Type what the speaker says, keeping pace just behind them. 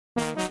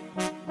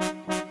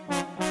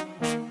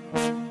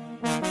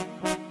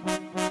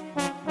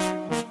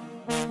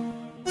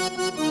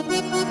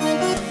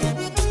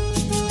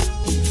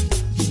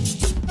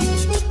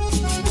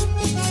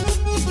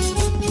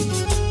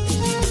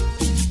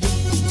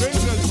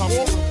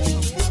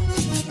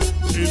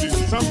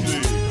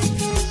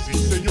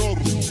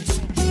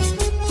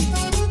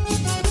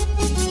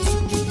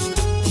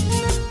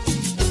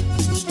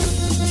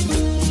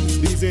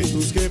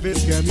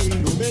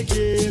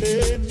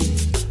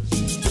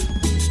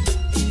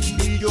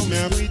yo me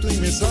agüito y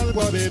me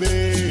salgo a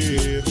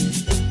beber.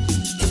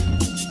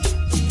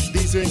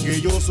 Dicen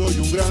que yo soy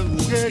un gran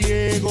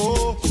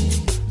mujeriego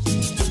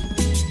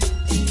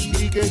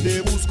y que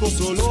te busco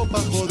solo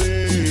pa'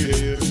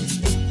 joder.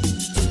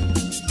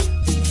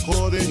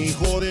 Joden y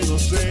joden, no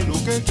sé lo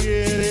que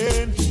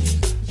quieren.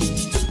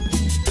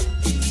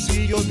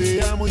 Si yo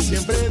te amo y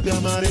siempre te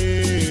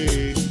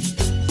amaré.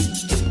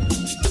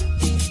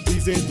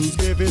 Dicen tus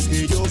jefes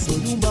que yo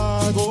soy un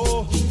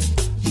vago,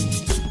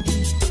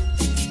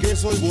 que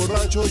soy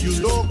borracho y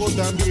un loco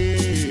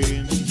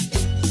también.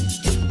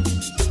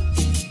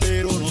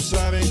 Pero no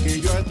saben que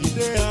yo a ti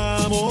te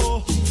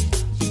amo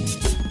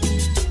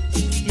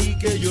y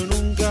que yo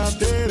nunca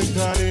te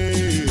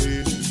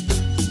dejaré.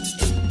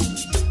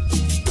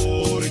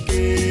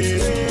 Porque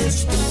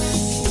eres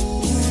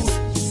tú,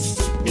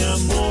 mi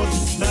amor,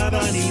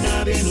 nada ni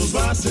nadie nos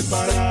va a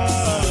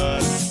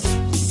separar.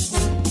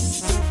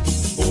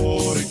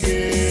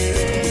 Porque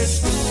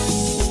eres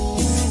tú,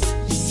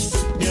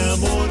 mi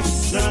amor,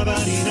 nada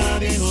ni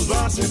nadie nos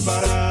va a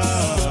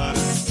separar.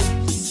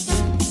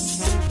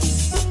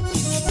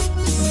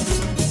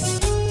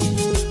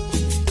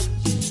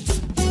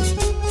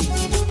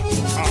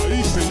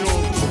 Ahí,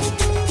 señor.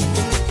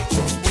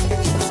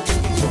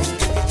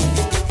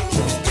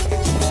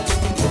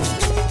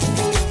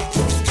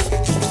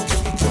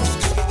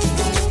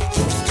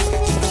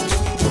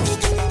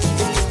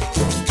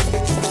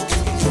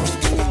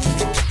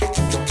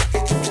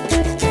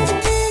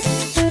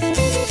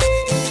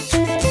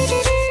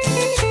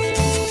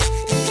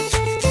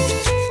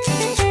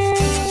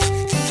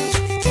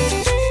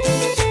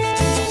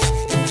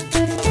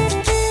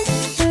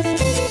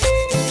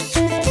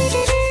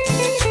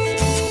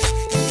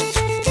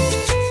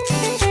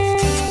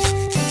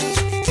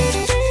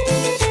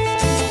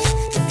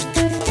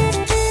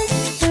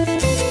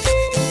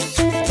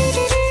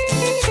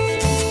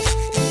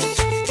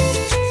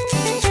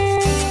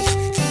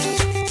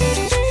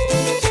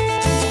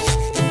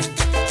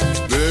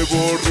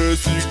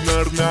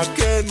 Resignarme a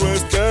que no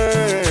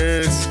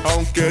estés,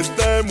 aunque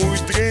esté muy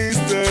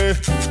triste,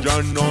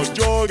 ya no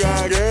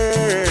lloraré.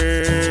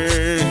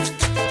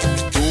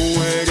 Tú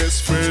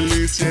eres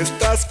feliz y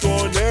estás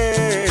con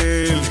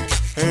él,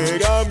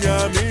 era mi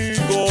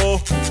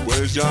amigo,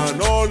 pues ya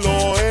no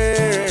lo es.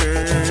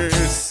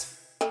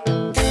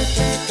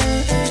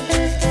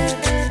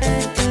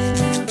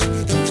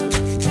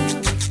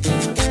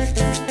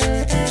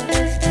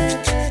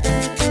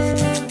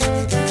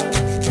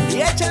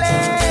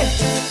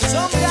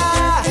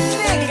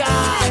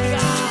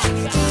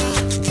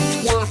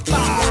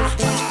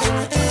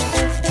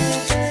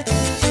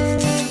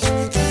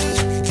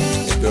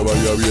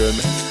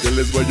 Que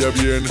les vaya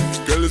bien,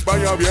 que les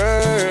vaya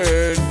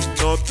bien.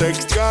 No te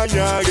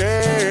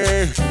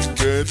extrañaré,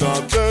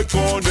 quédate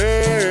con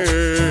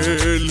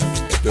él.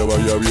 Que te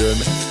vaya bien,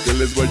 que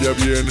les vaya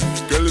bien,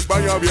 que les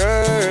vaya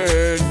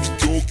bien.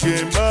 Tú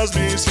que más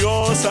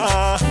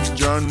viciosa,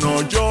 ya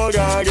no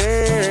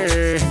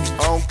lloraré.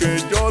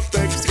 Aunque yo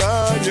te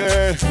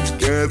extrañe,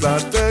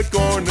 quédate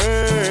con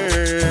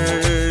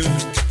él.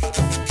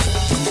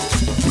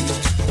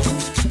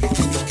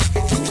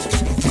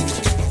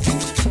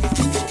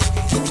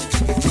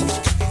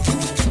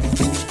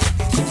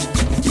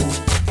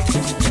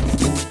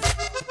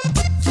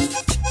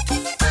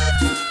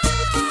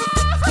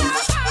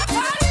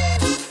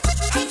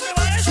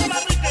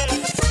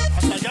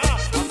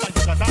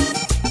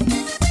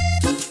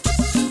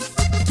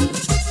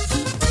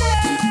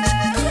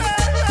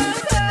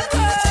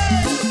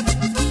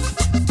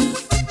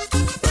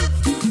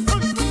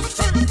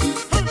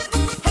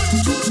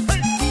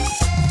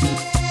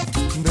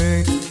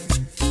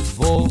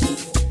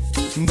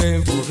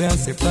 Debo de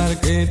aceptar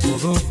que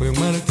todo fue un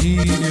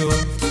martirio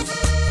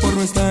por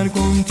no estar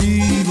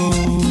contigo.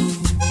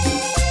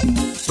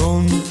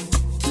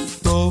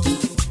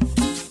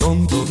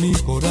 Tonto mi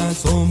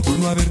corazón por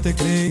no haberte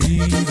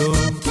creído,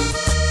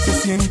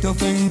 se siente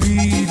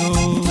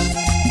ofendido.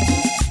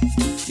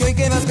 Y hoy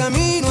que vas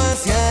camino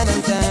hacia el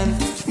altar,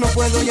 no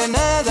puedo ya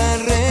nada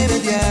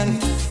remediar,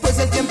 pues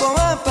el tiempo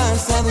ha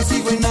pasado y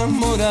sigo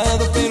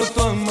enamorado, pero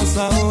tú amas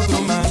a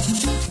otro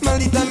más.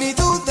 Maldita mi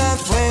duda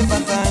fue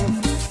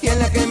fatal, y en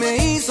la que me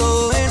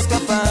hizo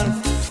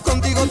escapar.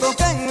 Contigo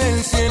toqué en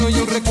el cielo y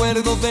un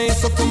recuerdo de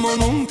eso como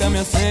nunca me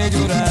hace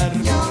llorar.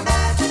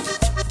 Llorar,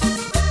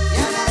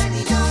 llorar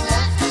y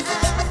llorar.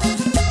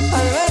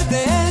 Al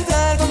verte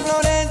entrar con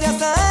flores de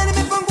azahar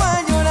me pongo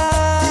a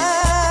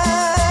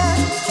llorar.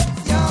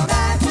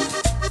 Llorar,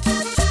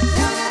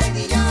 llorar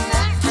y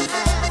llorar.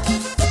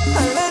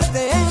 Al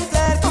verte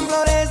entrar con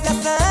flores de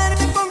azahar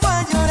me pongo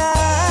a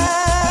llorar.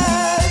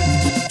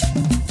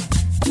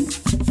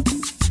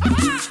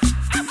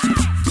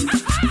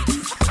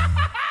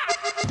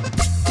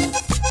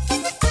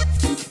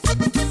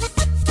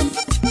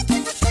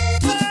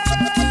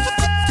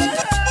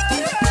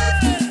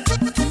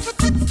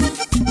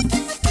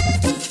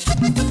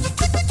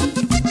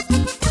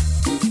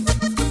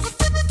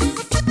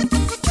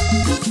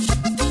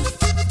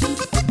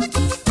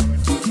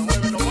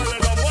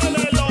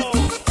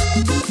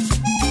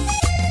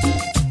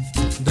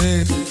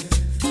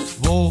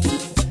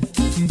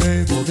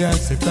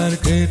 aceptar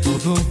que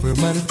todo fue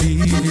un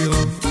martirio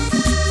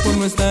por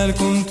no estar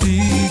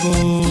contigo.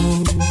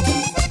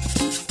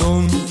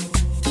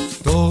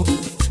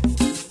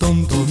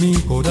 Tonto mi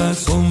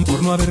corazón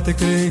por no haberte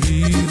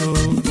creído,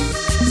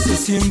 se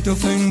siente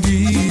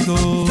ofendido.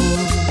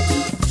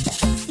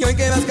 Y hoy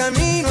que vas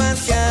camino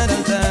hacia el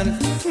altar,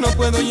 no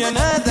puedo ya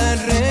nada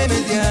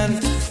remediar,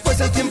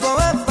 pues el tiempo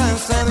ha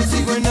pasado y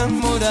sigo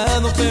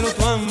enamorado, pero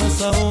tú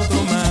amas a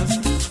otro más.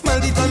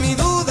 Maldita mi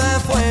duda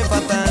fue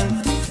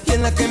fatal, y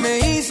en la que me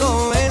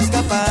hizo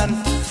escapar.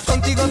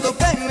 Contigo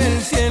toqué en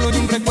el cielo y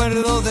un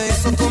recuerdo de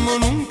eso como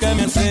nunca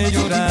me hace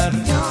llorar.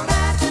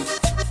 Llorar,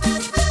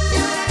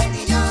 llorar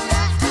y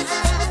llorar.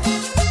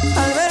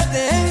 Al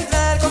verte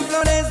entrar con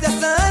flores de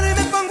azahar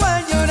me pongo a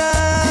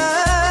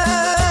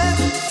llorar.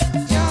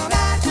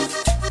 Llorar,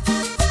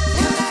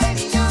 llorar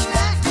y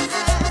llorar.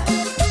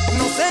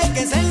 No sé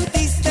qué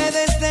sentiste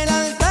desde el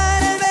altar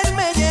al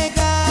verme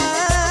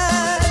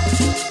llegar.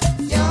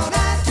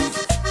 Llorar,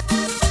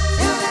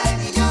 llorar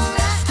y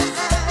llorar.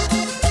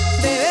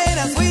 De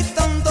veras fui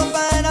tonto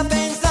para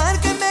pensar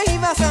que me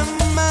ibas a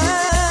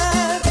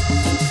amar.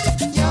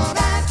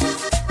 Llorar,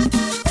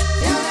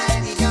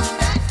 llorar y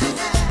llorar.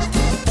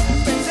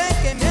 Pensé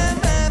que me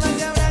amabas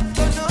y ahora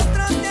con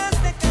otro te has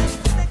dejado.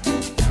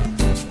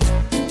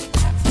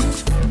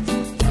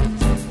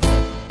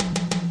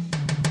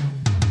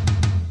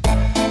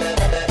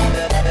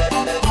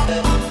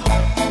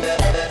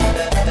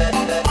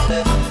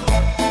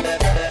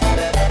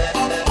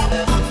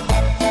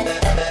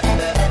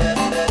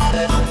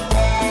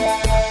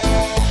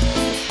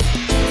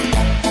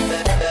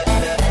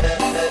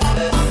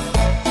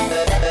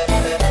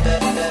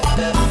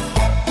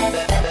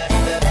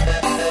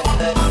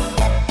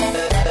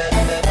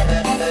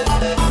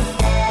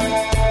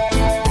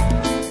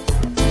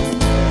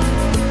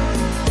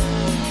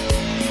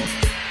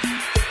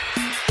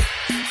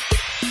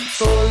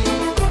 Soy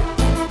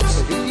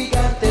un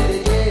gigante de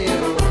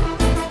hierro.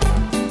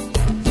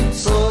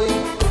 Soy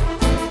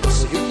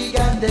un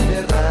gigante en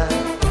verdad.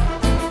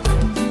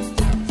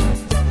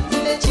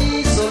 Un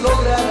hechizo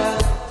logrará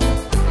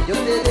que yo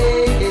te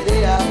deje de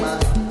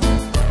amar.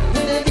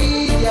 Una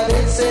envidia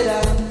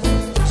vencerá.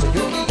 Soy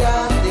un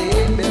gigante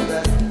en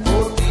verdad.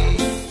 Por ti,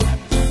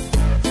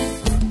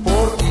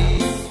 por ti,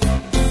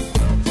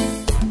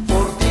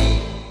 por ti.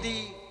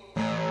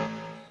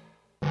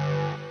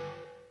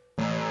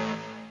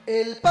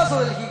 El paso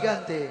del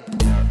gigante.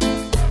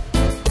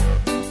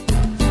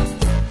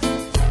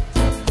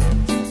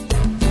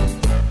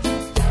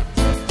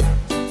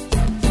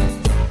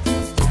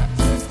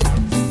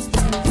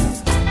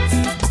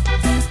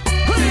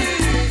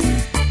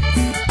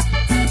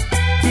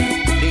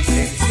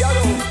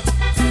 Licenciado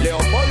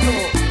Leopoldo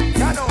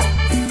Cano.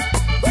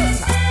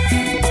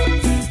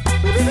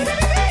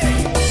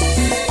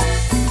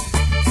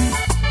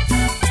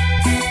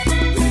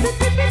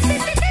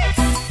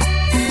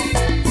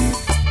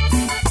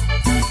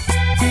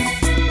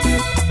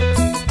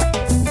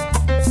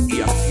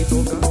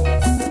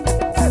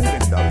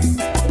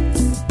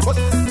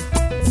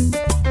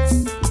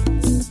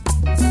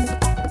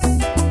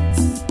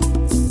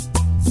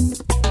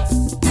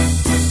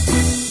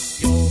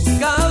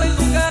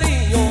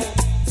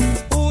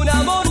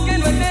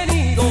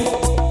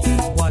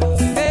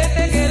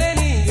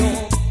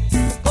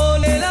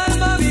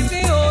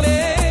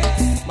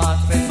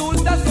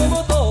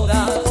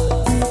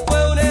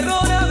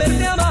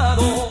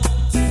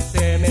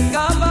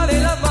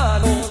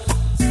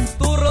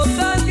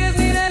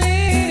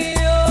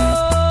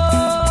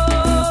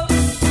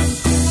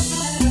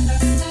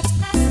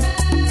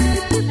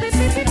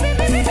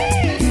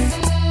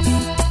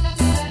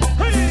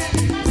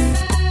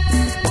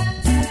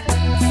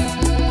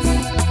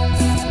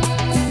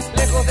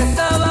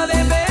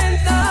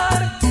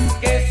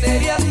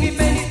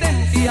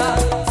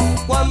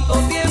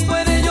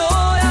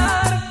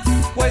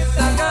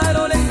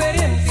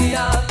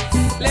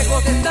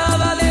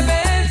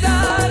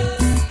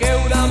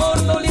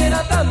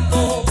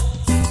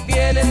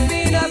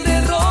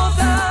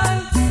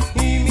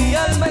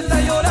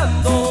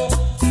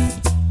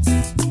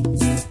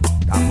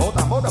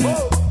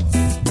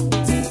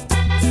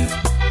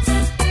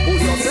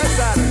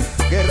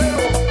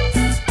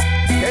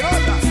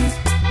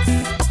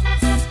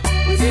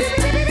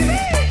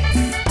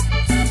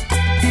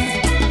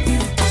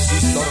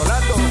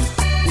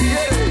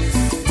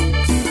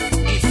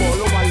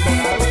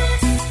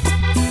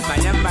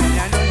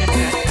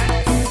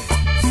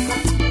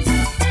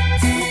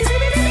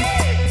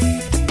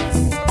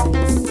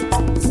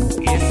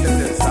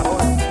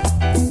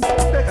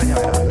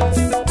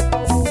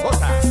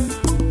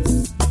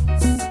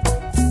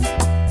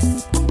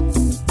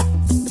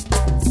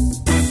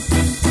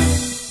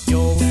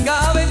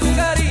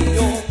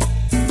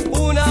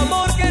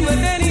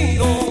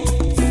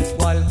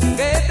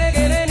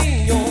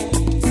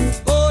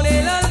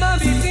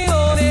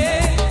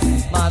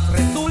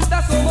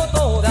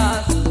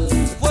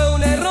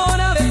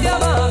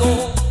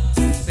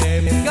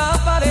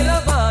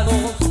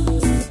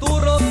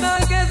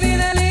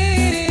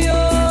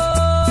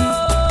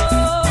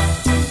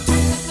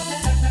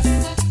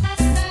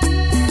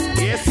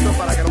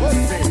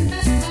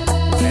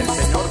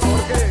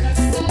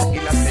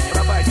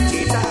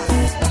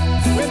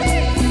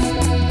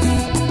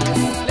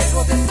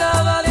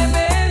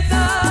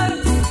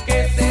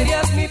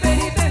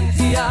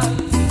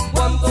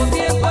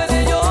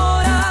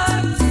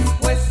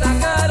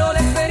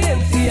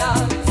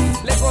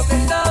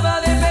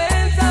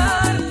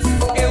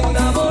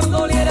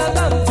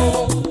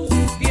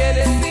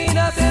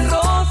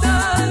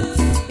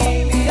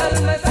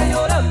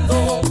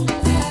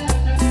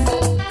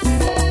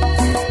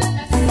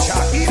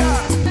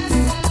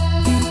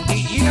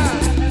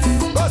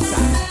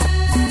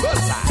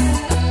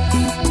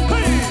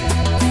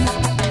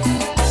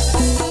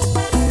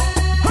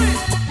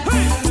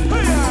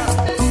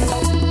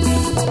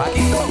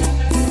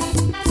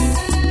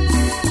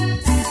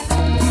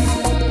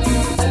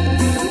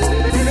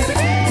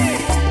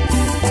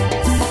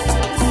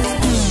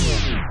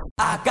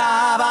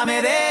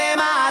 Acábame de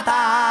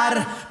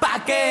matar, ¿pa'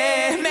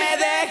 qué me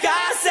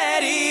dejas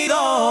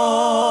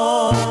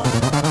herido?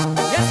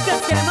 Y este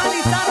es Germán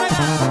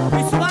Lizárraga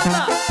y su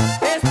banda,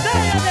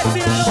 Estrellas de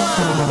Sinaloa.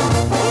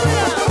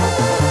 ¡Furia!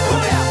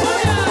 ¡Furia!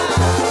 ¡Furia!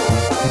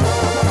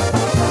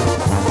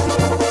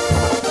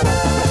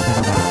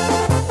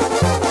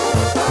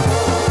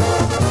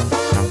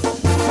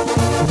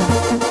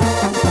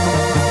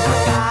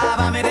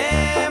 Acábame de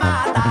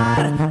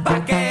matar,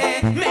 ¿pa' qué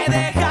me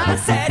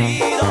dejas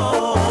herido?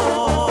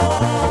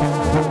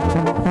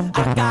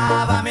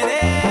 Acábame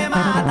de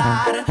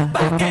matar,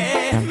 ¿pa'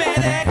 qué me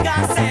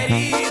dejas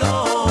herido?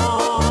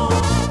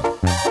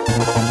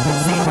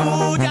 Si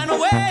tú ya no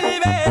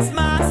vuelves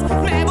más,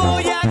 me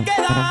voy a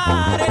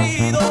quedar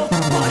herido.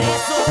 Por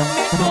eso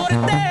mejor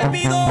te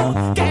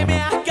pido que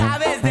me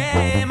acabes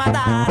de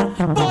matar.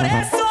 Por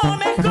eso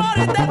mejor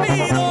te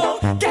pido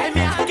que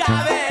me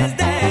acabes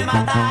de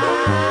matar.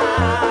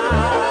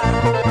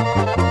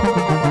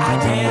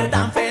 Ayer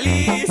tan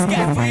feliz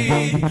que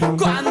fui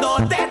cuando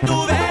te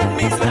tuve en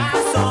mis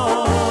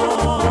brazos.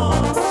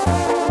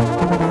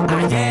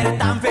 Ayer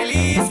tan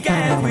feliz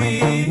que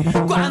fui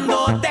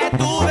cuando te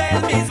tuve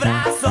en mis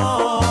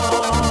brazos.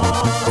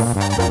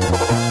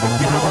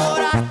 Y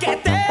ahora que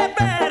te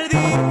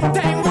perdí,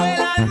 tengo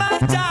el alma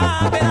hecha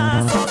a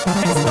pedazos.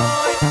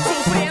 Estoy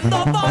sufriendo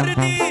por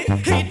ti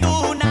y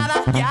tú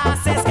nada que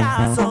haces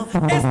caso.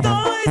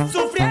 Estoy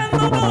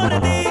sufriendo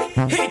por ti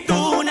y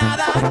tú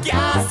nada que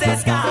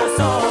haces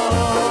caso.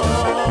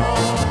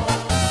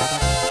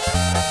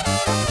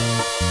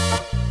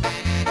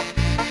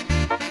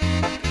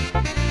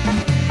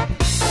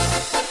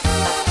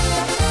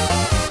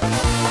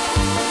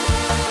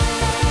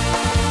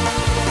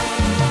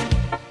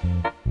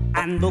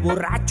 Ando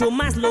borracho,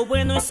 más lo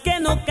bueno es que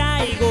no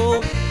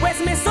caigo,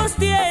 pues me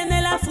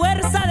sostiene la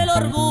fuerza del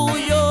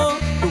orgullo.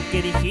 Tú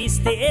que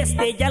dijiste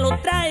ya lo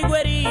traigo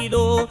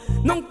herido,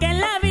 nunca en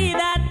la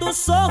vida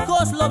tus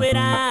ojos lo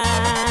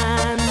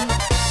verán.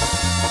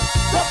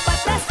 Copa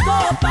tras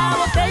copa,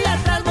 botella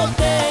tras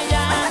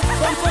botella,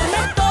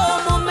 conforme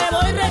tomo me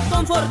voy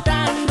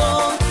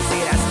reconfortando.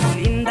 Serás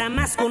muy linda,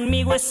 más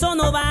conmigo eso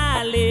no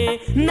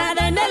vale,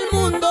 nada en el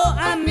mundo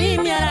a mí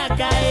me hará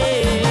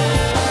caer.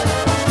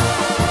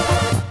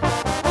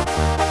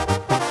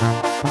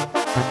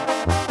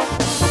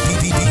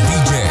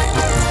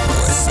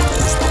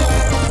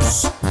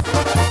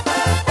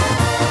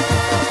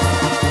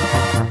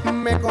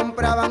 Me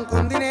compraban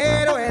con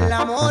dinero el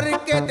amor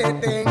que te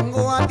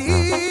tengo a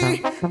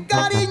ti,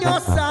 cariño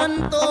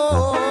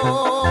santo.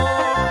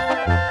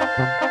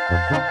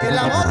 El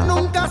amor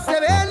nunca se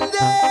vende,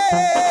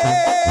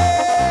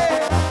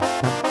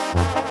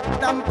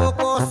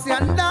 tampoco se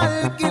anda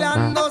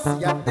alquilando. Si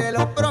ya te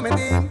lo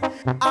prometí,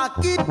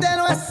 aquí te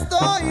lo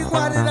estoy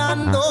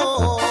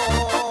guardando.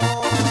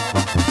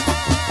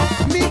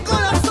 Mi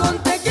corazón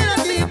te quiere a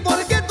ti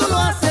porque tú lo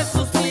haces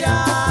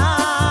suspirar.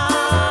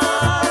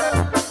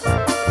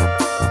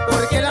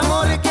 Porque el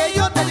amor que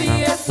yo te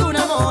di es un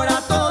amor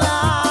a toda.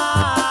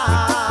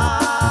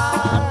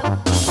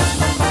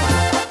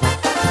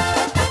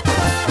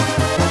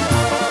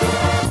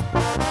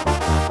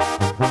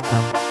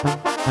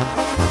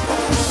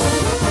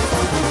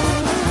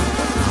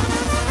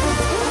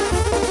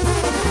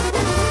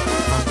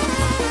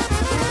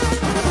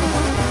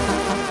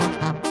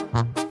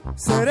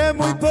 Seré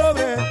muy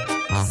pobre,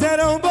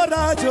 seré un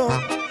borracho,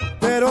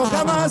 pero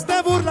jamás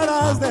te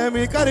burlarás de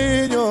mi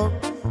cariño.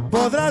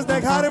 Podrás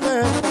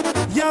dejarme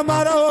y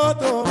amar a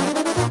otro,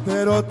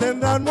 pero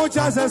tendrán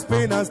muchas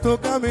espinas tu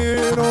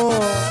camino.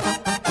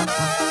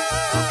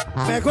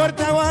 Mejor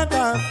te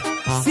aguantas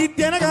si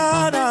tienes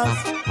ganas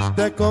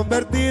de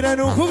convertir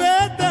en un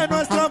juguete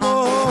nuestro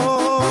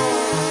amor.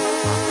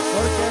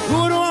 Porque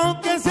juro,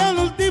 aunque sea el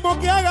último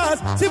que hagas,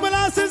 si me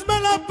la haces me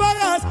la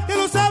pagas, que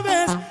lo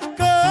sabes,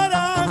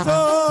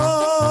 corazón.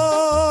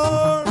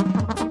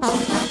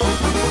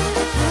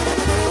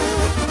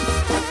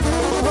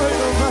 Hoy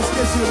no más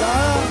que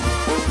ciudad.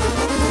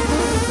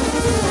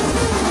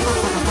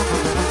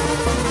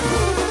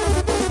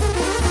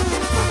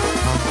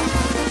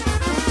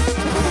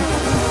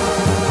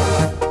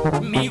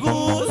 Mi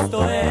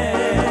gusto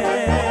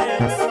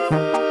es,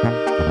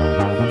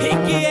 ¿y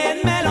quién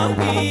me lo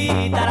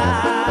quitará?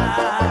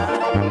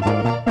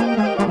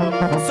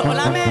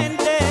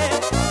 Solamente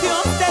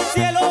Dios del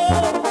cielo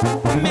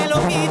me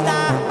lo quita.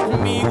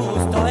 Mi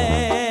gusto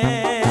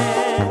es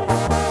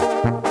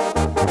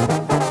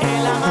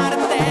el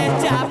amarte,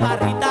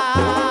 chaparrita.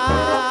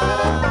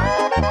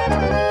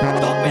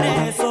 Topen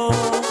eso,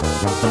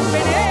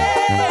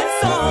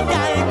 que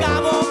al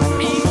cabo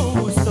mi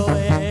gusto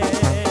es.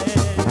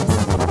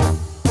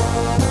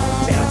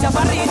 Pero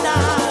chaparrita,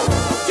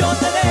 yo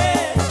te de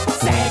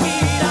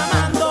seguir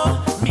amando,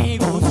 mi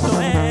gusto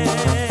es.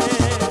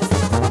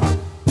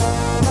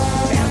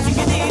 Pero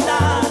chiquitita,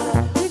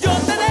 yo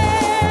te de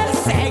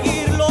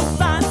seguir los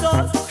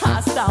pasos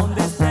hasta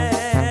donde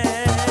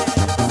estés.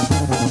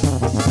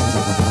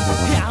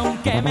 Y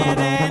aunque me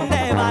den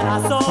de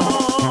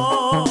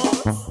balazos,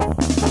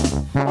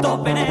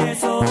 topen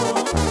eso,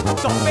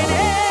 topen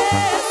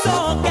eso.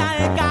 eso que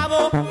al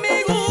cabo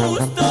mi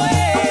gusto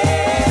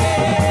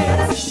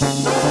es.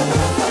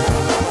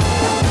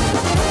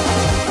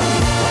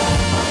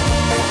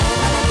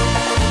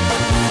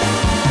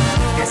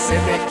 Que se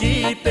te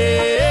quite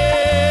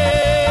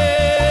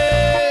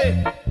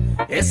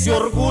ese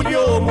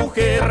orgullo,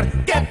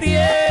 mujer, que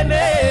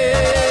tienes.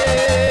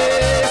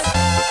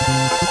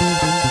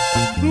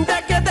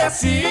 ¿De qué te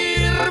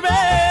sirve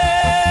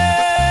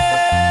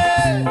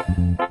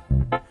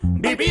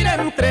vivir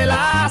entre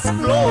las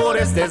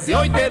flores? Desde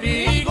hoy te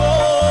digo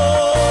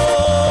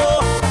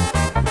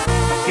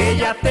que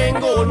ya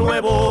tengo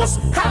nuevos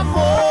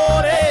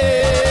amores.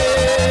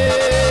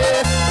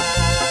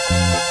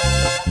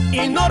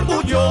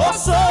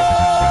 Inorgullosos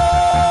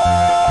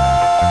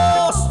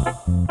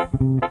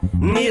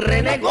ni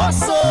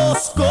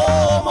renegosos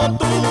como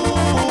tú.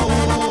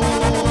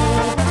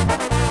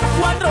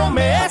 4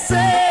 meses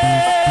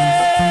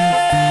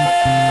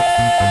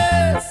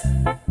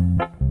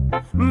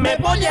me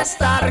voy a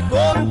estar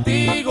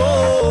contigo.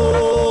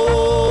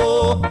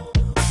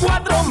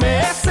 4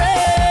 meses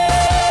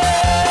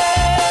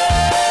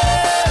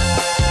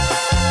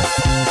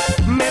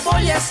me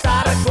voy a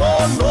estar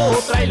con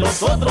otra y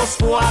los otros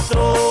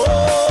 4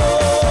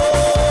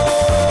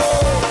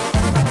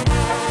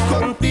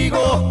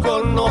 contigo,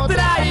 con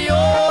otra y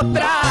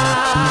otra.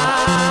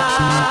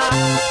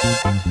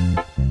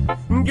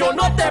 Yo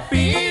no te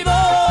pido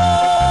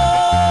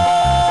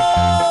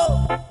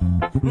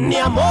ni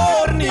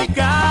amor ni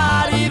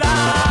caridad,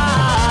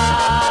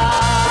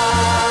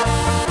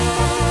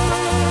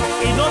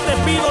 y no te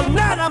pido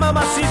nada,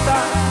 mamacita,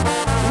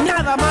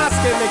 nada más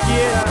que me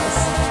quieras,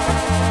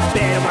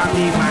 pero a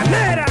mi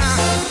manera.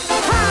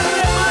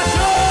 ¡Arre,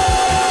 machos!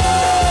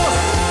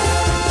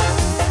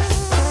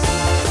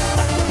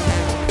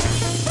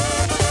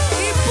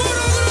 Y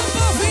puro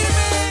grupo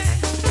firme.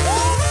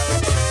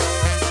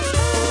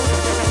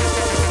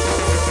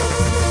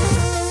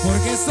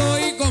 Porque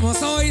soy como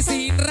soy,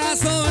 sin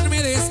razón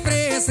me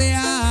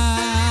desprecias.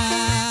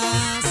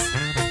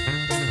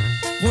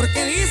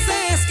 Porque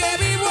dices que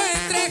vivo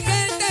entre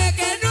gente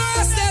que no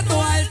es de tu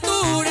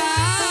altura.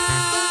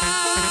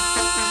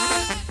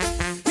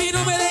 Y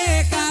no me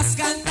dejas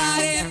cantar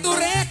en tus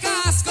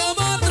rejas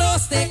como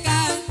otros te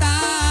cantan.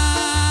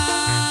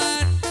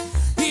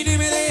 Y ni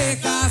me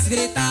dejas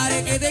gritar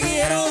que te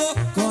quiero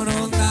con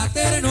honda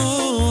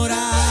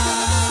ternura.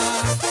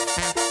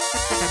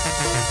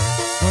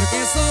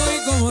 Porque soy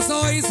como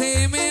soy,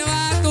 se me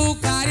va tu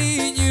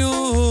cariño.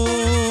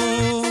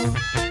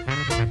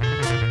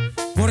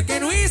 Porque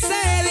no hice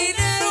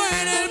dinero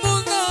en el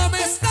mundo,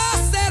 me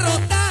estás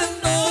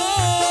derrotando.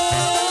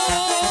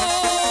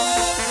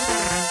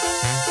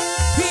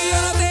 Y yo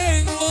no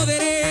tengo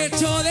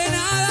derecho de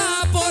nada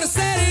por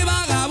ser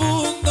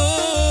vagabundo.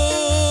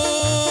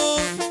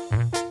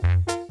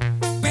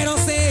 Pero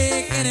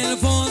sé que en el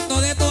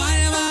fondo de tu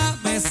alma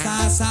me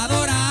estás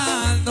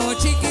adorando,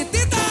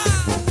 chiquitita.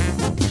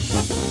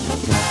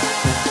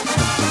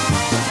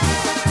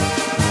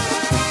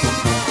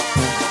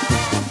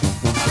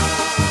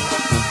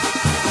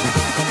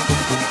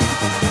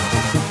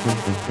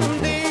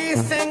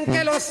 Dicen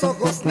que los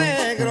ojos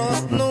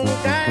negros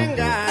nunca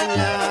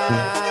engañan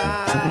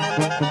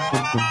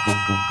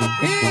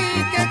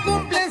y que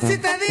cumplen si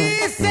te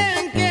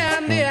dicen que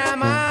han de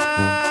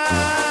amar.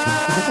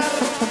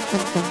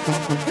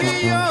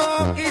 Y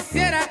yo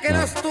quisiera que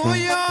los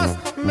tuyos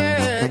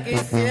me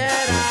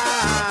quisieran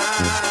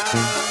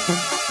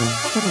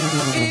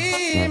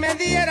y me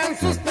dieran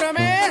sus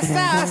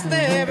promesas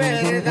de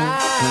verdad.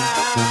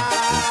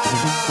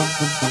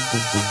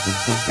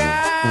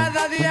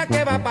 Cada día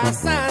que va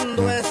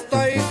pasando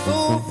estoy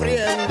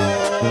sufriendo.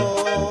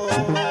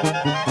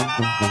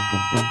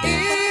 Y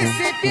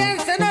si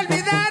pienso en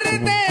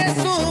olvidarte,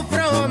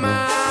 sufro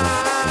más.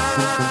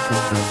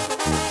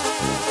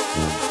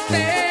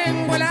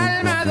 Tengo el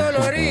alma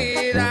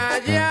dolorida,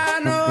 ya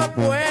no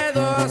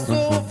puedo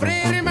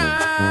sufrir más.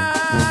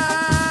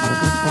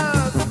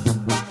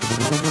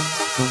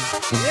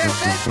 Y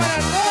este es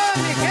para toda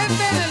mi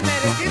gente del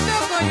Merequito,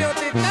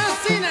 Coyotitán,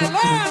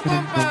 Sinaloa,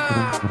 compa.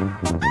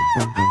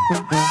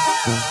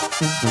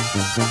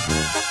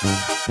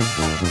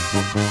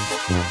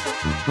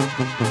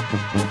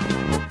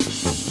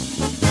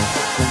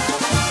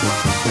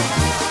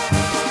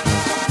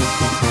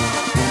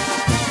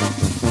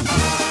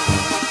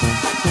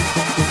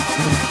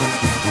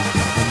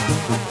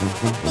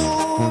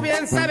 Tú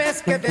bien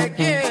sabes que te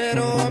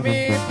quiero,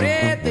 mi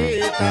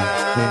prietita.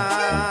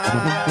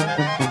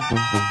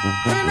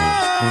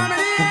 No me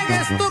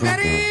niegues tu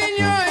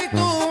cariño y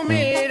tu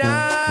mirar.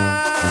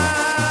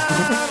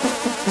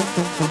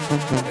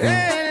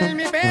 En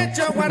mi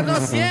pecho guardo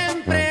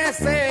siempre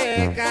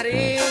ese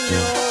cariño.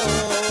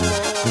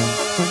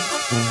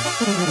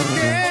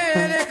 Que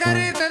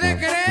dejarte de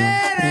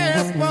querer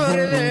es por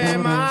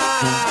demás.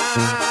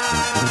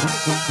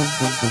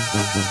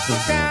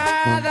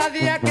 Cada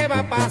día que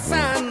va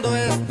pasando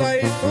estoy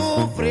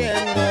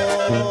sufriendo.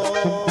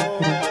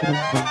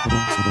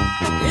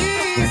 Y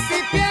si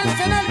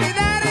pienso en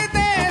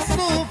olvidarte,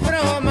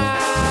 sufro más.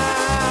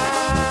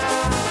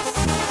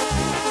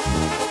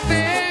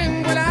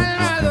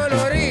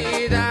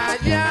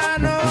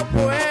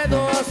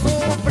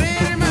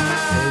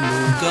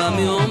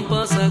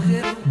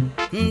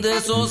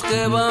 esos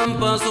que van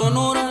pa'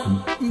 Sonora,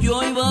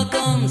 yo iba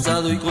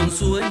cansado y con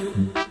sueño,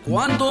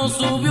 cuando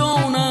subió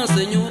una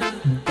señora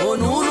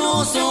con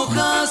unos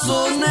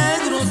ojazos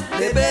negros,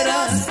 de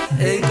veras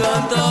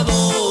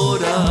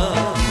encantadora.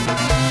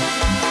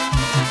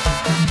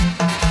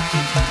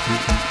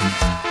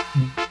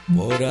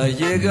 Por ahí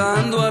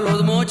llegando a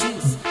Los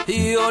Mochis,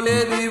 y yo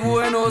le di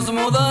buenos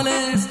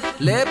modales.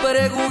 Le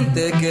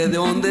pregunté que de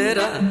dónde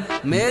era,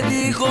 me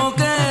dijo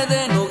que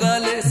de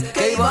Nogales,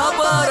 que iba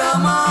para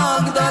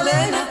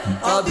Magdalena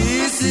a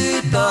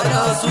visitar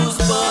a sus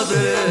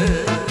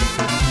padres.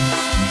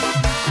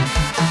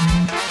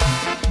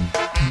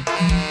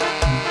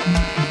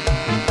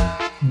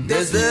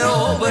 Desde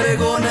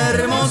Obregón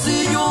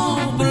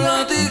Hermosillo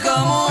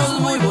platicamos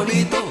muy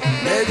bonito.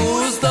 Me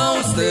gusta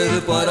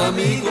usted para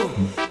amigo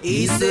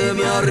y se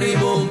me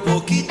arrimó un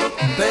poquito,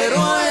 pero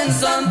en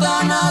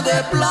Santana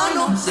de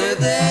plano se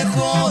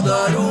dejó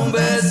dar un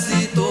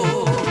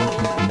besito.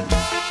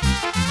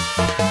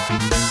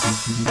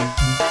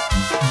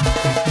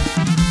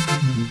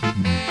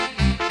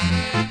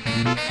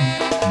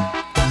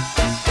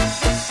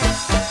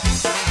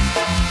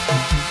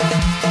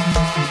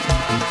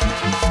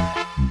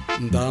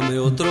 Dame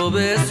otro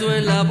beso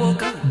en la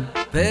boca,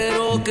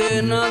 pero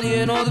que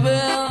nadie nos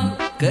vea.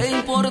 ¿Qué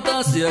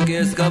importa si aquí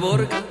es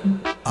Caborca,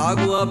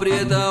 Agua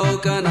Prieta o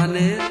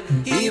Cananea?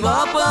 Y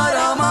va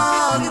para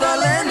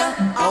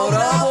Magdalena,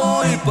 ahora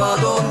voy pa'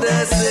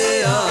 donde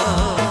sea.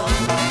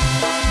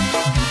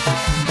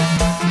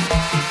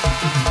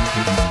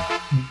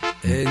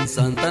 En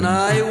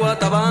Santana y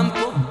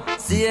Guatabampo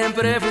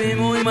siempre fui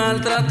muy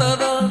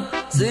maltratada.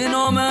 Si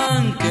no me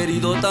han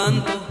querido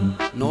tanto,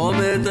 no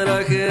me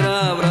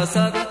trajera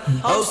abrazada.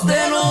 A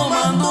usted lo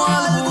mandó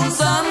algún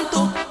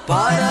santo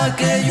para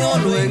que yo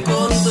lo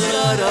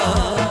encontrara.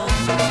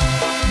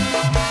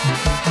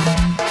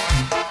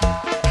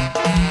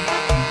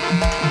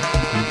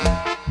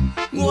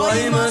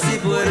 Guaymas y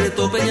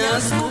Puerto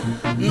Peñasco,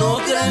 no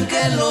crean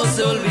que los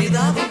he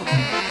olvidado.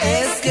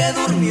 Es que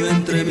durmió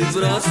entre mis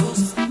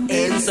brazos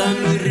en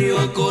San Luis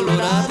Río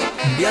Colorado.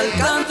 Y al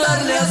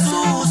cantarle a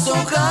sus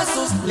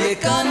ojazos, le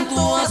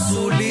canto a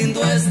su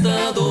lindo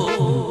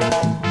estado.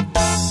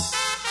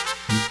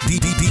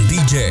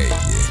 DJ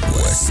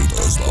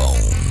Huesitos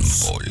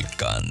Bones,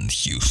 Volcan,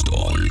 Houston,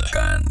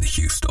 Volcan,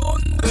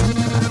 Houston.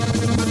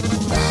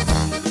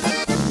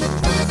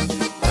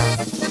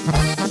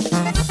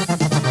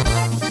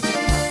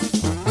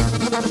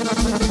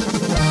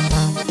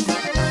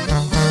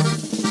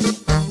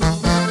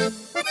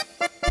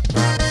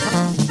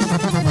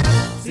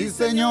 Sí,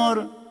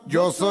 señor,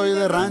 yo soy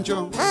de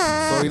rancho,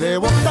 soy de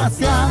botas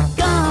y a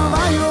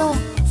caballo.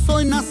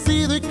 Soy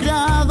nacido y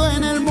criado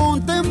en el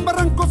monte, en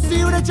barrancos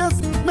y brechas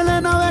me le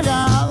he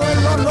navegado.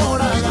 El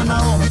olor a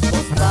ganado,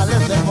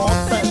 postales de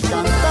mota, el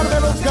cantar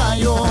de los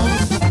gallos.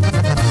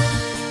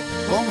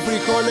 Con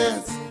frijoles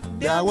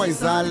de agua y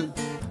sal,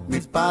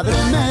 mis padres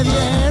me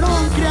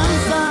dieron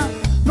crianza.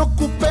 No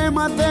ocupé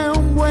más de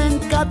un buen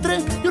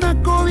catre y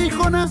una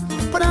cobijona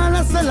para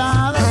las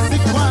heladas. Y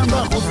cuando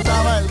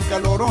ajustaba el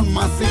calorón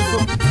macizo,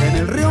 en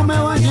el río me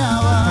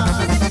bañaba.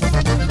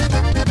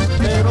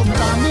 Pero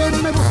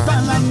también me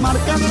gustan las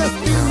marcas,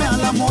 vestirme a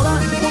la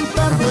moda,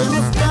 comprar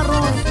buenos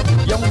carros.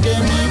 Y aunque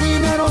mi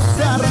dinero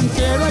sea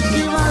ranchero,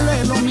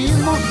 equivale lo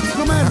mismo,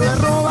 no me lo he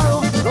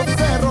robado. Los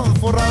cerros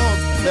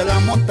forrados de la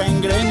mota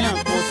en greña,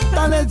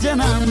 postales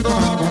llenando.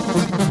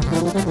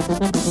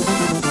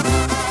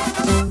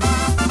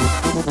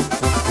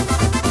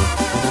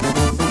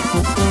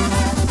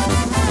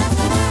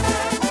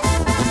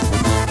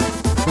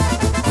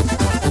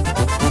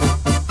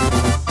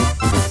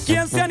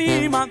 ¿Quién se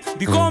anima?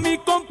 Dijo mi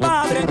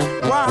compadre.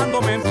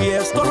 Cuando me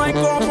enfiesto no hay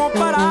cómo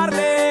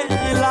pararle.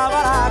 En la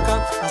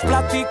baraca, las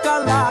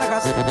pláticas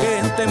largas,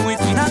 gente muy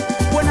fina,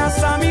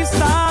 buenas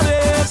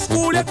amistades.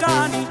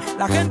 Culiacán,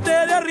 la gente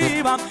de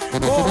arriba,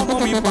 como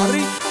mi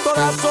padre,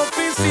 toda su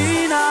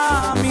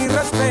oficina. Mis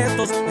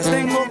respetos, les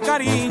tengo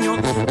cariño,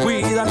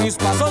 cuidan mis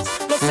pasos,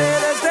 lo sé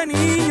desde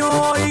niño.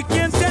 ¿Y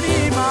quién se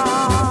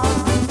anima?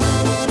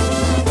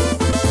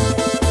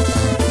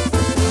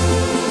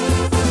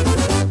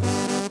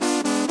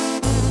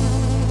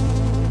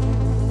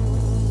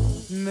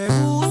 Me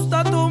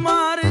gusta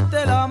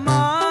tomarte la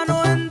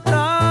mano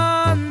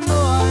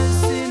entrando al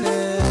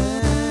cine,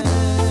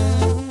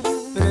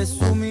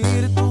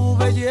 presumir tu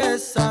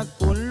belleza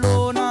con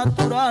lo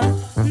natural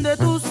de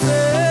tu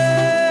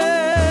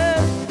ser,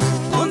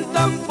 con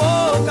tan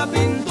poca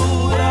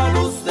pintura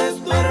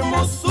luces tu hermosura.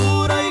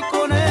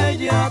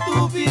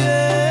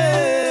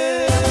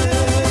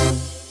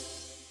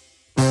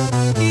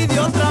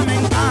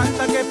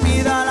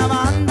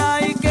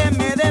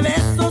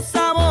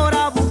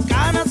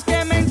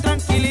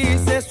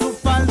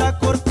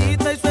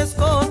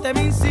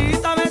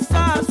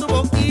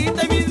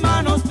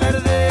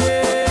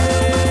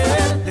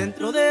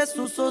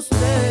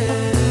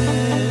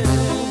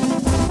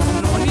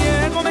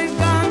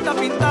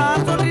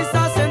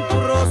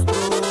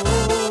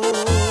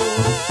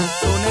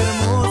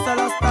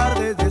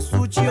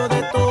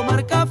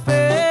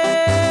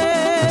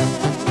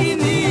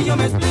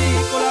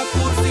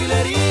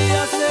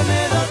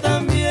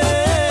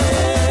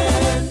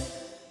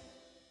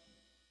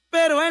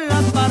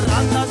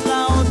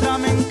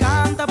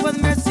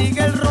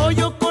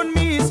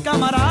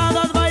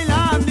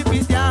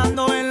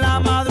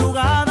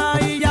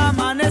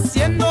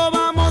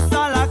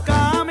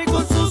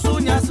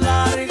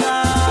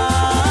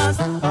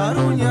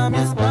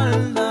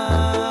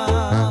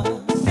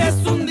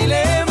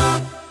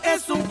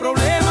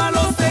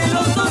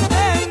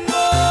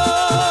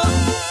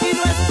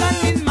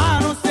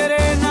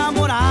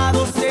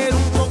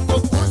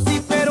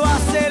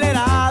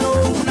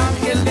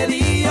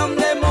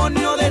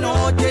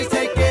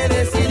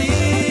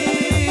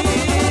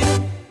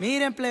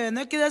 miren, plebe, no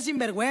hay que dar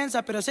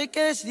sinvergüenza, pero sí hay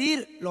que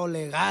decidir lo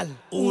legal.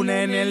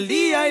 Una en el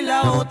día y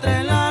la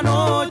otra en la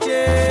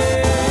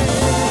noche.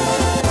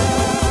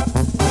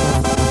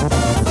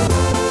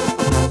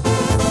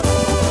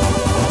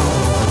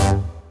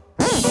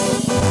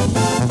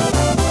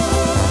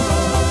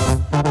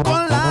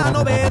 Con la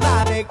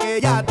novedad de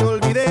que ya te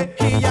olvidé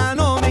y ya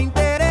no me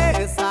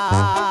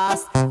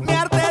interesas. Mi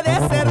arte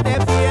de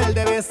serte fiel,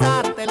 de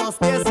besarte los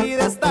pies y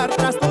de estar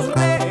tras tus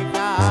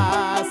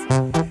rejas.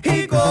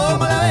 Y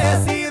como la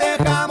ves si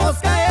dejamos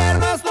caer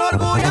nuestro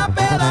orgullo a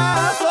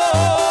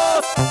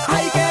pedazos.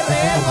 Hay que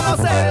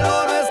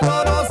reconocerlo,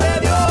 nuestro no se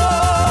dio.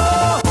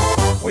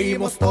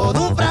 Fuimos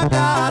todo un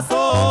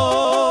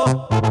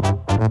fracaso.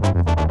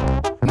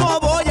 No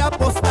voy a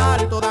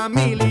apostar toda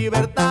mi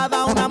libertad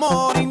a un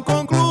amor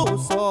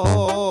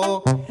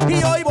inconcluso.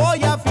 Y hoy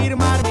voy a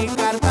firmar mi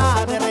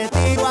carta de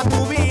retiro, a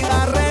tu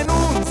vida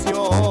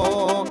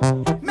renuncio.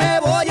 Me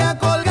voy a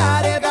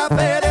colgar el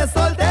café de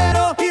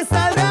soltero y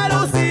saldré a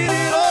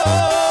lucirlo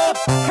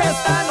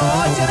esta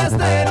noche de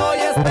estreno, y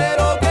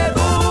espero que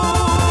tú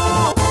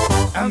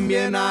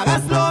también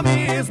hagas lo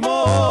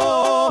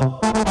mismo.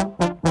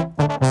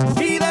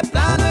 Y de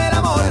plano el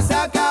amor se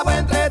acabó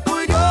entre tú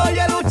y yo, y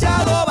he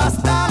luchado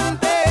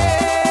bastante.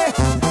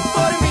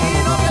 Por mí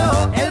no quedó,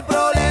 el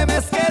problema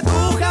es que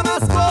tú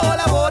jamás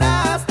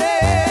colaboraste.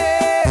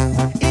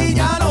 Y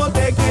ya no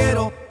te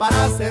quiero,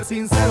 para ser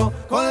sincero,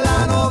 con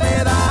la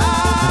novedad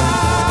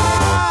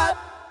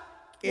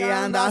que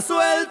anda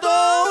suelto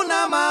un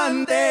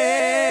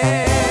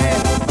amante.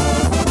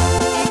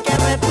 Y que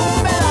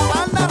retumbe la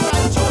banda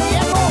Rancho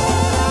Viejo,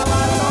 la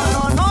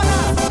bandononona,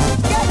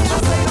 que le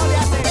hace y no le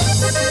hace.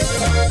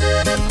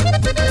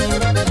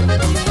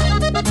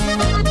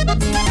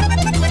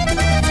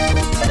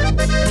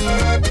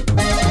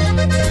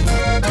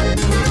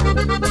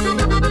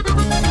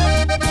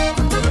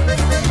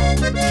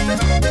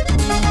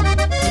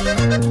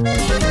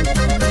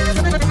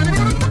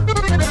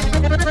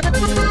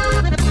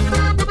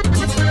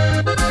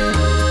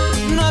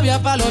 No había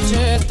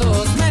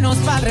palochetos, menos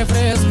pa'l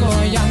refresco.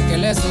 Y aunque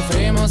le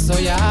sufrimos,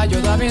 hoy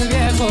ayudo a mis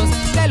viejos.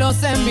 De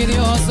los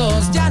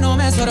envidiosos ya no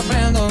me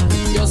sorprendo.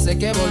 Yo sé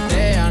que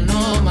voltean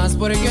no más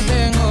porque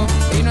tengo.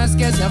 Y no es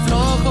que sea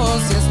flojo,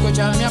 si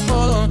escuchan mi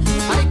apodo.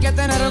 Hay que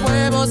tener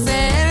huevos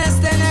en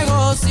este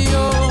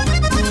negocio.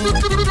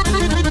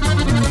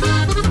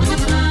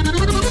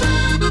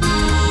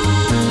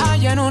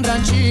 Allá en un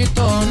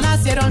ranchito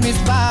nacieron mis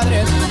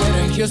padres, pero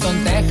en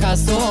Houston,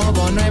 Texas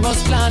hubo nuevos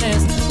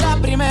planes. La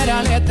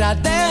primera letra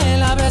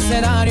del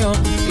abecedario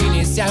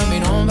inicia en mi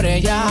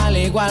nombre, ya al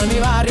igual mi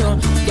barrio.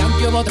 Y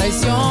aunque hubo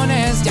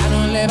traiciones, ya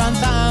nos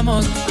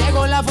levantamos.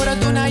 Llegó la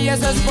fortuna y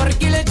eso es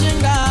porque le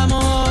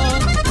chingamos.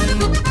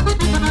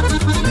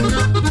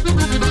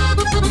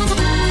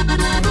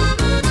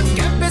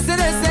 Que empecé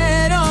de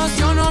ceros,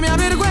 yo no me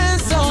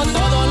avergüenzo.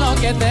 Todo lo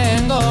que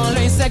tengo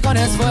lo hice con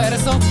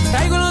esfuerzo.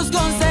 Traigo los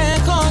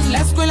consejos, la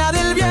escuela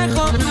del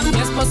viejo. Mi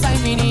esposa y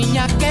mi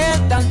niña que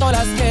tanto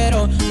las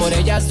quiero. Por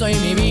ellas soy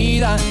mi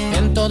vida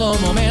en todo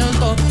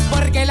momento,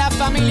 porque la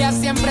familia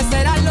siempre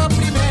será lo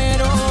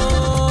primero.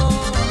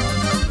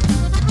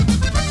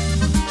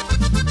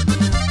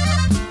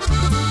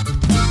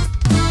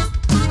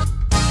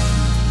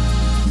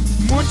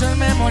 Muchas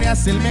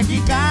memorias el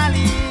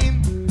Mexicali,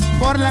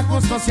 por la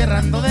Justo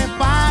cerrando de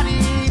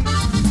party.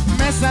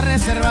 Mesa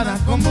reservada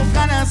con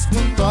bucanas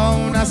junto a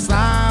unas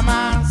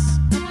amas.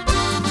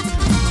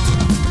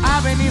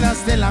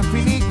 Avenidas de la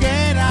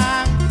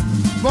finiquera,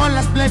 con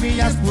las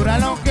plebillas pura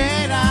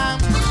loquera.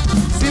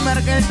 Si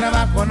marca el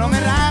trabajo no me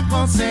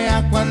rajo,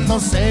 sea cuando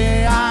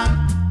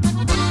sea.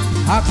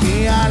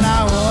 Aquí a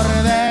la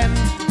orden,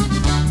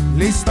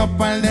 listo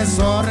para el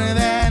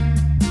desorden.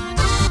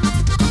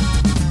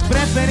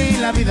 Preferí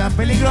la vida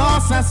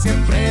peligrosa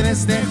siempre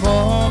desde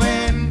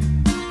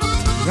joven,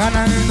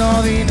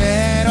 ganando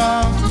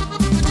dinero,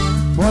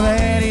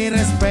 poder y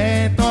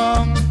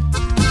respeto.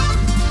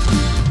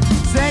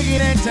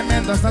 Seguiré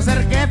chambeando hasta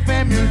ser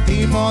jefe, mi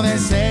último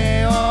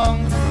deseo.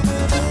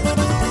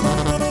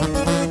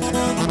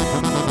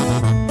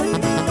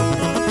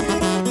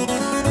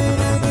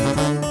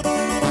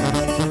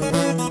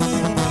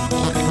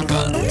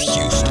 Volcan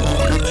Houston,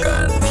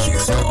 Volcan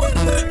Houston.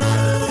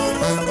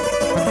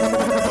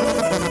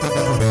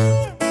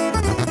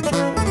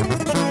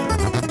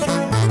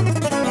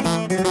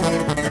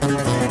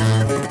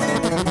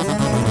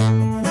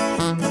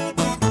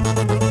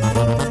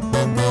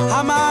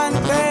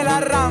 Amante de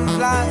las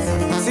ramplas,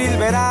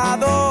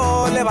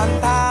 Silverado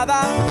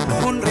levantada,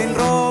 un Range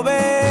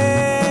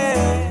Rover.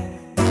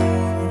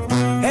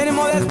 El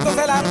modesto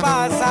se la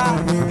pasa,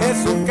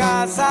 es su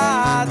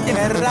casa,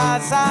 tiene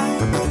raza,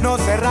 no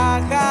se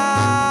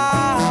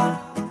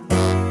raja.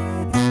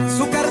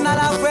 Su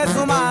carnala fue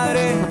su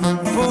madre,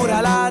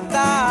 pura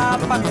lata,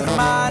 pa' mi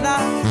hermana,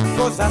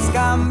 cosas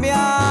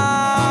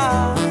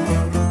cambian.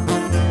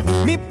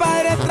 Mi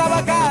padre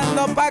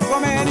trabajando pa'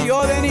 comer,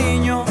 yo de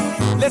niño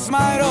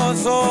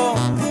desmadroso.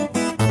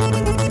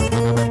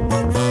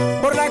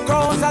 Por la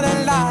cosa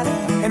del dar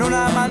en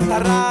una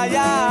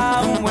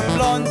mantarraya, un buen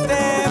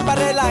blonte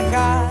para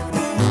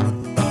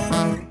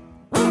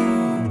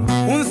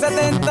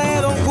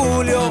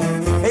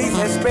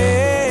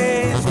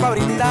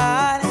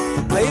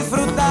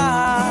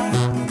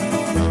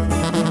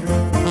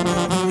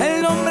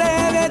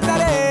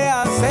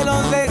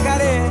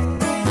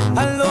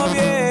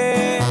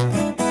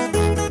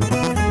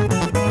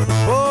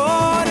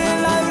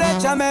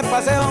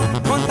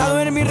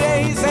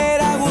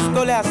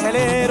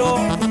acelero.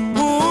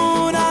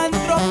 Un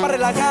antro para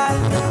relajar,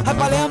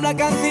 apalean la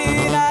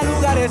cantina,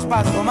 lugares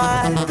para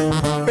tomar.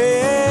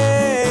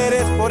 Pero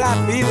es por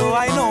rápido,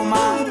 ay no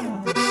más.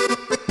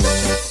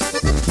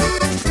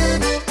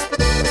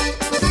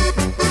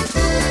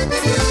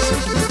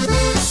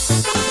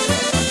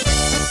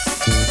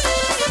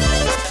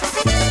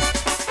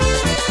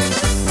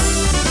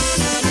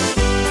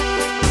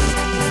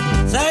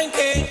 ¿Saben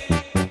qué?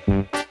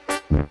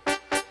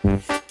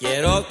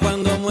 Quiero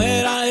cuando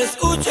muera,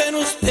 escuchen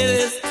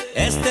ustedes,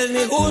 este es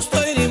mi gusto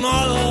y ni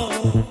modo.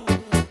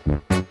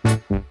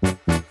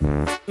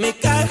 Mi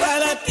caja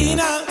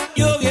latina,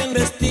 yo bien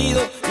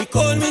vestido y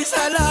con mis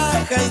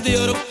alhajas de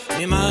oro.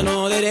 Mi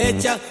mano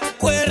derecha,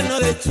 cuerno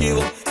de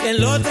chivo y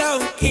en la otra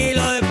 1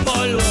 kilo de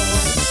polvo.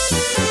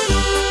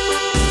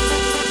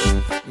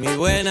 Mi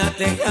buena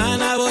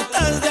tejana,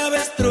 botas de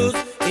avestruz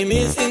y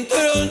mi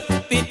cinturón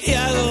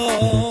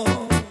piteado.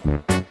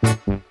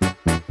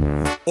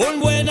 Un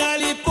buen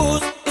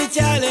alipuz y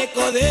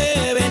chaleco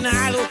de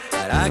venado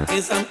para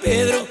que San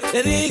Pedro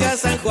le diga a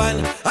San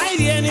Juan, ahí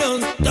viene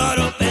un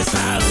toro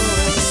pesado.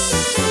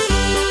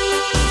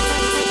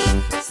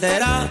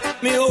 Será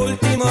mi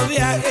último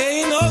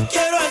viaje y no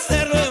quiero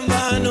hacerlo en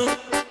vano.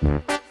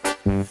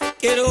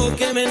 Quiero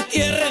que me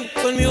entierren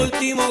con mi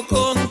último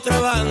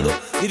contrabando.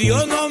 Y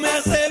Dios no me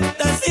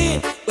acepta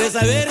así, pues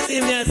a ver si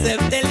me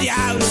acepta el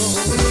diablo.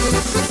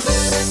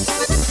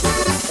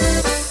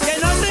 Que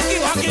no se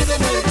equivoquen,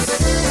 compadre.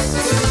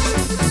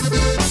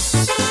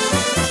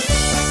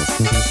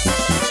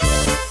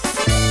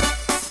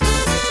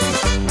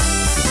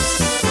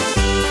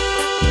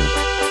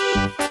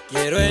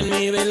 Quiero en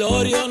mi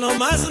velorio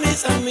nomás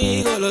mis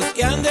amigos, los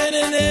que anden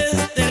en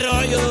este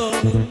rollo.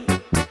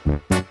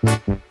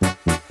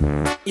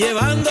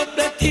 Llevando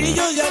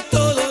platillos y a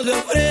todos le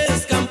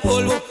ofrezcan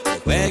polvo. Que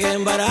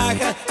jueguen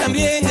baraja,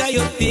 también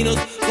gallos finos,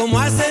 como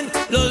hacen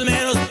los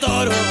meros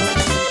toros.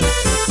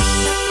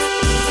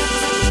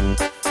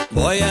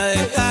 Voy a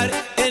dejar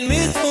en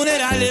mis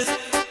funerales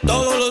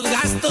todos los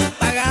gastos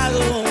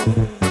pagados.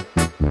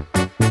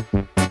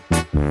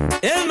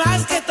 Es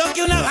más que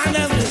toque una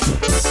banda, hombre.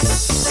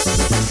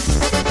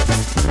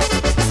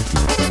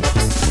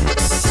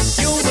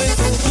 Y un buen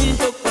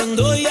conjunto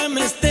cuando ya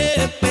me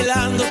esté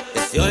pelando,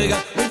 que se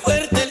oiga muy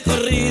fuerte el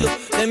corrido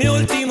de mi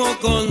último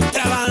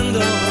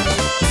contrabando.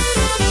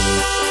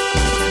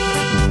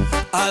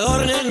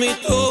 Adornen mi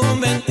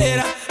tumba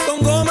entera con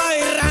goma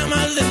y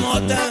ramas de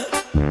mota.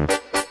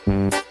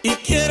 Y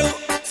quiero,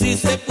 si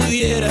se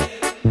pudiera,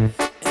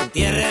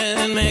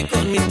 entiérrenme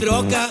con mi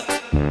troca.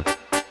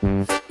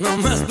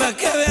 Nomás pa'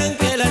 que vean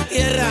que la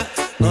tierra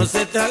no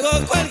se tragó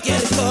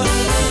cualquier cosa.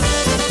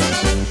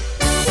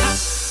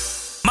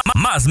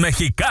 Más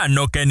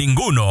mexicano que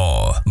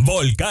ninguno.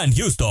 Volcan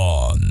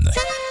Houston.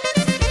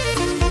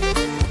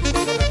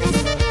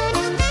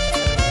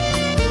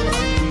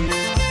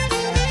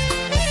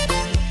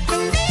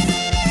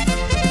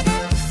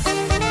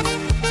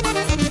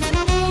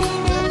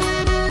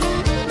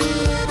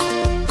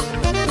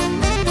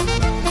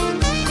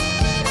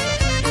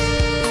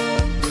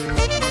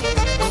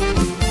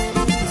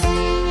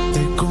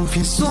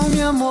 Confieso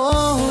mi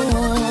amor,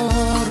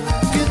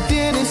 que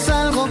tienes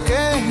algo que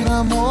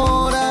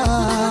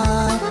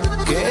enamora,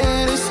 que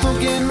eres tú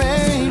quien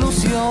me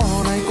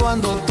ilusiona y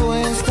cuando tú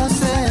estás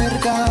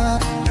cerca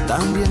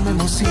también me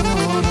emociona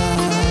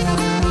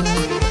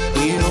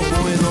y no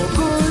puedo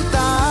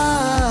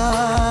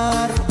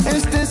ocultar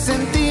este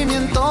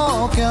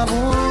sentimiento que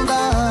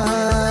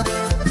abunda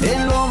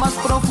en lo más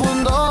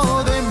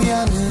profundo de mi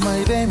alma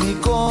y de mi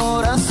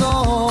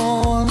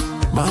corazón.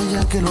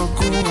 Vaya que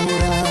locura.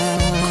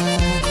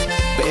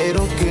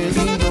 Pero qué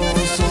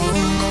lindos son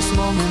los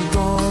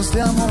momentos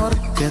de amor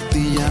que a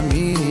ti y a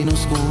mí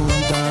nos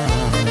juntan.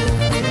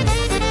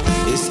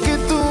 Es que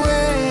tú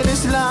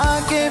eres la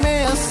que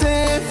me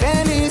hace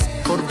feliz,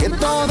 porque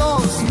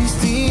todos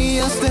mis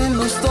días te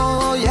los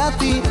doy a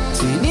ti.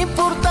 Sin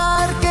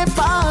importar qué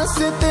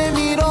pase te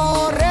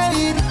miro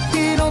reír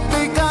y no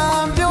te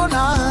cambio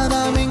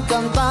nada, me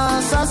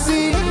encantas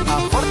así.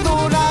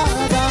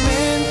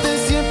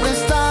 Afortunadamente siempre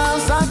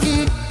estás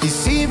aquí y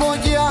si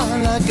voy a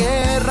la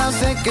guerra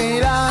sé que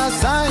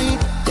irás ahí.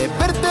 Te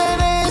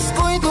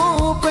pertenezco y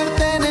tú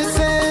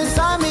perteneces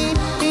a mí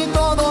y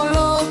todo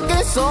lo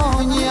que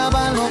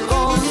soñaba lo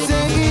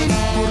conseguí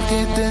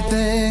porque te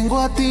tengo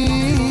a ti.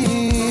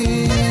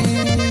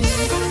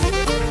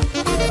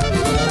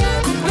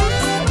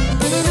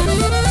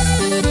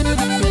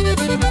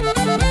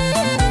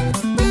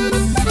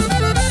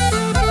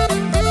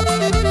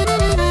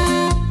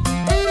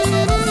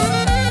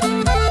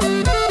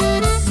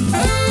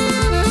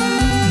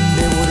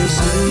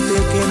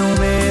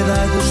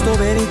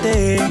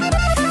 Verte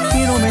y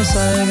no me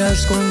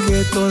salgas con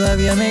que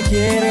todavía me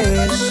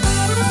quieres,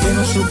 que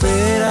no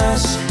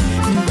superas,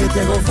 que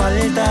te hago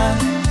falta.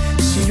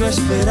 Si yo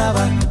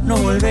esperaba no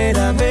volver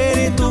a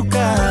ver tu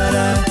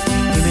cara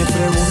y me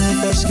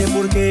preguntas que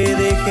por qué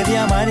dejé de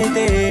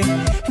amarte,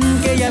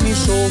 que ya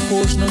mis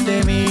ojos no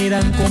te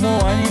miran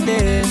como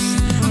antes.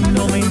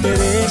 No me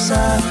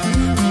interesa,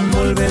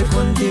 volver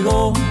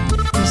contigo.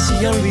 Y si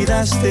ya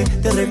olvidaste,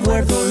 te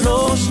recuerdo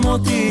los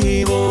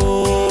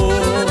motivos.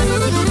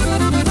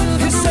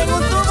 Y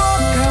según tu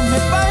boca me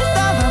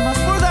faltaba más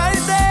por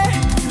darte,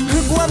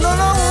 cuando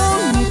lo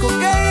único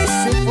que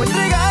hice fue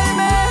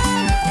entregarme.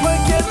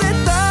 Cualquier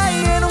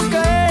detalle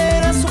nunca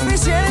era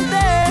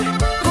suficiente,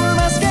 por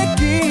más que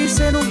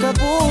quise nunca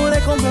pude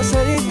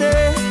complacerte.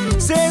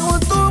 Según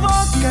tu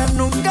boca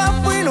nunca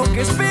fui lo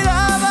que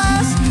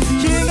esperabas.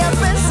 Llegué a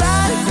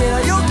pensar que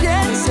era yo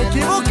quien se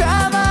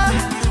equivocaba,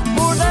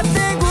 por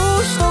darte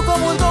gusto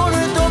como un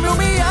tonto me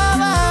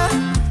humillaba.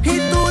 Y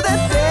tú de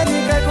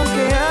técnica con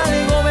que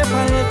algo me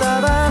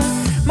faltaba,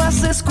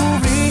 mas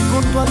descubrí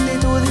con tu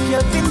actitud que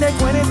al fin de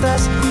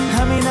cuentas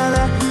a mí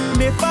nada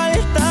me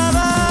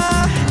faltaba,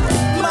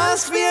 más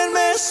bien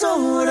me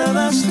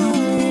sobrabas tú.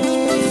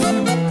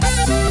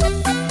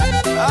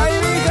 Ay,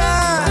 hija.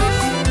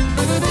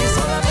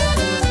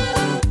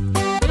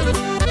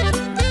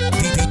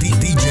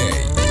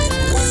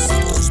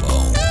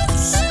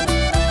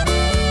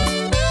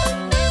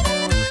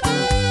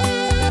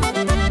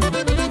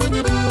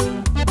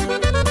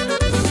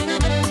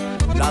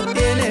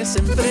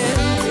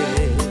 Enfrente,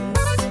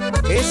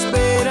 ¿qué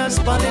esperas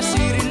para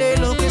decirle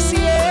lo que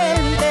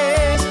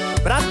sientes?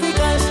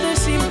 Practicaste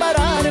sin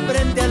parar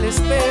frente al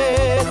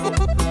espejo.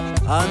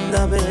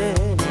 Anda,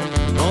 ven,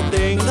 no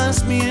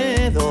tengas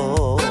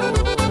miedo.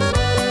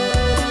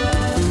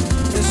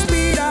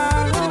 Respira,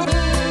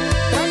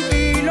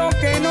 tranquilo,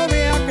 que no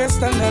vea que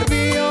estás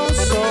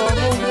nervioso.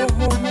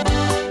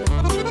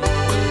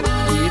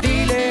 Y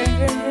dile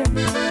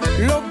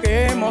lo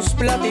que hemos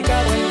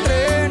platicado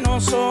entre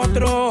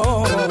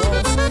nosotros.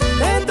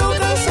 Te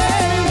toca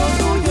hacer lo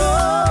tuyo,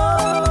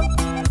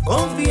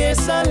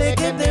 confiésale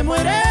que te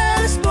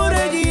mueres por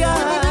ella,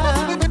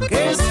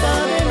 que está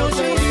de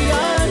noche y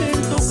día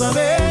en tu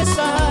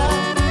cabeza.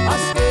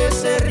 Haz que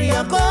se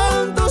ría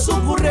con tus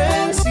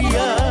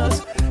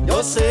ocurrencias.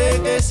 Yo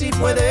sé que si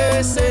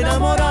puedes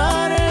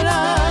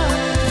enamorarla,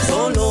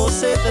 solo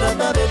se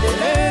trata de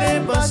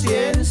tener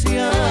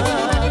paciencia.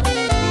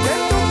 Te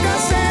toca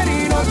hacer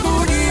y lo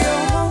tuyo,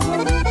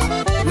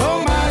 no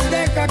más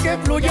deja que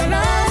fluyan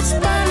las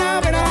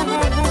palabras.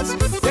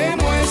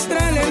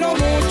 Demuéstrale lo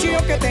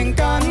mucho que te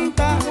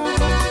encanta.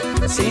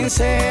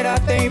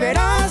 Sincérate y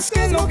verás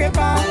qué es lo que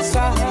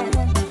pasa.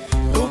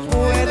 Tú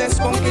puedes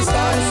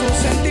conquistar sus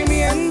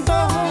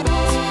sentimientos.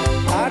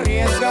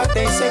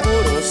 Arriésgate y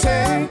seguro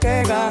sé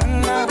que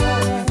ganas.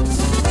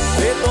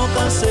 Te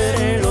toca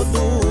hacer lo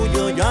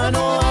tuyo, ya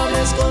no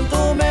hables con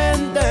tu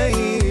mente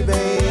y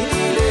ve y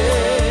dile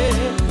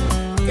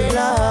que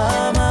la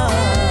amas.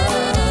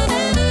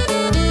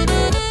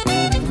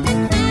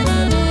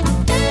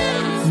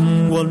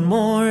 One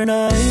more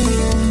night,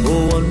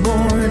 oh one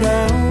more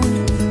down,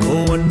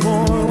 oh one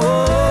more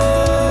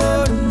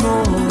round.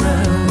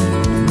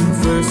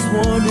 First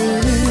one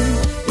in,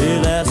 the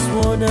last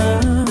one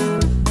out.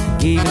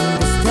 Keeping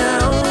this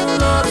town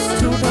lost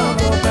to talk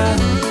about,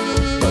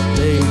 but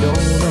they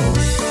don't know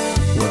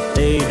what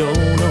they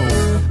don't know.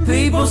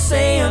 People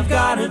say I've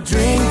got a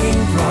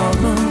drinking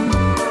problem,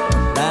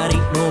 that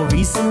ain't no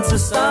reason to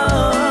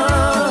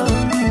stop.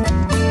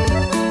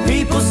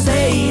 People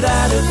say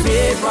that I've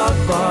hit rock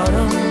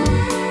bottom,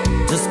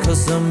 just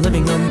 'cause I'm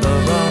living under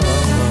rocks.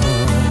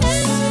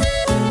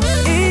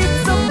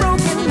 It's a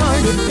broken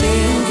hearted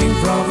thinking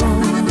problem,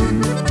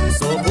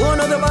 so pour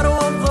another bottle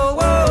on the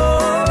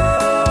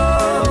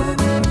wall.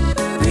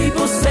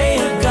 People say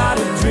I got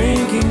a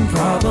drinking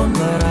problem,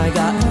 but I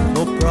got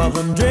no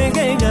problem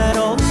drinking at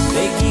all.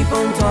 They keep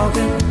on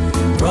talking,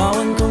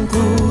 drawing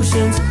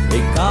conclusions.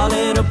 They call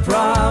it a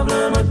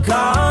problem, I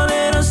call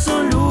it a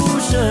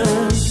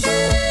solution.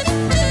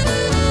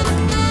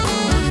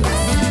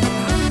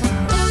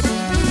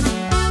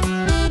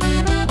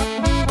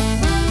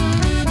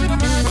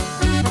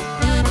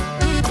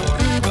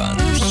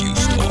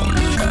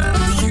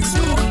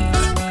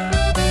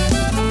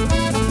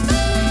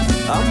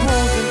 I'm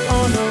walking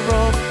on a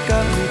rope,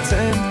 got me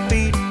 10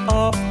 feet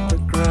off the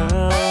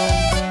ground.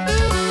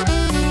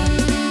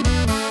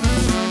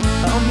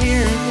 I'm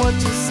hearing what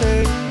you say,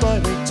 but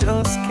I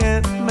just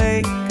can't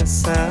make a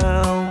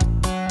sound.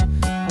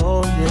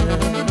 Oh yeah.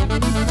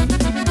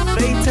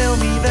 They tell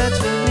me that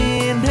you're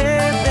in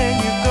here, then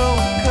you go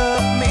and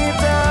cut me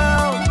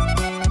down.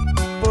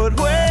 But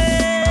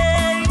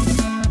wait,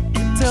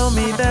 you tell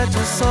me that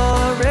you're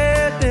sorry,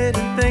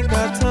 didn't think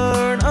I'd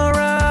turn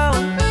around.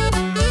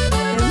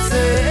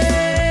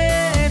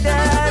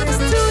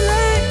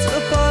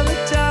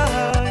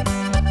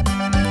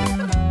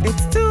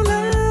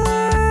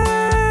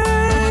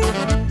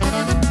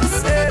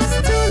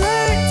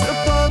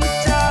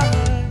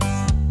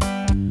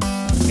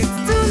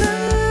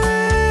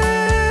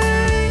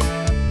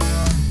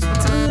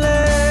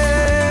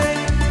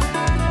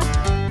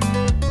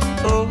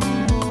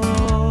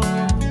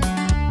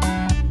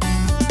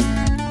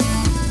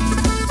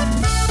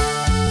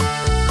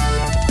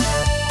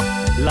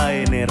 La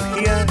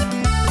energía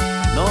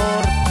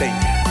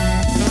norteña.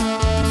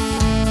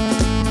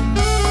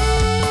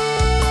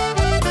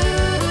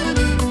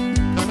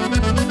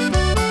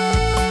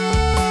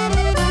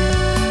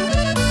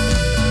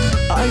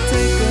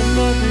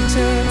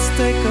 chance,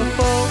 take a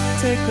fall,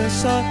 take a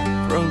shot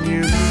from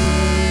you.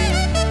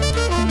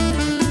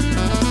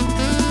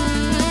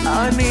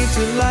 I need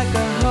you like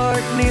a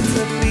heart needs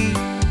a beat.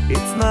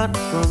 It's not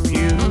from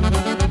you.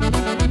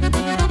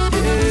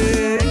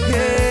 Yeah,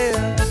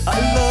 yeah. I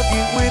love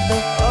you with the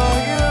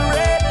fire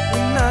red,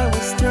 and I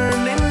was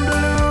turning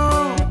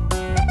blue.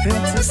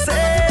 And to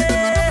say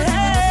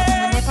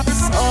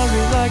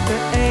sorry like the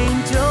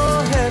angel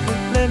heaven,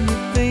 let me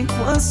think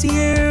was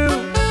you.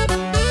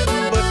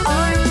 But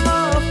I'm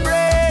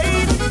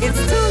afraid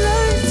it's too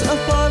late to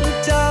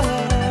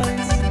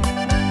apologize.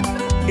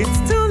 It's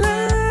too late.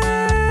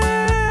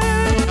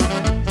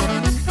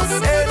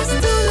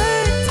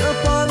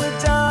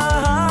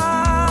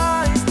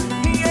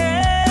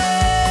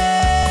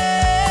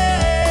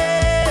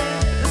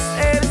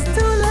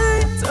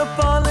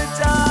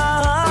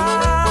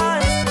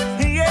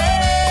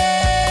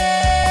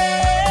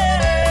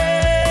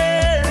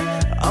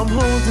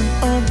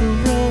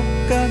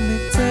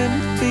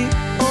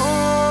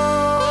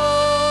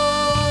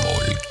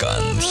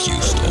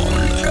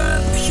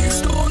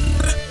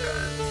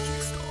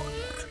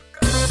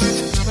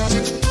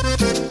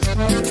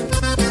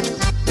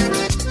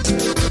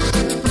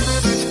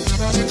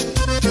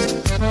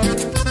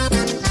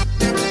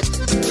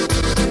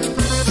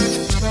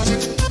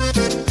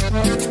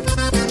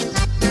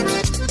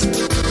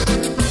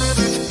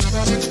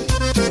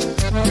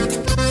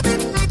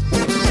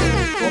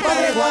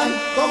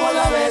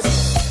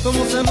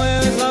 Cómo se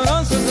mueve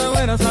sabroso esa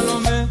güera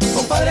Salomé.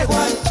 Compadre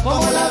Juan,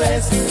 ¿cómo la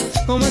ves?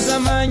 Cómo esa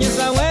maña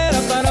esa güera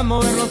para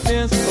mover los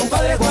pies.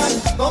 Compadre Juan,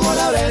 ¿cómo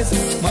la ves?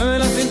 Mueve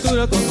la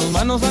cintura con sus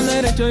manos al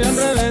derecho y al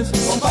revés.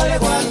 Compadre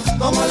Juan,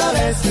 ¿cómo la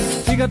ves?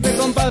 Fíjate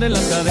compadre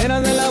las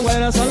caderas de la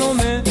güera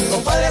Salomé.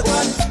 Compadre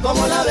Juan,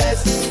 ¿cómo la ves?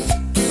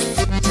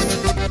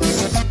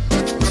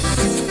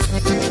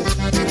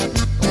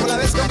 ¿Cómo la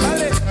ves,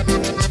 compadre?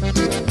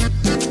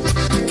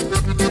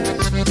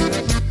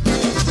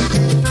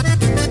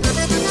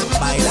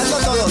 Bailando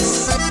todos.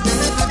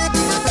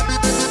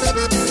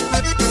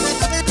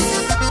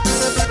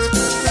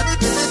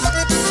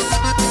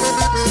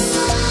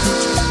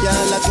 Ya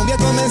la cumbia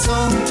comenzó,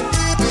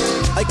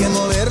 hay que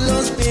mover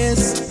los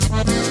pies.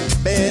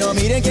 Pero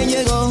miren quién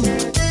llegó,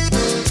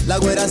 la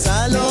güera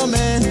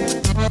Salomé.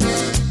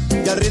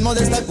 Y al ritmo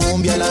de esta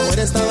cumbia la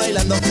güera está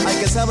bailando. Ay,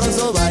 qué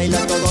sabroso baila,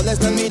 todos la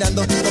están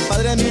mirando.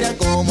 Compadre, mira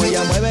cómo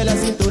ella mueve la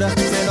cintura.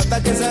 Se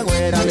nota que esa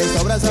güera le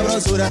sobra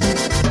sabrosura.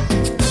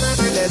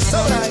 Le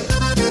sobra.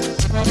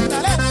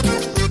 Dale.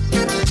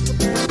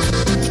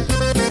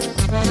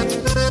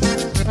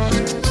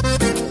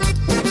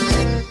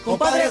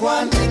 Compadre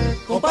Juan,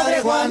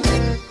 compadre Juan,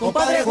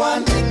 compadre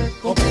Juan,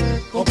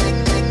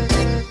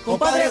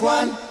 compadre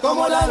Juan,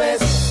 ¿cómo la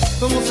ves?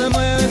 Cómo se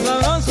mueve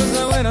sabroso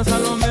esa güera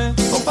Salomé.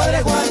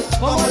 Compadre Juan,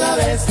 ¿cómo la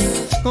ves?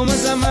 Cómo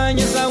esa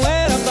maña esa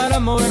güera para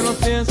mover los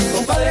pies.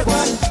 Compadre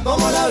Juan,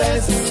 ¿cómo la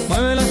ves?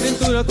 Mueve la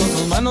cintura con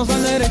sus manos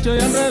al derecho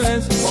y al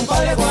revés.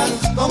 Compadre Juan,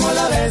 ¿cómo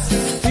la ves?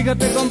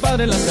 Fíjate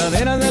compadre las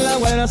caderas de la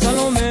güera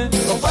Salomé.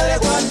 Compadre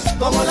Juan,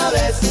 ¿cómo la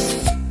ves?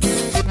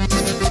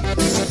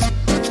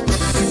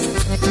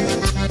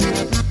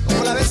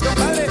 ¿Cómo la ves,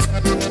 compadre?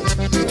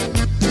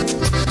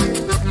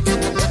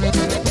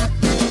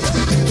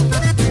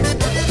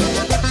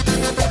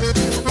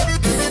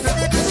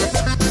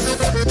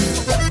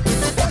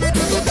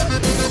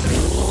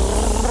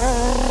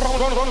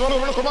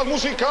 Vámonos con más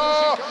música.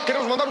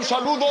 Queremos mandar un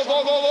saludo.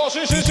 Sí.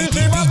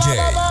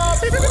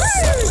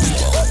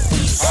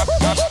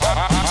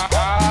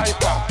 Ay,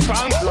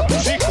 papá,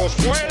 tus hijos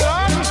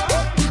vuelan.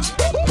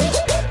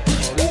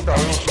 Ahorita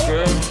los que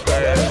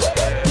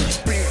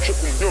pinche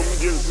cuñón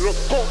bien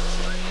loco.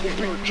 Un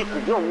pinche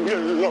cuñón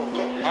bien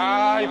loco.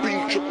 Ay,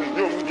 pinche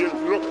cuñón bien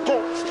loco.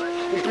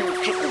 Un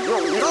pinche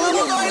cuñón bien loco. ¡Todo el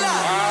mundo baila!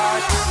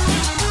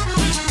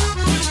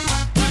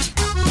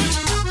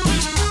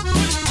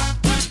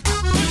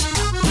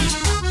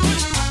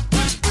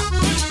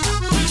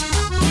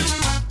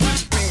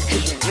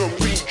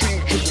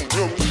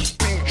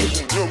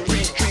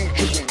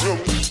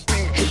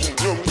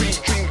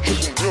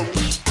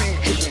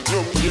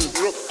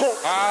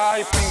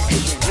 Ay.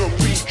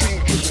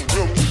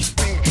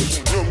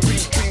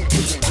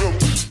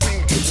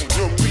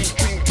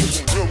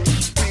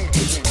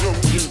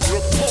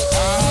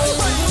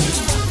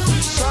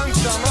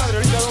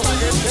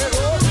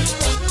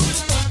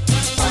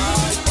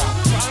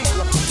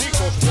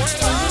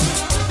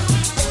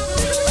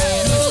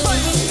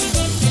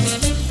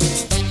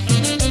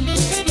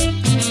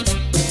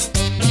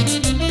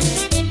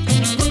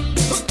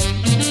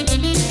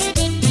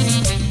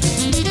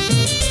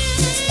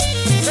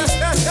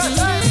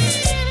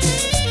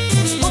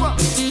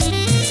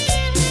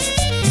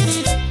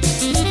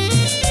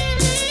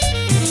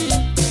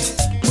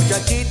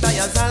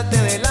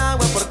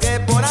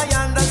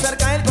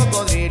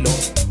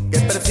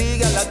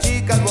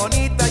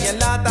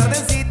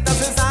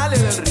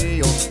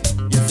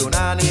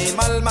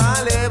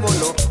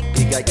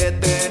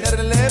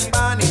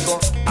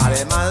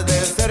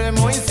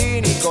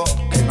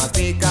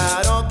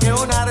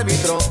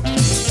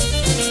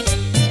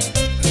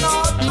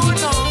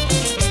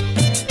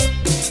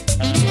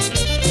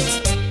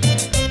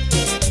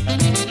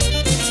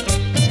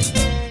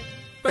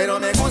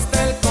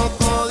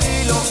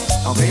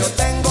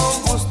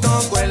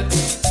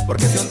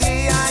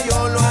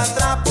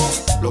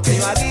 lo que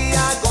yo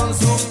haría con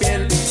su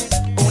piel.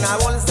 Una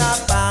bolsa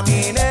pa'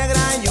 mi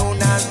negra y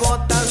unas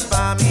botas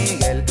pa'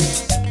 Miguel.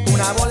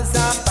 Una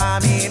bolsa pa'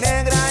 mi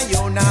negra y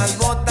unas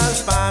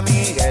botas pa'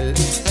 Miguel.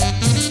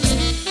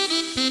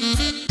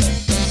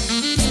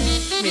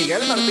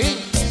 Miguel Martín,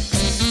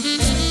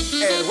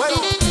 el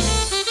güero.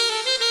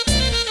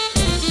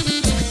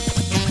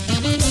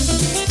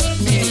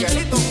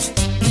 Miguelito.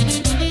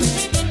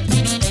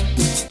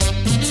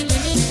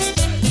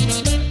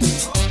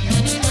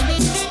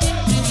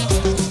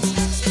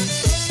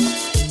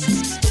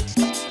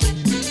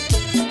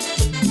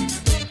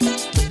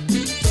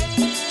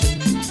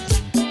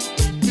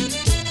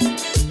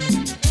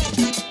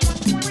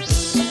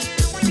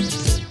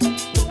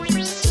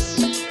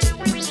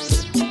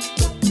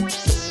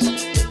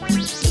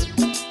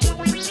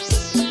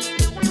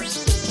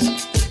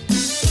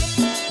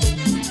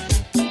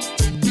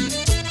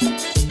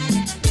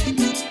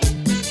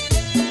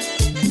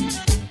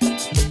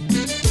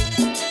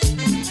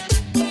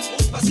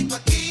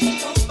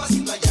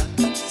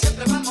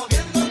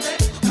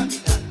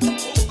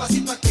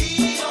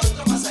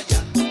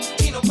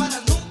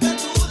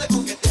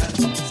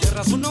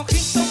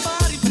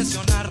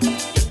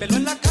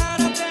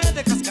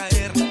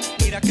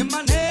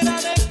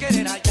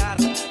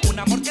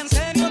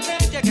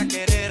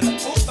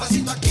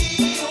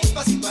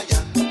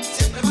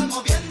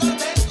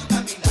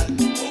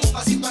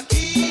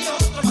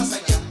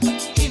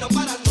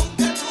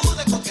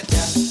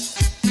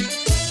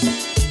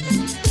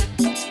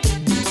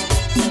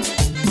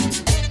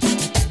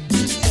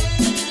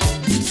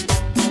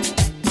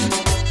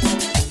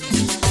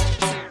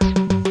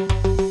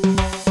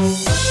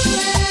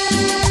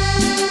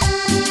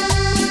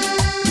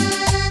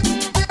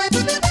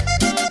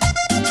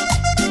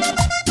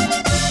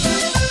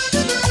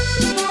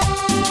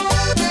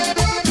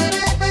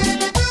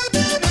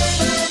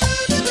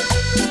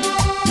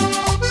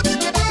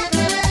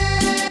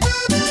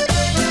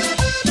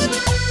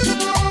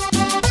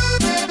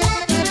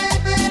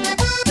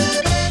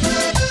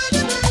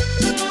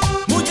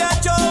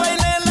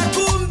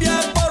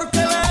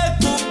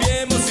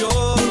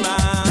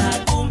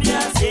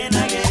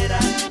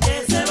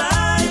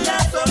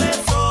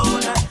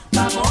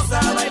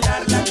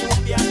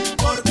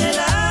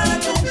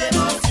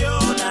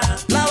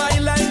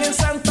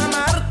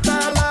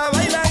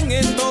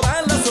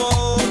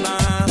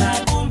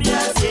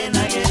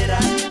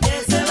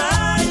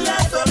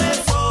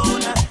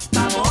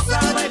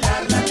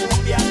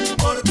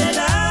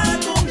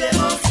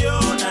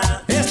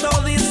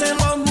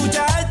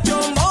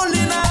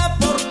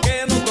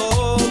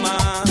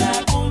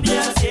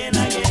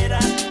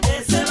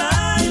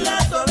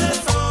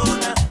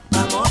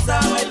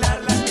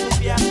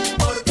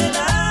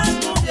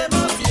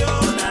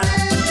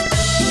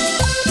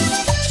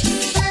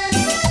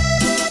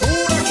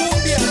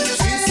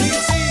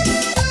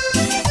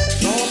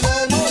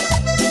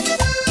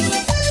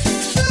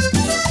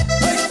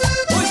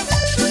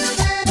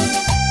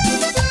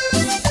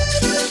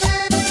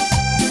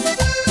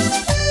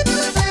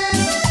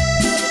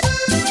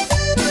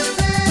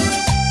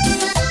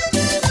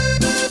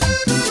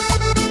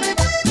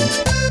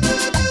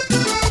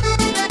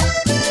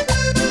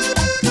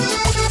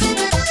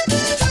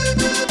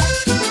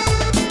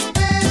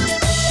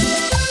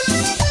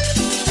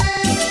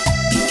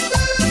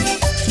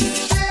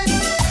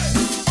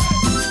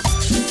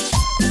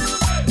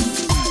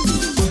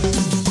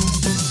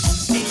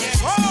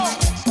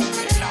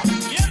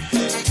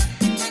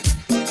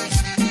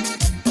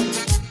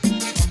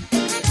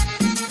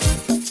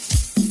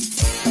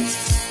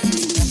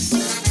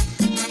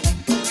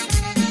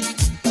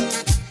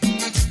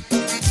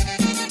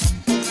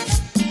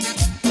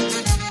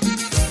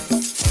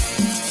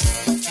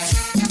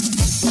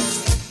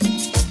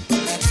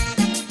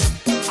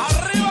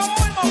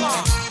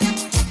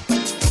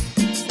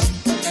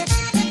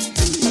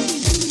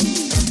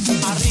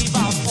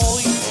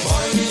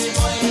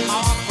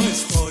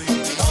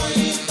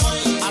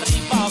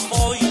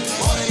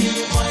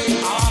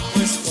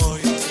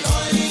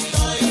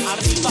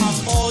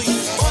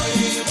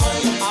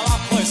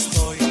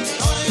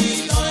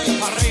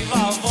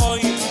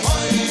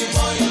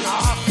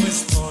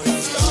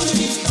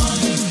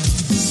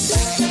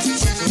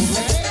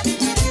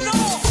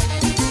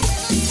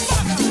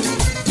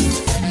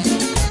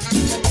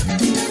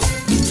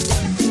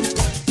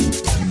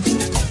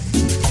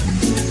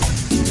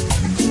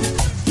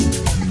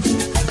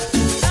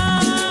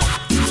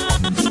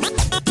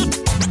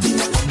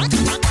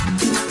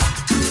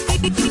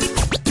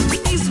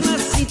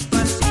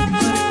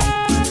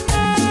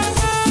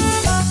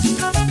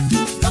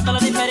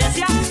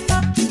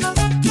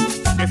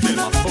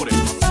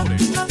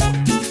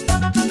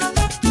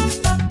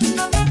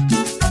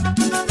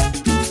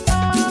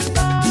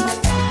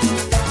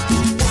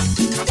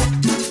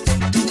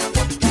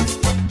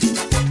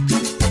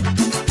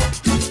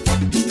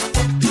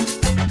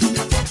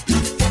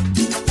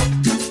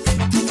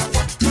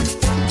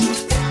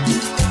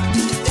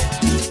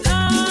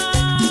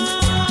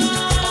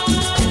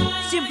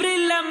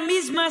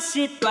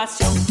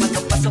 situación. Cuando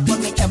paso por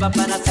mi chava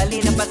para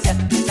salir a pasear,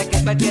 piensa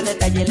que cualquier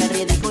detalle la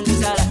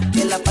ridiculizará.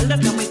 Que la falda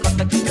está muy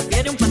corta, que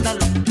prefiere un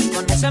pantalón.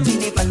 Con esa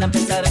minifalda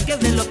pensarán que es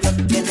de lo que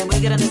tiene muy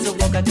grande su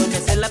boca, con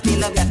esa la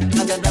pila ya.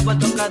 Anda nuevo al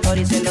tocador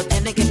y se lo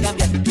tiene que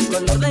cambiar. El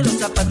color de los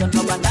zapatos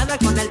no va nada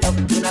con el top.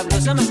 Una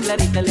blusa más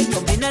clarita le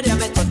combinaría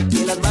mejor.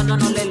 Y las manos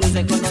no le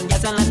lucen con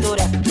uñas a la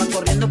altura. Va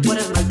corriendo por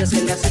esmalte,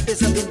 se le hace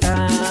empieza a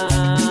pintar.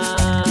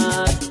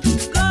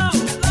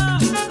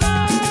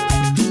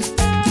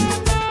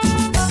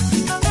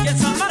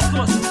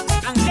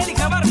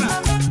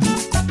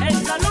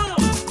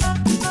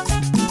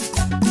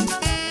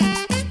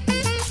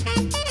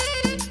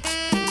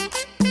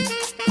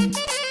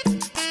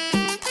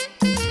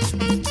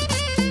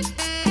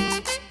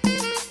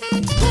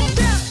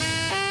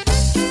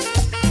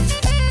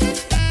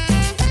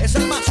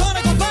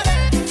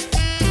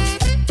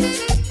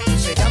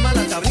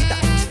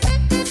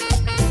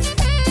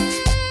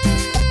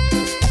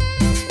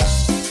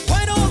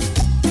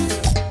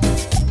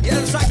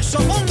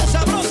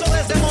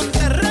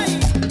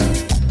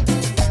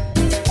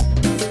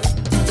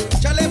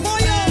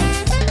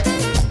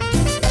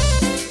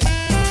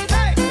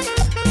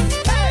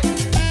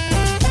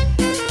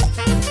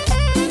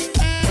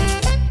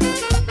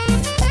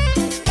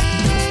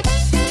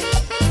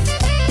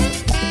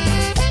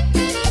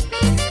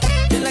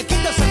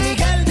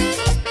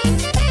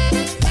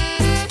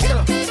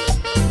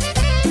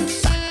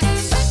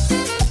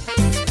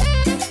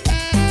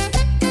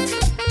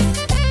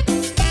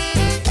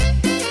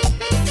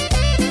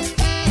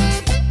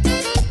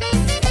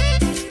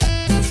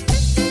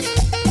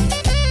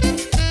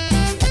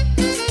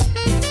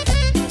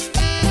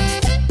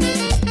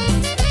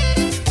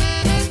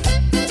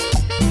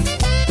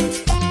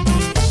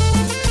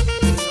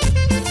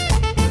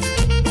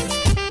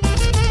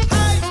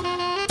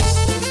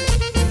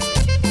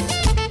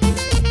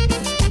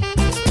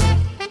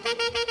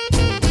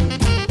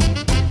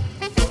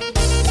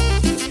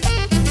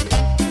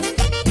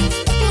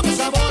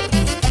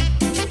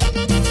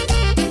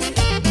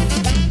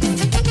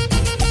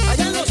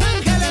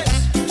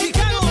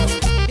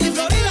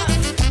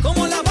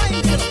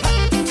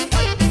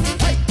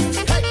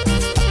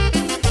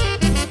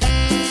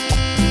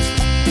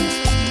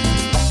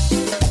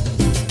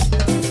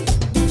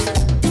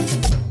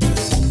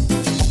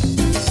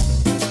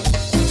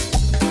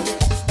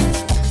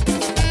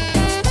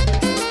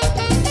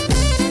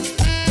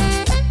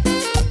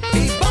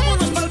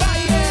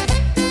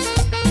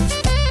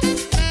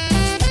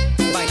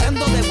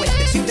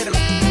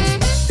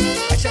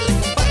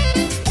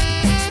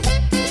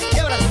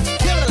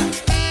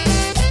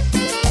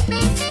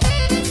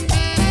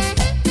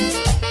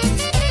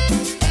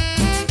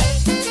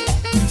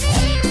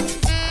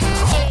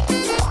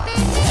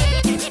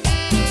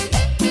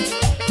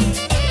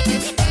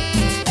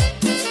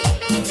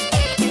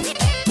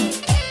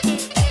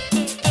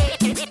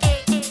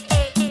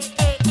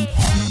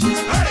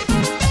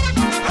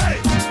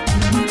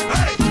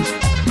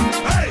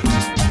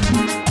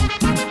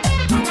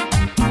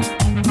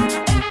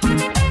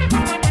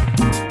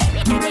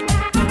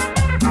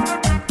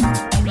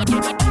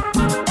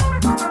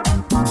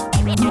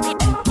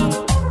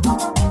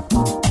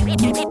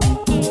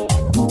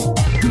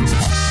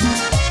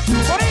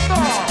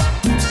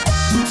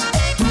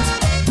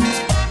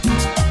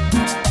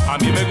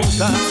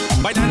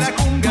 Baila la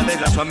cumbia de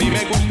lazo, a mí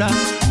me gusta.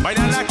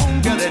 Baila la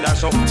cumbia de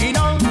lazo y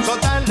no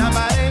soltar la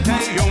pareja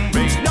y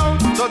hombre, y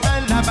no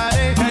soltar la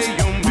pareja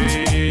y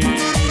hombre.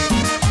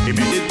 Y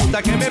me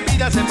disgusta que me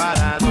pida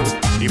separado,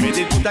 y me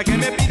disgusta que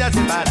me pida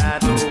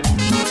separado.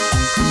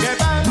 Que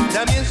va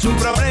también su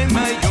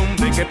problema y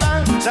hombre, que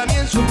va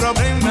también su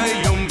problema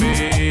y hombre.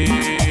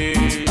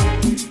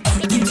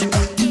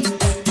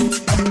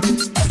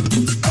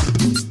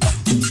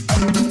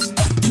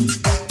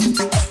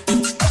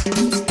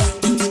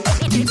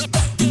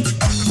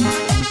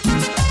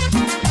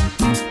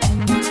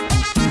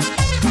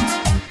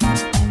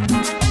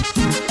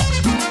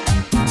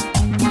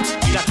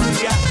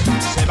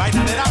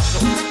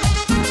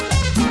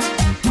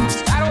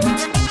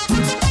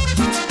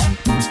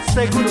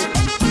 Seguro.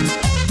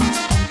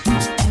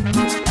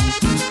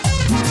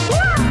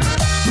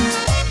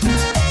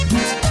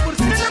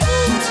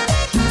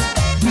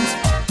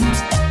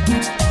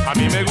 A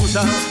mí me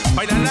gusta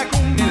bailar la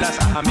cumbia en la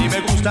sa, a mí me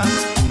gusta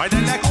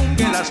bailar la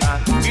cumbia en la sa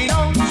y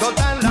no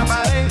soltar la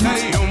pareja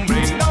y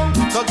hombre,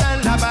 no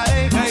soltar la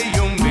pareja y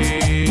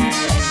hombre.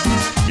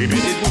 Y me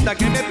disgusta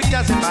que me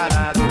pida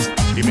separado,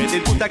 y me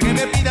disgusta que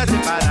me pida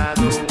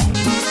separado.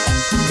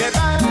 Que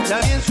pasa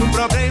bien su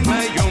problema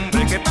y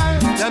hombre, que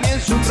pasa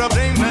bien su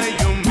problema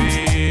y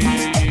hombre.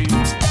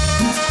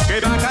 Que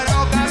baja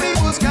loca y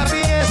busca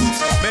pies,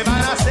 me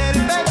van a hacer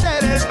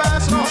perder el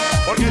paso,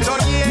 porque yo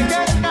niegué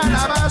el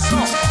calabazo,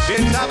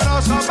 bien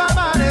sabroso va a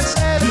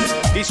amanecer,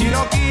 y si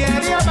no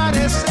quiere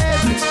amanecer,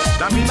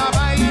 la misma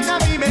vaina a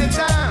mí me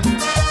da,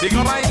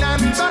 sigo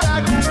bailando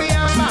la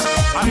cumbia,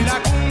 a mí la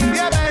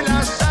cumbia de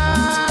la sa.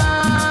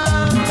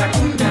 La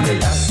cumbia de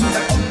la sa,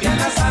 la cumbia de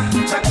la sa,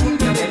 la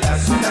cumbia de la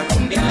sa, la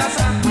cumbia de la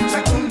sa,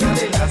 la cumbia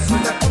de la sa,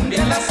 la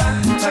cumbia de la sa,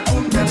 la cumbia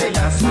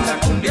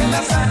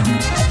sa.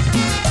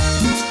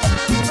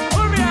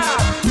 ¡Cumbia!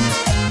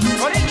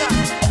 ¡Bonita!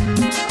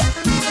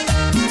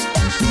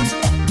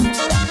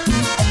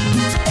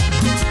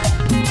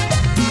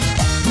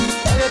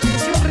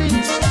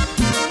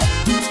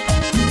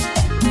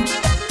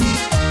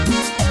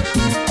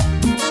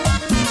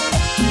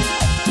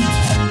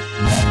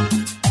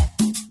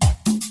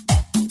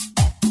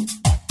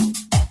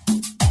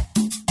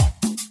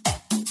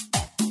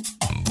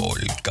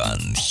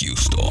 Volcan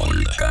Houston.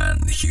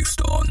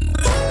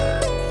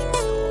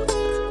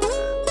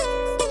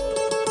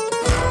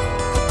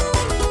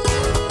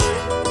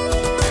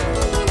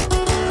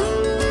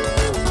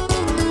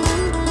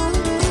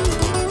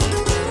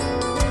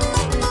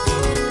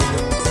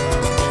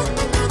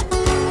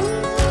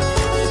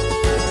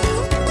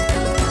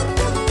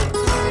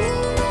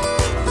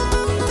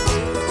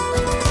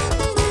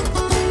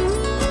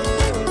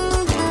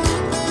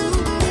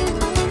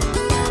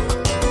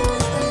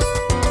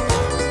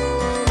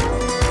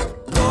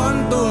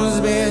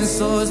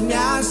 Me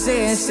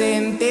hace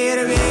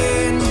sentir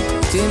bien.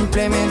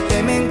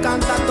 Simplemente me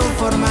encanta tu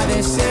forma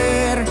de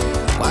ser.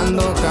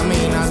 Cuando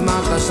caminas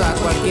matas a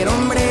cualquier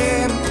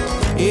hombre.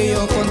 Y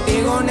yo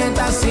contigo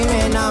neta sí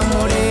me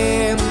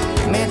enamoré.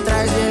 Me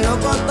traes bien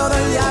loco todo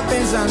el día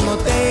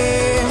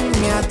pensándote.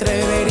 Me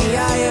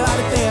atrevería a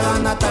llevarte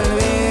banda tal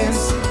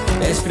vez.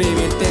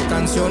 Escribirte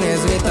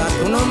canciones, gritar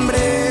tu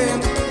nombre.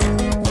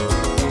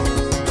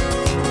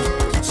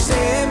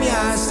 Se me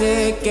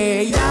hace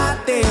que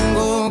ya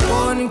tengo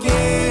con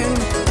quien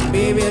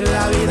vivir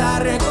la vida,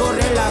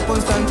 recorrerla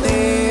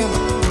constante.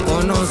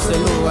 Conoce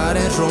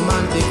lugares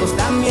románticos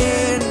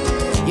también.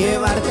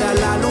 Llevarte a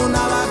la luna,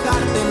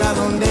 bajártela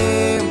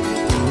donde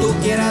tú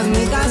quieras.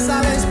 Mi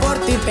casa, ves, por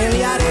ti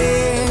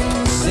pelearé.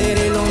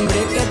 Seré el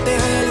hombre que te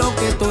dé lo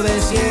que tú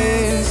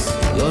desees.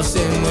 Yo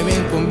sé muy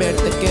bien con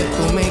verte que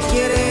tú me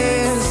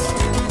quieres.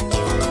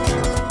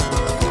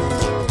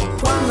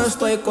 Cuando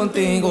estoy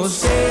contigo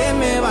se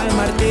me va el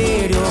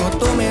martirio.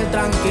 Tú me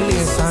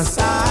tranquilizas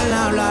al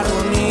hablar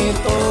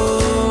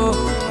bonito.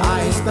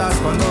 Ahí estás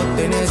cuando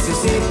te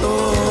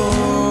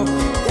necesito.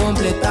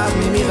 Completas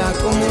mi vida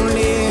como un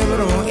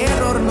libro.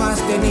 Error no has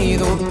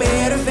tenido,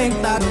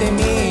 perfecta te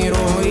miro.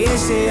 Y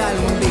si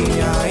algún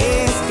día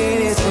es que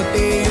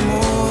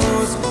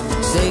discutimos,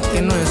 sé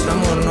que nuestro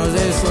amor no es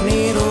del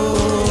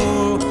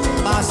sonido.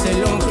 Pase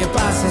lo que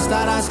pase,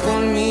 estarás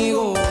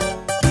conmigo.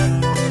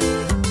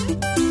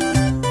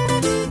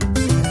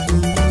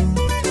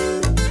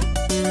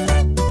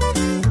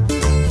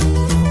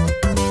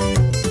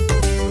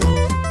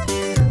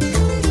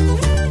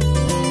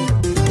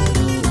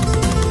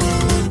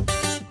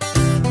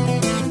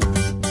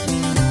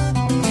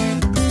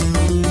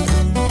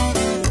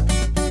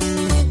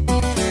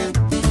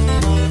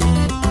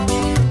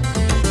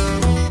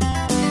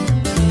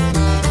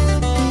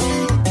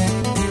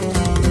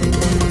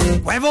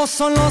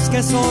 Son los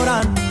que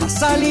sobran a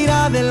salir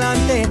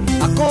adelante.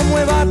 A cómo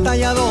he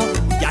batallado,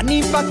 ya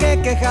ni pa'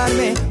 qué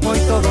quejarme. Hoy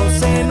todo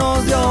se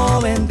nos dio,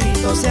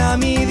 bendito sea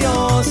mi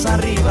Dios.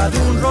 Arriba de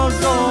un Rolls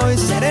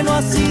Royce, sereno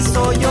así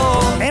soy yo.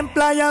 En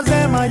playas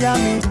de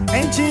Miami,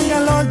 en chinga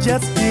los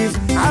jet skis.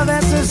 A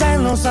veces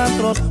en los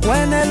antros o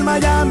en el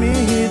Miami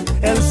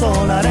Heat. El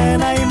sol,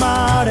 arena y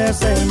mar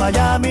es el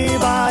Miami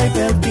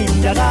Vibe. El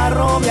team ya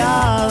agarró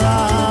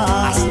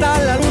viada. Hasta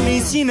la luna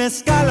y sin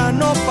escala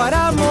no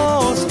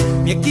paramos.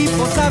 Mi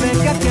equipo sabe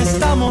que aquí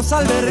estamos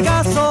al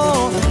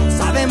vergazo.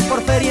 Saben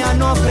por feria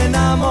no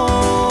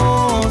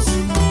frenamos.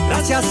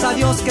 Gracias a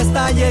Dios que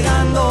está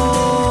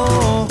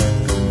llegando.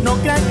 No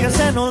crean que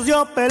se nos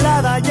dio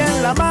pelada ya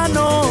en la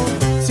mano.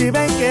 Si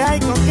ven que hay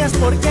con que es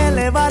porque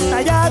le he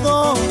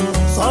batallado.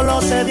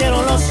 Solo se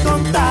dieron los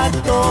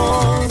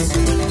contactos.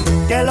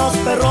 Que los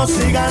perros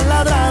sigan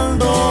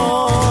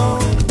ladrando.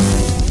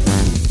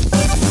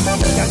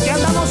 Y aquí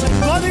andamos en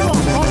código,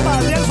 compa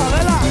Adriel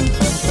Favela.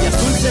 Y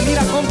azul se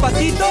mira con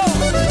Patito.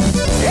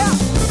 Yeah.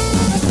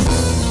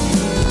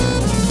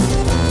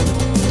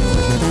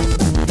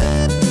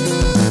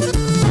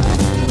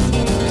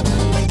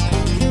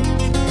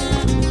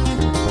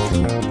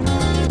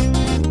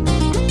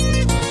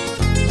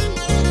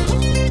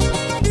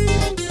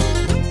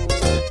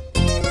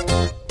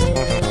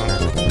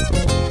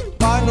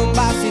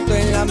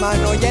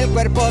 Mano y el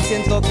cuerpo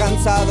siento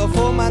cansado.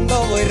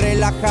 Fumando voy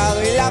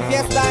relajado y la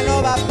fiesta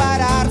no va a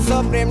parar.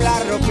 Supreme la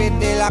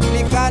ropita y la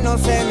clica no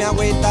se me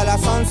agüita.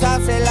 Las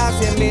onzas se las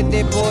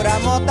invite, pura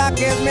mota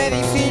que es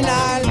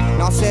medicinal.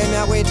 No se me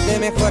agüite,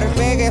 mejor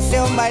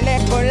péguese un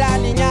baile con la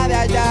niña de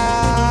allá.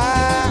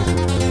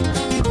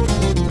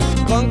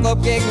 Con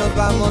cupcake nos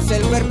vamos,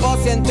 el cuerpo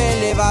siente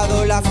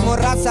elevado. Las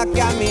morras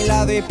aquí a mi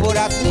lado y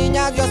puras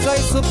niñas, yo soy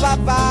su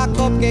papá.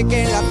 Cupcake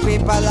en las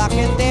pipas, la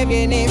gente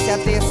viene y se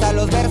atiza.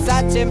 Los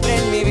Versace en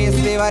mi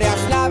vista y varias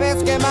claves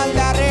que mande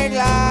a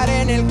arreglar.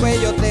 En el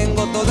cuello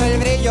tengo todo el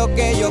brillo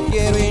que yo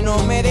quiero y no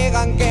me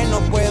digan que no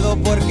puedo,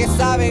 porque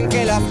saben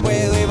que las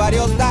puedo. Y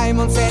varios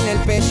diamonds en el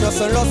pecho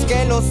son los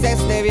que luce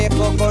este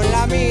viejo, con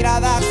la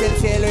mirada hacia el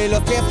cielo y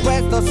los pies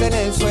puestos en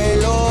el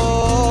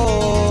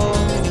suelo.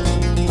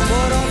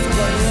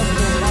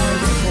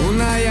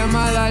 Una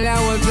llamada le hago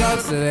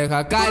se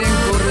deja caer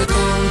en correto.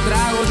 Un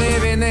trago de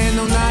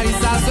veneno, un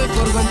narizazo y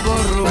por con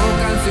porro.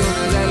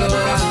 Canciones de los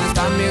grandes,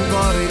 también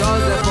corridos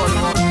de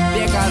polvo.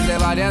 Viejas de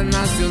varias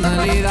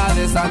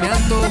nacionalidades a mi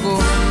antojo.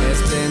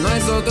 Este no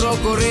es otro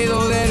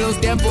corrido de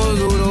los tiempos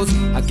duros.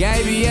 Aquí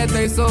hay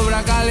billete y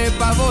sobra jale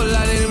pa'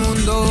 volar el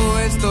mundo.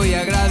 Estoy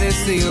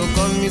agradecido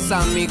con mis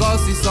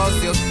amigos y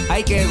socios.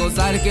 Hay que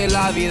gozar que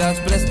la vida es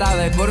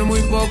prestada y por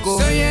muy poco.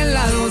 Se oyen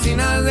las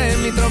bocinas de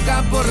mi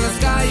troca por las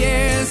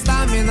calles.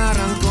 También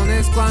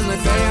arrancones cuando hay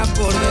feria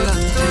por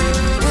delante.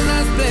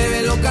 Unas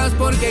plebe locas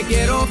porque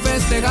quiero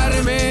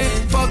festejarme.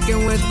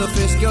 Fucking with the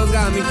fish que os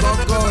mi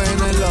coco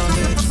en el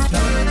hombre.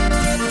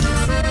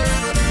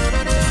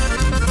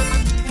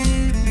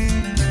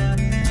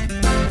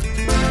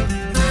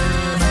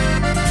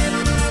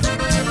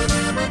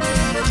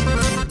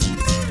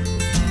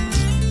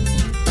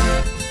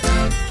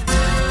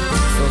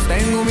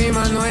 Sostengo mi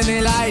mano en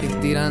el aire,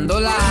 tirando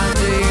la H.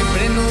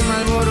 Prendo un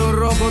Marlboro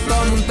rojo,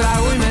 tomo un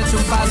trago y me echo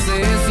un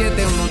pase.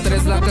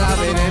 713 la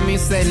clave de mi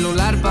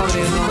celular pa'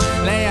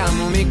 abrirlo. Le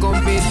llamo mi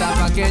compita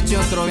pa' que eche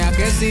otro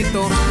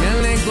viajecito. Me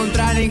han de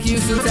encontrar en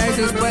Houston,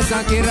 Texas, pues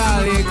aquí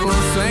radico.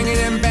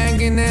 Swinging and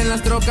banging en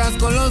las trocas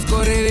con los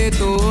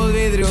corriditos.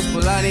 Vidrios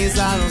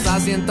polarizados,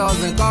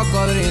 asientos de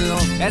cocodrilo.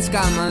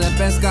 Escamas de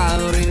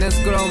pescado, rines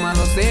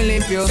cromados y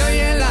limpios. Se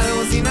oyen las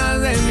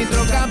bocinas de mi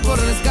troca por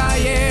las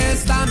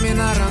calles. También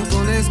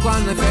arrancones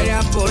cuando hay feria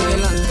por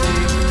delante.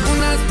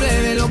 Unas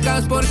plebe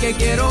locas porque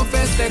quiero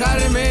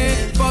festejarme.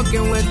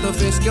 Fucking with the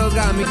fish que os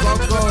mi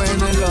coco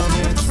en el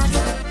hombre.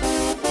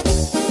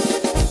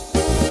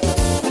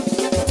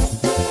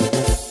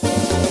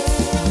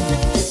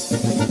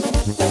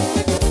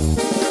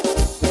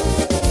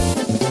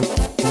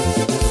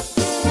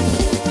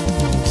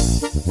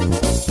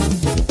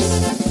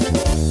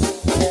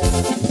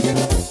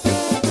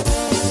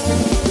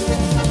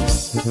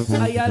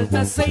 Hay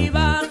altas y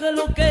bajas,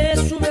 lo que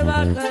sube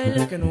baja,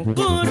 el que no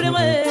corre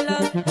vuela.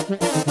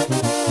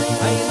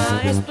 Hay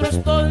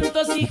maestros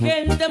tontos y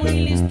gente muy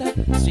lista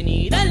sin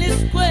ir a la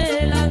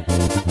escuela.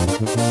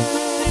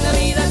 La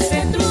vida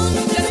se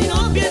trunca si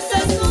no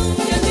piensas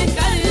nunca en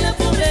dejar la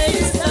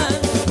pobreza.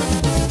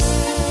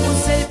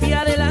 Puse el pie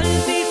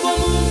adelante y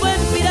como un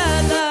buen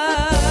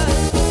pirata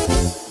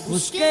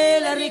busqué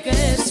la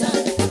riqueza.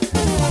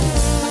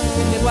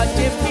 De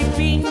guache fui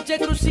pinche,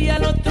 crucé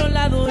al otro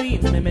lado y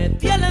me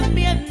metí al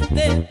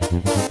ambiente.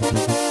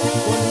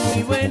 Con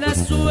muy buena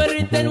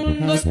suerte en un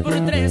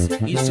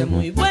 2x3 hice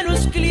muy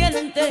buenos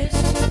clientes.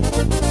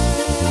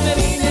 Me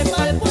vine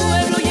pa'l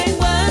pueblo y en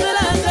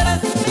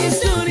Guadalajara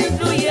hice un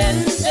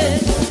influyente.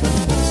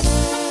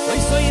 Hoy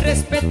soy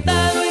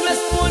respetado y más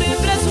por el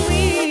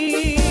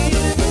presumir.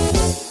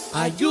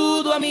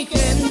 Ayudo a mi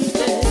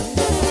gente.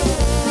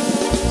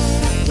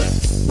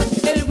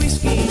 El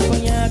whisky y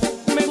coñac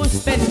me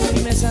gusta en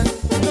mi mesa,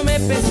 no me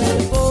pesa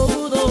el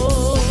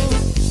codo.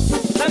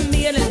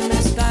 También el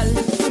mezcal,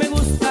 me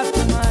gusta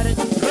tomar,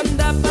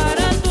 ronda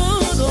para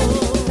todo.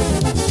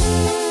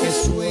 Que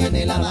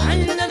suene la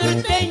banda,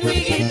 norteño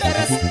y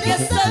guitarras, ya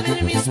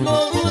saben mis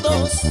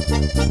modos.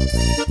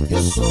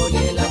 Yo soy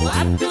el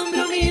abate,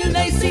 hombre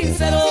humilde y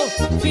sincero,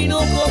 fino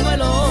como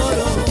el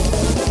oro.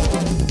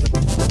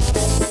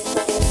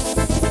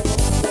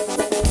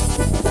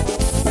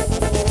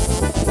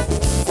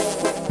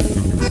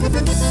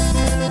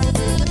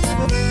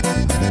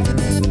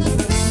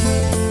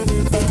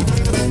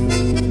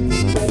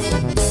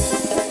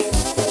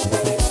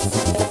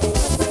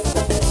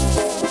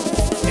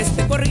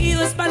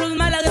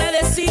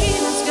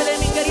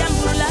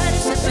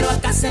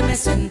 Se me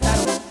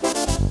sentaron,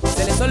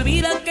 se les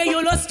olvida que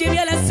yo los llevé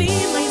a la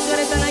cima y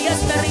se están allá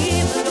hasta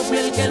arriba, yo fui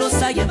el que los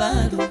ha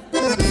llevado.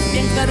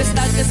 Bien claro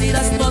está que si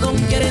das todo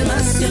quieren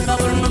más y el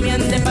favor no me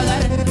han de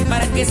pagar,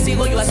 ¿para qué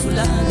sigo yo a su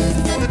lado?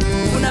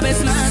 Una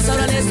vez más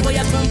ahora les voy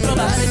a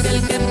comprobar que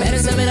el que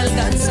persevera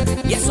alcanza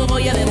y eso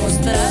voy a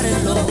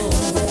demostrarlo.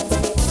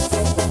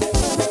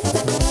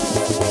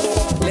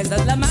 Les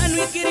das la mano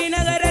y quieren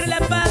agarrar la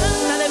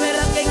palma, de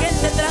verdad que en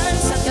este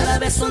tranza cada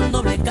vez son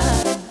doble cara.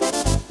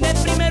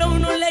 Primero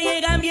uno le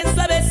llegan bien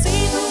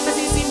suavecito,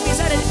 así sin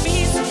pisar el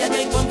piso, ya que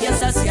hay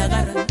confianza se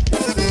agarran.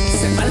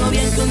 Sépanlo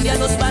bien que un día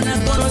los van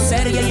a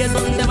conocer y ahí es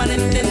donde van a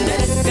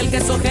entender que el que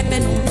es ojete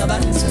nunca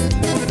avanza.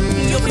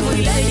 Yo fui muy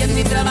ley en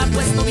mi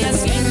trabajo estuve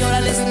haciendo y ahora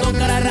les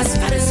tocará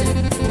rascarse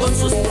con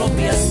sus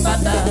propias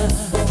patas.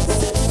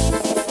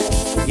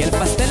 Y el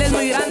pastel es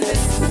muy grande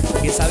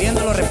y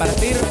sabiéndolo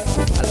repartir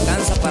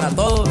alcanza para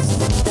todos.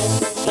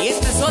 Y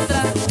esta es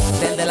otra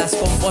del de las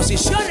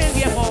composiciones,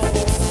 viejo.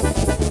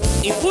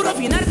 Y puro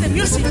final de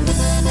music.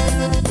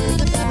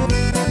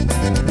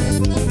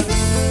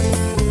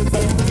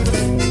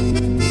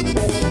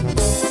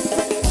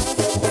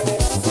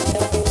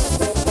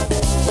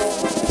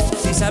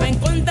 Si saben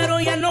contar o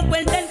ya no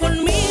cuenten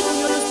conmigo,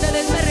 yo de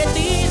ustedes me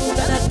retiro,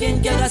 cada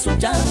quien que haga su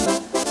chamba.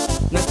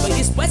 No estoy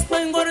dispuesto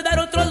a engordar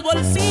otros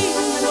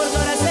bolsillos, mejor que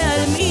ahora sea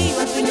el mío,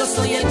 que yo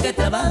soy el que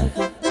trabaja.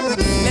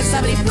 Les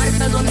abrí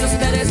puertas donde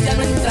ustedes ya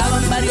no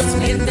entraban, varios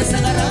clientes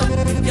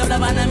agarraban y ahora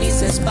van a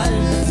mis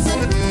espaldas.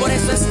 Por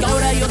eso es que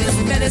ahora yo de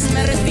ustedes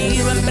me retiro.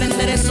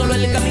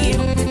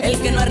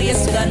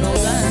 es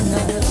gano-gana.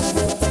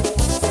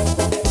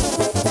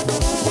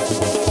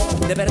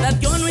 De verdad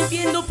yo no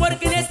entiendo por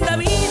qué en esta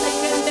vida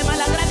hay gente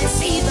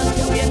malagradecida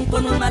que bien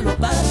con un malo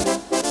padre.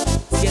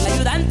 Si el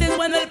ayudante es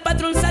bueno, el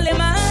patrón sale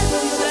mal,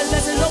 y otras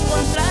veces lo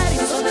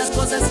contrario, son las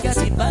cosas que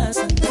así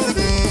pasan.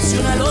 Si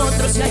uno al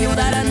otro se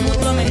ayudaran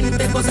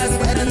mutuamente, cosas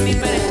fueran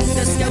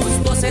diferentes, que a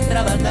gusto se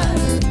trabajar.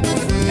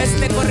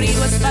 Este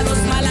corrido es para los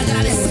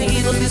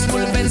malagradecidos,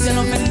 disculpen si han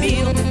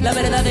ofendido la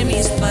verdad de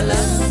mis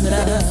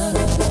palabras.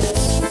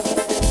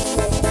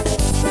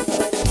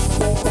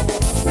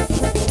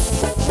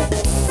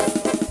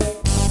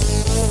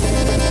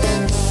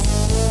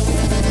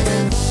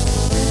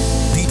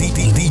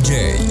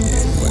 DJ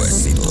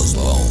Huesitos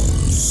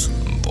Bones,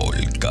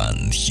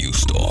 Volcan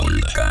Houston,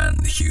 Volcan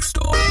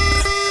Houston.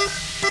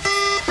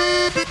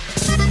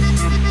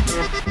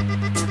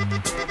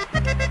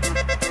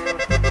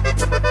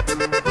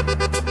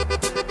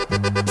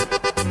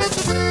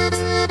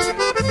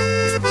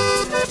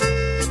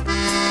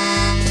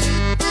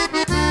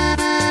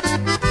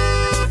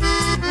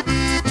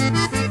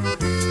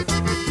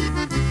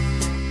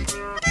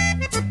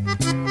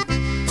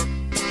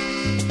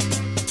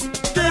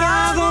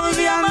 Trago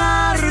de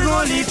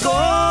amargo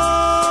licor.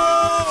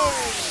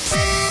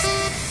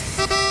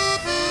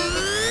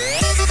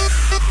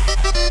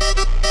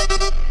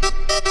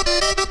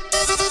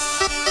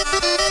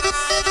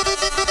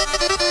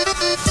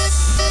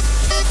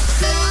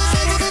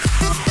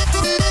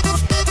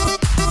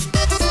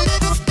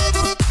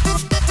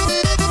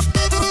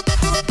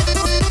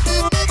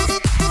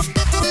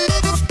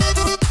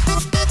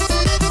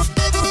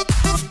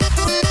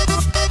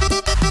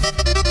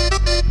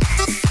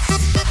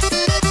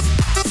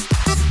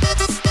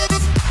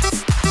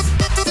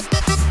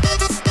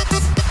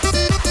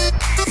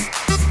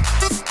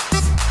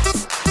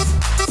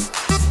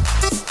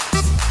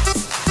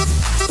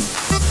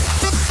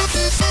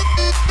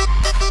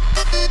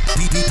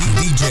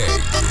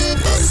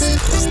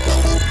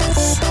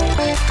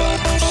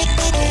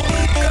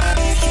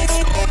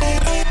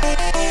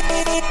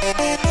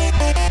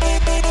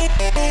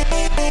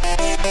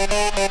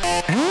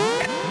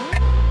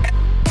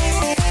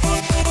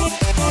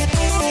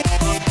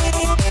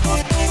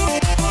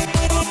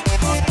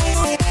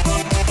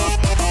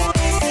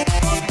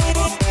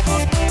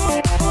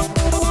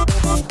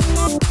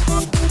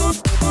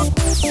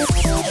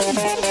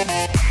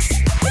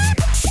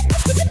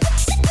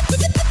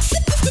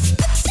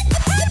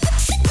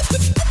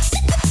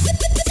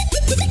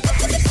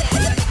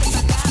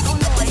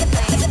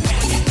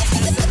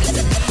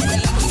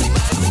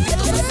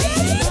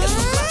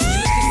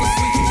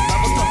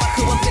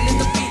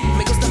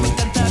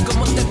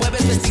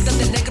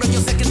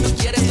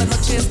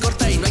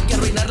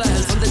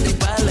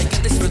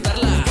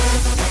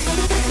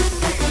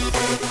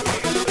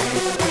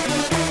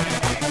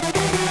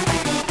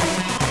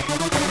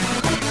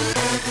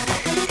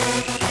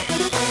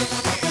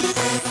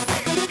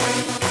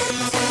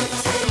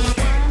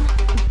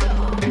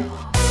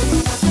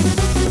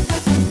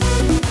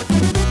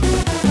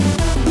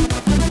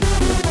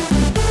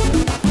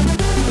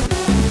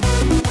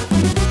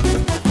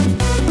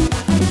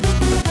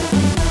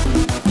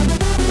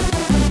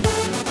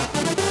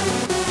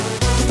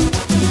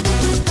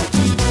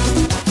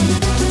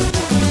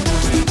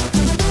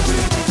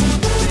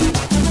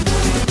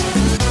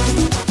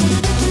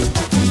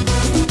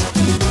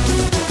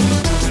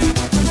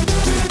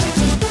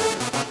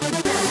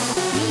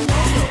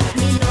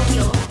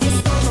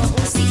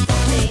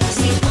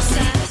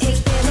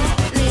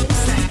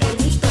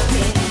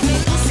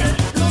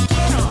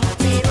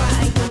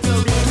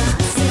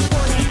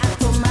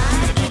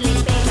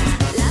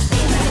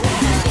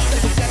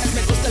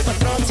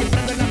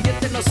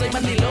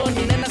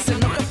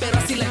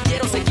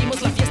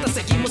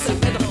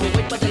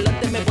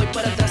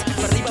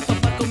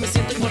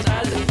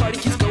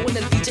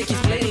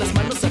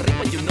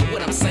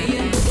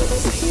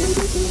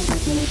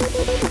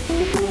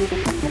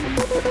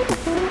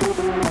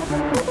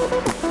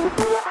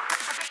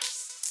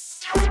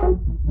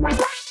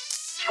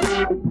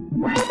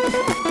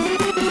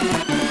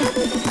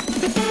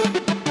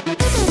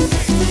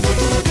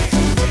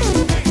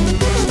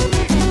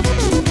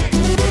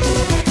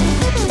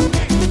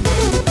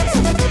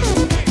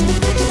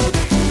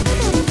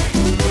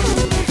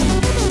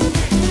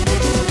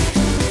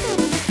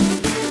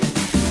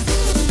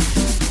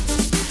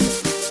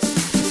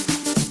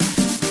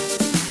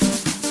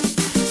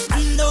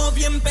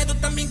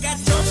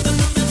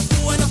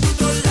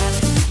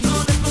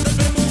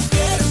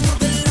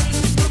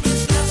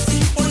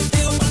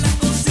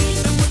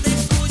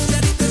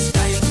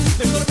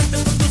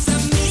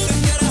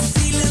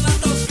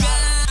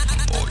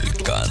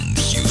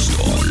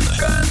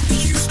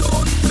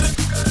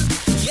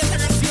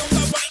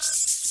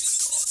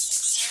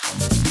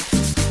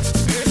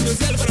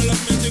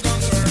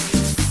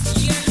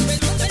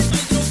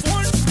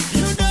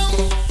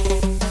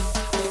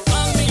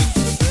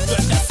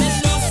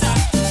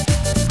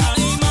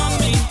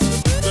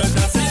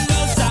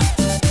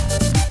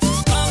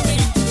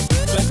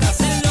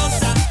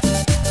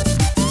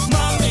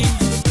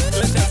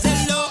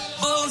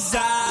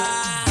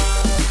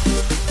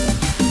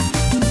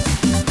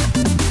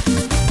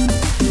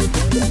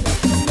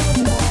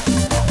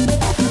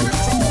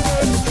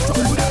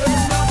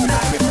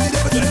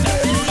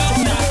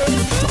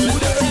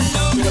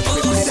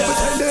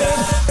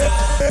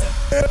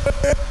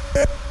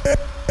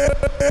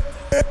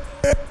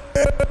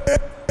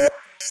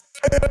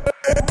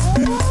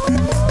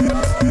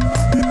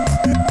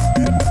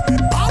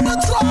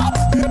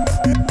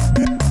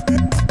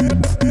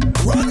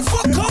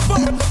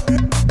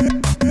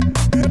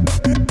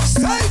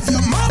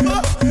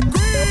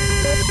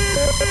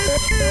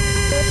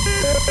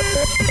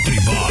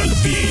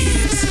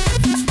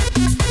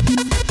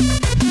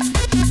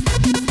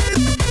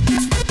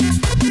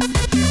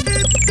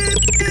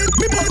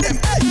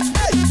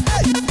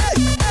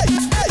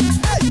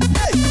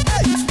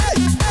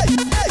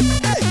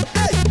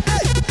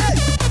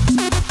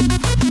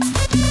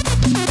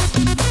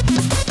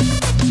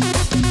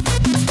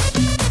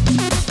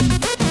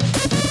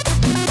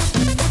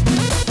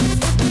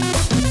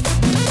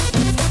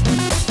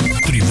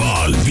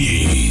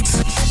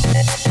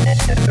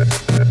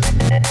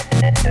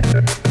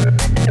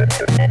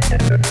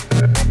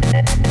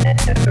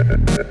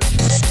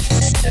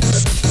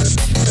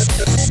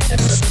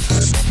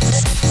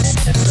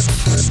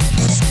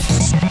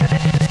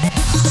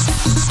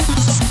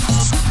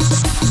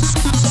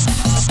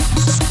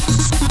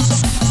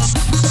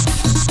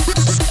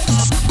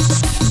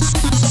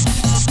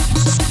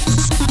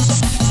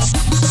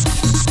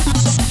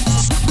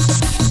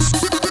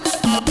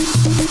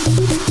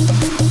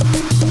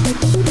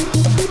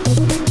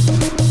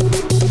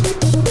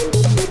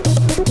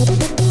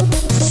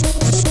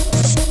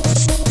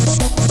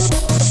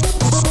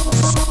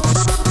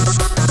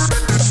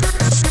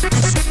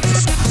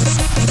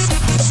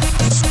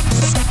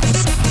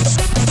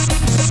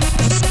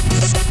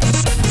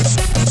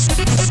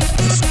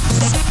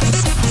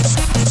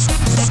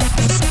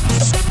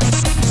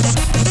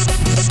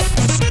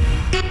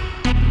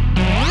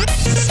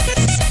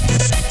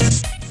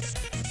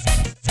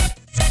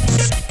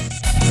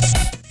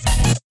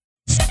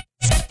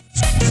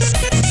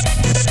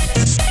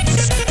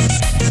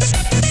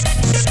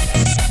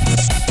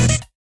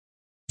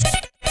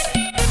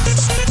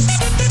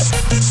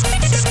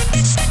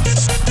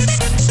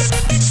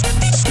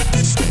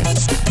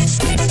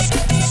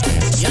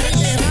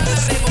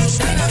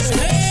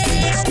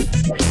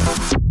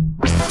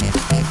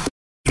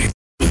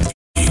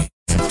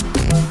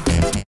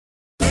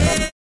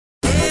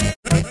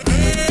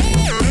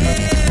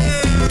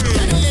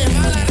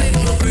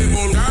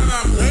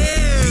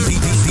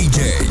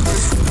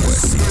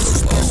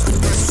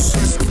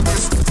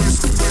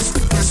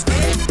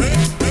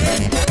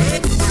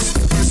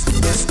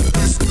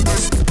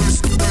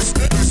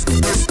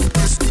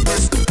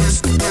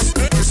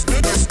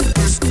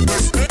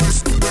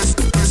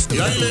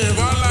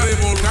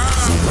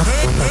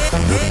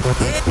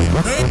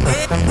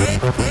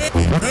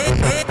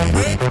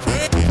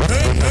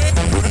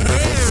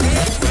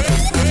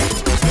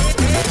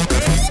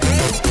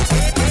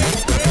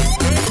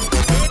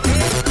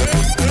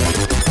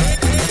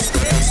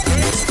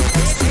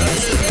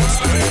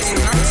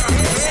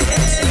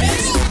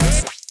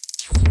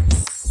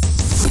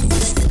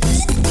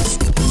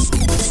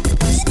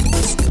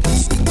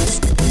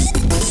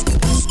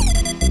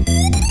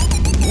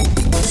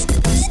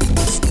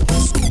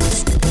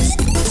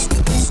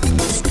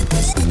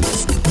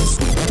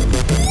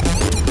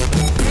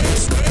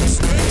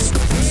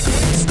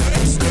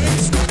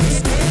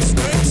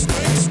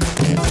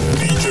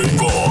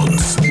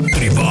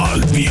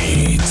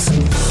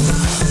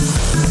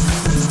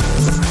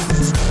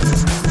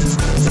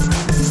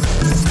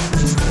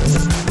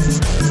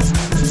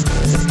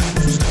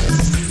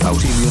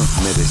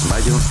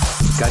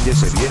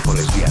 Cállese viejo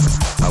lesbiano.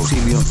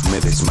 Auxilio, me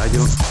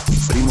desmayo.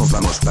 Primo,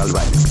 vamos pa'l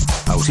baño.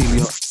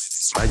 Auxilio, me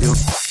desmayo.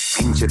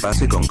 Pinche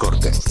pase con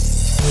corte.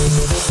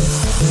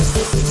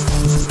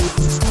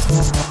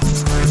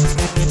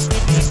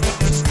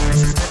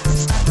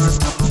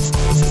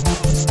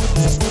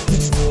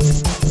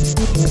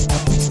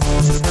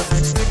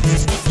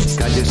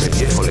 Cállese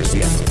viejo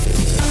lesbiano.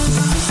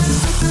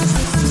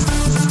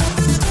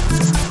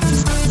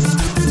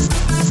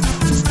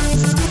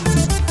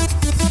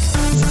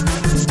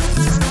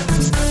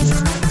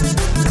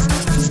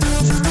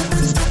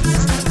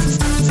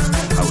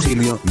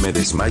 Auxilio, me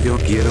desmayo,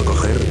 quiero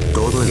coger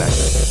todo el aire.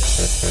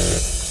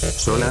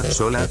 Sola,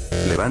 sola,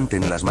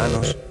 levanten las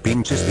manos,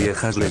 pinches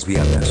viejas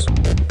lesbianas.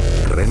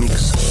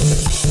 Remix.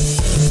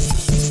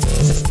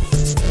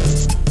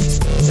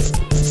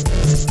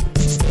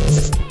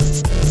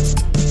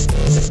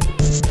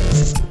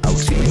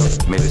 Auxilio,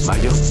 me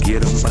desmayo,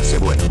 quiero un pase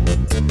bueno.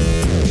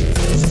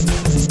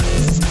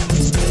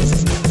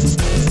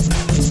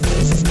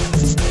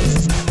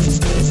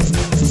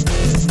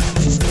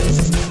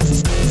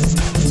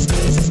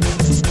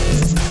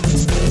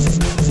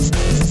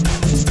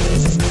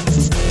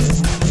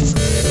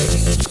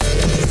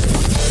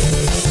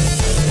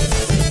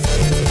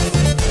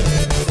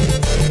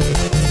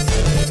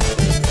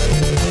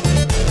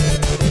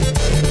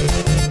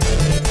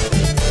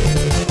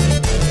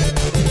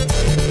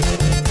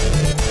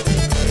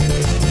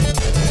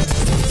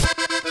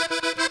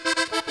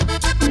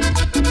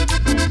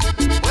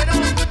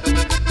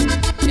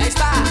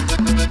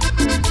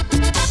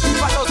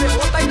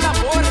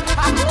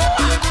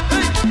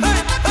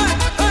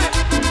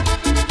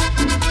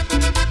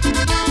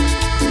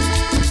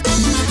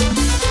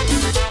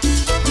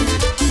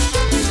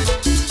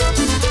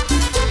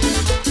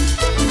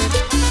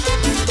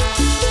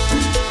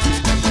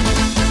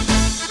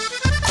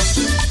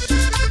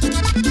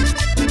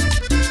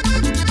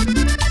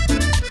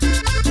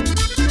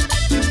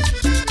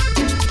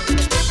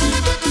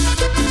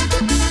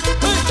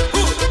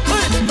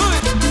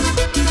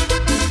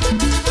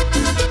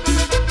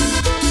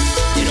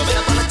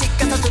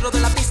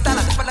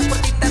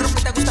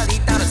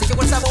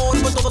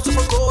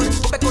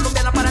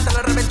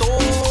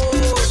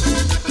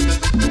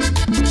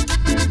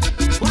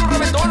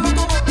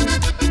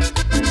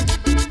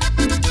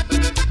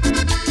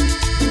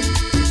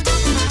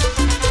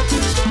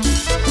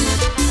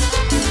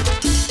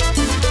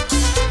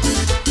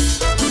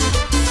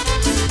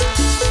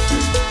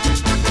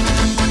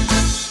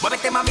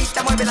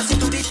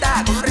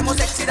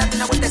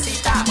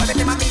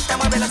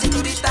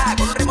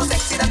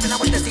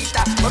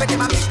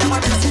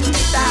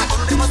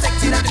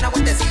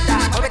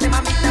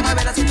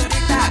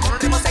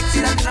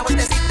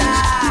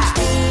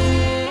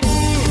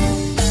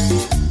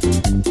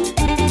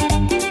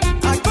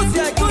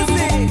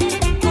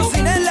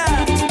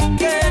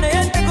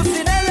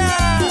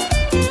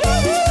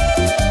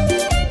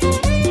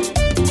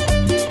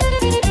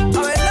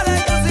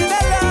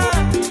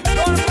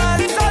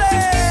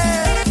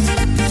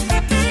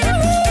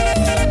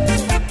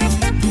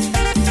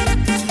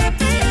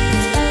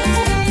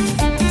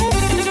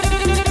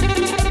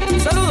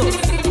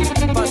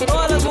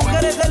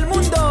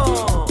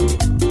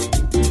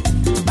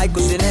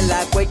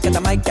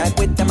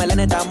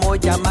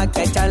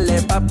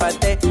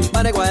 papate,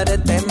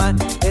 mareguarete ma,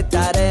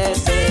 etare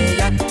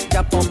seya,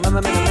 ya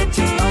ponme me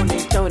chimoni,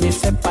 choni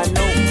sepa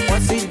no,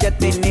 wasi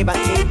yatini ba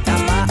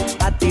itama,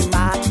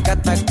 atima,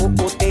 kata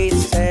kukuti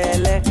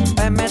sele,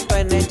 me meto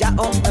en ella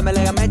o me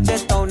lega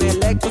meche tone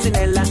le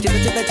cocinela, chita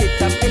chita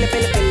chita, pile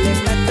pile pile,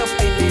 meto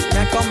pili,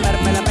 a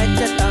comerme la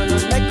meche tone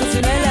le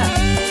cocinela,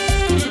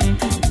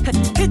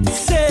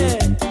 kitse,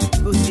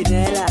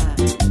 cocinela,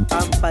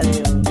 pampa de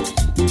Dios.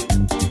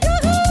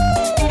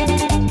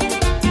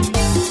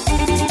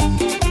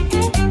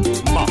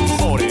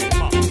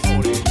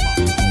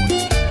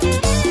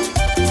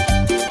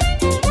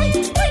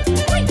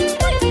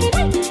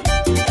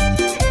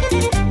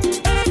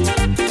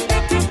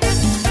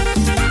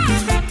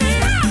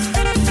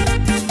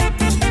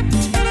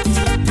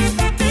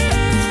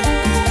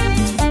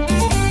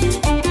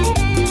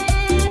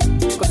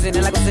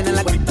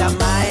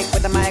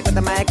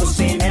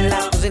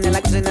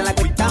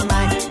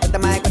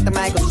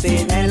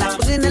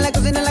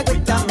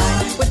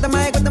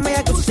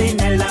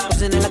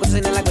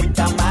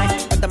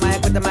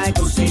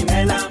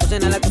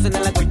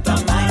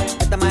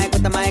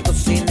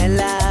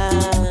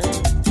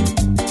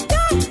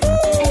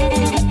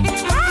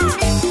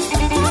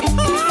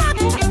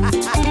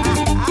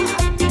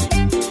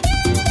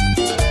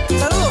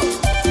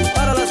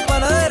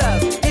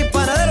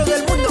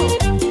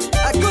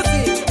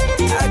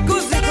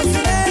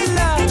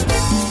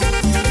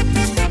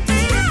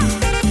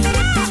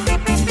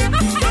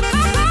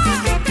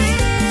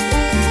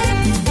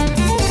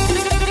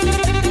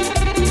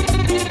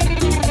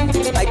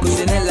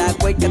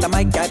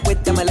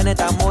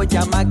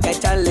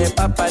 Echarle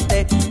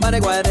papate,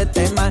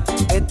 mareguarete ma,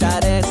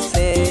 etare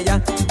seya,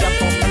 ya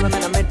ponme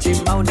me mechi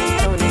mauni,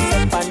 choni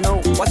sepa no,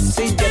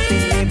 wasi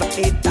yetini ba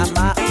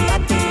itama,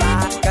 atima,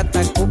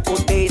 kata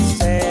kukuti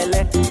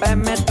sele, me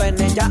meto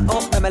en ella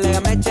o me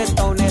lega meche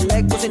tone le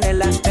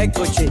cocinela,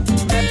 ecochi,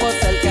 me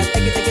pose el que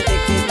tiki tiki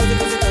tiki, tusi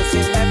tusi tusi,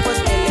 me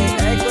pose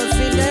el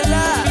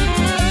cocinela,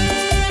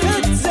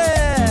 kitse,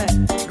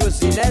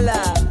 cocinela,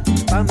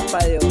 pampa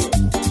Dios.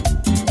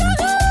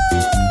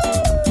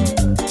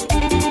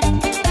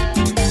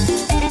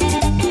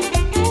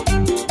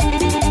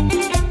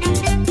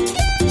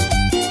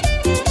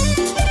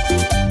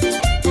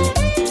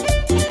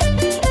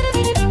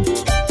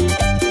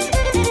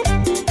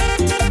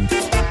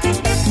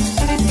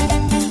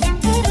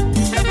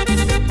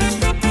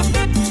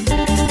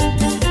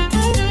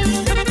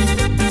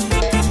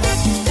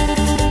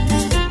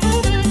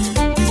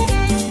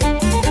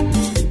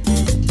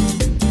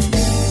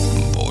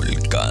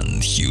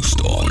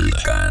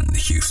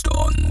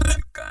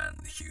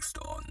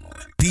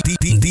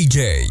 DJ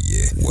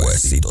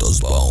Huesitos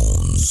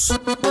Bones.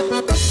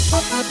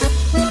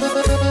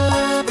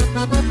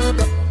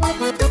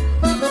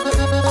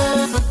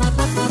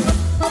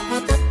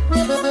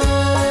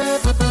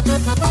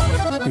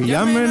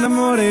 Ya me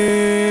enamoré.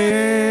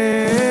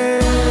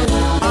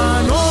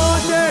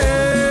 Anoche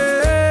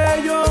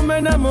yo me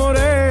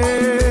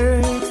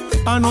enamoré.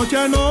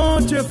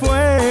 Anoche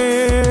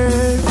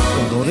fue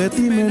cuando de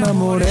ti me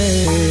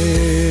enamoré.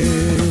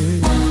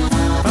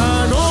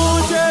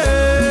 Anoche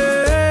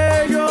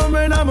yo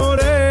me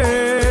enamoré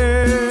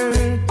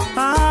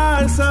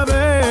al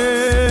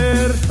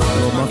saber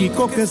lo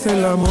mágico que es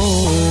el amor.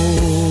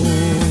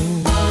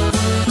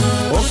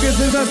 Oh, qué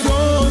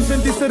sensación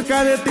sentí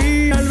cerca de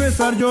ti al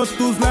besar yo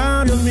tus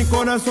labios, mi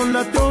corazón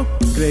latió.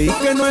 Creí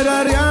que no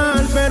era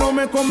real, pero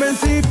me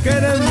convencí que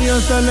eres mío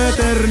hasta la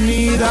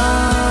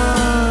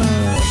eternidad.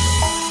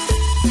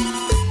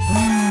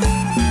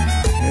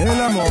 El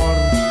amor.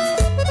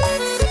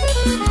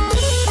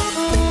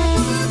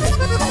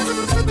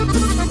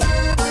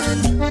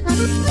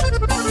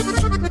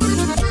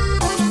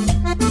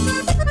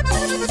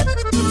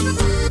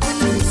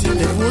 Si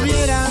te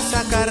pudiera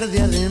sacar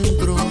de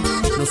adentro,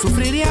 no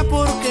sufriría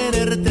por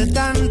quererte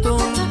tanto,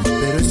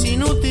 pero es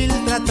inútil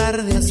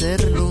tratar de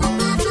hacerlo,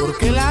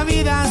 porque la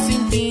vida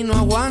sin ti no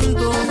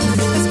aguanto.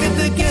 Es que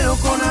te quiero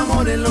con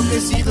amor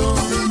enloquecido,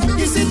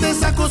 y si te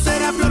saco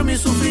será peor mi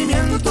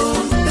sufrimiento.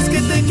 Es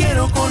que te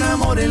quiero con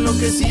amor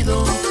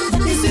enloquecido,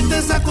 y si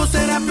te saco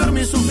será peor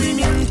mi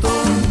sufrimiento.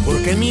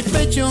 Porque en mi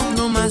pecho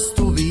nomás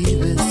tú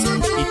vives,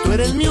 y tú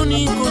eres mi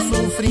único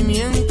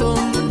sufrimiento.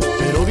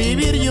 Pero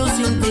vivir yo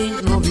sin ti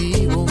no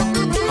vivo,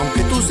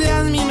 aunque tú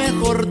seas mi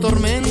mejor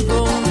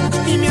tormento.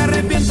 Y me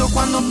arrepiento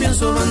cuando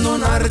pienso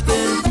abandonarte,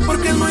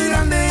 porque es muy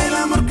grande el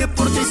amor que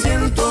por ti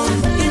siento.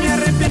 Y me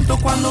arrepiento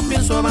cuando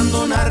pienso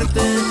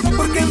abandonarte,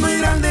 porque es muy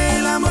grande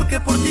el amor que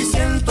por ti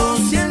siento.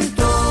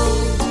 Siento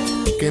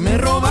que me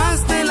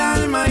robaste el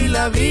alma y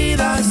la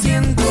vida,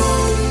 siento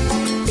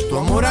tu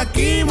amor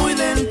aquí muy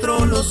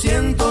dentro, lo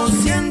siento,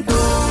 siento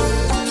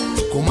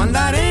como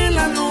andar en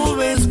las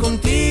nubes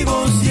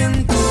contigo,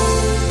 siento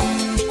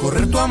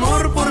correr tu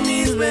amor por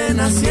mis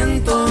venas,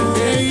 siento.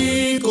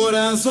 Hey,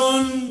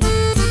 corazón,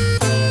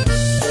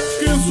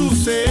 ¿qué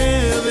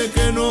sucede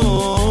que no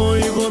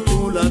oigo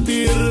tu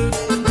latir?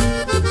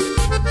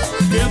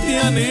 ¿Qué te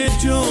han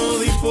hecho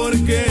y por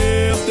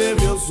qué te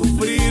veo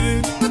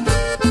sufrir?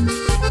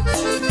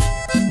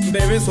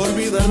 debes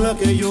olvidar la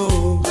que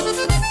yo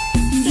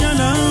ya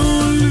la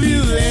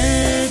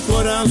olvidé,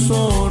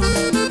 corazón.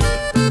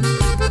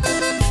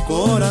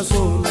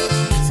 Corazón,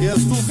 si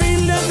es tu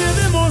fin de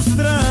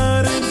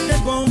demostrar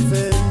que con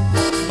fe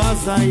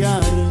vas a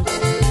hallar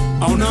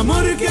a un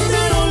amor que te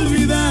hará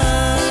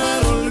olvidar,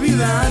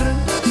 olvidar,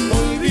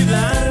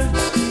 olvidar,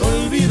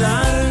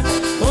 olvidar,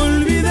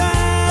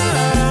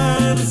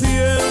 olvidar. Si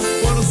es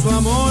por su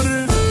amor,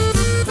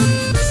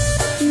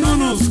 no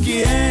nos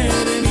quiere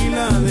ni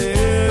la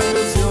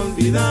debes de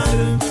olvidar.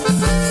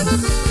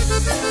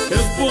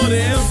 Es por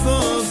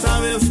eso,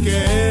 sabes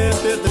que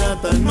te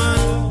tratan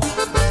mal.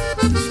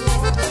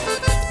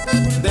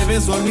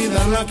 Debes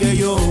olvidar la que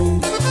yo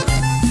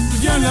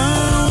ya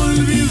la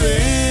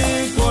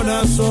olvidé,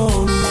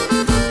 corazón.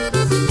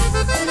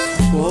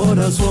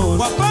 Corazón.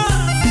 ¡Guapa!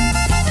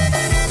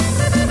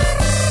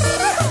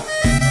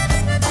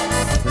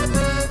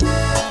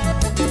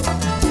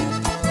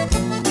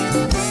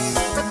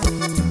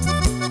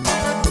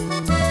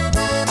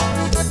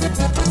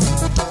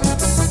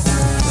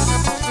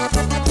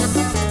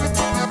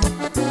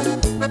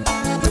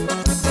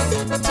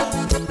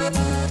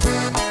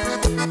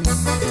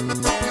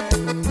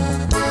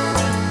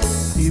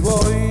 Y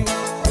voy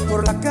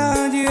por la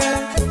calle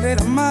de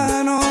la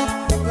mano,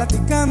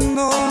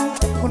 platicando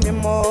con mi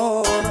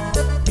amor.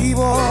 Y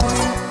voy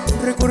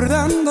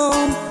recordando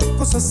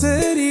cosas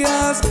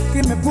serias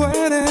que me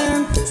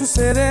pueden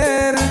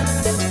suceder.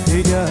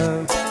 Ella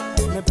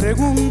me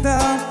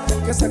pregunta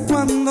que hasta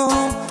cuándo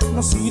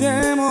nos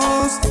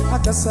iremos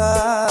a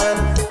casar,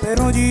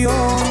 pero yo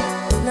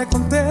le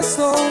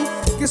contesto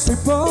que soy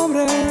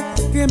pobre,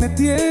 que me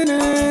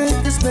tiene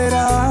que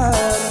esperar.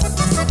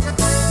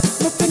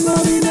 No tengo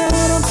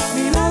dinero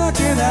ni nada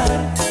que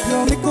dar,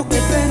 lo único que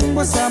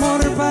tengo es amor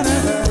para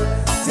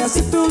dar. Si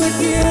así tú me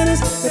quieres,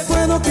 te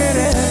puedo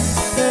querer,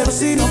 pero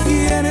si no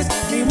quieres,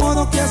 ni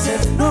modo que hacer.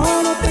 No,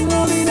 no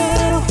tengo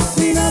dinero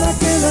ni nada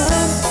que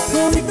dar,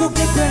 lo único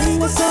que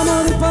tengo es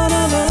amor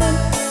para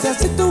dar. Si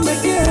así tú me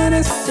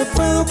quieres, te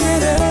puedo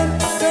querer,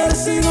 pero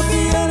si no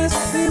quieres,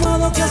 ni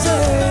modo que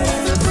hacer.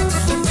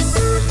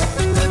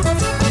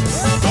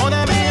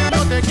 Todavía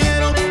no te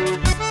quiero,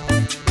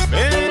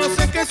 pero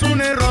sé que es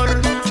un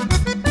error,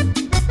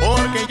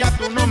 porque ya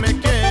tú no me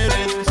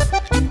quieres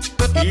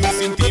y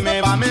sin ti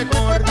me va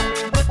mejor.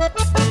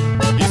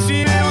 Y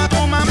si veo a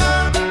tu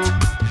mamá,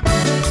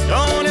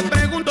 yo le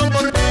pregunto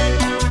por qué,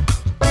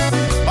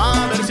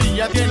 a ver si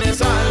ya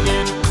tienes a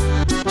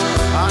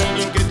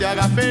alguien que te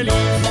haga feliz.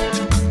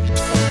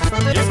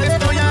 Y es que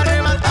estoy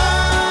arrebatado,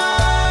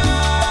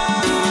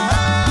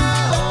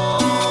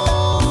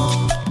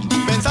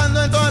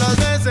 pensando en todas las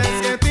veces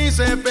que te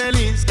hice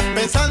feliz,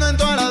 pensando en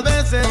todas las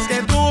veces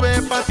que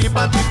tuve pa' ti,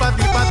 pa' ti, pa'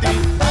 ti, pa' ti.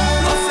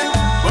 No sé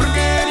por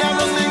qué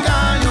diablos te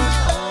engaño,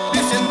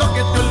 diciendo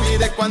que te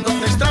olvide cuando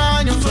te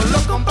extraño. Solo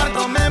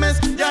comparto memes,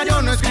 ya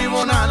yo no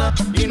escribo nada,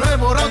 y no he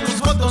borrado tus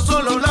fotos,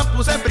 solo las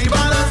puse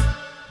privadas.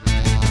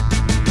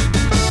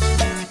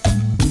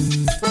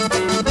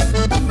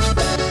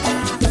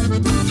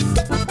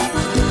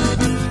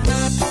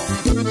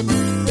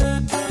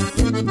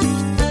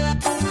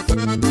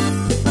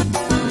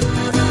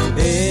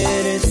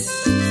 Eres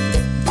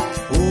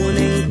un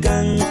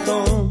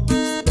encanto,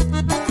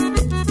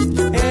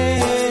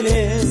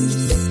 eres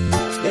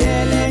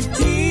el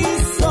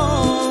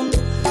hechizo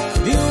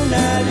de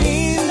una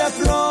linda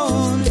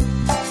flor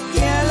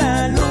que a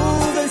la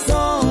luz del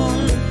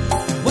sol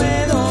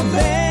puedo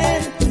ver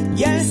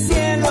y al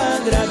cielo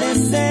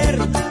agradecer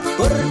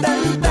por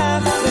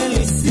tanta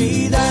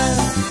felicidad.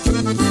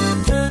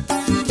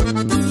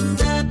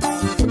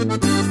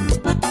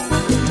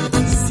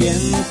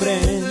 Siempre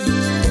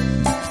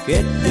que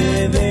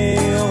te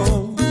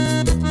veo,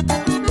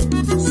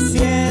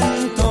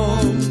 siento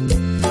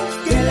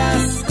que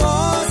las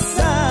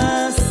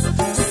cosas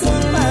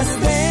son más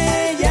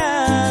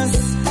bellas,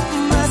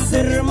 más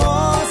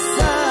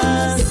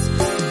hermosas,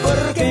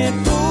 porque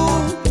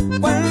tú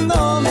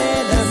cuando me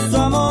das tu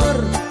amor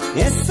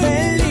es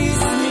feliz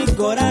mi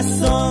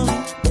corazón.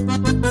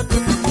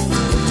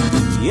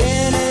 Y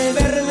en el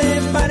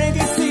verde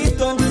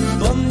parquecito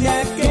donde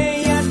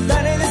aquella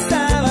tarde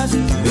estabas,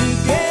 vi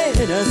que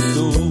eras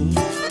tú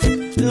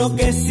lo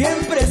que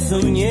siempre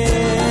soñé.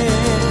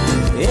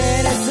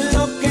 Eres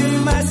lo que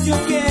más yo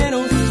quiero,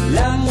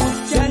 la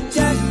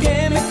muchacha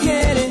que me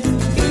quiere,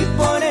 y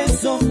por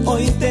eso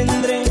hoy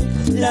tendré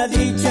la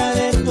dicha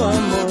de tu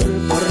amor,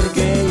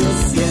 porque yo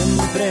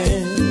siempre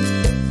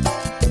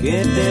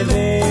que te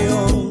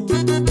veo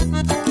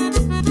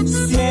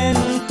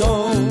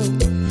siento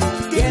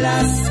que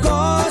las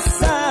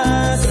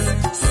cosas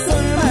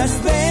son más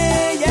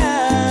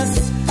bellas,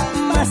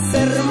 más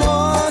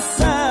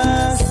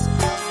hermosas,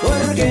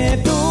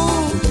 porque tú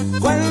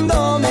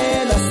cuando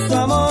me das tu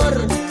amor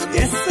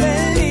es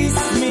feliz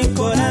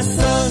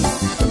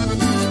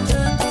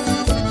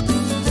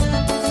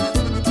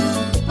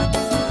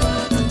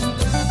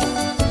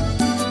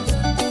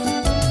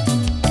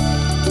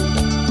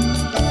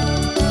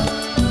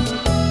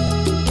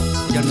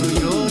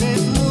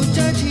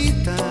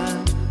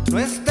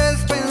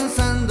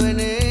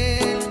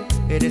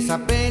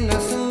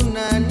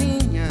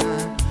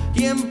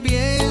si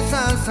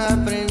empiezas a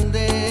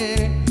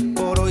aprender.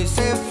 Por hoy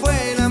se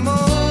fue el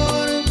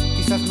amor,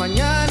 quizás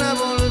mañana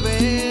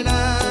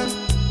volverá.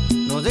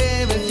 No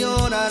debes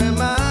llorar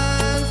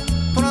más,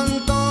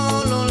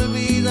 pronto lo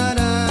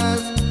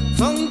olvidarás.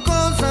 Son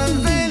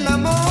cosas del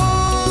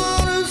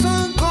amor,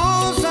 son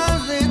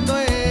cosas de tu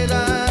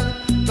edad.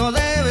 Lo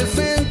debes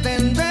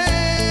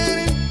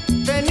entender,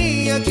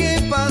 tenía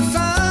que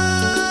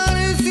pasar.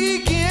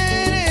 Si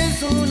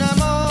quieres un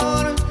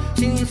amor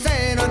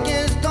sincero, aquí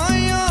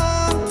estoy yo.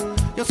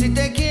 Yo sí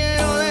te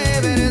quiero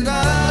de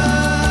verdad.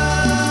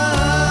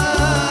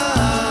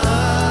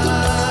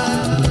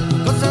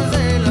 Cosas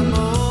del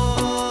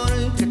amor,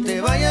 que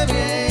te vaya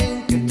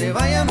bien, que te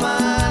vaya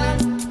mal.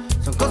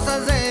 Son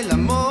cosas del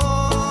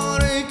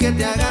amor, que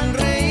te hagan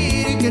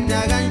reír, que te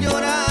hagan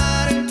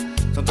llorar.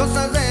 Son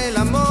cosas del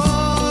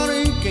amor,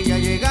 que ya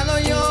he llegado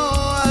yo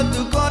a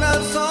tu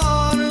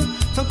corazón.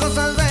 Son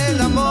cosas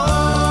del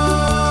amor.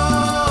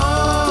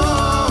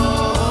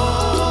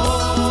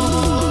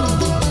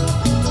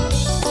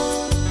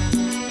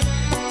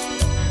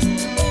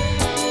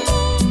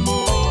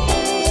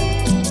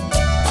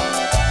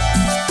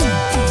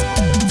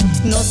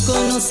 Nos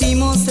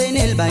conocimos en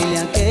el baile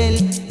aquel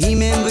y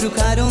me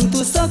embrujaron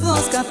tus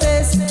ojos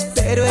cafés,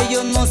 pero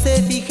ellos no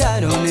se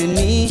fijaron en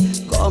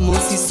mí, como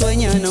si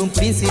sueñan a un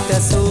príncipe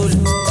azul.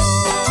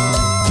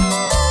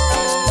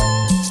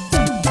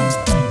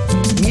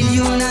 Mil y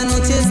una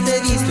noches te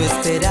he visto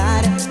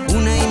esperar,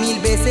 una y mil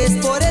veces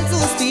por el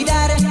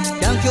suspirar,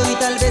 y aunque hoy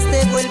tal vez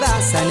te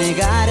vuelvas a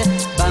negar,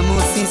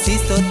 vamos,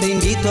 insisto, te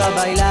invito a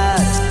bailar.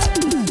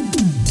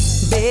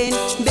 Ven,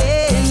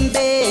 ven,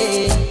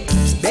 ven,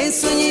 ven,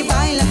 sueña y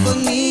baila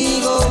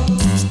conmigo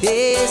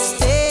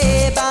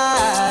este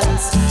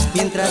vals,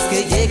 mientras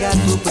que llega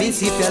tu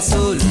príncipe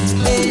azul.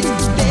 Ven,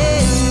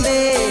 ven,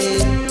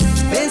 ven,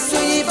 ven,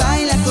 sueña y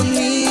baila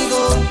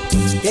conmigo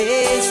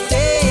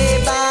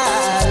este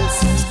vals,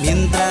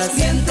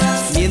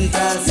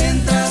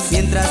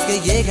 mientras que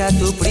llega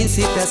tu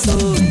príncipe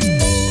azul.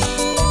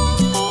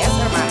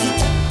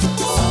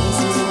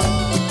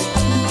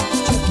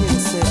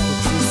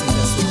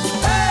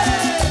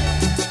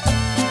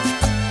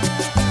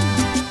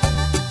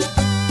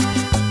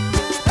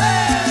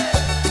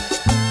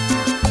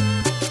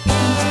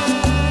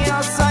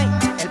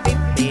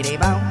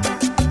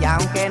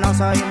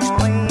 Soy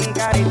muy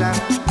carita,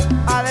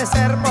 ha de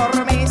ser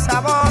por mi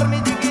sabor,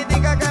 mi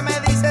chiquitica que me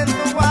dicen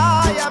tu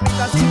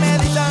guayabita. Si me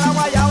dicen la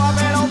guayaba,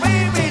 pero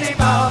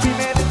pipiripao. Si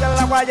me dicen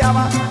la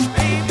guayaba,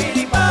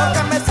 pipiripao.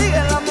 Porque me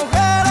siguen las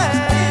mujeres,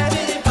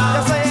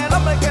 yo soy el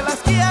hombre que las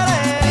quiere.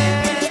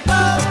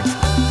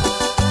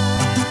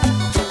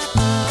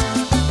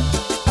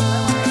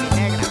 Mi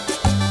negra,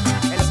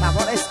 el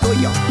sabor es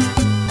tuyo.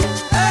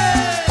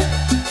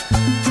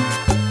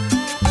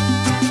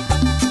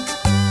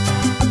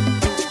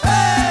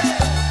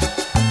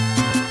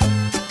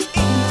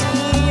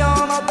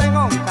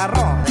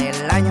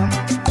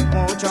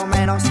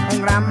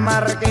 Un gran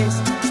marqués,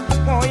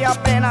 muy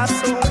apenas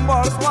un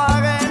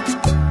Volkswagen,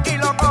 y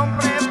lo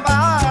compré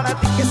para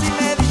ti. Que si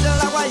me dicen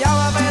la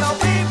guayaba, pero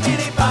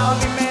pipiripao.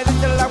 Si me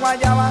dicen la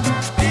guayaba,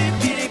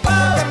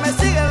 pipiripao. Que me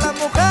siguen las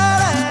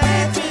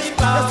mujeres,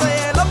 yo soy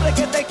el hombre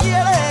que te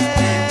quiere.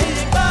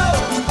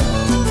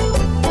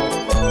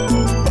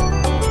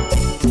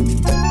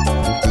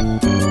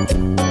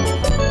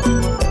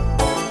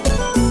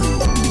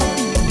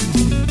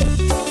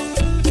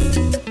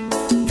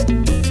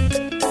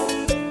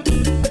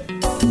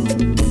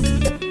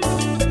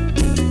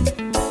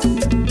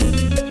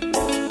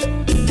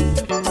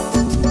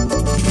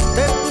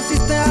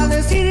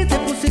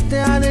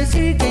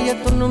 Que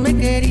ya tú no me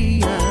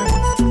querías,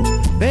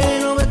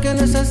 pero ve que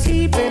no es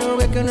así, pero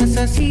ve que no es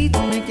así,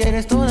 tú me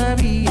quieres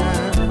todavía.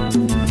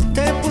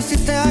 Te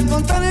pusiste a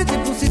contar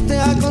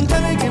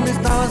que me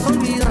estabas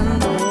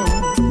olvidando,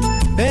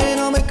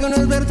 pero ve que no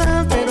es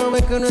verdad, pero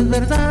ve que no es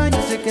verdad, yo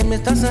sé que me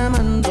estás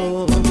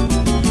amando.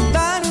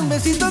 Dame un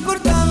besito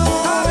cortado,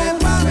 ave,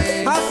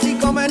 ave, así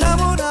como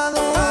enamorado,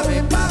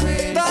 ave,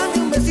 ave. Dame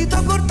un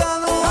besito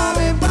cortado,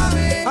 ave,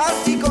 ave,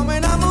 así como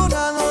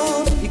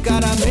enamorado. Y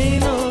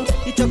caramelo,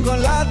 y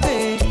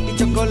chocolate, y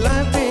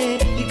chocolate,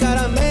 y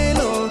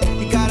caramelo,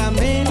 y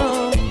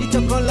caramelo, y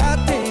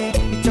chocolate,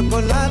 y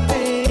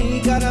chocolate,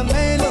 y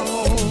caramelo.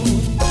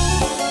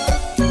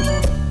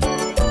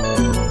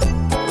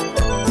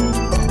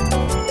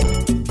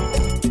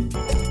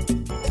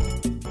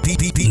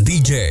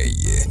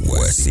 DJ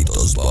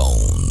Huesitos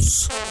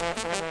Bones.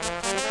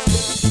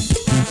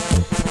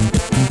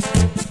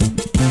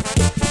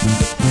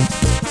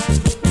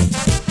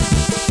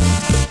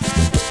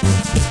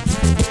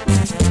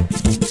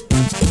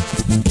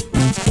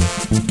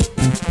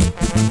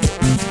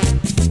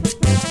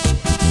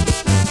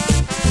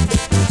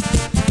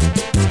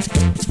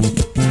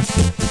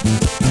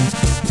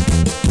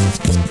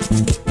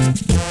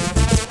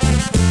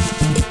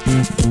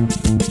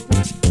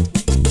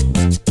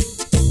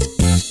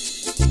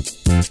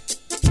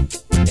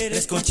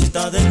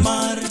 Conchita del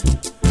mar,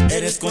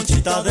 eres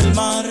conchita del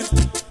mar,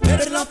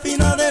 eres la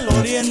fina del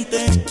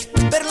oriente,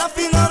 perla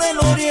fina del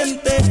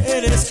oriente,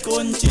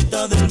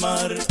 Conchita del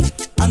mar.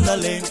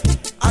 Ándale,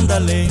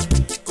 ándale,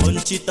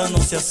 Conchita,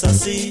 no seas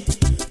así.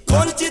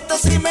 Conchita,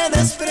 si me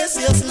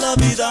desprecias, la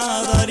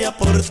vida daría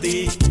por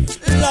ti,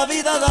 la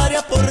vida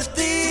daría por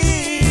ti.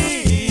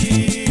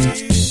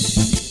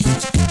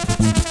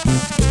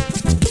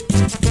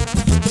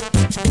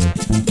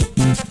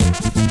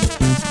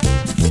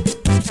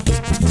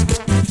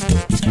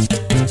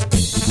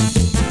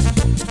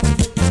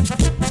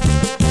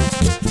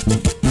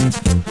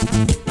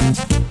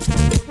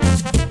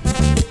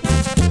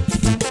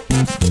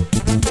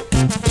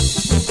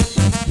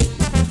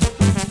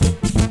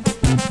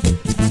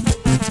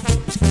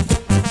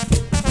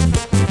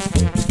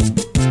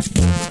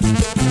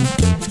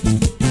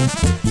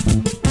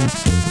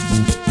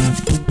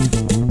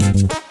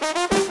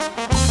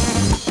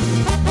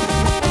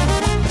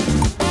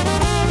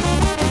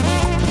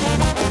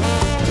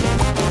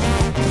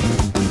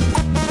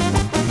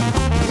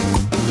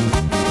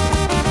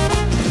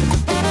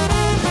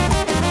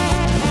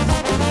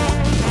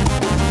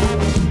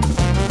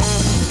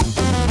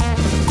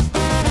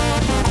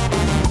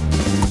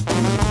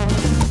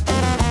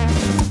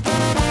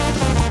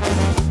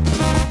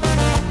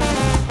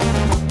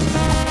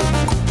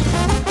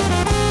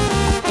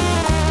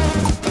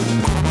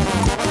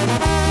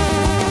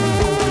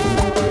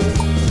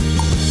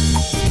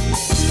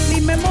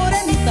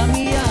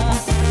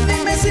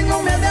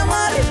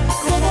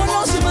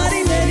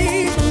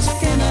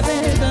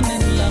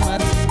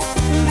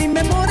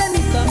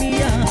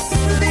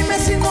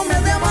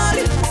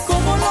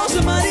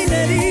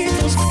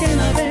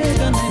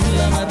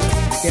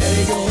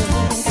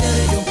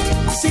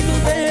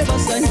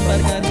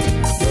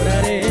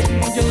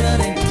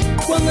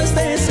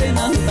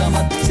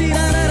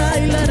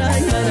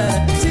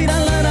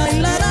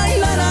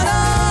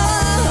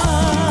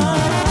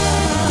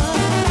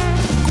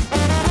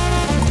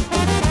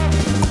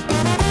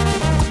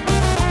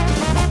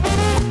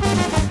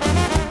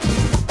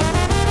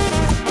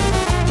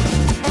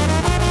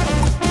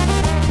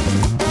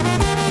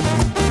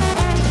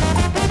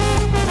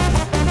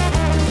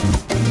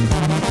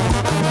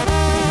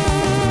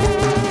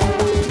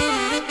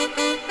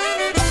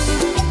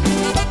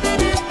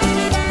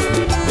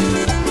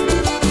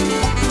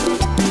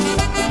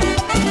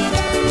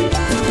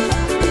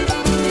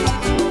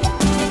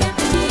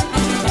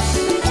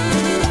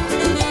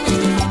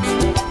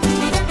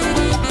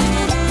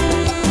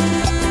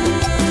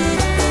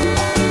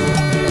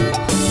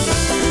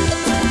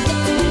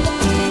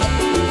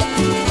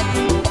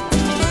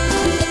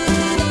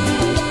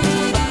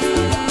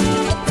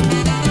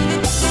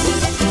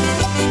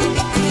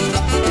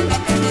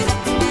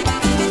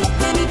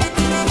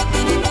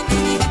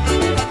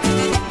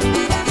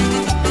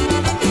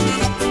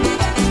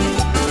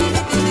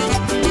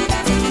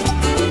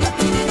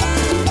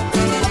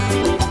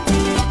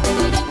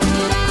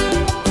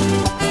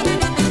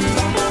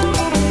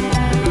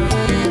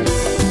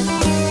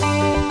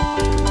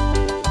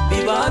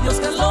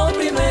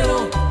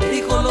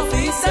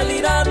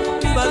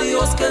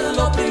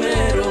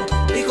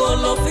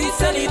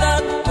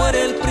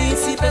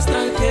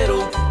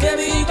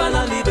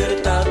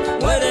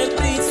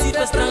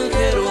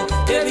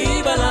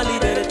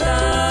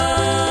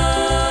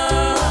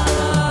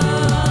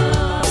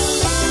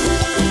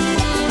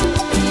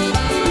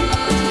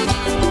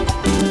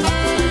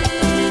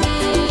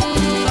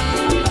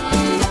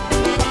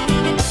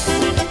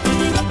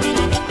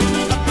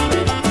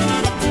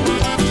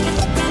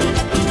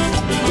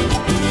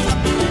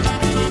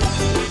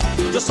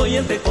 Soy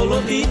el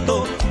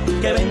tejolotito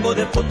que vengo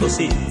de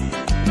Potosí.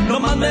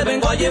 Nomás me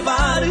vengo a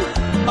llevar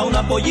a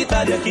una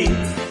pollita de aquí.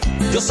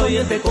 Yo soy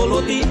el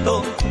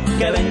tejolotito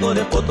que vengo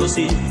de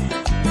Potosí.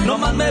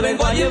 Nomás me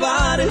vengo a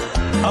llevar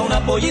a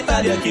una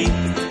pollita de aquí.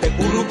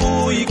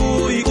 Tecurrucú y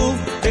gu y gu,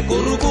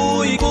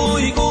 tecurrucú y gu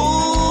y gu.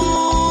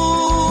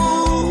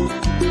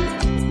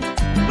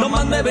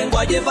 Nomás me vengo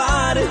a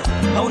llevar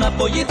a una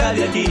pollita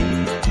de aquí,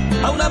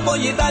 a una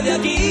pollita de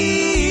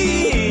aquí.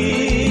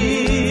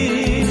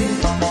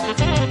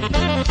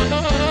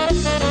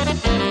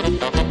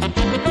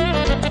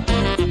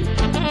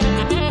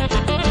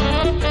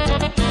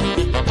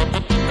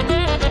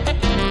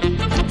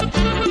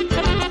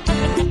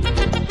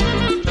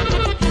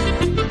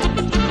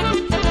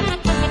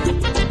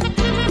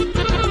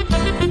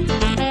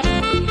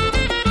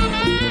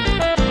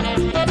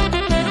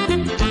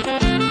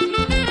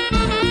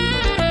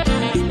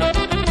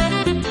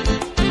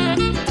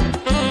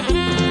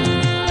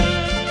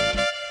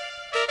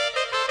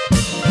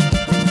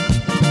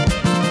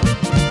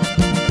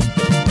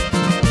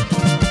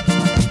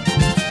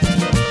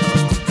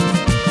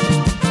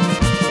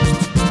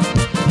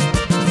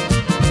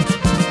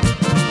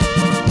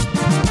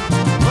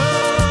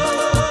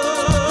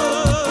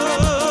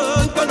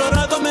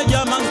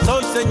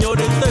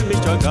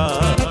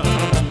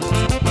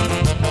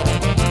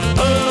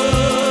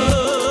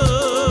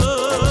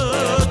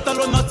 Hasta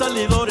los más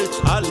salidores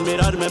al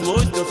mirarme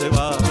mucho se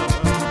va.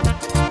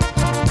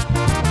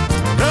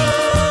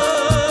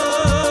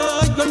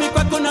 Con mi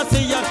cuaco una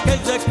silla que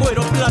es de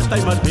cuero, plata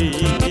y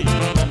marfil.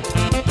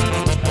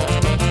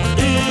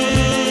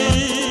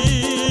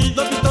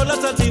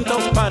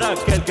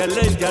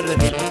 ángeles de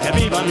Arrejil, que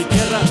viva mi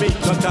tierra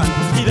Michoacán,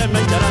 y de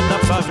Mencharanda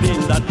pa'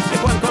 brindar, de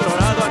Juan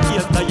Colorado aquí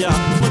hasta allá,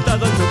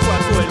 montado en su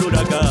cuaco el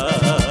huracán.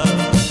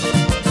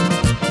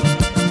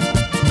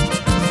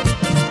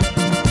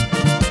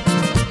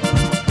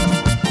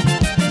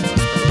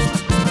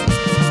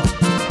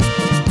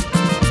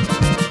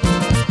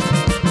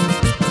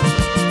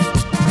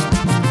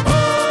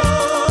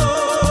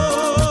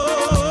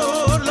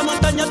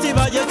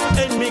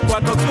 En mi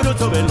cuarto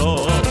cruzo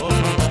veloz.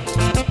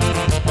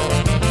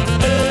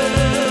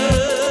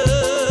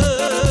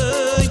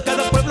 En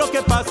cada pueblo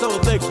que paso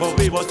dejo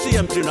vivo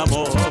siempre un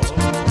amor.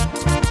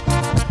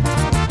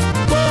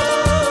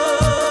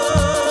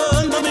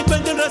 Cuando me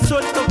encuentren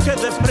resuelto que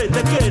de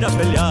frente quiera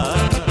pelear,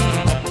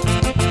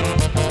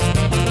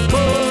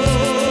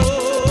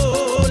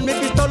 con mi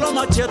pistola o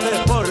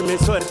machete por mi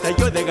suerte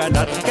yo he de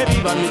ganar. Que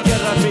viva mi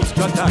tierra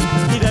Michoacán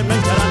y de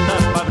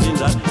Mencharanda pa'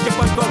 brindar, que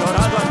Juan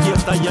Colorado aquí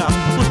está ya,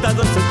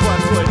 montado en su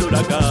cuarto el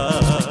huracán.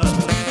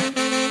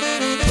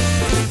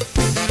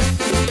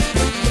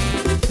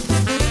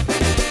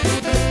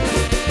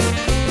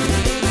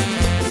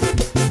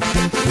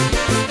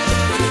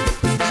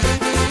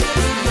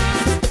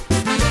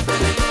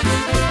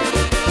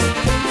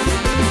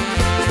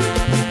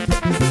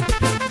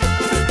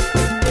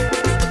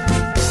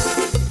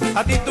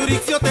 A ti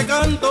Turixio te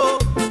canto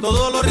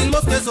todos los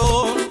ritmos que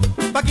son,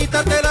 pa'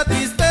 quitarte la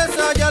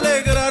tristeza y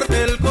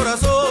alegrarte el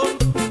corazón.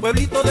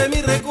 Pueblito de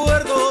mis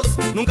recuerdos,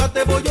 nunca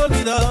te voy a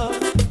olvidar,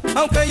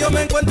 aunque yo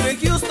me encuentre en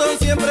Houston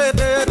siempre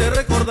te he de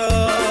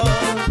recordar.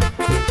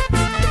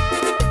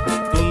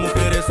 Tus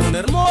mujeres son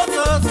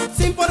hermosas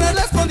sin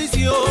ponerles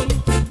condición,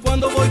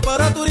 cuando voy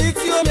para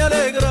Turixio me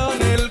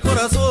alegran el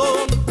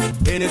corazón.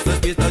 En estas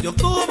fiestas de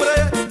octubre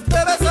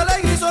te ves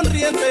alegre y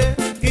sonriente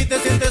y te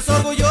sientes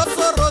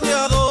orgulloso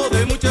rodeado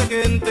de mucha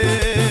gente.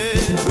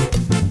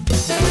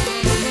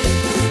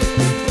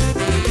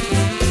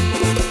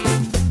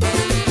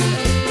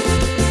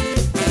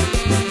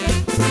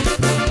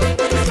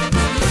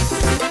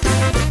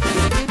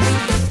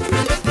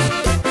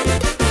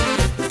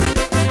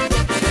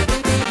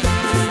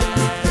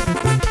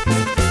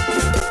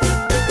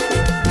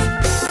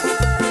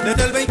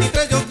 Desde el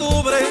 23 de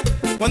octubre,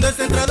 cuando es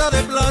entrada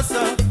de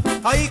plaza,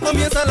 ahí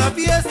comienza la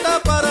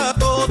fiesta para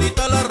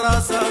todita la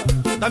raza.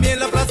 También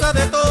la plaza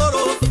de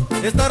toros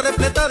está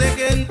repleta de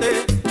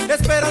gente,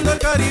 esperando el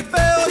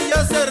caripeo y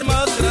hacer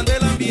más grande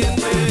el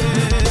ambiente.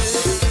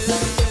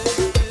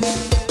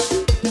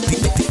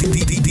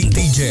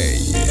 DJ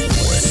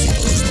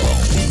Huesitos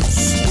Bones.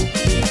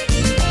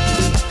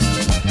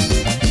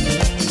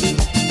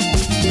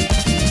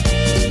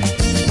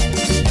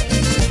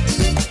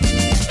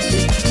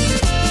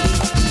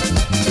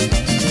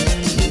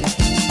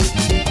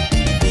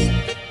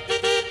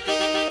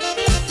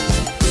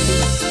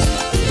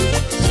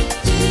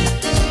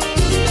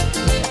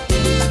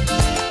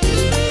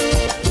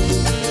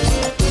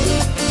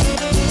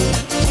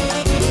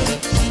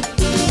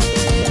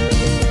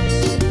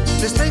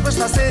 Les traigo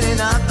esta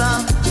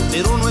serenata,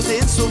 pero no es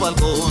en su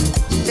balcón.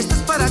 Esta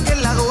es para que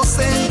la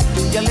gocen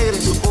y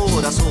alegren su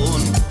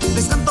corazón.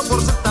 Les canto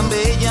por ser tan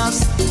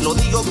bellas, lo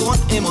digo con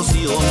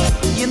emoción.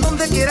 Y en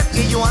donde quiera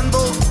que yo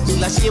ando,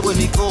 las llevo en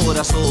mi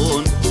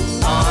corazón.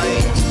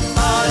 Ay,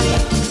 ay,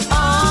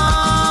 ay,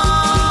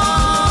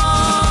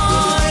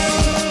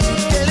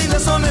 qué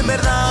lindas son en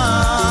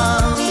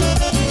verdad.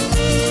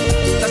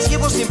 Las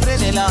llevo siempre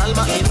en el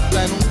alma y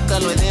nunca, nunca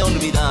lo he de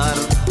olvidar.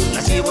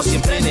 Las llevo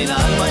siempre en el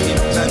alma y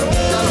nunca,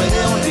 nunca lo he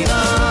de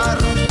olvidar.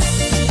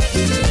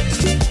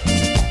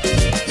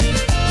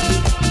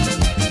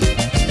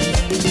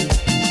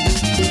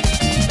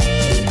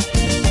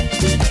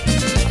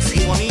 Así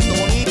bonito,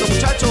 bonito,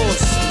 muchachos.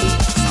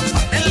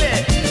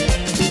 ¡Zapatenle!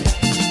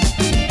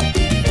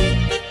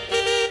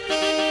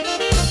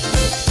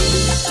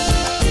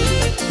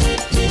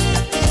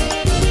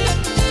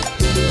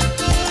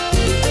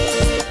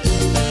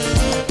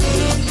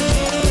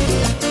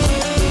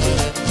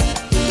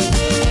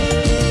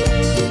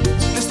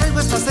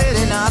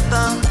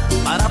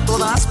 Para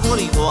todas por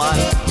igual,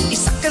 y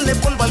sáquenle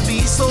polvo al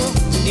piso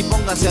y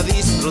pónganse a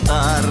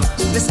disfrutar.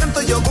 Les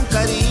canto yo con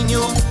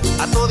cariño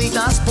a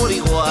toditas por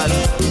igual,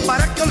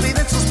 para que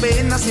olviden sus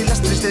penas y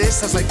las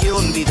tristezas hay que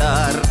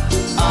olvidar.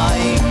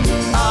 Ay,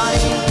 ay,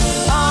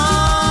 ay,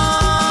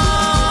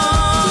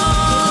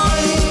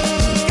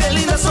 qué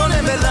lindas son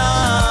en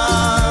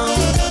verdad.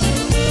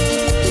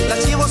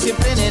 Las llevo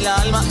siempre en el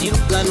alma y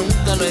nunca,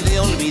 nunca lo he de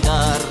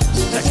olvidar.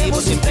 Las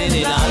llevo siempre en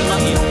el alma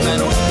y nunca,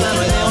 nunca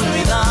lo he de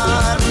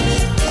olvidar.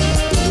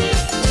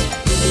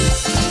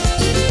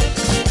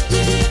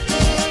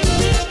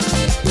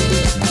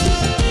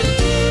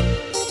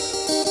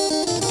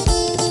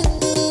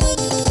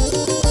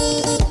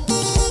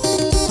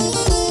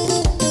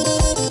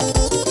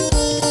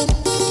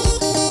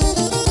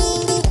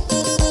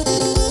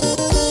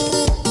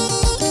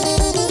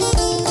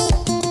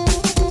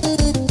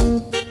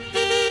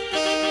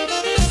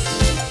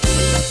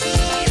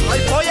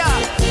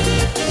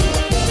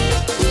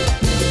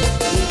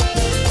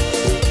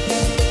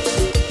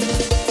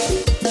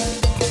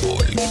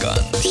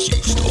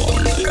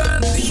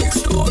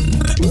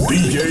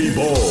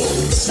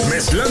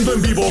 Mezclando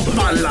en vivo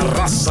para la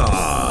raza.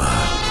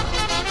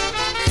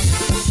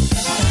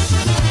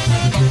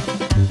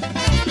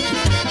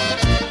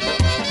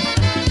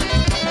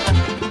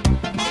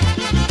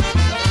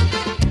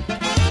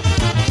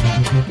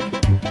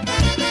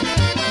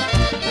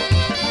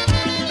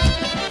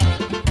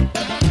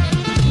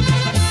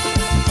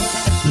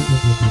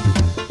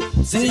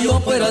 Si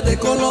yo fuera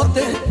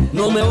tecolote,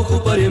 no me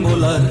ocuparía en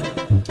volar.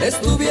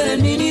 Estuviera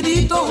en mi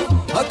nidito,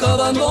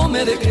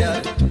 acabándome de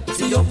criar.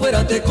 Si yo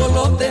fuera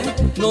tecolote,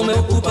 no me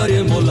ocuparía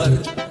en volar.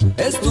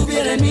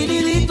 Estuviera en mi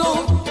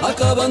nidito,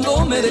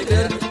 acabándome de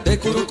criar. De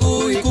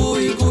curucuy,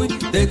 cuy, cuy,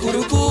 de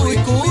curucuy,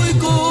 cuy,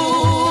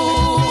 cuy.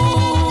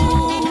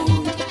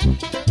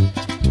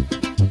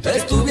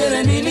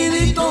 Estuviera en mi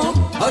nidito,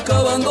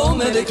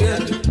 acabándome de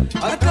criar.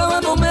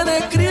 Acabándome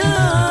de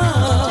criar.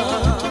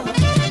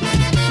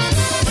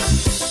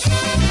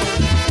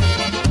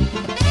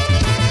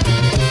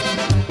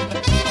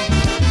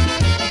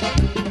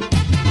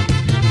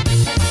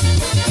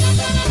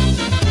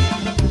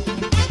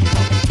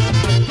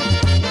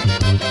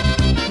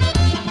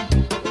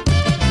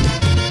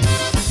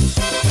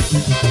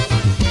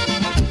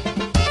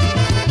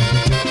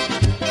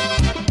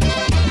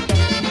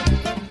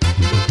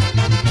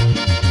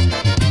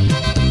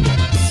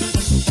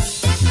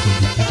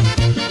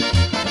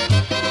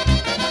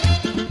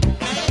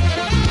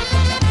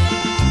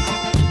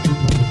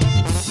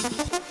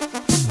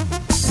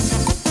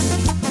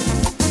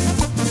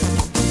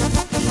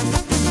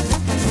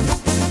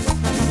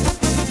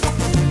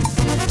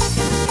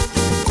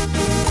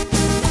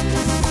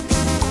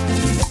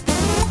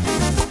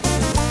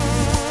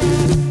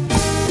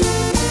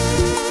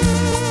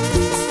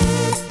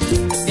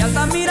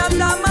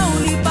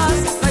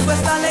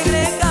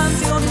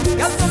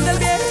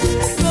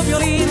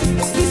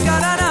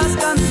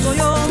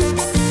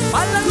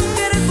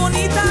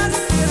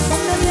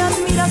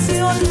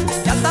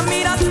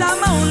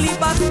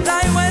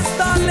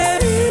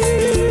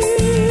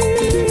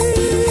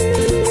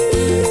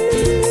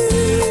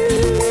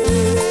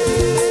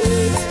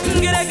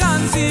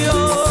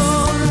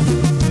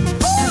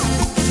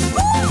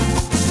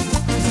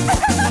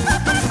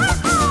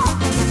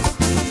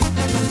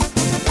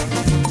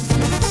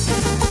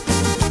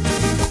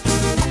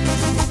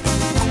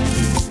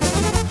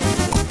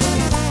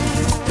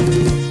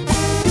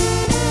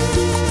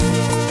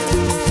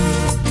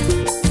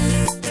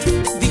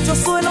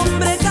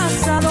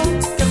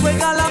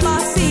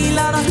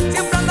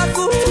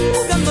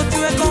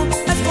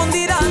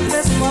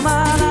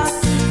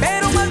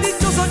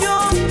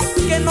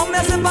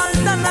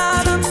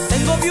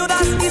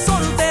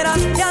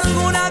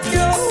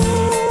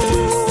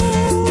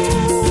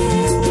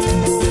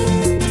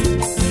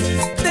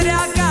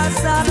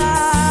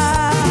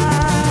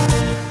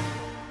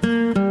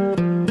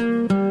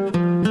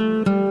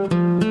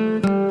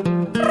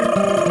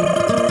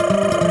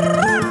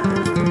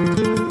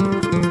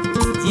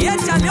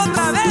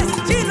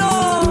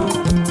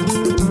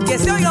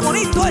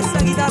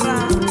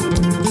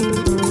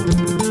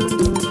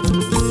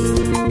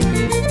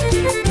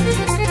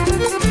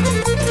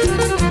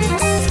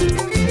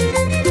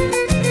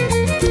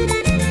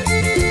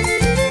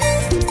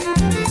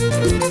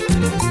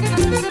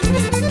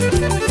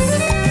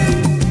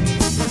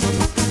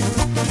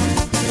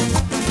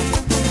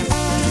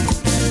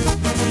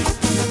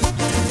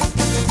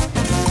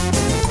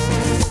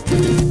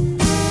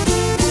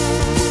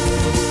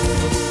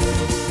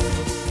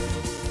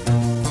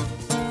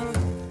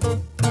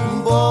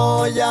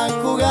 Voy a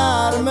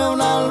jugarme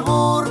un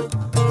albur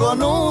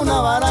con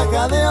una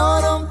baraja de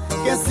oro,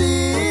 que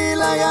si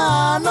la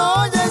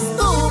gano ya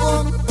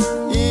estuvo,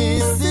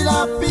 y si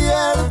la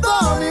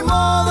pierdo ni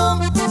modo,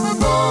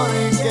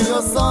 porque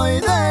yo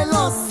soy de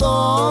los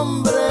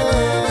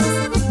hombres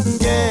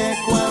que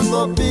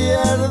cuando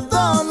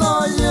pierdo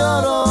no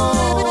lloro.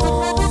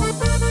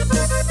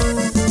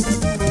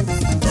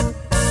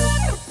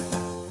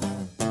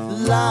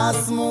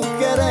 Las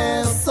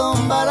mujeres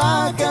son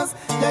barajas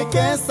y hay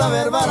que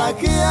saber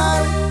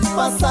barajear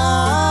para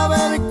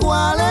saber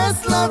cuál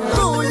es la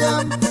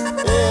tuya.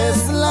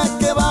 Es la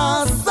que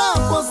vas a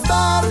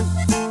apostar,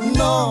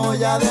 no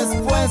ya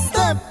después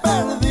de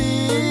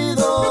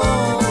perdido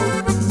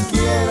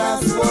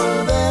quieras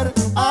volver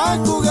a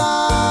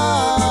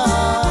jugar.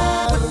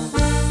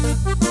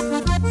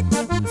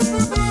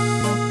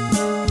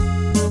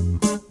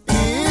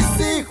 Y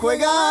si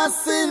juegas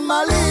sin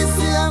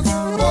malicia,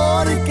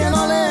 porque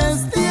no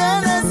les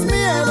tienes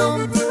miedo,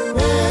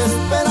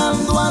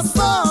 esperando a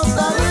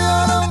sota de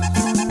oro,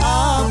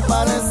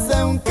 aparece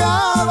un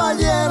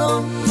caballero.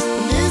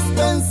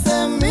 Dispense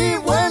mi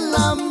buen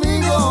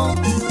amigo,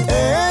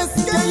 es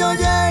que yo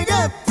ya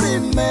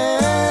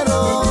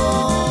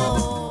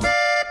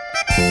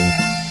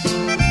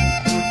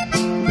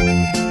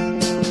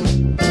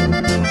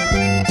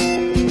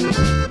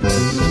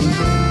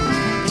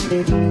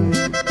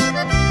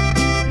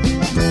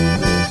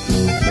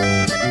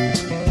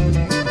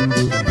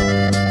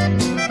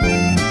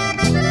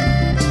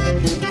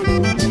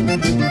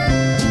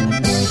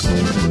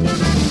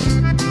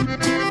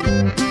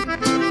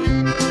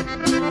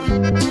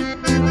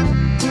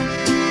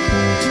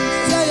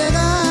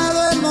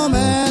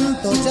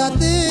vuelto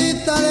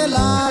chatita del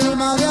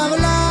alma de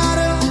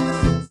hablar.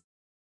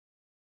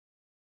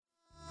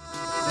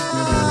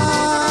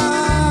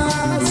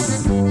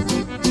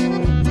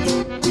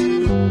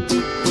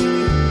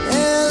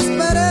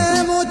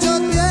 Esperé mucho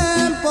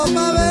tiempo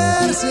para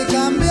ver si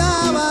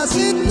cambiabas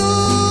y tú.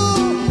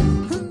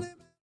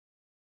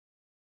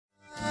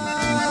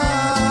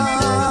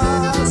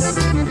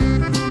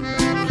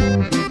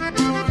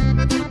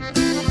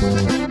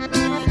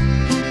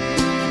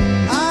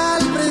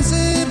 Al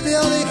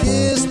principio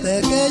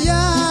dijiste que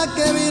ya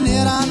que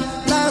vinieran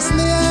las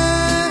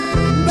nieves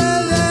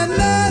de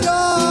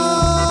enero,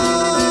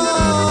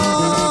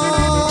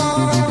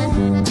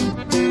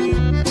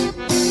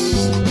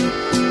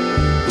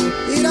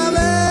 ir a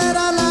ver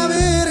a la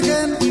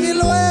Virgen y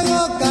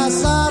luego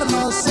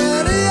casarnos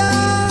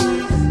sería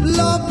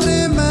lo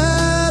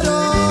primero.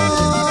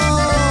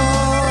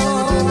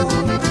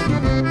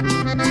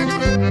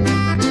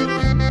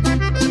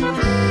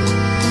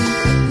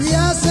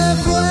 Ya se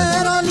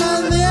fueron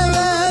las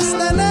nieves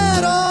de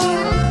enero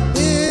y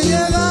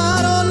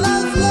llegaron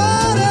las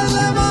flores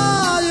de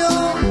mayo.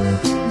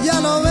 Ya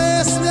lo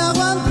ves, me he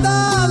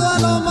aguantado a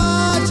lo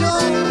macho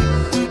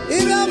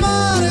y mi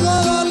amargo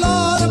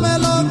dolor me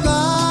lo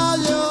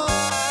callo.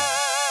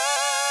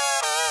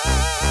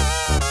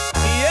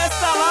 Y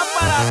esta va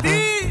para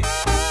ti,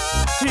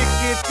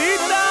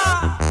 chiquitita.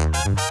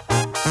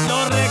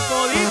 Los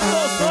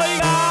recoditos,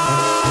 oiga.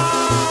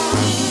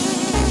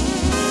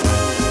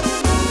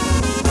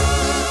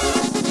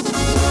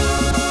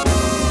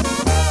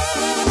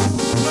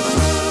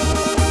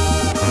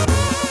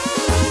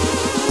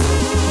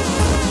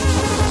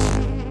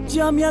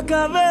 Ya me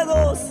acabé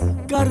 2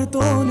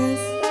 cartones,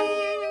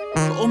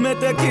 tomé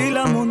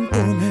tequila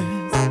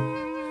montones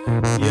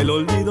y el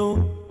olvido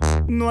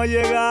no ha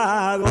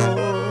llegado.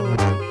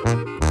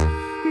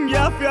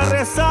 Ya fui a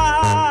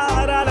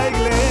rezar a la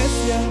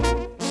iglesia,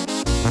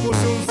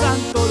 puse un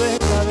santo de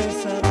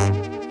cabeza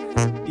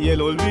y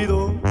el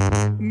olvido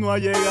no ha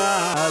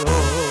llegado.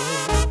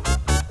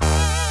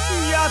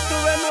 Ya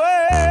tuve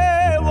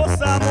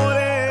nuevos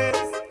amores,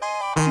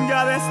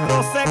 ya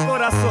destrocé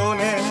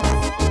corazones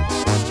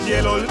y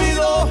el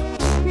olvido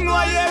no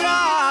ha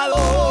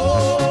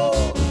llegado.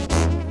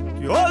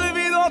 Qué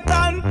olvido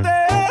tan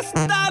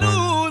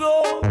testarudo,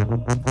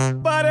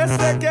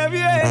 parece que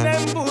viene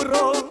en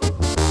burro.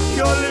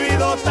 Qué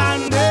olvido tan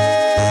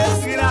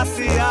desgraciado.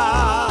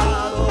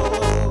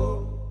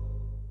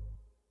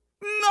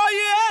 No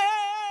llega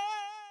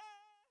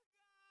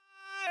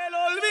el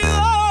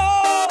olvido,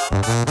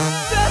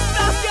 se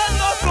está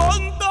haciendo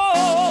pronto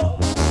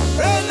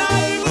en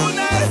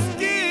alguna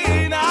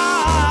esquina.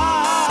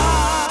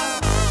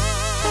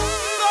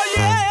 No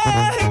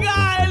llega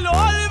el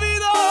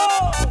olvido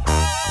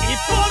y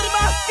por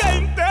más que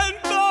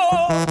intento,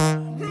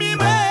 mi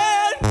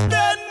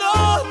mente no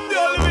te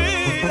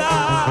olvida.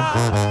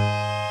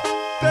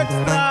 Te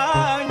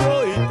extraño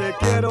y te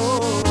quiero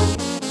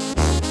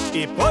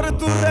y por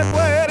tus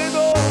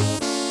recuerdos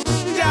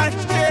ya he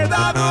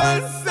quedado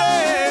en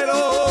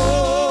ceros.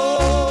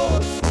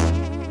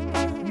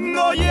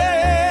 No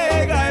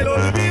llega el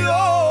olvido,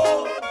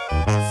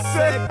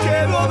 se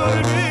quedó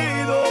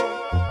dormido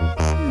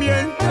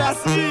mientras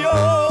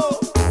yo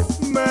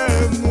me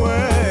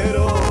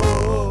muero.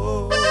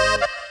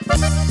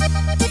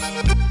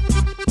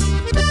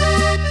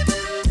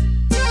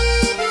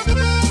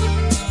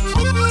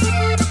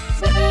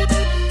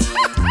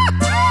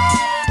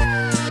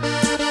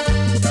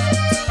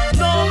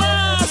 No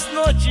más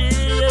no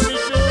chille mi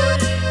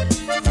chori.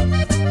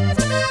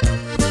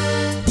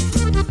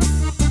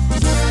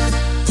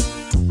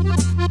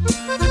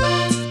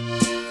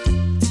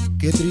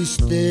 Qué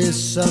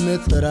tristeza me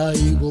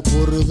traigo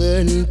por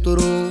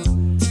dentro,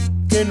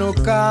 que no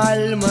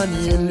calma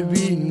ni el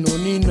vino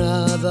ni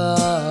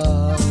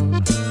nada.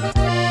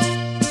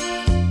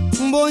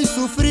 Voy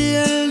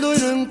sufriendo y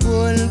no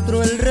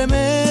encuentro el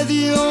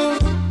remedio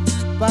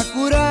pa'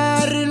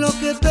 curar lo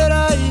que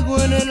traigo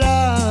en el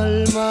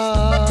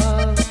alma.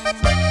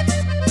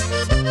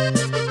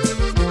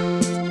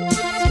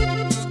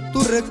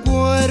 Tu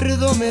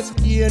recuerdo me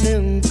tiene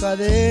en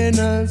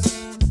cadenas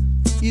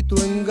y tu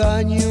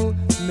engaño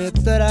me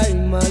trae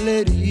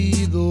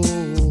malherido.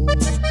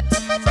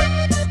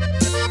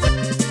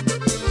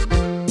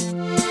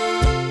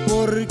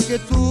 Porque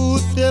tú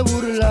te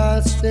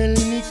burlaste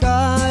en mi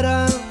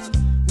cara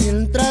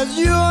mientras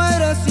yo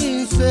era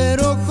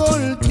sincero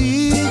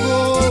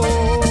contigo.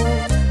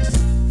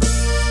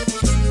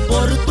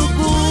 Por tu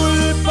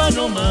culpa,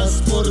 no más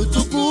por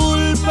tu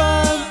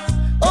culpa,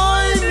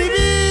 hoy mi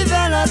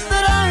vida la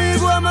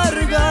traigo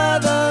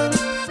amargada.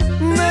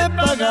 Me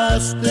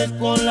pagaste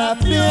con la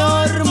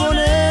peor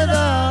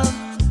moneda,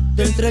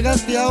 te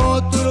entregaste a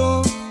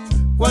otro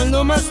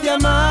cuando más te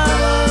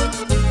amaba.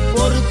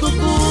 Por tu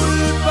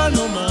culpa,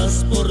 no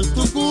más por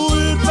tu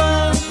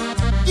culpa,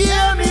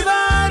 ya mi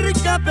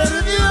barca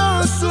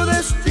perdió su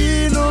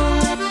destino.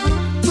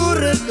 Tu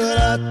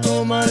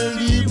retrato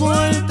maldigo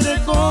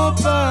entre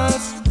copas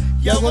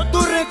y hago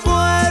tu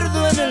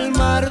recuerdo en el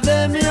mar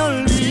de mi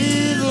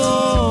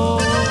olvido.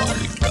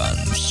 Volcan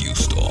Music.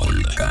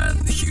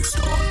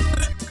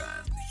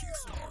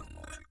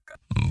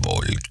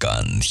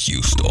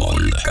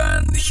 Houston.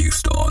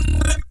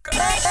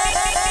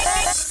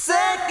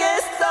 Sé que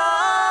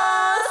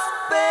estás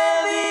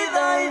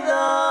perdida y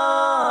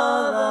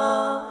dada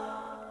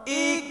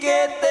y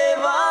que te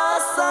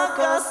vas a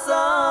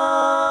casar.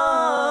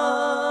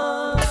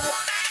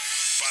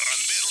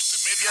 Parranderos de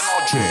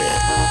medianoche.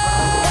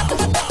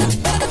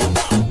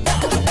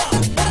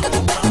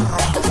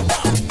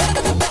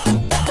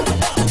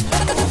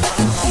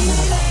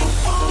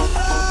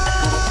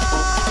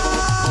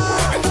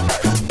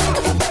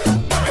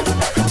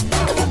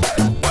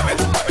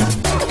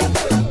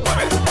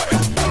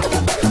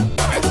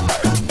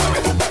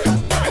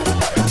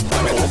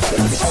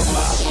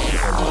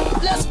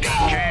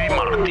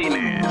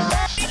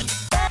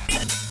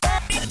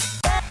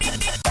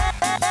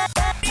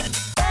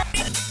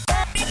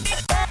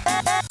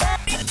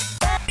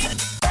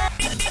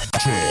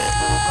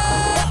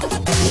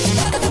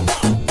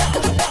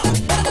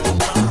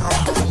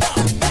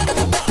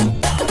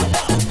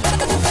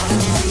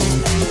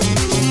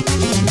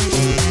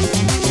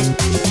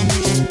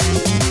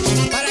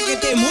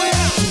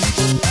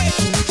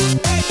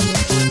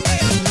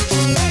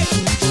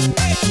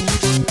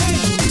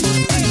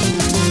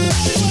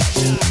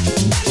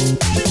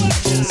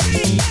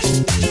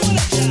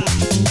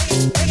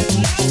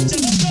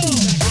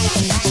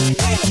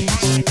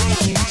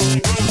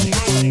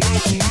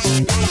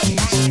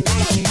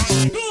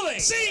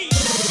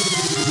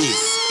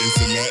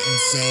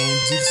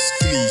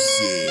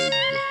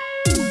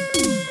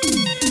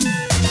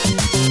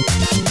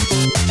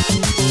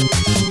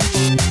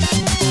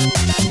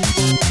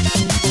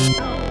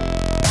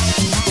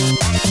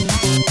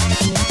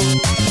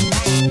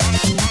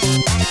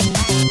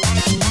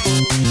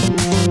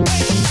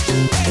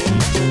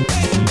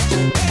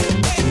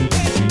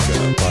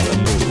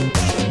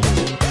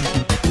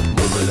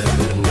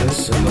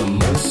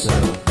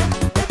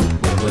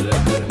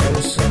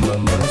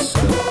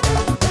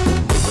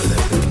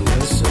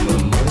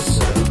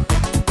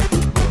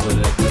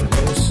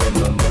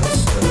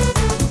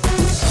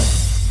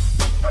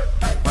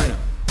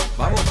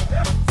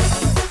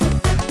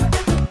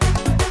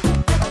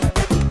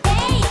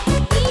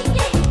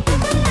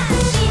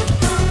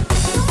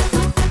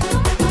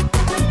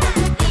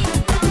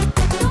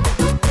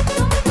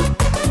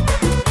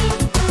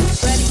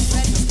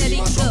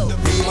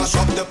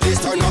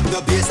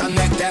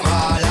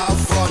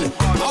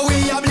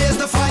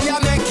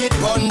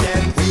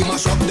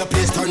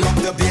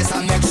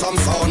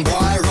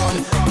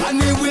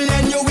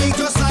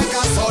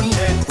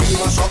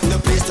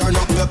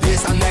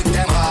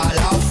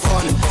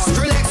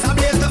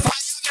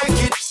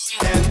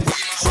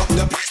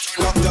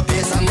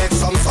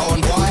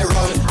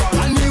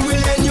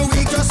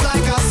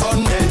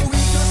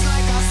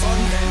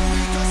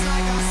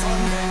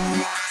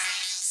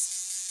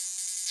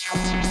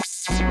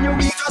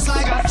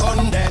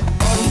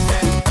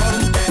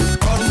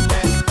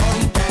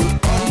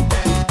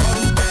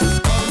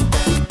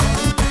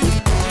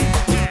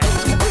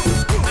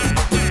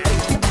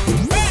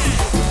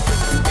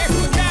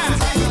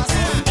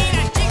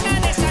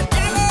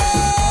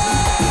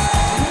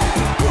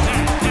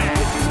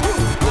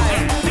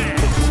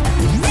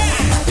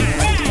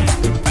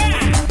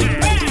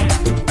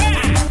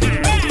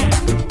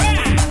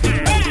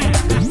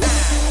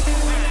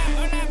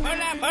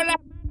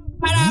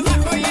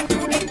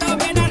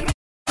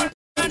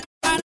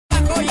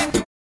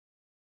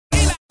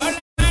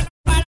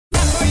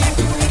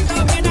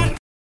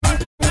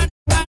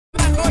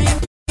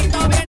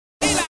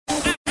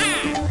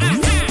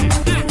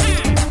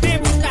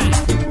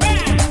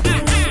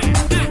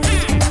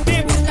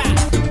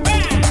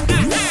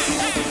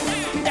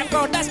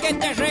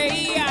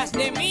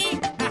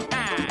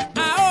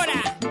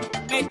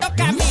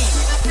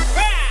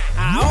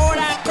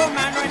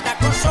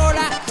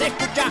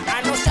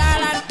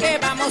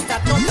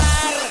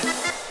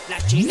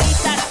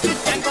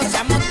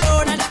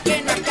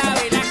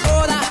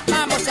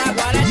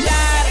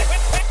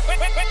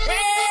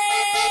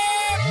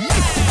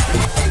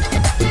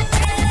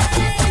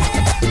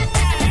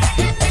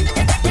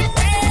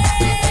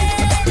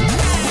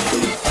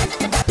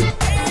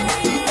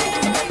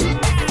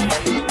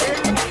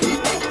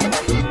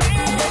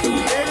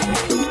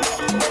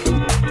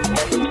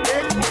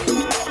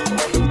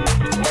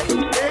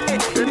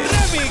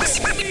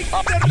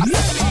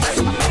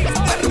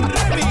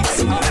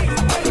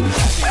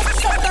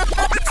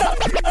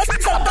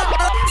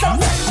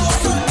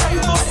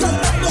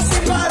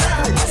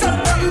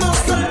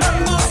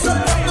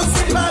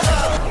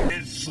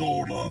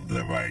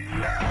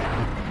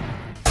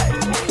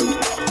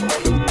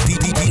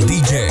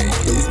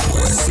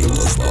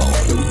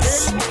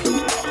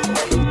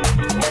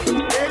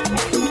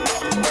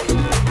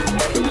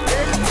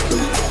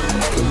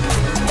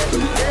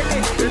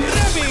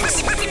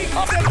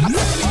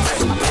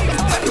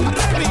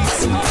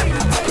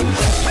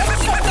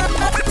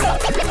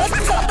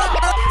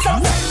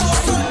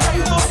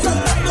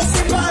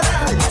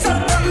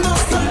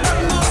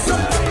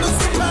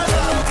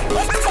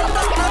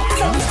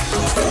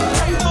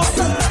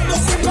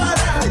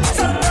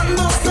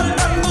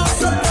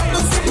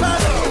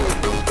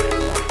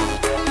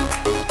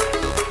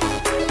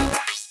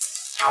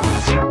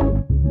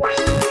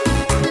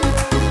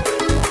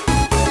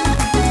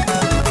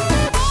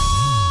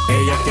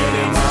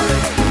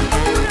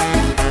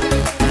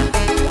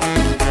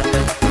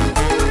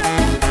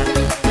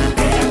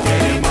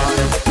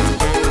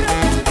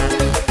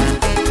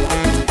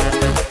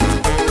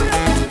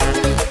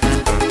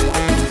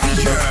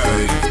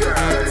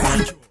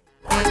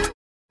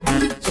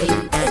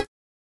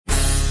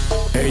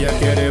 Ella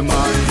quiere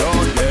más, yo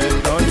le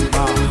doy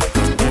más.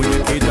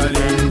 Muñequita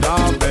linda,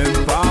 ven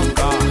pa'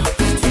 acá.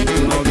 Si tú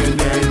no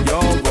vienes, yo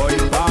voy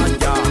pa'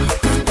 allá.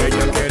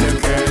 Ella quiere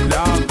que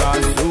la haga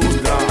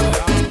sudar.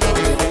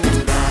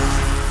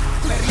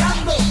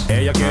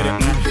 Ella quiere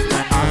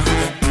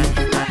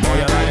voy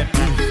a darle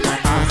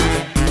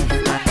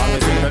pa' que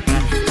sienta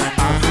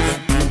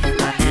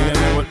y de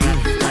nuevo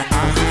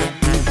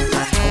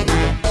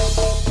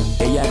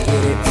ella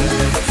quiere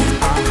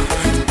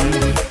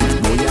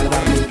voy a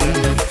darle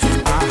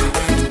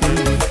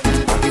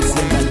pa' que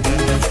sienta y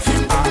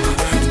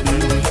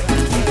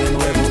de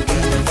nuevo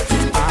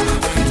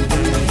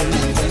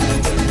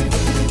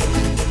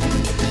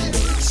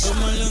Los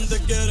maleantes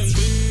quieren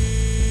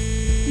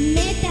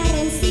Neta,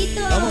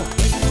 Rencito.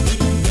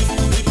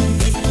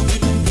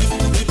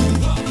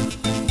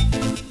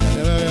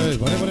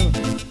 Ponemos.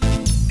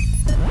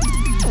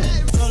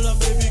 Todas las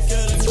baby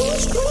quieren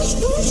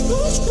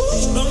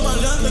los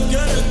maleantes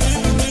quieren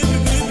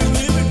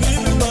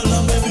todas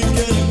las baby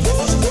quieren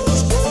los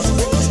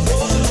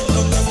maleantes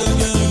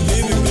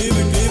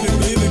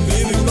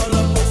quieren todas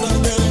las putas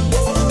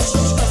quieren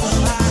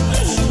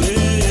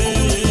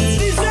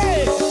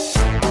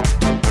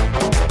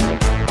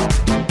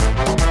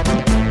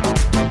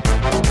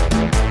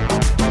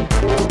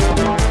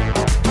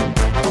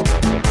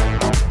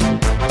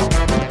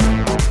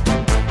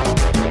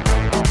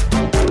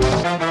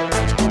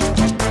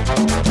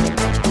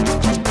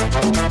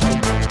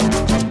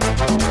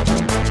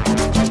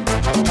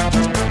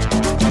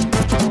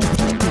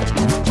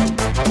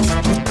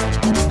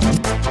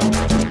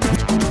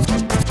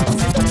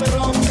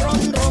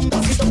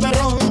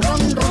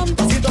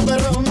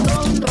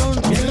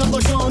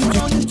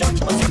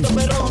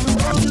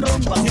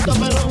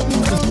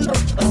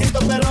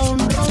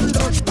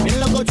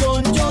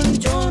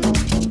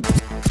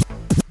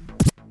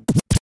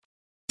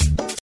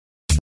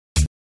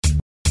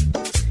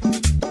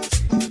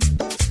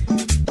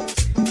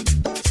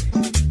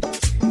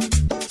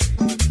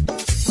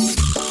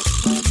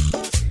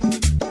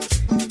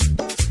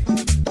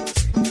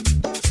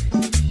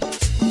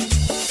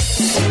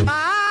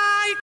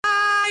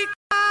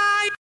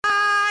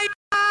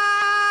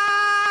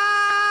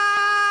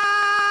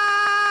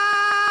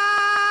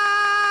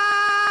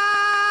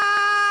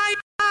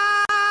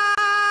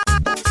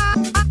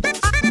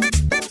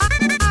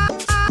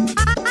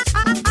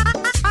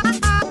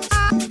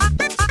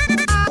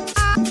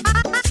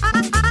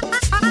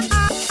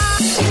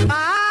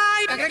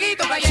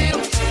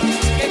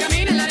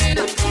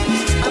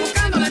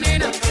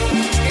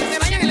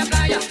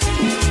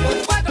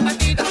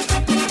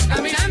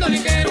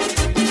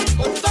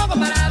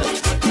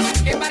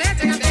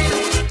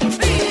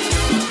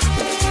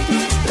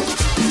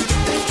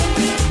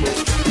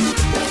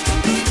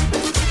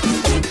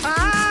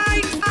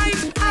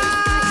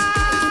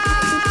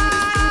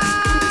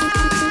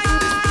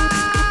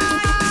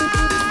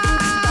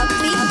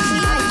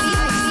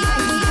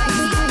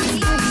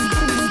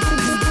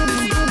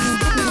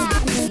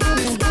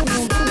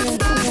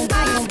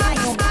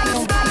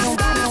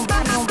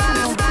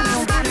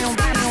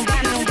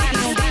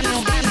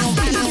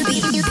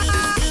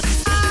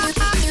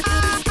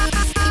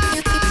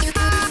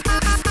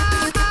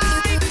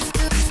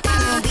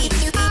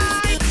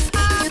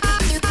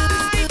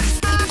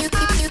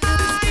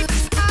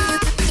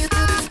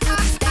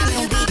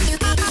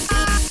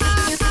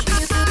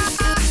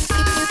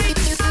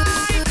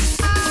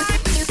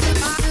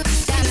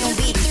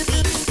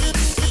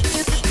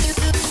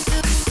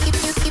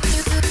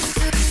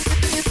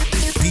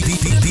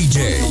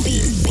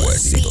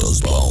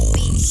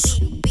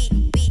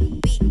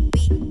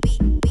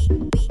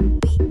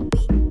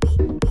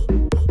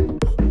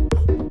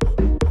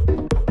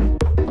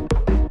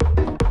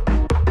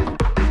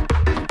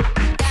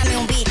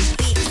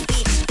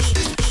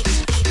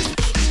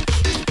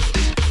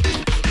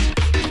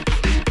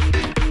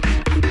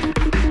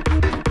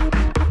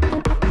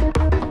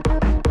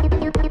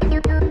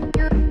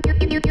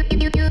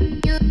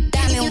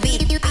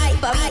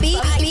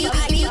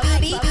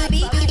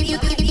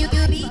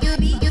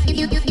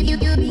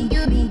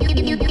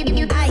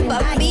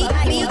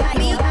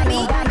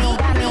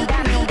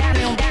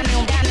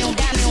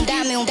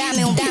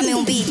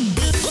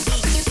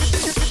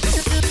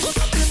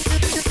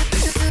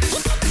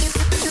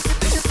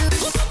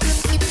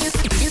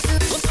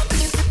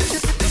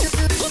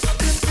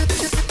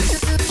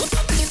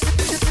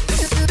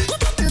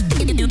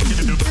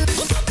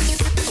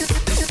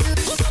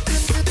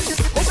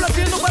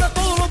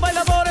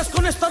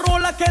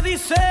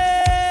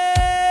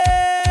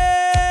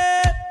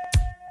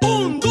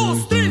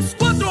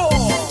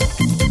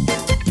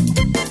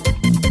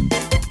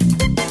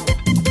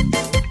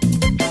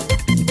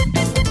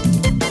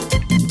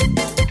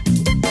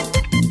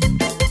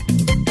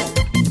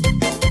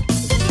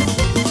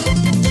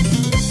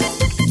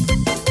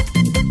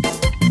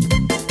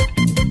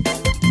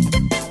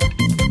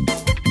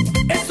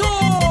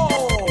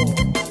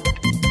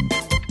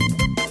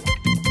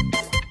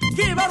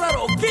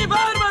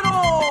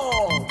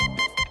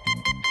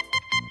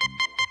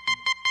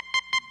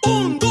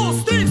Un,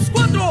 dos, tres,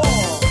 cuatro.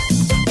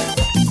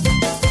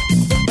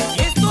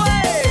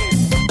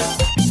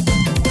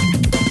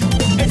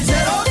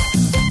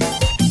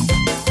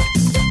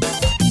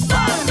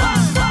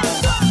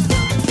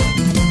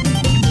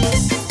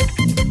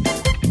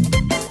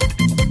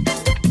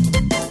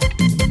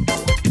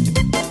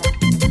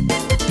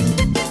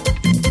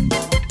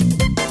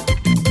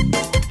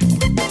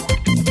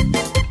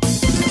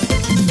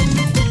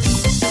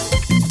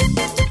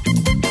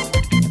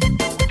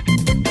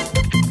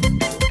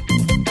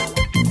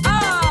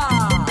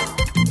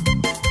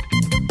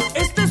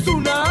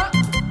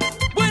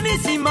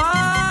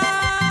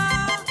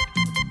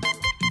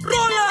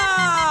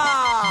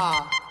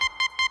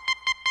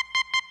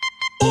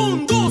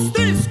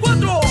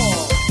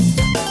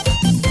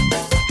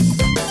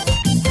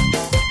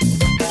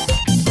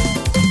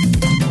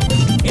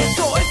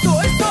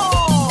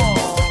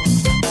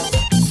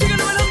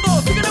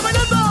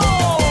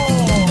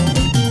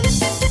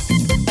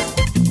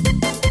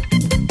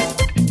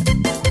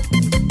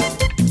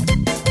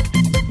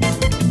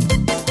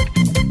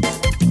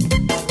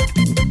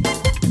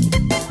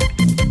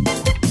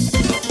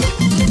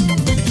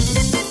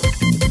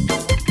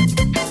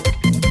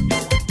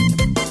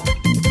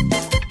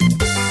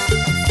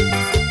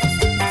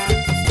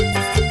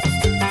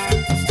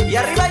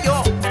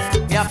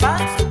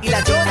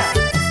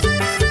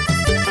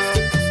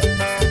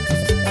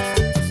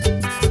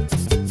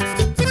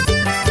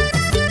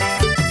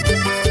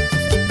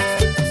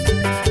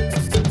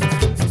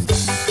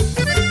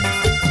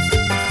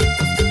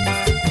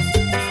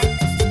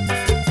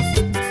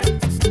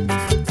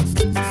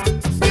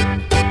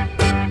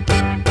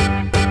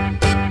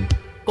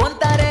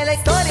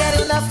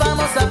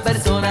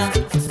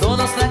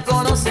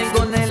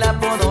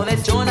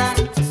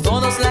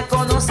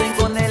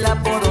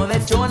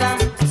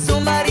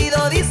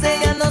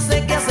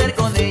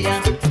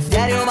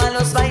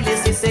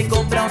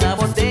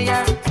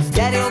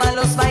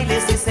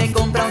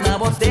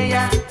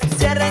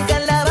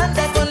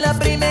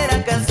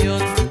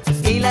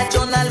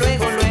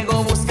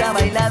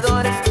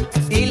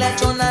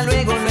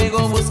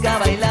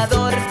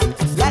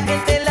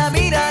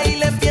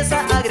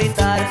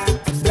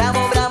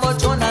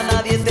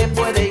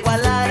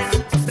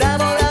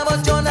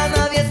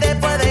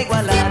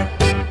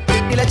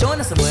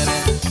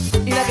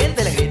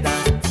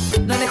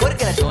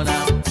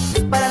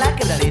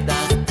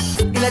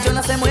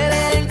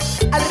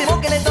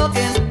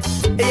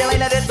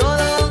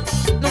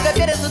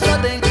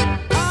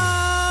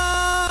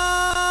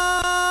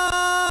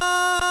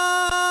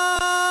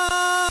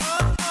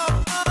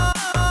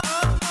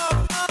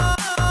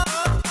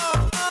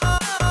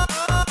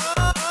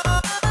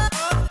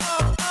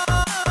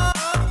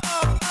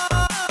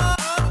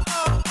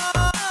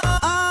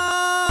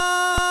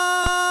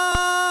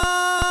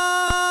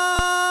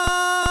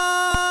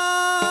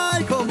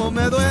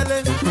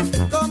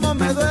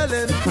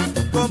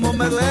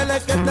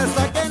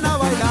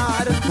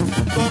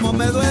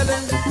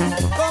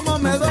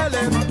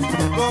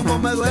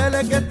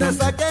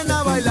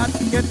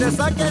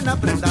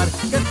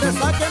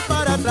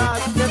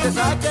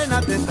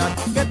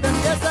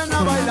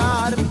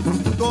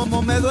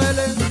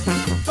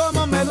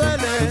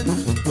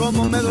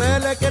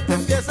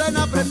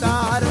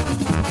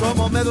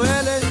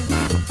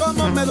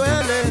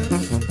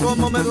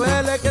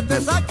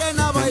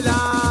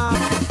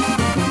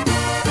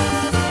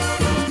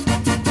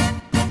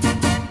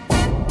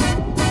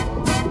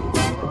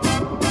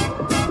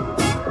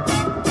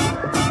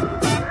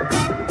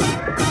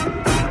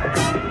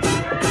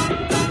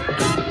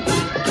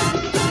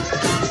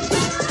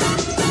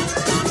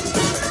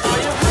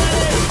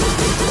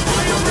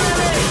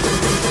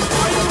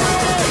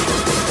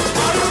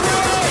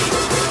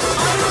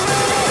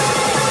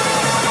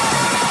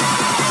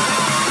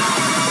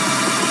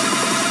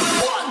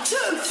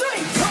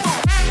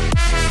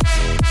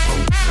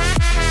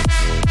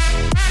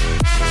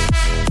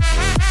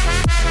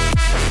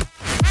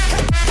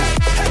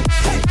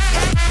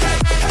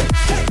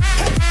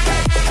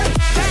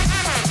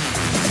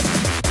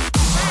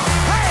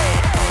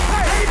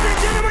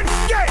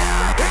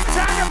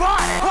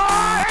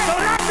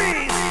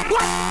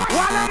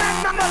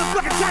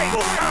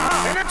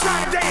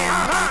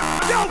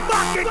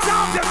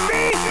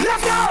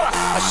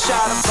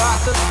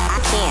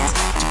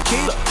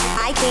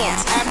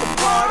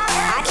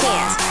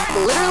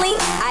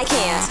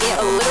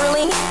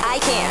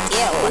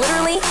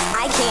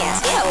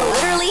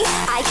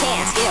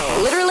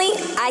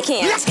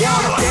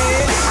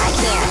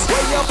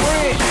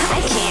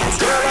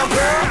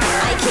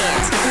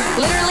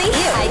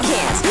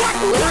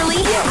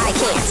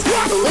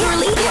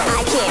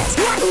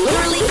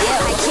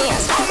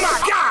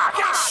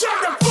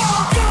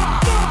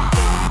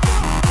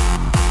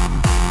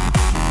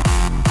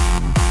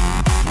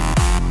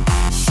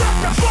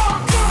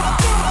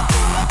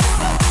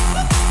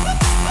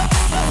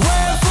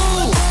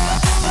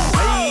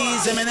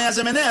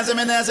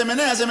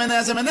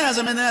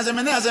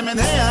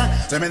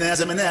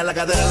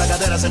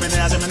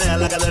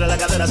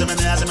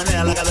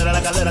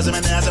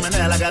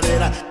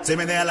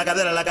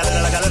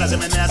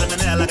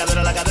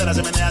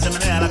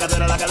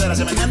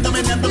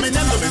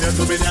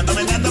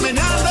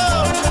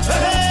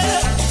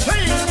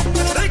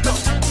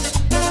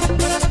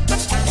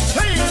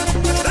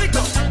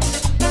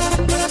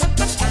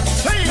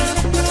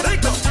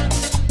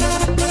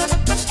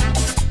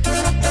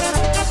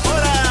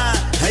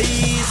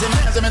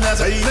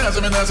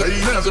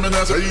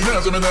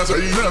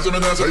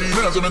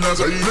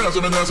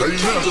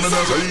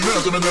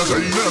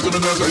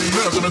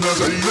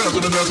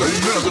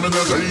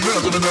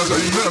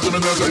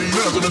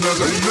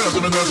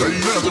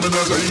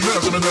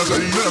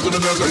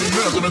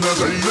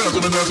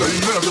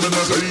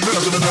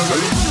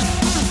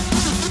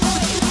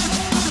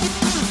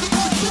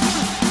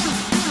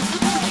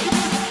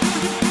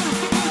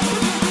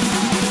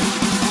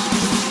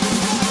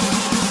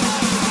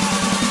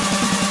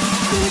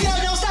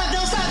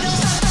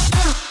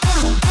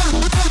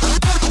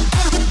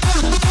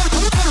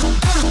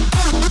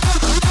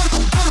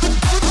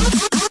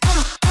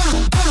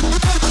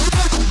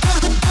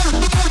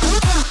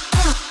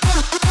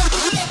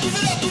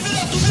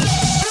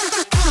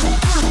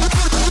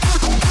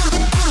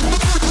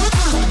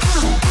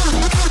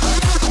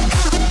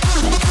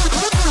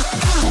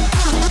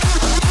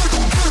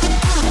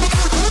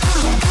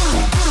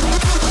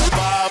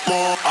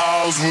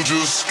 We're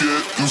just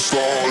getting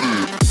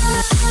started.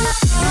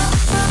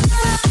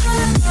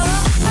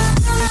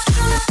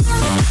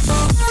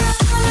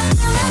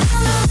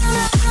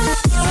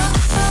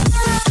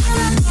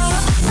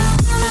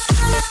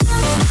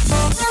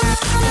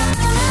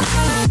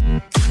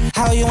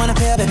 How you wanna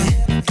feel, baby?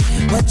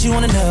 What you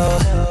wanna know?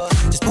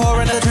 Just pour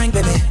another drink,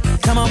 baby.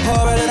 Come on,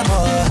 pour a little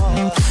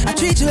more. I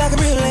treat you like a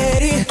real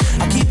lady.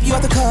 I'll keep you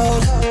out the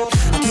cold.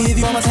 I'll give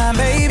you all my time,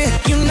 baby.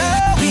 You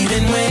know,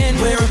 even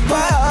when we're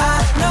apart,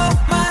 I know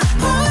my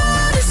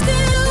heart is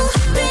still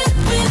there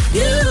with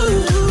you.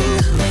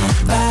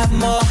 5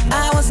 more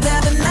hours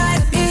down the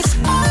night is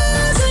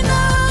ours, and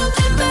I'll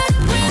get back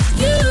with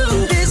you.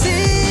 This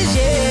is,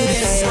 yeah,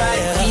 this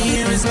right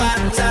here is my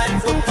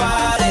type of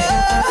party.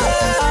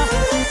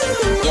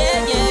 Yeah,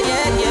 yeah,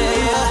 yeah,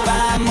 yeah.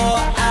 5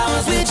 more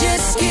hours, we're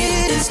just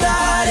getting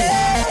started.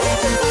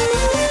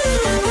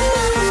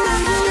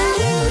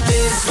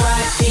 This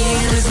right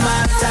here is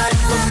my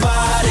type of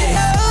party.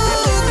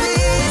 Oh,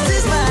 this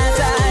is my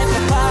type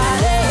of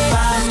party.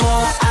 5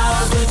 more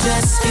hours, we're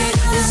just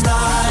getting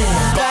started.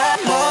 5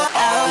 more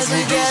hours,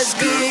 we're just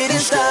getting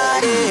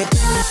started.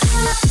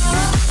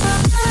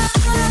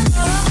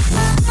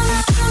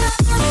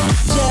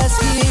 Just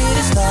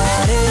getting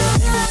started.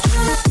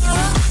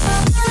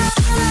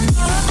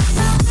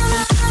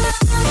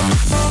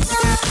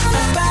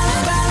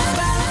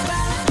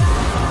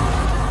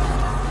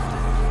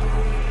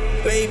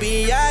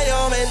 Baby, ya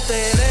yo me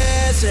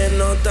enteré, se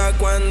nota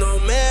cuando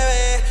me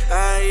ve.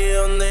 Ahí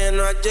donde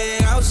no has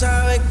llegado,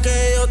 sabes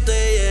que yo te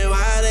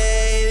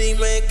llevaré.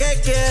 dime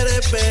qué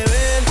quieres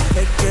beber.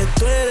 Es que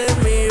tú eres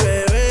mi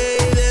bebé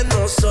y de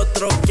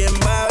nosotros quién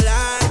va a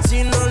hablar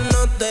si no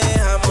nos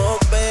dejamos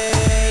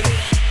ver.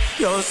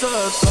 Yo sé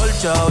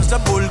torcha, a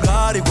veces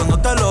vulgar y cuando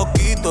te lo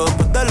quito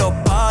después de los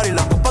paris,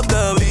 las copas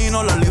de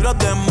vino, las libras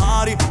de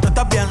mari. Tú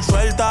estás bien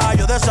suelta,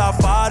 yo de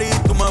safari.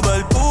 Tú me ves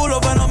el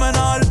culo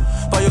fenomenal,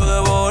 pa' yo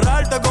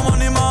devorarte como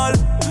animal.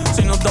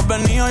 Si no te has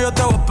venido yo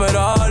te voy a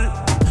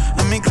esperar,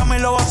 en mi cama y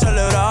lo voy a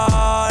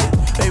celebrar.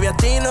 Baby, a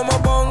ti no me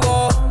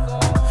pongo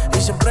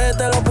y siempre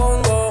te lo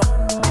pongo.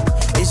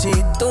 Y si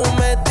tú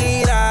me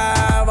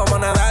tiras, vamos a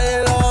nadar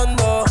en lo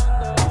hondo.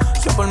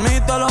 Si por mí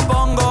te lo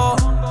pongo,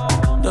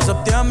 de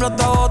septiembre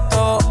hasta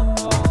agosto.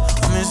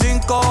 A mis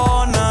 5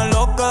 cojones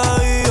lo que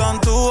digan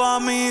tu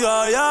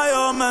amiga, ya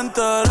yo me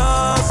enteré.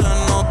 Se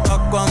nota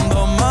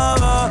cuando me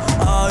ves,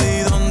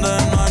 ahí donde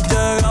no has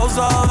llegado,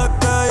 sabes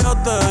que yo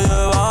te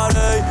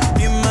llevaré.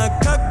 Dime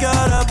qué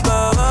quieres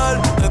beber,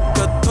 es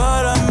que tú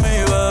eres mi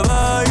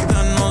bebé y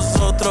de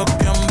nosotros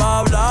quién va a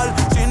hablar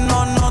si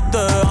no nos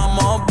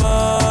dejamos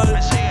ver.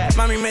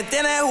 Mami, me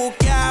tienes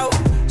buqueado,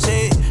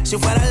 sí. Si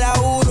fuera la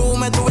Uru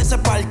me tuviese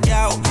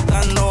parqueado,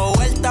 dando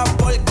vueltas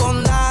por el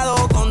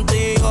condado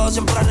contigo,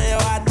 siempre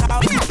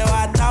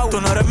arrebatado. Tú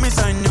no eres mi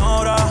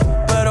señora,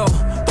 pero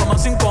toma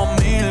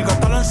 5,000,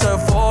 gástalo en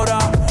Sephora.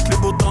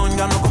 Louis Vuitton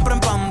ya no compra en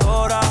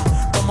Pandora,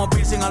 como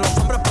piercing a los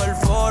hombres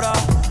perfora.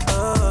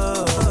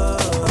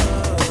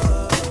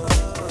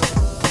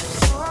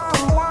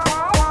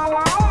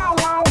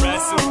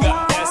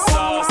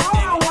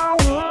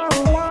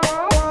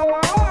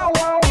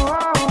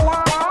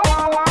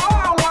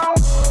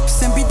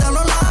 Se empitan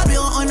los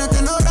labios, hoy no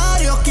tengo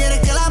horario.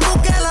 Quiere que la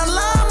busque el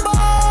Lambo.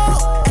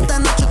 Esta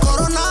noche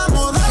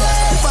coronamos, dale,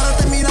 para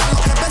terminar lo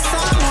que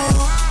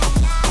empezamos.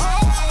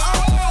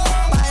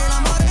 Baila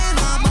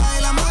morena,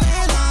 baila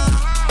morena.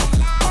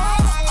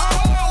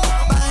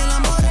 Baila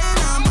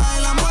morena,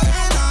 baila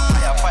morena.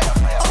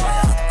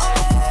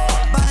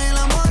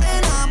 Baila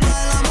morena,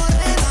 baila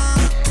morena.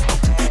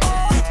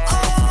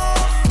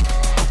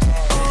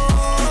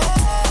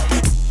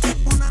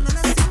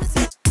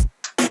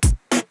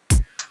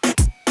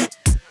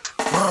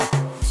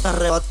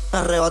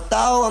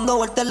 Arrebatado dando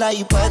vueltas en la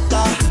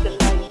jipeta.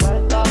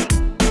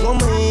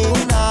 Conmigo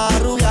una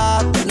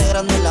rubia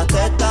negrando en la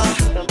teta.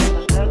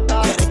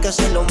 Quieres que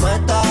se lo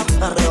meta.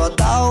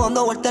 Arrebatado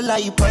dando vueltas en la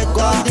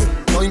jipeta.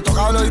 Los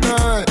intocables, ¿viste?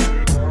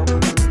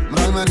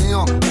 Bray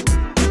venido,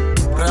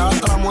 real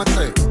hasta la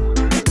muerte.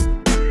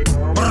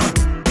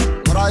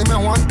 Bray me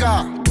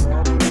Juanca,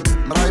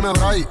 Bray me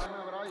Bray.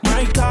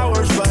 Mike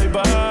Towers, bye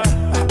bye.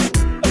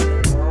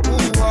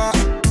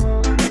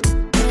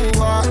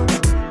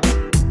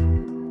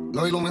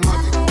 Los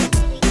Illuminati.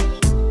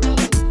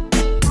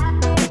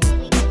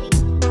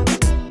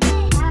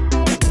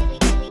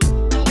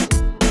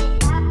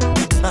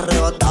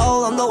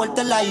 Arrebatado dando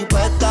vueltas en la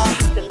jipeta.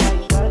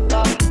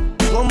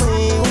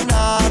 Conmigo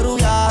una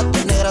rubia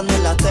negrando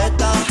en la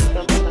teta.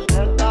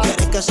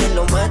 Quieres que se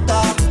lo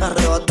meta.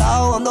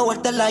 Arrebatado dando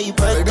vueltas en la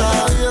jipeta.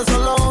 Baby, eso es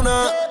la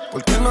una.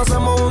 ¿Por qué no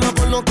hacemos una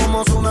porno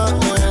como Zuna?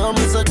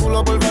 Déjame ese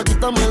culo, porfa,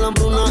 quítame la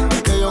hambruna.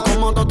 Que yo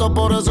como toto,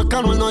 por eso es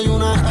que no hay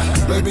una.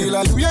 Baby,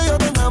 la lluvia y yo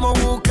te andamos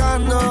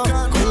buscando,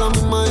 con las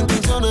mismas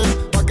intenciones,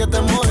 pa' que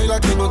te mojes y la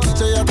que no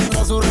chiche ya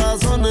tendrá sus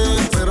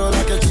razones. Pero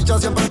la que chicha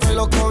siempre trae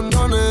los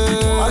condones.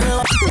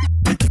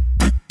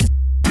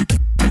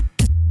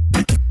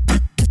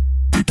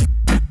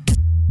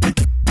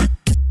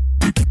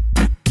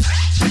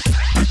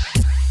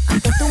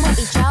 Antes tú me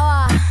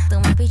pichabas,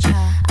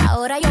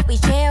 ahora yo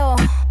picheo.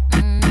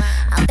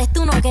 Antes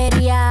tú no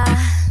querías,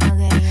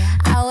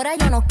 ahora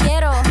yo no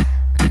quiero.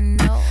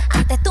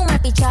 Antes tú me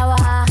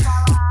pichabas,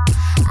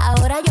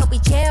 ahora yo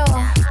picheo.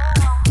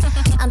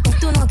 Antes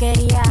tú no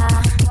querías,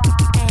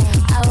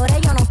 ahora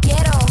yo no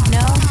quiero.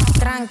 No,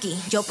 tranqui,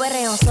 yo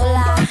perreo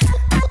sola.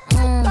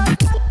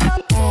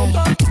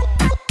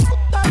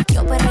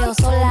 Yo perreo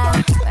sola.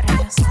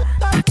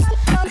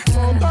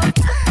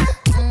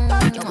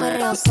 Yo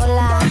perreo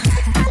sola.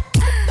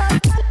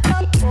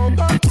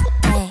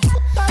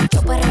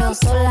 Yo perreo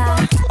sola.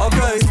 Ok,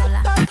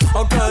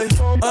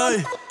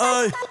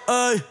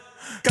 ay.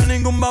 Que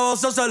ningún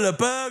baboso se le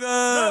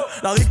pegue.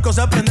 La disco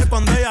se prende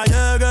cuando ella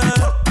llegue.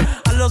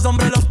 A los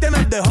hombres los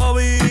tienes de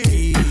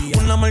hobby.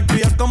 Una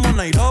malcria como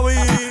Nairobi.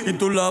 Y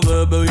tú la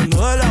ves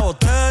bebiendo de la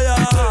botella.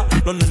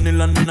 Los nenes y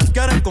las nenas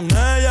quieren con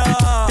ella.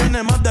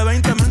 Tiene más de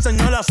 20, me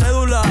enseñó la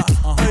cédula.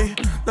 Ey,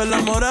 del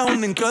amor es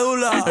una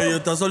incrédula. Ella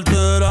está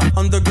soltera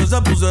antes que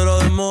se pusiera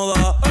de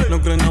moda. No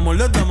creen amor,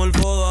 le damos el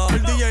foda.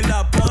 El DJ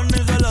la pone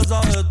y se la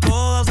sabe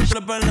toda. Se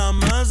trepa en la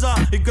mesa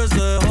y que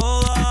se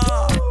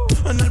joda.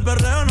 En el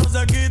perreo no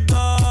se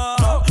quita.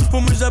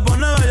 Fuma y se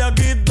pone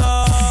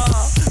bellaquita.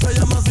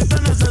 Ella más si te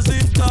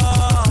necesita.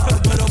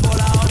 Pero por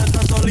ahora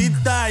está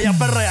solita. Ella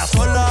perrea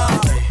sola.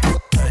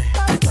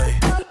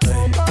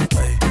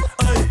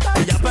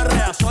 Ella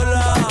perrea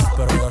sola.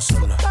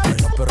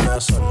 Ella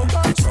perrea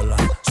sola.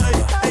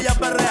 Ella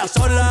perrea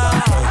sola.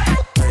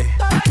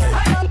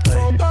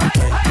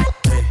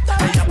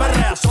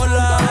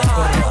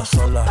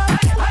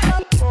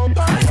 Ella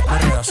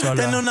perrea sola.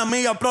 Tírala. Tiene una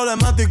amiga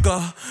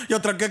problemática y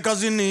otra que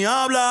casi ni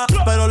habla,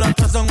 pero las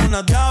tres son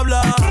unas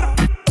diablas.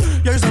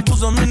 Y ahí se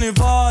puso mini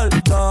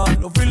falta,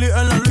 los Phillies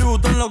en la Louis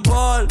Vuitton en la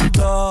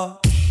cuarta.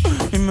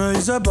 Y me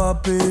dice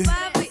papi,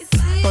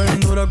 estoy en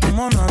dura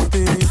como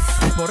Nati.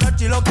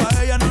 Borracha y loca,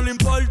 a ella no le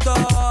importa.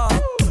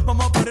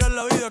 Vamos a perrear,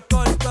 la vida es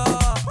corta.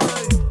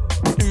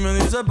 Y me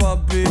dice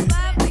papi,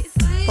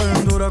 estoy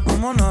en dura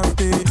como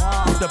Nati.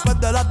 Después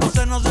de las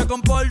 12 no se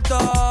comporta.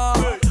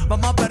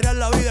 Vamos a perrear,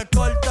 la vida es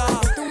corta.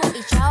 Tú me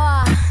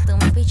pichabas,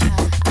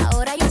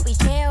 ahora yo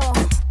picheo.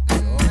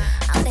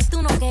 Antes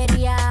tú no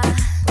querías,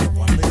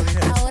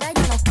 ahora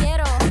yo no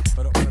quiero.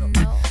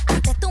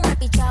 Antes tú me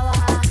pichabas,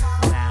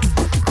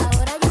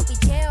 ahora yo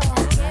picheo.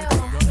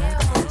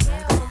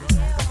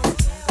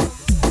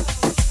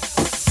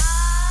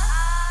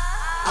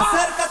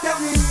 Acércate a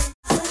mí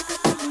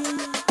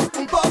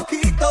un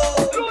poquito,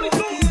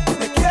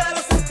 te quiero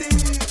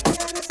sentir,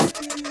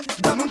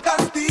 dame un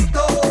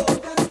cantito.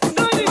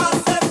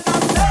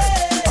 Acércate,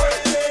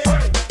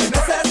 te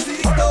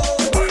necesito,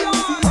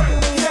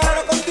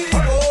 quiero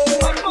contigo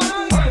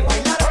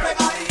bailar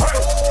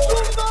pegadito,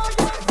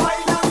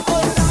 bailando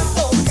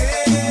tanto que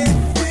mi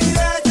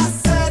ella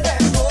se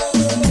dejó.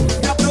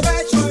 Me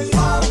aprovecho y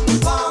la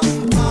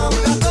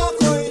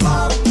toco y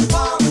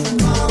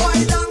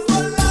bailando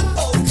la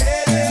toqué.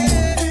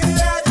 Mi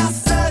ella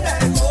se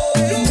dejó.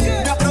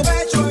 Me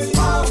aprovecho y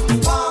la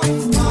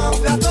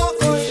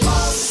toco y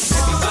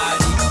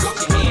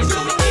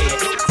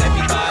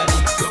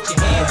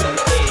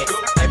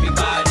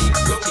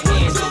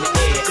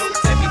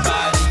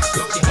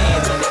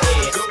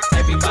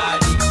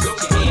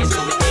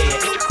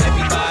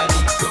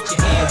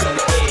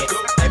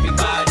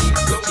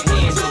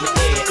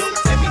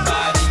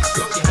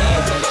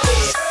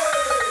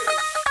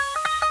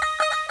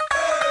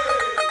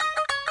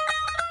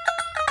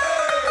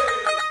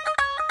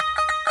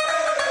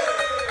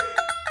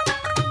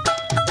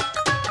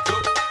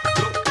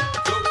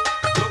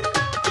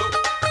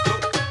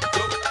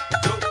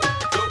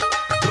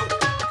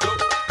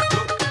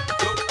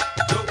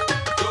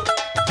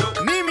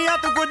ਨੀਮੀਆਂ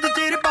ਤੂੰ ਕੁਝ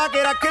ਚਿਰ ਪਾ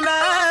ਕੇ ਰੱਖ ਲੈ,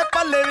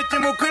 ਪੱਲੇ ਵਿੱਚ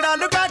ਮੁਖੜਾ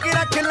ਲੁਕਾ ਕੇ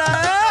ਰੱਖ ਲੈ।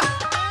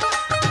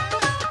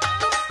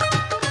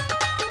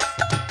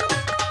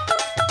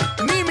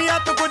 ਨੀਮੀਆਂ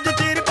ਤੂੰ ਕੁਝ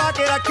ਚਿਰ ਪਾ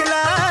ਕੇ ਰੱਖ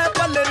ਲੈ,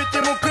 ਪੱਲੇ ਵਿੱਚ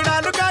ਮੁਖੜਾ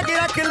ਲੁਕਾ ਕੇ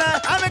ਰੱਖ ਲੈ।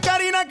 ਐਵੇਂ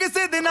ਕਰੀ ਨਾ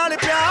ਕਿਸੇ ਦੇ ਨਾਲ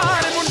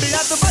ਪਿਆਰ,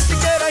 ਮੁੰਡਿਆਂ ਤੋਂ ਬਚ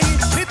ਕੇ ਰਹੀ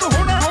ਨੀ ਤੂੰ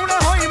ਹੁਣੇ ਹੁਣੇ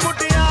ਹੋਈ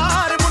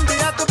ਮੁਟਿਆਰ।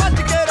 ਮੁੰਡਿਆਂ ਤੋਂ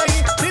ਬਚ ਕੇ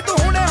ਰਹੀ ਨੀ ਤੂੰ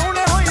ਹੁਣੇ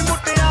ਹੁਣੇ ਹੋਈ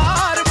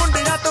ਮੁਟਿਆਰ।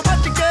 ਮੁੰਡਿਆਂ ਤੋਂ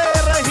ਬਚ ਕੇ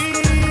ਰਹੀ।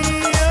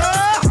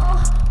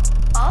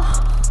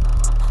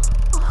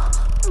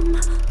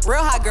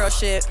 Real hot girl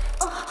shit.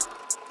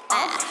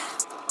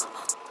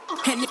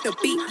 And if the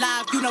beat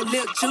live, you know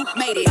Lil Juke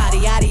made it. Body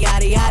yaddy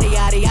yaddy yaddy yaddy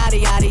yaddy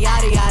yaddy yaddy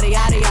yaddy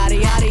yaddy yaddy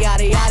yaddy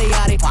yaddy yaddy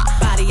yaddy.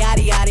 Body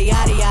yaddy yaddy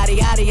yaddy yaddy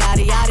yaddy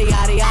yaddy yaddy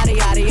yaddy yaddy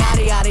yaddy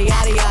yaddy yaddy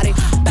yaddy yaddy.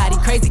 Body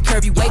crazy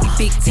curvy wavy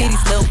big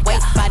titties little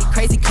waist. Body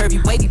crazy curvy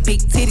wavy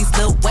big titties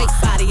little waist.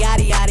 Body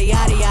yaddy yaddy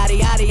yaddy yaddy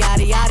yaddy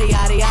yaddy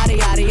yaddy yaddy yaddy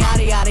yaddy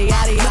yaddy yaddy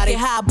yaddy yaddy. Look at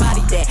how I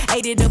body that,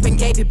 ate it up and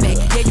gave it back.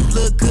 Yeah, you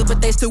look good,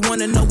 but they still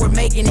wanna know we're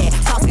making it.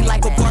 Saucy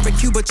like a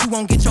barbecue, but you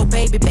won't get your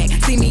baby back.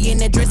 See me in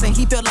that dress and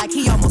he felt like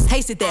he almost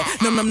tasted that.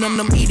 Num num num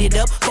num, eat it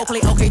up. Go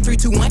play okay, 3,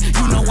 2, 1.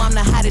 You know I'm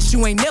the hottest.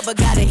 You ain't never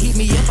gotta heat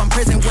me up. I'm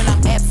present when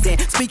I'm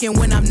absent, speaking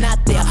when I'm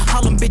not there.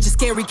 All them bitches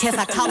scary cats.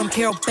 I call them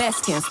Carol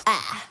Baskins.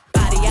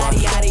 Body yaddy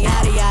yaddy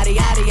yaddy yaddy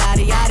yaddy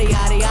yaddy yaddy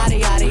yaddy yaddy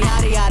yaddy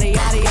yaddy yaddy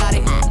yaddy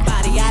yaddy.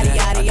 Body yaddy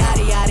yaddy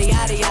yaddy yaddy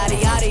yaddy yaddy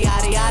yaddy yaddy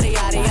yaddy yaddy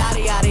yaddy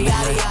yaddy yaddy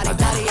yaddy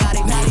yaddy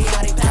yaddy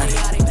yaddy yaddy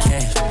yaddy.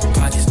 Cash,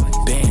 pockets,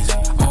 bands,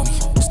 on me,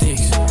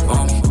 sticks,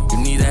 on me. You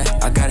need that?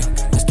 I got it.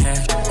 It's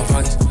cash, my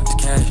pockets, it's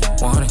cash,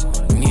 100.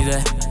 You need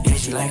that? Yeah,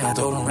 she like I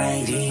throw them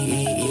rings.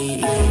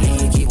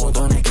 Keep on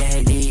throwing that gas.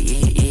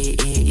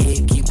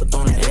 Keep on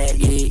throwing that.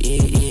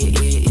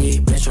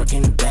 Best truck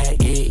in the back.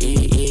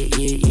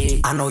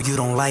 I know you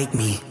don't like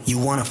me, you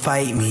wanna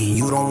fight me.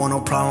 You don't want no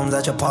problems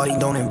at your party,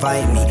 don't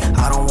invite me.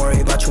 I don't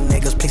worry about you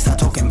niggas, please stop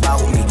talking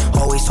about me.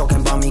 Always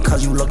talking about me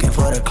cause you looking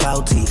for the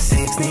clout T.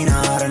 6 Nina,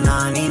 the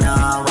 9 Nina,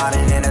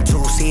 riding in a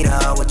 2-seater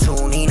with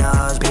 2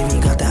 Ninas. Baby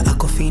got that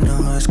Aquafina,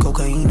 it's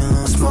cocaina.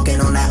 Smoking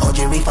on that OG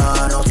reefer,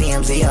 no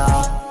TMZ.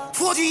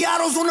 4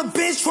 Giottos on the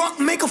bench truck,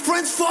 make her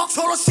friends fuck.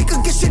 Told her she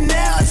could get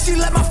Chanel if she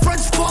let my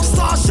friends fuck.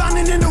 Star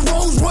shining in the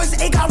Rolls Royce,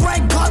 it got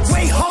red guts.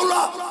 Wait, hold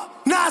up.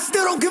 Nah, I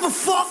still don't give a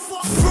fuck.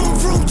 Vroom,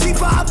 vroom,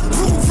 G5,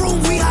 vroom, vroom,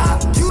 we high.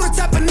 You the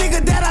type of nigga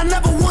that I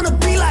never wanna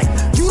be like.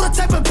 You the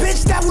type of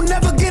bitch that will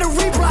never get a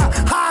reply.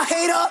 High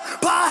hater,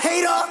 bye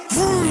hater,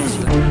 vroom.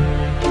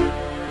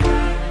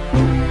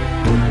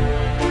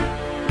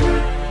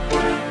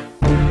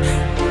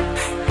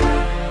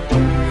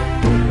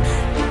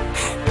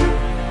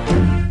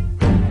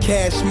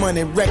 Cash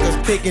Money Records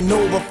taking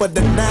over for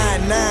the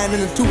 99 in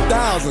the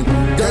 2000.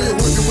 Girl, you're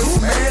working with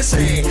some ass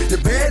hand. Your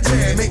bad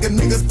jam, make a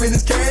nigga spend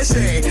his cash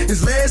hand.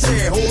 His last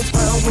hand, holds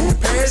pound with your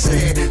pass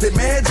hand. They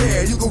mad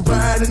jam, you can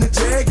ride in the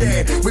Jag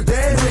hand. With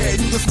that hand,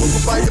 you can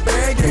smoke by your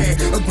bag hand.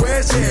 A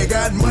grass hand,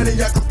 got money,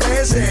 I can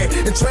fast hand.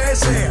 And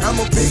trash hand, I'm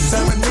a big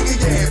time nigga,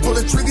 yeah. Pull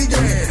a trigger,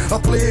 yeah. I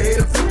play a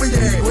hater, flipper,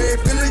 yeah. Red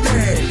filler, yeah.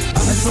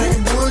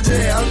 slanging wood,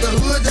 yeah, out the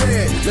hood,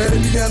 yeah. Let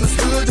it be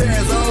understood,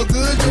 yeah, it's all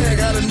good, yeah.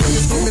 Got a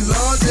nigga screaming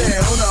large,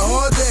 yeah, on the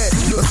hard, yeah.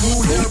 A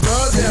smooth little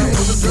broad, yeah,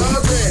 on the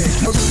drugs,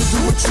 yeah. I'm just do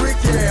a trick,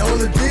 yeah, on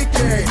the dick,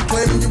 yeah.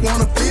 Claiming you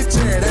wanna fit,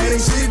 yeah, that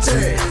ain't shit,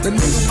 yeah. The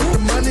nigga with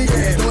the money,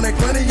 yeah, don't act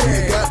funny,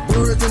 yeah. Got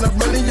words and I'm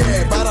running,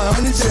 yeah, about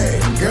 100,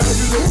 yeah. Girl,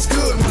 you look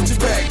good, won't you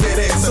back that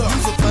ass up?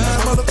 You's a fine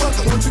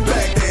motherfucker, won't you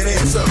back that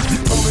ass up?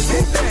 Call me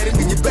Big Daddy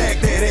when you back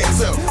that ass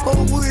up. Oh,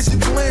 who is you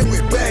playing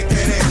with? Back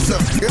that ass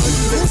up. Girl,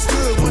 you look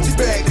good, won't you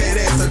back that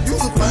ass up?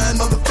 You's a fine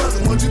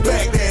motherfucker, won't you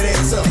back that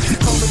ass up?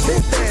 Call me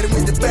Big Daddy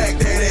when you back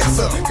that ass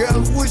up.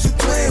 Girl, who is you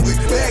playing with?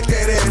 Back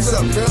that ass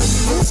up. Girl,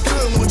 you look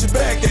good, won't you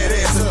back that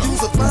ass up?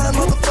 You's a fine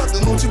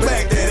motherfucker, won't you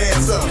back that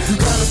ass up? You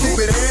got a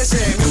stupid ass,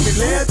 yeah, make me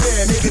laugh,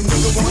 yeah. Make a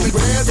nigga wanna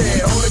grab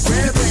that, on the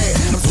grab that.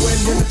 I'm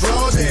sweating in the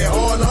drawers, yeah,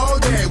 all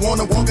day.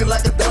 Wanna walk it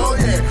like a dog,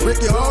 yeah.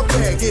 Rip your off,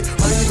 yeah. Get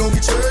money, you gon'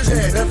 get yours,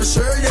 yeah. That's for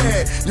sure,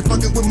 yeah. You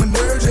fucking with my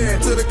nerves, yeah.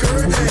 To the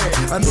curb,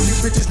 yeah. I know you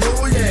bitches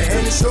know, yeah.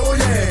 And it's sure,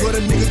 yeah. But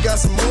a nigga got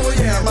some more,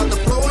 yeah. I'm out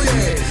the floor,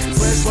 yeah.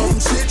 Fresh from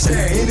shit,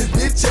 yeah. In this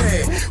bitch,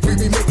 yeah. We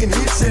be making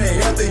hits,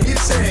 yeah. After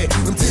hits, yeah.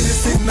 Them titties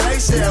sit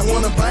nice, yeah. I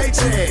wanna bite,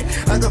 yeah.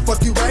 I can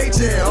fuck you right,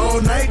 yeah.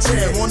 All night,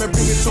 yeah. Wanna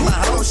bring it to my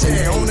house,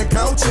 yeah. On the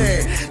couch,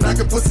 yeah. Knock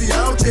a pussy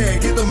out, yeah.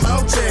 Get them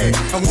out, yeah.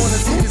 I wanna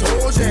see these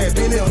hoes, yeah.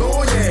 Bend it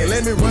low, yeah.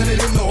 Let me run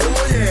it in the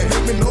oil, yeah.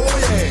 Let me know,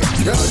 yeah.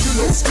 Girl, you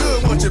look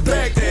good, won't you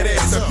back that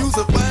ass up? You's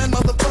a fine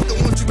motherfucker,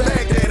 won't you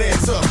back that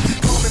ass up?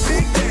 Call me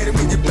Big Daddy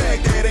when you back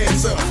that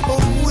ass up. Oh,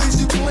 who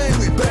is you playing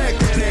with? Back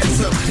that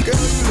ass up.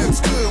 Girl, you look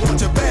good,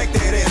 won't you back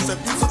that ass up?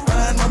 You's a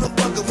fine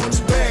motherfucker, won't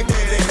you back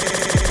that ass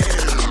up?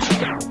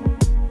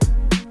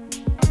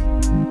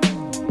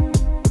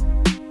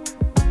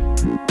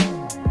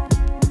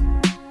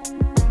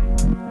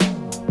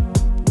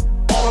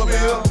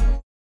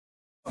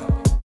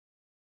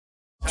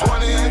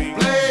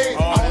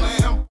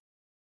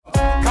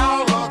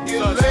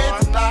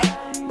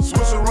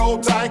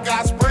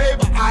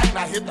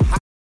 Hit the high,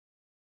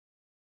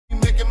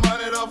 making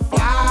money to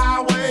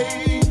fly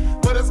away,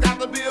 but it's got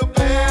to be a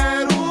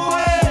better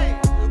way,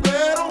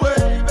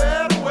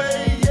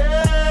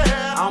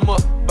 yeah. I'm a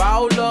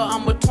baller,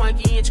 I'm a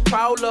 20-inch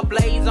crawler,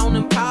 blaze on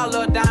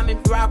Impala, diamond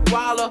rock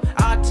waller,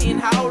 R10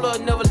 howler,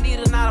 never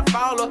leader, not a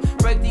faller.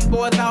 Break these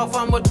boys off,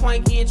 I'm a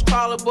 20-inch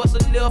crawler,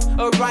 bust a left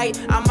or right,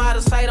 I'm out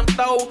of sight, I'm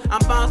throw. I'm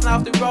bouncing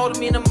off the road,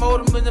 I'm in the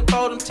motor, in the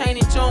boat, I'm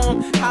chaining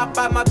charm. Hop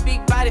out my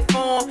big body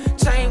form,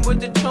 chain with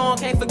the charm,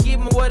 can't forget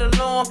my word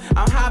alarm.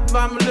 I'm hopping,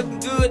 I'm looking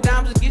good,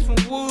 diamonds get from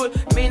wood.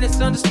 Man, it's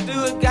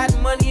understood, got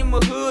money in my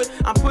hood.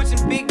 I'm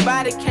pushing big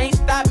body, can't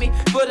stop me.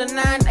 For the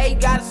 9-8,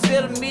 gotta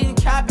sell a million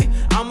copy.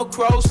 I'ma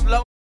crow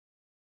slow.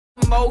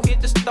 Mo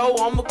hit the stove,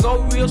 I'ma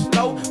go real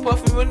slow.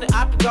 Puffin' when the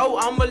op to go,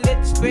 I'ma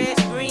let the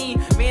grass green.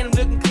 Man, I'm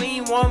looking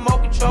clean, one more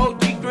control,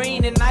 G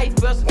green and nice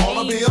bust a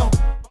Wanna be on.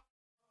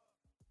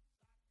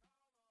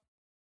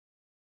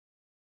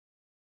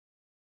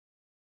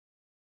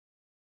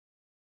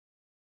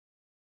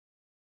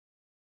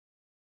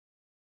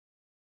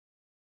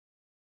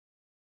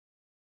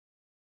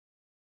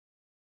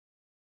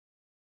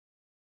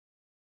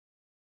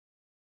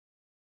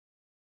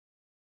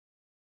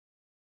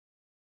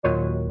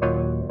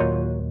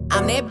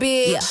 I'm that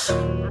bitch.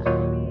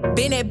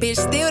 Been that bitch,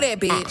 still that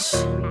bitch.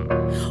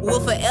 Will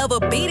forever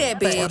be that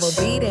bitch. Forever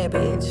be that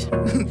bitch.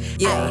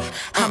 Yeah,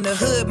 I'm the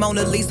hood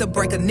Mona Lisa.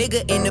 Break a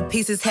nigga into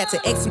pieces. Had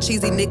to X some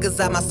cheesy niggas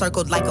out my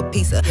circle like a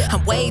pizza.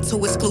 I'm way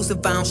too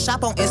exclusive. I don't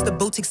shop on Insta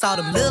boutiques. All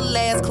them little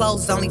ass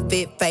clothes only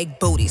fit fake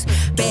booties.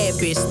 Bad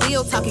bitch,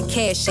 still talking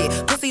cash shit.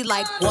 Pussy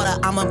like water,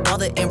 I'm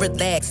unbothered and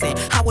relaxing.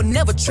 I would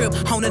never trip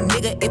on a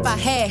nigga if I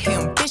had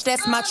him. Bitch,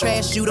 that's my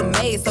trash, you the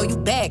maid, so you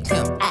bagged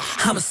him.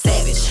 I'm a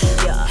savage,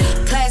 yeah.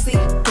 Classy,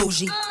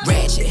 bougie,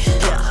 ratchet,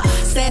 yeah.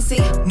 Sassy,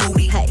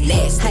 moody,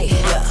 nasty,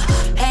 yeah.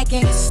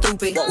 Acting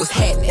stupid, what's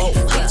happening?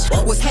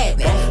 Bitch, what's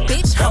happening?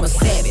 Bitch, I'm a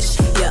savage,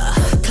 yeah.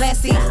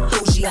 Classy,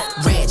 bougie,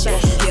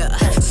 ratchet, yeah.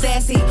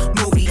 Sassy,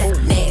 moody,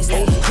 nasty,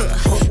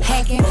 yeah.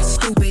 Hacking,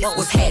 stupid,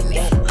 what's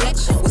happening?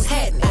 Bitch, what's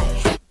happening?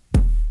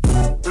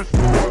 It's the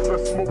ones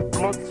that smoke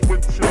blunts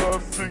with ya,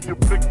 see your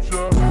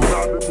picture.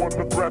 Now they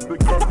wanna grab the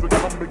guns and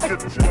come and get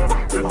ya.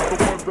 It's the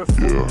ones that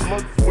smoke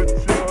blunts with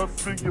ya,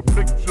 see your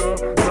picture.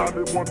 Now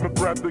they wanna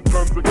grab the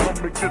guns and come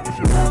and get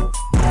ya.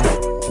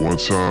 One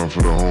time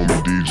for the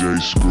homie DJ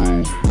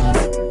Screw.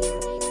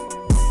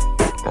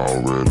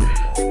 Already.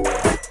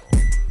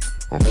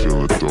 I'm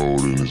feeling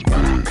throwed in this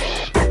bitch.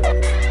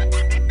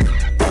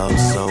 I'm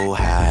so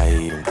high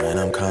even when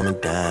I'm coming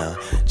down.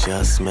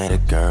 Just met a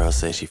girl,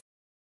 say she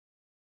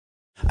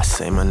I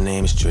say my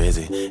name is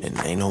Drizzy, and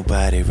ain't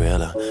nobody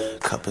realer.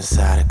 Cup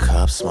inside a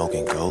cup,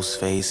 smoking ghost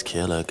face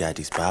killer. Got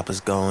these poppers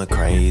going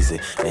crazy,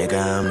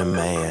 nigga, I'm the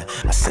man.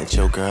 I sent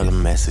your girl a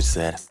message,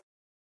 said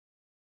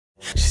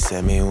she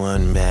sent me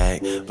one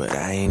back, but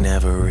I ain't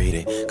never read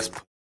it. Cause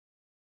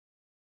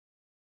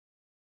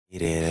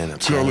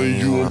Telling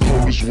you I'm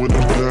homeless when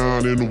I'm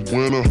down in the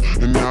winter,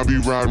 and I be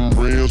riding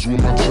rims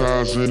with my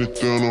tires in it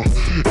thinner.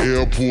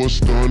 Airport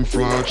stun,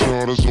 flying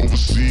charters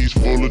overseas,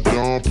 full of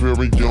Dom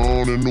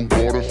Perignon in the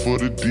water for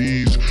the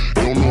D's.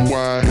 Don't know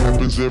why it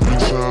happens every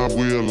time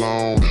we're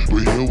alone,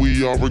 but here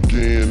we are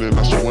again, and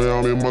I swear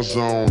I'm in my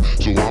zone.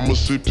 So I'ma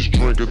sip this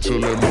drink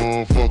until that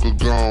motherfucker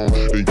gone.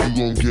 Then you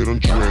gon' get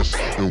undressed,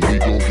 and we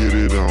gon' get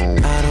it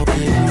on. I don't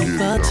give you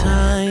the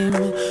time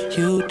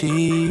you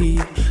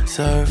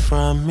deserve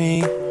from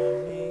me.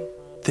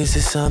 This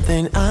is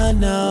something I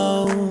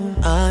know.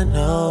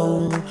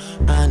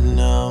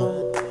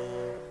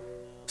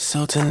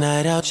 So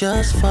tonight I'll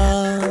just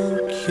fuck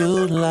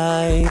you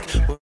like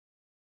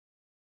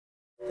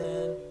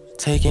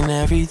taking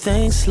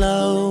everything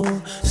slow,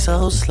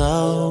 so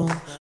slow.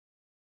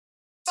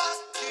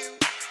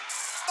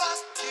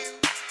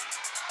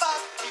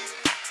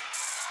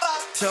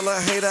 Tell a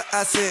hater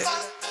I said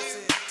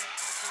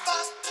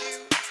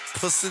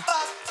pussy.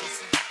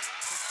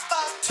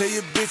 Tell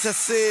your bitch I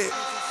said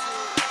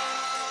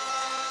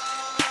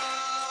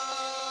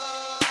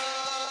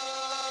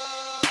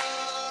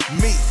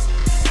me.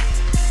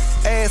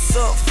 Ass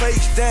up,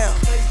 face down.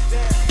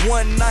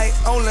 One night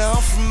only, I'm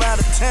from out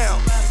of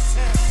town.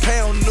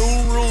 Pound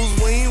new rules,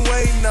 we ain't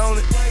waiting on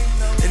it.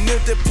 And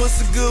if that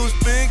pussy good, we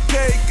spend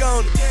cake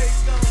on it.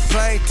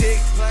 Plane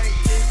ticket,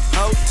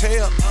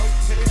 hotel,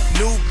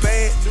 new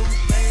bag,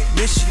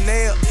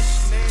 missionary,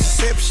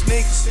 Deception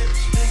niggas,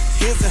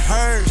 his and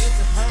hers.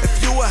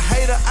 If you a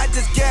hater, I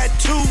just got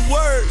 2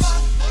 words.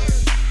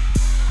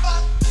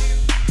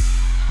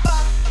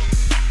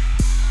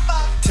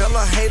 Tell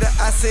a hater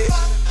I said,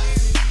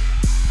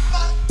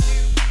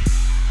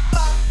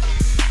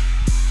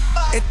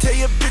 and tell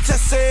your bitch I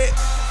said.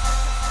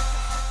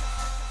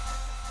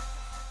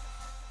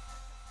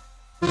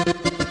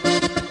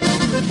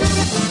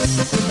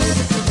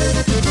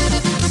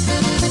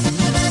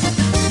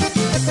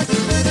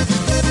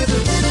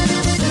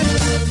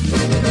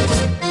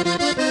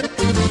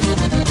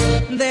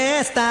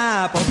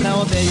 Destapo otra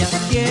botella,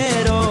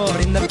 quiero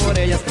brindar por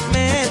ellas.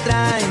 Me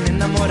traen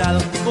enamorado,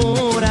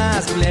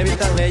 puras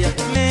culevitas bellas.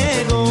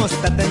 Me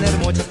gusta tener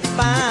muchas,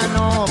 pa'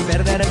 no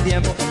perder el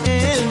tiempo.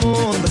 El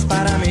mundo es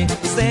para mí,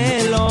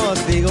 se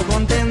los digo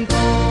contento.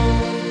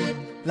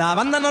 La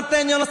banda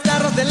norteño, los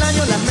carros del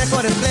año, las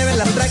mejores plebes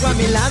las traigo a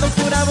mi lado.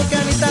 Pura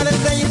bucanita del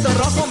sellito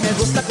rojo, me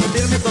gusta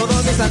cumplirme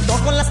todos mis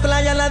antojos. Las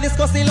playas, las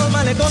discos y los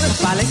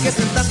malecones, valen que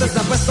sin tanto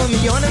están puestos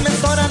millones. Me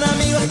sobran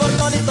amigos por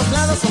toditos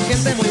lados, son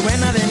gente muy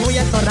buena de muy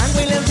alto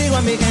rango. Y les digo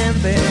a mi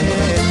gente,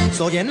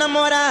 soy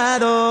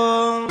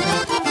enamorado.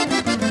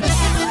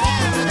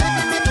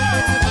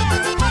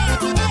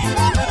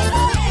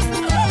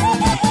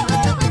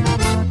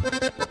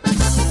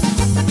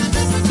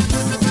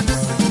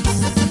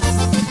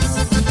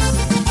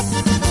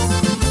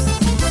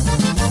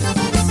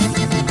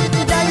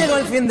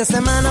 Fin de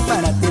semana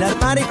para tirar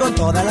party con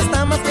todas las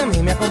damas que a mí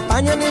me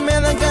acompañan y me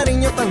dan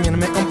cariño, también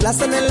me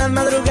complacen en las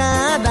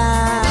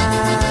madrugadas.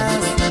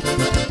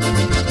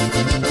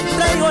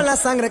 Traigo la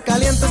sangre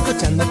caliente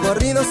escuchando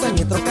corridos en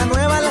mi troca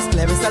nueva. Las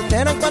plebes se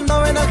alteran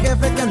cuando ven al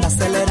jefe que anda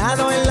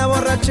acelerado en la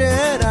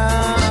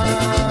borrachera.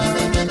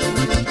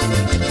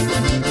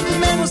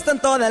 Me gustan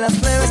todas las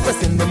plebes, pues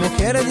siendo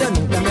mujeres yo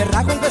nunca me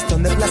rajo en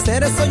cuestión de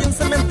placeres. Soy un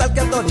cemental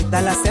que a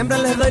todita las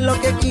hembras les doy lo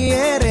que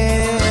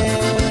quieren.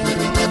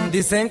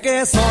 Dicen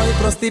que soy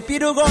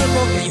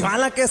prostipirugolfo, que yo a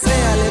la que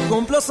sea le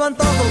cumplo su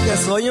antojo. Que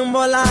soy un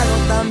volado,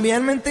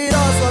 también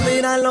mentiroso,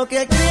 dirán lo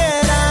que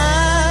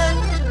quieran,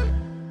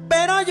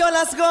 pero yo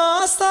las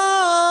gozo.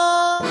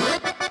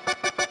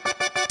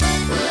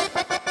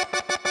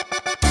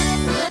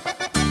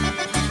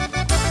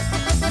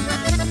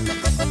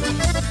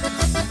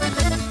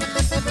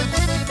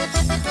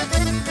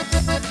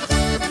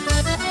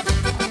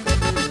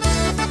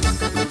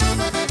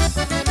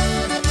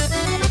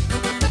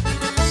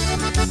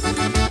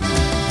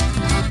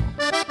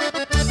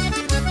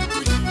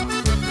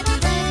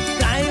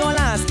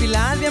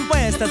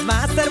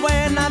 Va a ser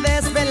buena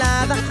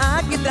desvelada.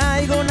 Aquí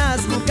traigo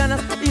unas bucanas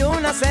y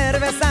unas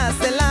cervezas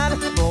heladas.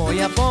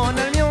 Voy a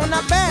ponerme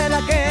una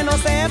peda que no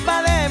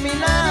sepa de mí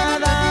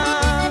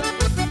nada.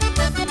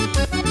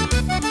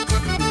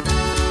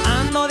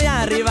 Ando de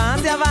arriba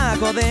hacia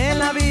abajo de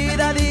la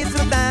vida,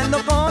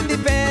 disfrutando con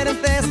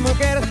diferentes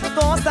mujeres,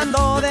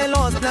 gozando de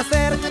los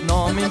placeres.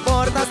 No me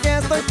importa si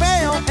estoy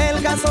feo,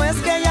 el caso es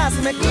que ellas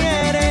me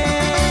quieren.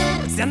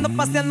 Si ando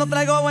paseando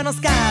traigo buenos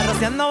carros,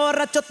 si ando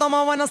borracho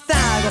tomo buenos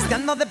tragos, si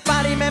ando de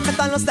party me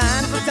meto a los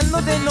antros, si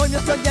ando de novio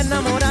estoy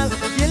enamorado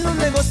y en los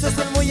negocios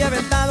soy muy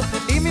aventado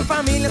y mi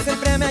familia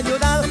siempre me ha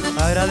ayudado.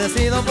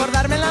 Agradecido por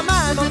darme la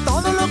mano,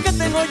 todo lo que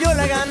tengo yo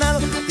lo he ganado.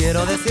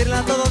 Quiero decirle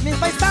a todos mis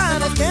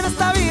paisanos que en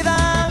esta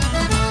vida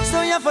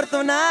soy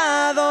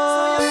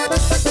afortunado.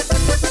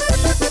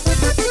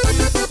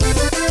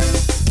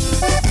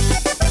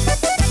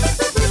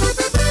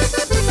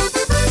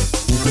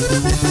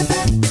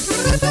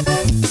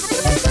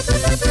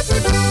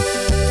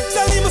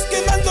 Salimos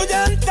quemando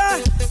llanta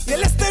y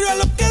el estéreo a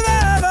lo que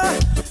daba.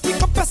 Mi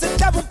compa se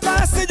echaba un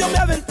pase, yo me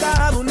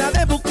aventaba una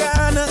de buca.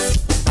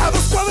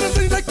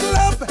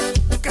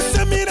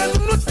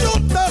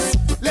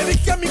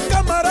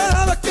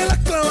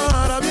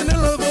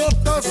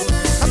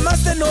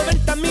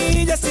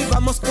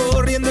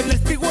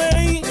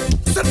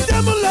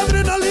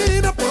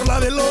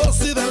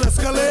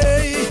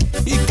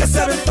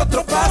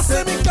 otro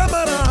pase, mi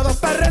camarada,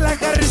 para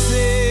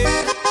relajarse.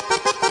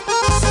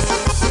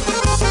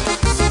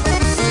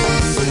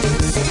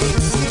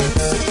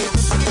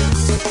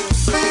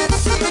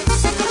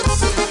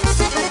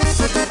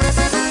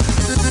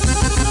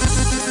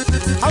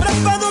 Ahora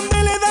pa'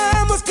 dónde le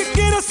damos, que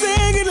quiero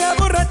seguir la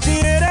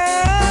borrachera.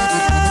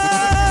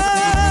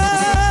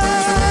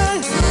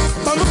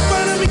 Vamos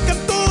para mi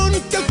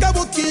cantón, que al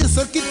cabo aquí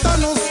cerquita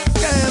nos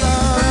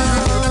queda.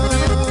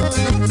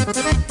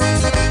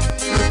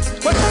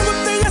 ¿Cuántas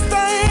botellas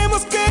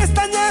traemos que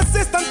estas ya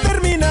se están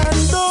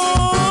terminando?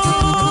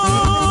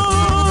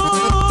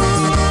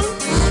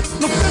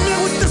 No te me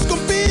agüites,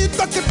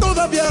 compita, que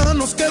todavía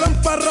nos quedan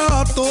pa'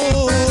 rato.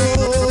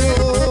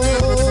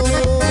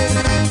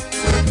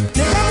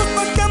 Llegamos,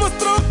 marcamos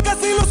trocas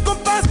y los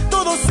compas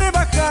todos se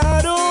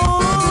bajaron.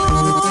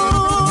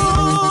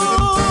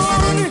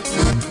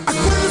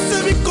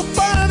 Acuérdese, mi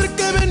compadre,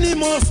 que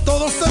venimos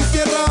todos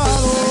enfierrados.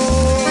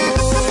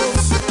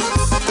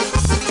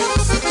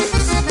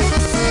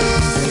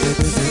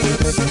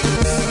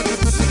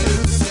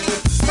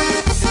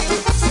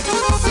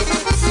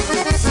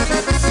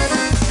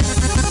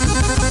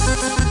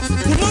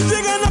 Unos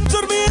llegan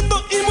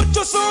absorbiendo y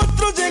muchos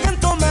otros llegan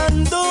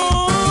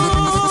tomando.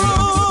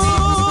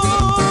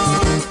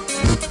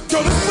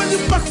 Yo después de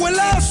un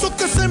pajuelazo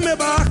que se me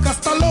baja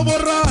hasta lo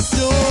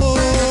borracho.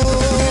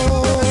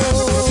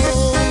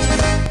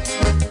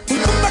 Un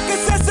compa que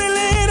se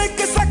acelera y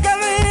que saca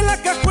de la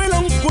cajuela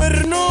un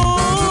cuerno.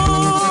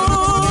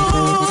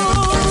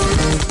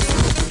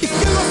 Y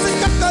que lo hace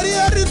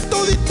cacarear y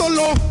todito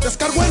lo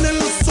descargó en el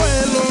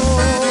suelo.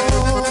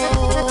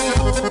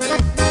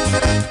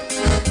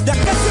 Ya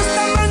casi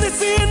está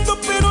amaneciendo,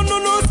 pero no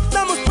nos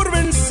damos por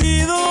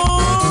vencidos.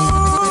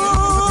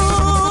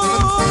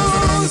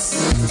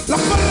 La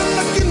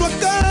parranda aquí no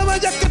acaba,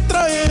 ya que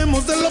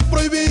traemos de lo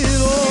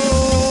prohibido.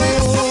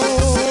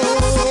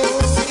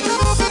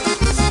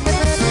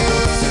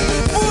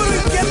 Puro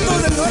inquieto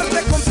del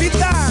norte,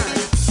 compita.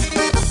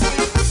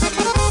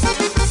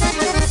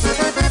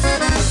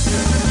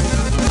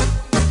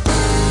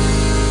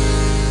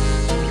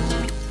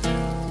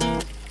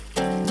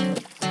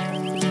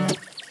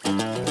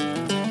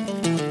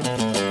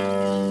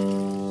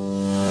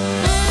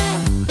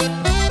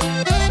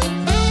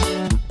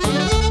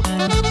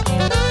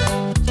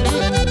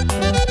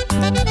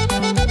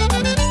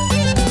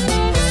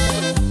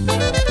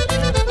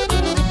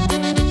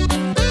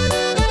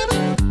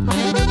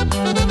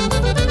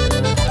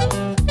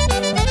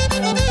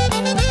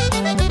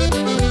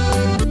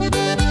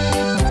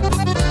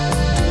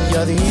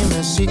 Ya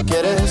dime si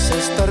quieres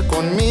estar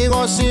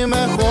conmigo, si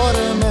mejor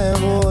me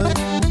voy.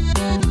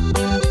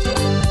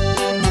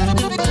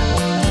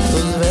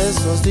 Tus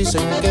besos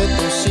dicen que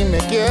tú sí me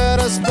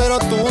quieres, pero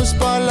tus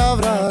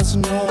palabras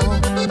no.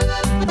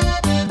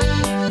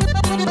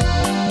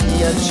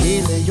 Y al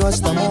chile yo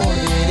hasta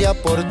moriría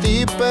por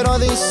ti, pero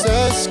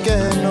dices que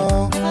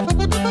no.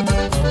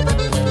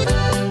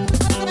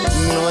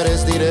 No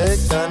eres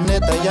directa,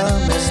 neta, ya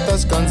me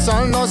estás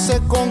cansando, sé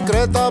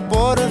concreta,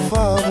 por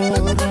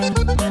favor.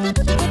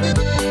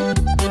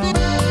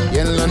 Y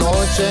en la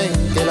noche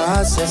en que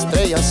las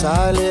estrellas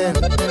salen,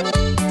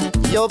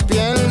 yo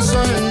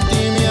pienso en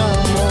ti, mi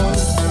amor.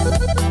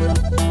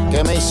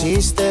 Que me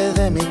hiciste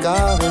de mi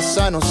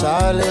cabeza, no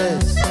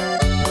sales.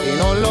 Y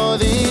no lo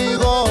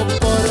digo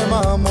por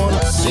mamón.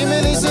 Si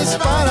me dices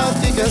para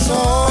ti que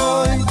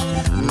soy,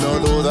 no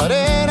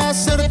dudaré en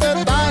hacerte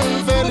tan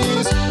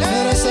feliz.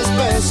 Eres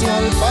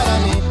especial para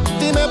mí.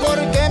 Dime por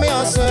qué me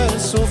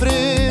haces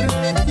sufrir.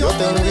 Yo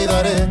te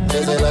olvidaré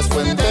desde las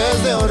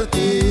fuentes de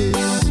Ortiz.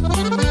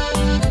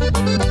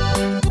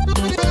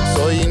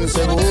 Soy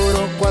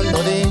inseguro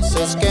cuando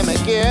dices que me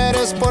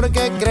quieres,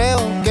 porque creo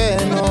que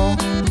no.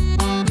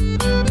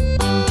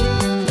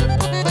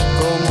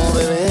 Como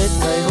bebé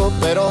caigo,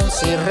 pero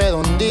sí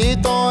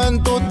redondito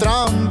en tu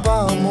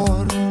trampa,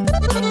 amor.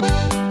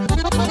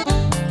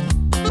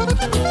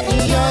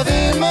 Y ya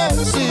dime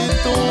si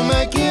tú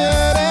me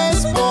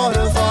quieres, por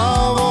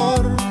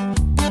favor.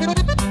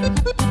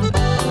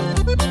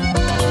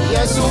 Y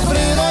he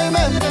sufrido y me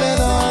he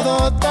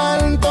empedado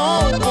tanto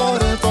por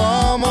tu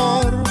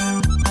amor.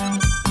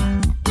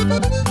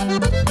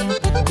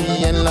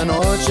 Y en la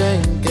noche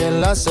en que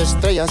las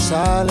estrellas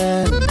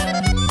salen,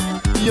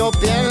 yo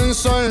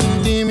pienso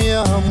en ti, mi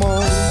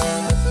amor.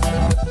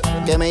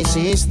 Que me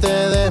hiciste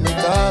de mi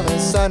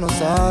cabeza, no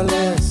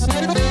sales.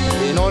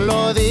 Y no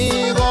lo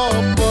digo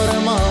por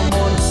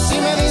mamón. Si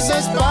me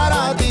dices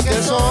para ti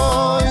que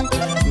soy,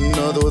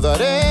 no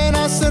dudaré en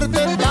hacerte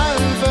tan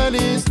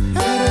feliz.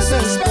 Eres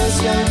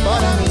especial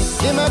para mí.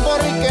 Dime por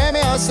qué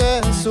me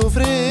haces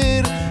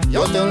sufrir.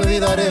 Yo te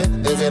olvidaré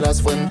desde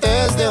las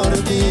fuentes de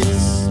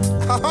Ortiz.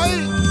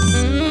 ¡Ay!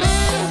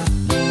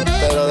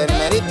 Pero del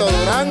mérito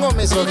Durango,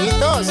 mis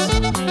ojitos.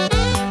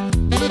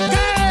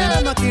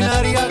 ¡Qué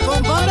maquinaria,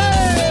 compadre!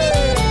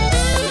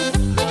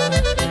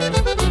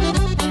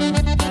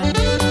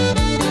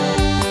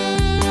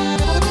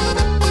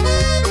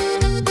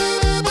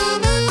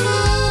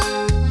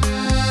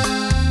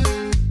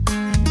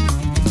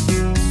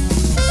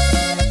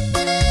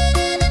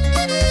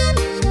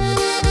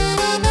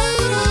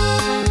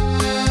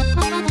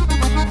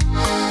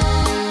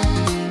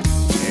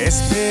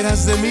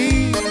 digas de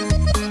mí,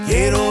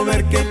 quiero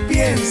ver qué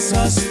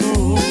piensas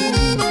tú.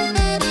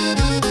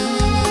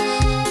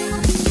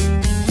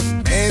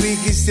 Me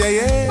dijiste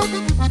ayer,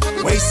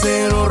 güey,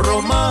 cero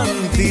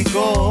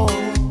romántico.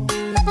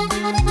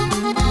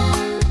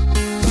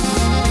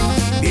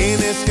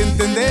 Tienes que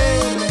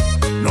entender,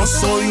 no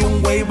soy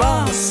un güey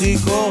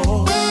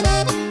básico.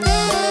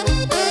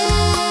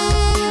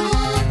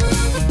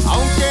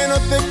 Aunque no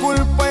te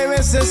culpo, hay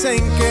veces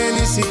en que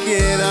ni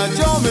siquiera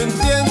yo me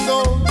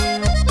entiendo.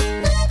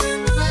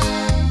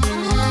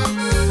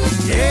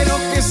 Quiero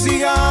que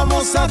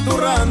sigamos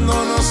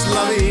aturrándonos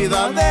la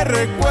vida de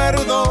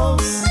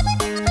recuerdos.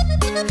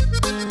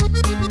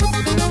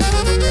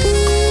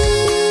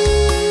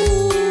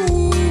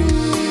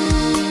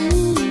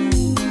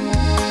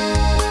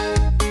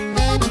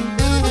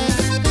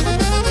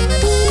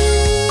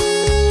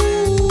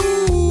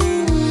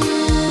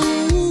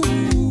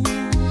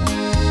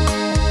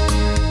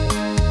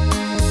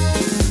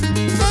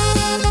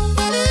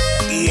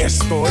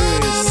 Esto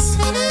es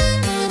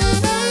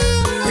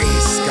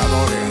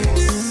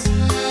Pescadores.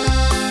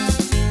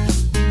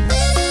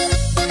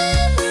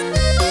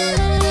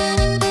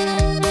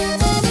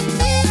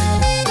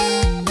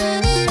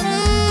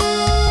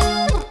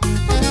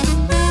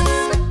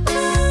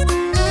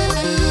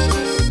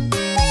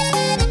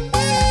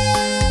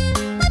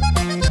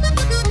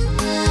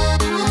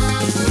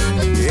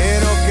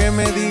 Quiero que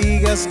me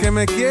digas que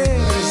me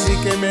quieres y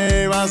que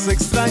me vas a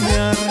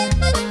extrañar.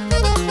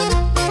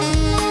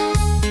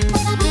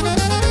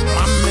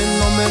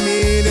 No me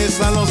mires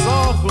a los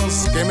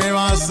ojos, que me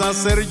vas a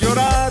hacer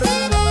llorar.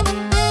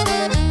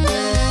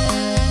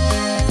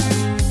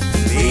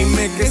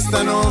 Dime que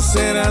esta no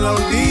será la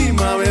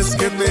última vez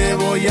que te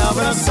voy a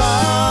abrazar.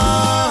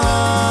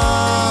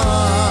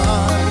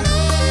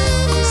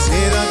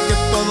 Quisiera que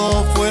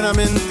todo fuera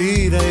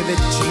mentira y de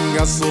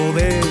chingazo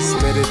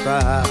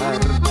despertar.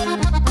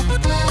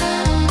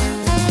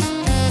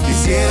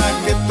 Quisiera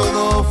que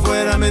todo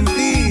fuera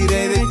mentira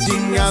y de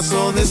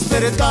chingazo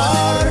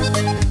despertar.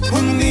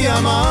 Un día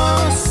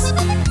más,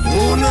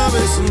 una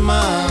vez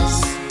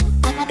más,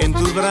 en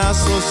tus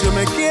brazos yo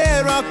me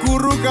quiero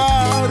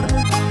acurrucar.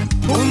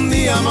 Un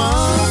día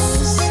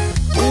más,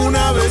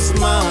 una vez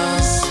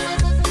más,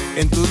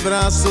 en tus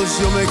brazos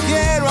yo me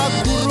quiero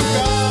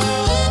acurrucar.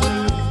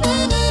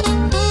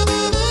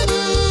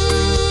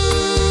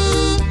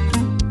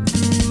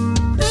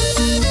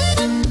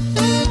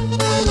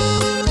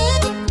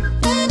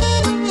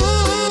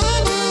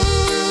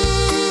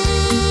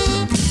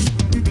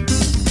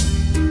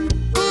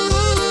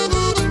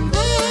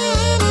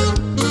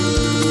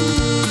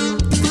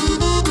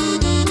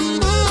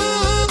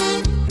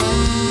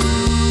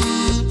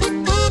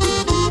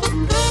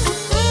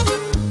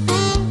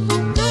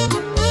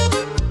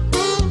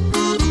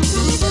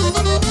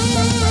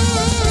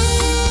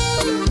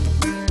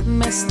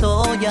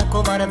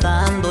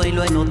 Acobardando y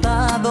lo he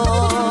notado,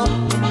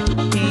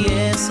 y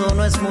eso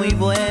no es muy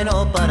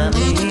bueno para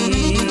mí.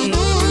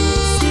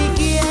 Si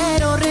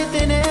quiero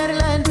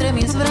retenerla entre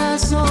mis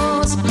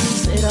brazos,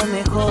 será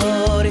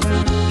mejor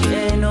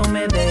que no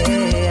me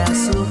vea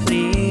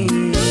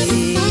sufrir.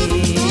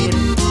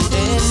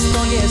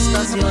 Estoy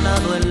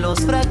estacionado en los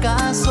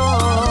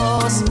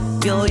fracasos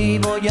y hoy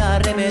voy a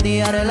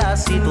remediar la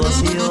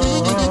situación.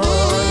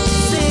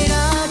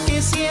 ¿Será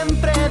que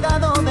siempre he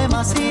dado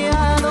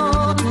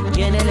demasiado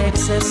y en el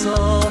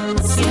exceso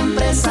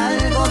siempre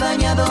salgo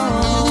dañado?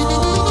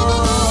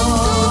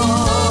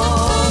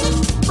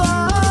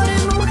 Por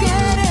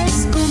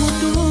mujeres como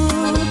tú,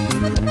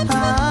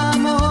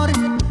 amor,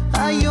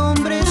 hay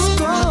hombres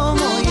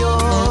como yo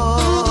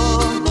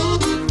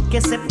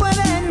que se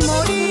pueden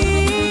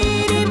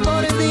morir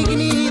por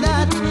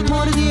dignidad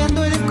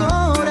mordiendo el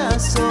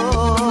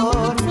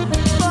corazón.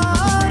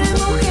 Por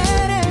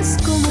mujeres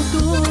como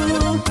tú,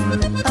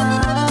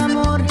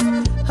 amor,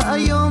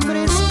 hay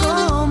hombres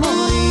como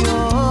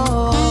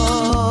yo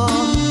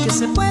que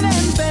se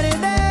pueden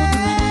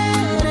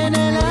perder en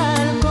el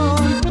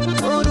alcohol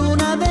por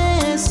una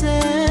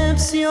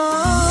decepción.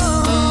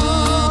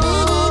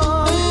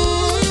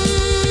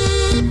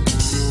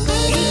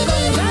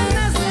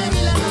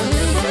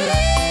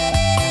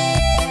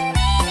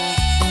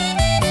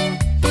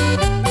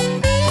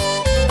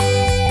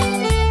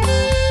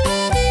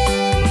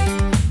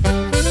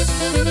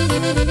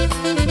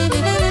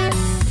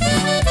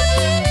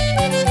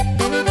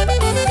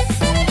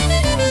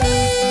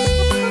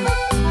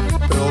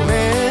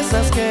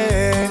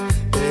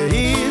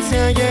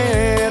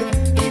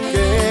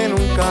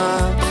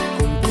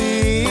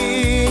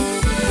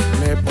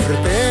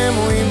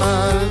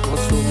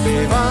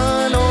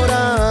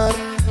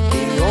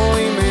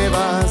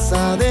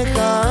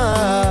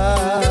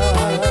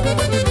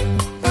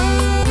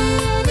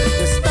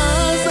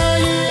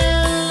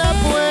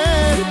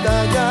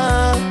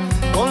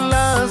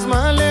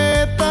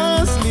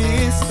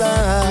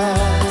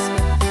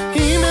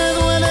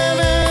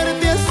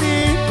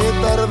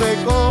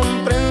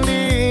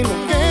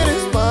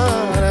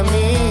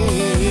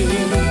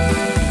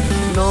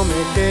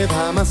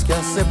 Más que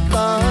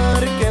aceptar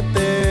que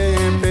te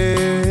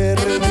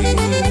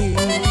perdí.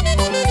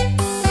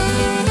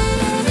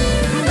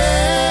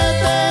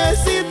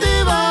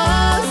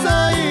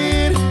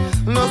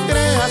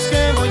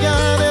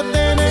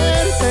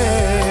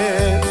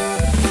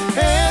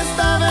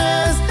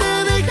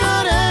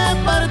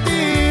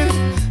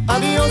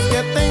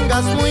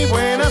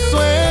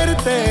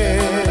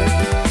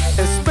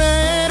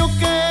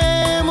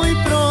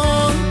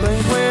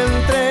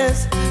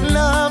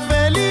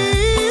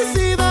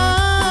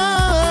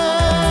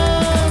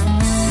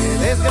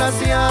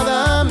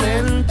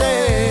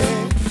 desgraciadamente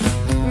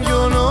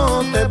yo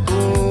no te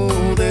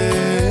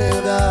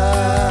pude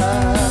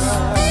dar.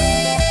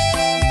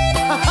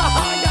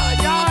 ¡Ay, ay,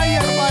 ay,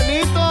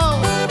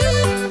 hermanito!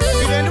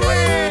 Y de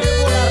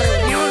nuevo la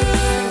reunión.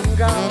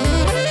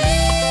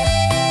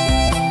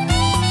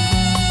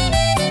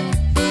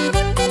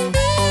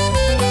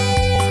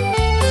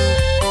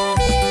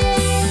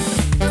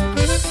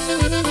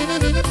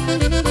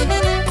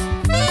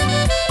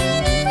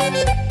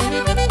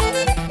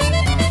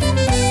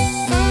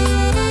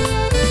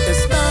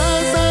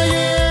 Estás ahí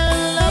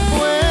en la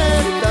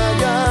puerta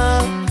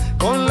ya,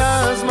 con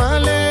las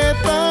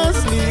maletas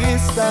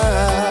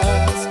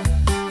listas,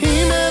 y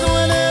me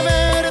duele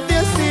verte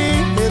así.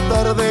 De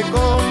tarde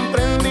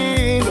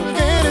comprendí lo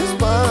que eres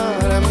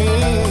para mí.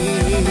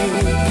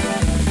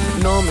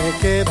 No me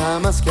queda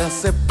más que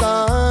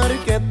aceptar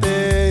que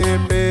te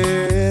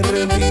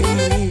perdí.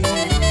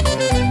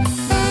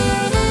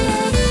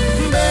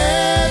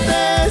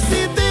 Vete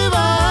si te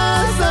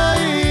vas a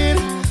ir,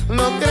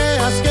 no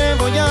creas que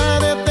voy a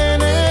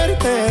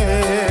detenerte.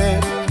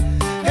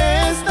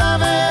 Esta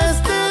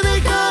vez te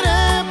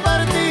dejaré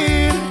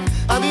partir.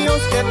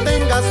 Adiós, que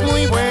tengas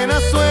muy buena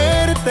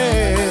suerte.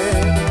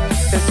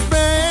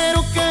 Espero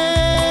que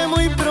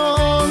muy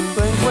pronto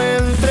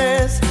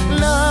encuentres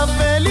la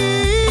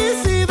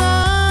felicidad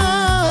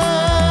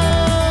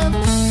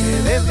que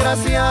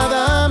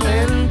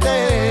desgraciadamente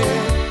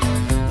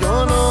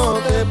yo no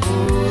te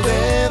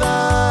pude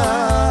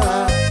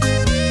dar.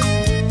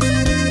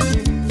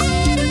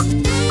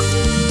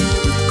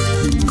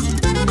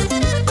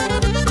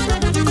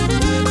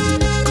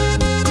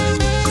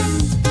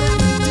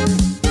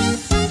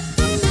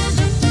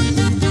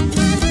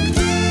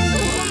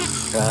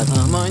 Cada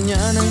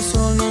mañana el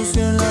sol nos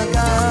dio en la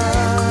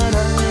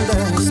cara al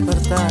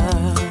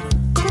despertar.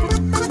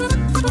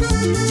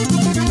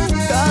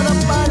 Cada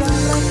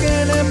palabra que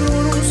le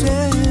pronuncié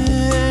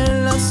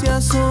la hacía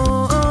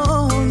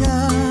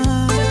soñar.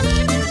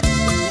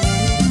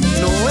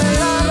 No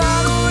era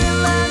raro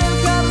verla en el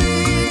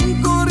jardín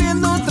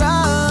corriendo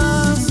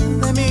tras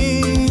de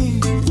mí,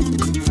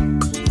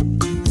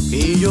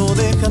 y yo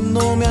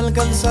dejándome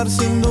alcanzar,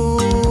 sin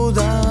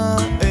duda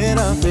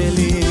era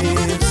feliz.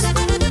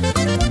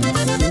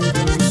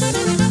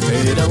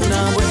 Era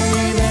una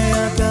buena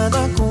idea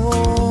cada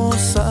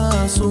cosa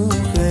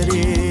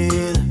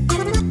sugerir.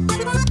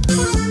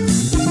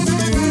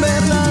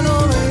 Ver la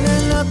novela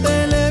en la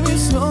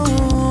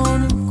televisión,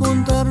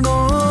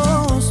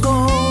 contarnos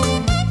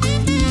todo,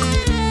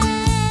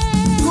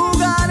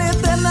 jugar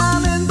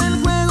eternamente el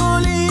juego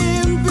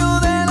limpio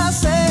de la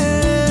seducción,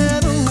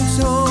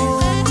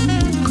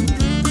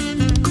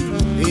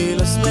 y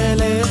las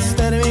peleas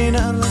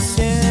terminarlas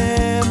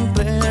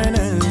siempre en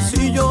el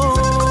sillón.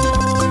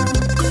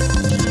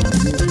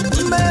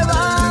 Me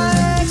va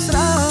a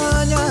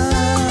extrañar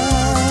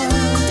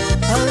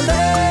al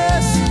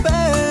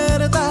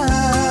despertar,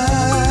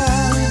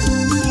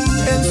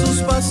 en sus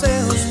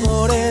paseos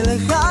por el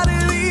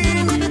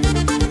jardín,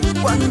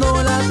 cuando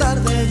la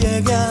tarde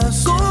llegue a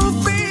su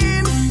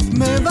fin.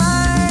 Me va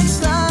a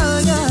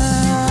extrañar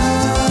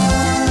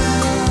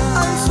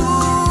al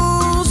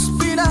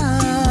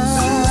suspirar,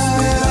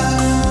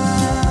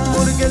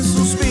 porque el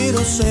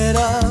suspiro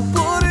será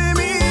por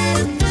mí,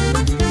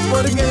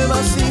 porque el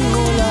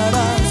vacío la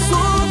hará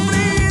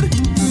sufrir.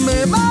 Me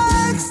va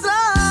a extrañar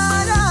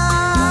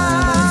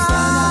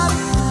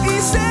y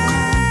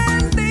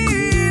sentirá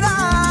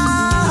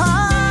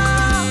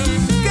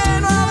que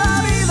no habrá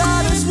vida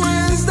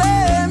después de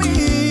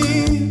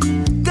mí,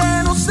 que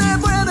no se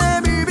puede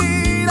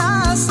vivir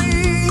así.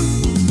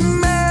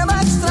 Me va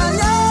a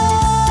extrañar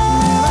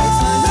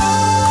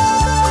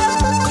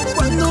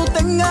cuando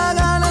tenga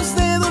ganas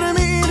de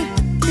dormir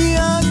y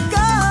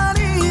acariciar.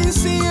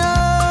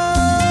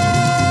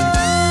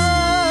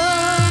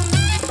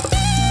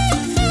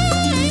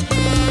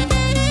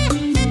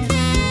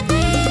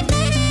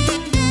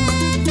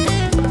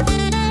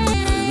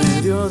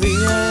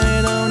 Mediodía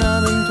era una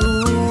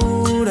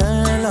aventura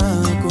en la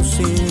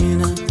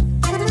cocina.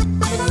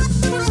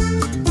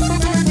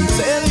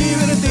 Se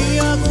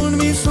divertía con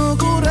mis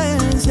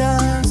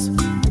ocurrencias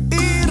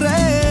y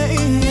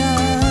reía.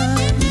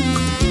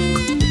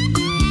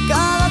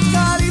 Cada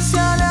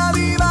caricia le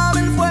avivaba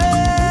el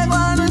fuego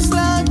a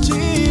nuestra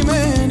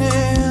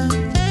chimenea.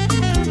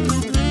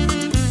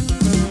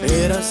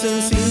 Era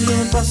sencillo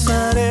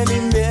pasar el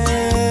invierno.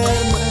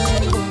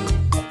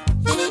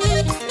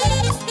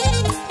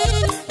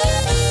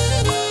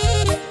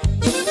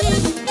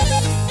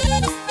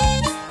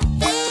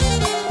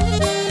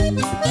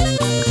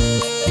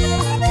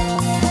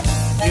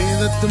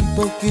 Quédate un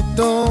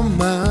poquito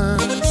más,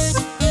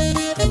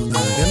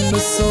 todavía no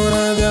es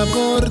hora de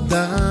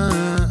abordar.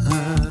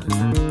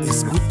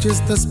 Escucha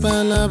estas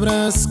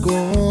palabras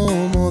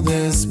como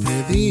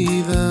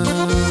despedida.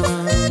 ¿Por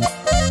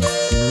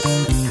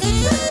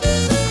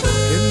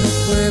qué no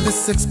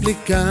puedes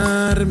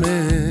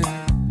explicarme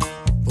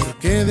por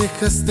qué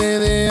dejaste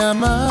de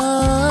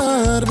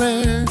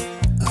amarme?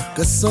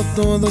 ¿Acaso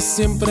todo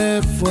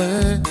siempre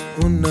fue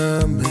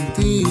una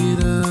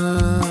mentira?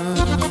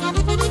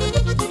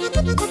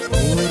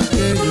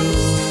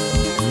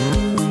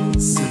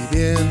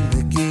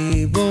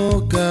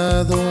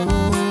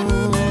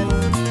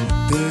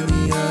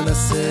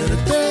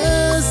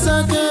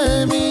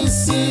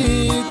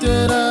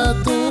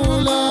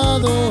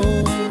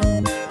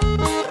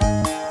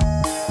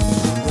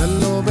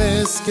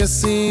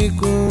 sí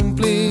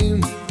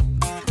cumplí.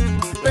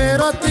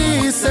 Pero a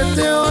ti se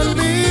te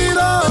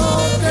olvidó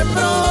que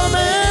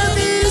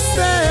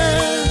prometiste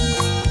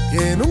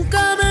que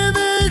nunca me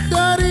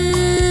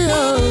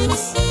dejarías,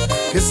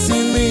 que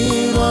sin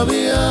mí no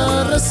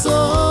había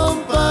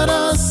razón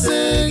para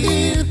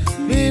seguir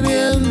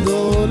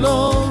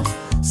viviéndolo.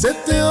 Se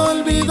te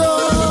olvidó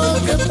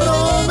que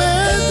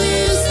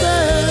prometiste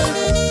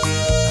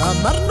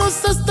amarnos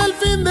hasta el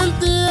fin del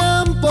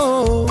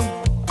tiempo,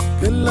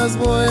 que en las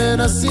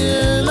buenas y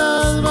en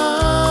las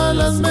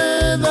malas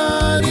me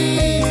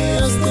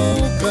darías tu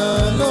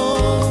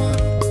calor.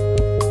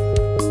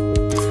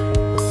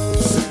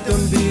 Se te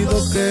olvidó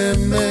que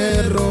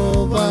me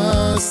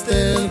robaste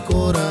el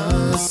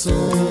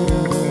corazón.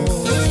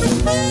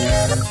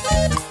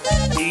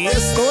 Y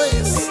esto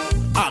es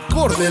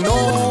Acorde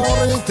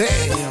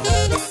Norteño.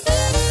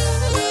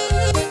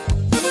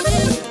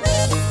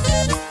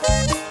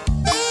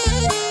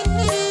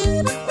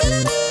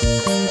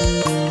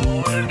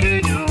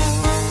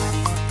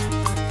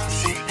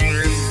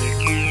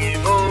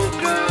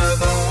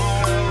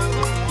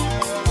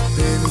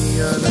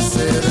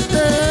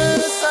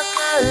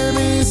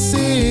 Mi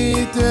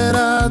sitio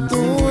era a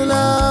tu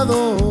lado,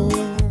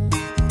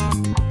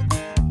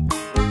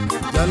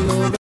 ya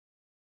lo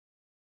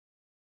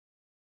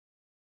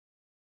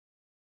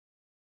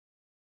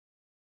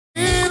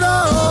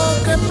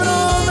que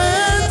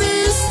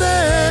prometiste,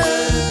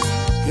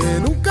 que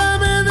nunca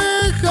me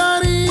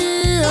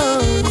dejarías,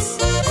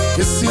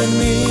 que sin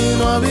mí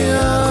no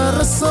había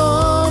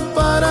razón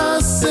para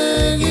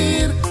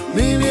seguir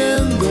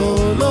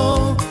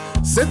viviéndolo.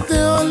 Se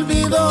te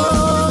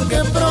olvidó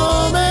que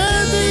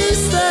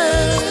prometiste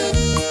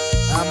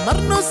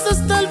amarnos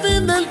hasta el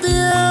fin del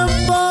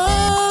tiempo,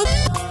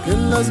 que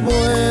en las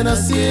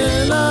buenas y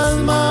en las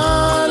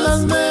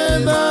malas me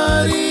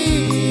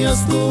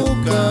darías tu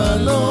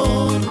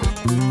calor.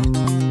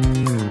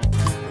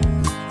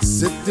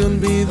 Se te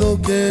olvidó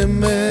que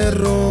me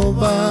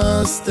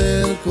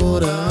robaste el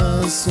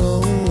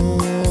corazón.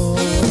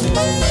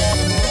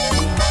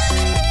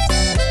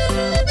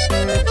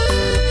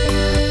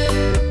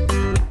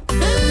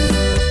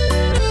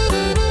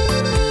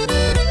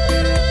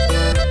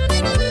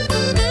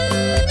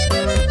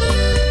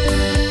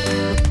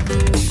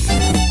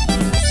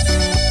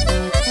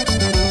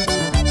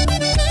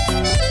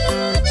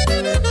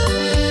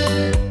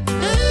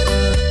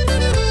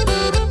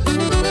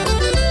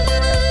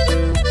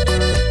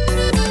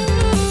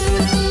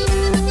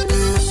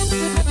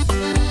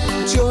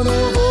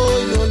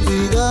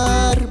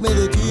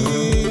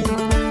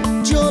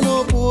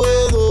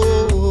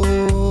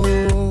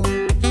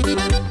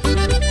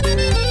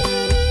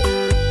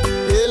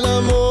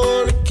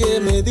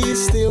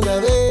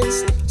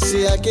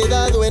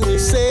 Quedado en mi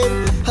ser,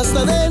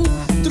 hasta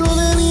dentro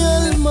de mi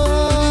alma.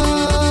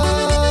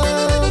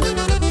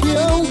 Y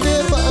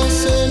aunque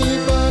pasen y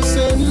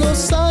pasen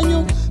los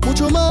años,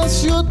 mucho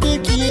más yo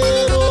te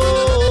quiero,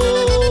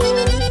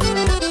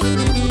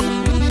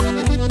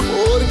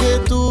 porque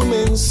tú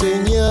me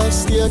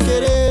enseñaste a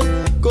querer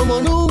como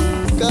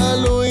nunca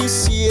lo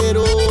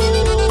hicieron.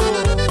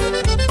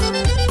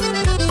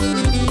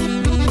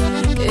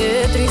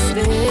 Qué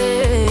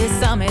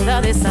tristeza me da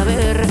de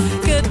saber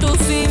que tú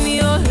sí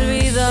me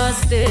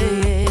olvidaste.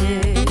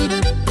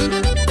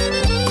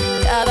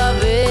 Cada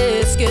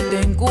vez que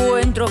te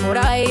encuentro por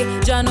ahí,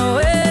 ya no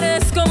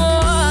eres como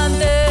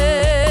antes.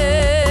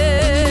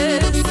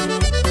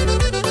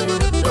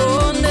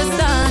 ¿Dónde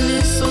están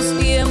esos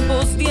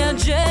tiempos de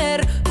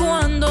ayer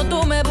cuando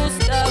tú me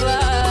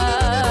buscabas?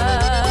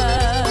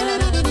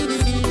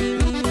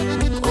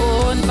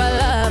 Con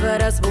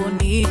palabras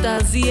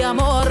bonitas y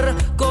amor,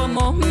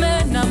 como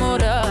me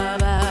enamorabas.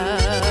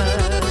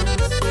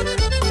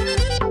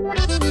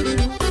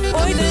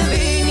 Hoy te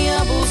vine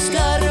a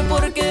buscar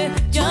porque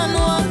ya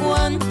no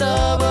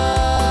aguantaba.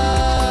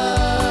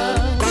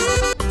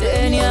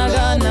 Tenía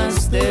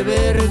ganas de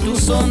ver tu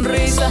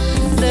sonrisa,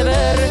 de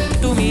ver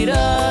tu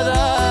mirada.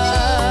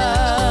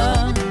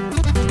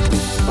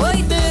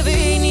 Hoy te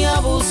vine a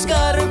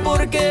buscar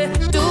porque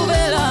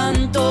tuve el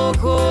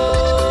antojo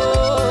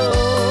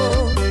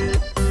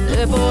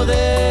de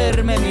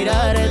poderme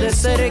mirar de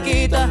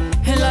cerquita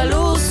en la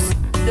luz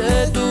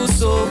de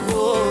tus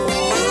ojos.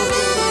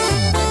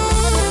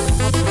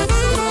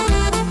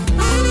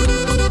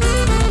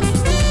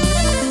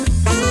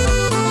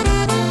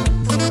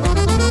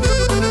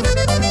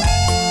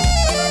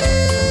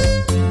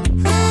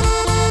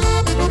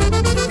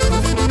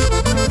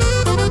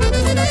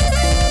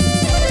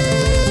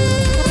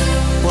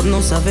 Por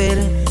no saber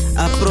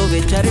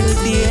aprovechar el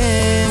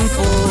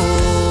tiempo,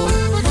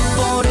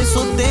 por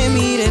eso te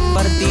miré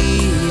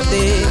partir,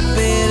 te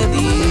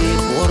perdí.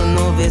 Por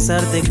no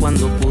besarte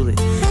cuando pude,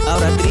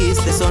 ahora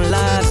tristes son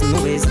las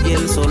nubes y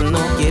el sol no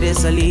quiere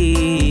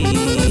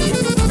salir.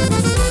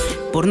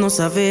 Por no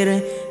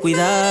saber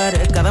cuidar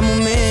cada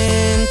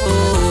momento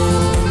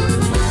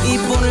y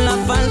por la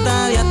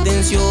falta de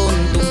atención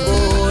tu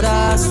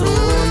corazón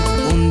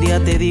un día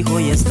te dijo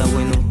ya está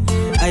bueno,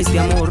 a este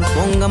amor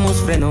pongamos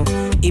freno,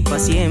 y pa'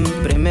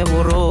 siempre me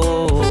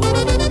borró.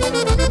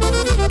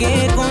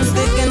 que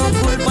conste que no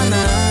culpa a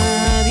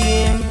nadie.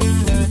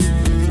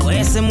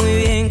 Sé muy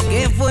bien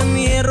que fue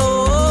mi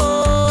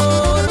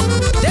error.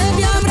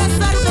 Debí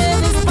abrazarte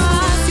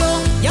despacio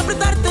y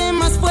apretarte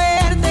más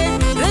fuerte,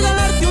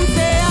 regalarte un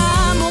te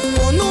amo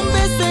con un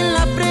beso en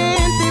la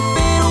frente,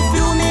 pero fui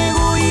un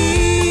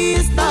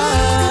egoísta.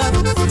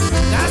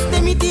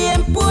 Gasté mi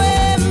tiempo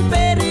en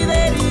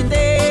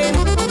perderte.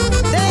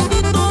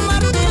 Debí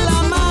tomarte la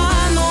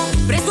mano,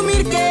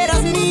 presumir que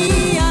eras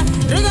mía,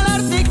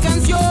 regalarte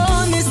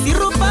canciones y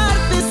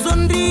robarte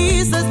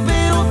sonrisas,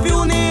 pero fui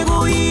un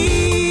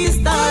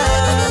egoísta.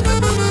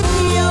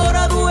 Y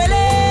ahora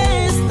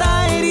duele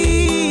esta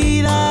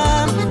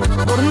herida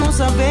por no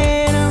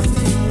saber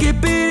que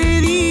perdía.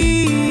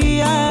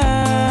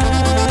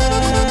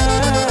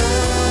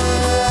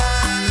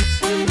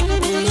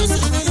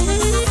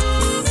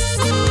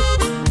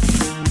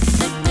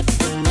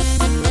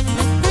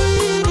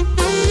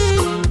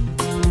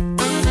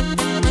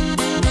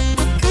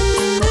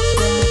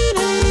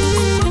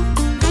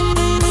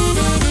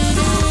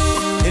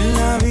 En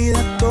la vida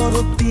todo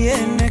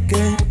tiene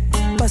que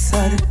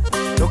pasar.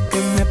 Lo que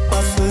me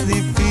pasó es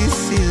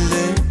difícil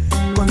de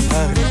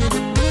contar.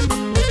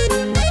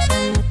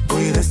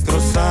 Voy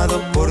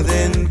destrozado por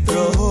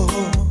dentro.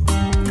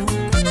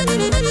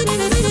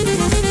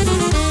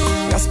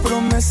 Las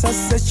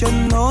promesas hechas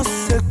no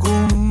se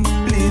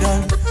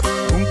cumplirán.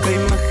 Nunca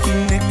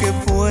imaginé que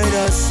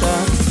fueras a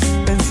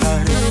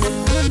pensar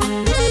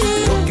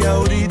lo que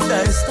ahorita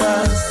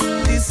estás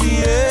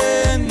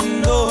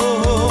diciendo.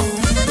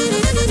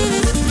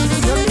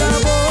 Se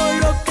acabó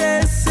lo que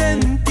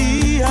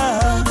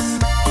sentías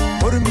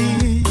por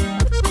mí.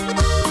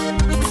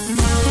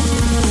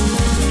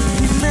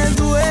 Y me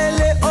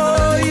duele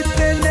hoy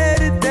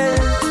tenerte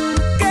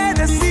que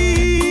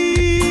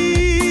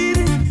decir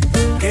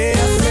que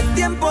hace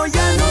tiempo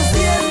ya no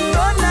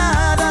siento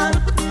nada.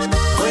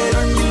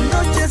 Fueron 1000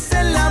 noches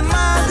en la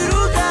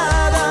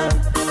madrugada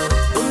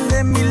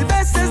donde 1000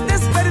 veces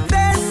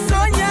desperté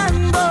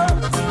soñando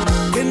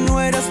que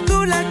no eras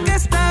tú la que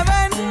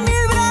estaba en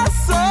mis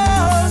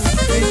brazos.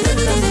 En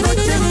las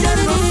noches ya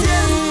no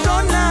siento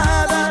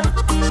nada.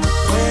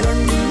 Fueron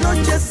 1000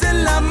 noches en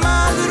la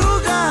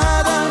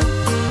madrugada.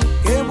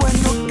 Qué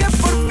bueno que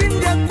por fin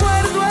de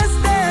acuerdo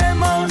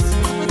estemos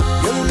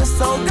y al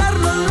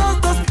desahogarnos los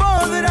dos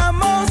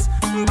podremos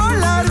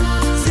volar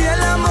si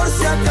el amor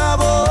se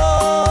acabó.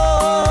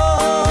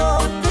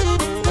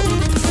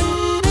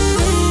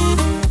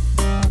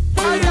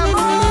 ¡Ay,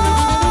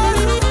 amor!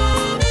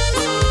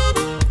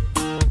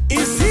 Y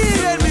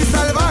siguen mis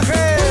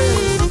salvajes.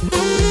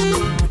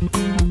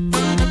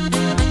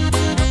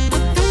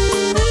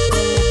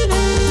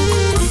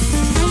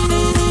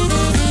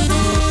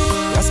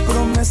 Las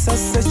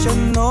promesas hechas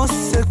no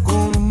se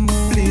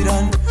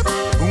cumplirán.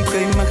 Nunca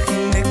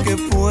imaginé que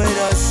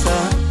fueras a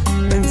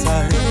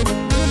pensar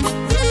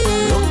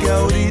lo que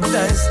ahorita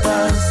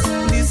estás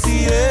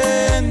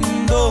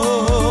diciendo.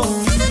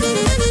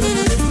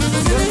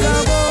 Se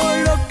acabó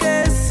lo que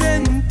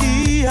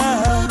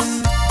sentías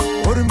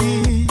por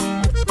mí.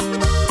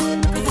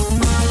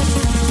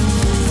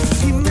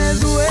 Y me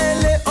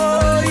duele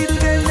hoy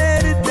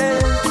tenerte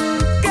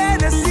que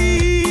decir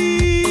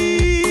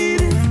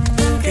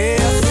que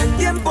hace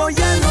tiempo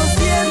ya no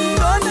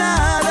siento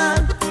nada.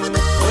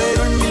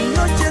 Fueron 1000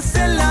 noches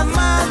en la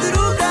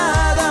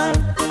madrugada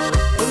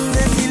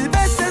donde 1000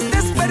 veces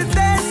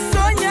desperté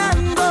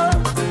soñando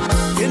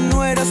que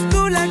no eras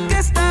tú la que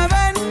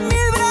estaba en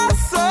mis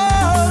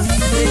brazos.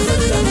 Y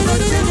estas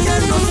noches ya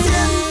no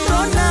siento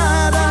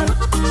nada.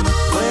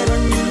 Fueron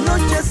 1000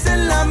 noches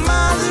en la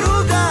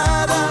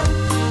madrugada.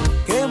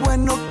 Qué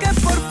bueno que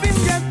por fin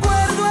de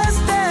acuerdo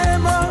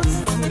estemos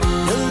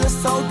y al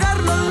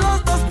desahogarnos los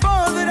dos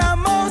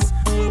podremos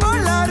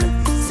volar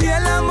si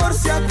el amor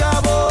se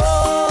acabó.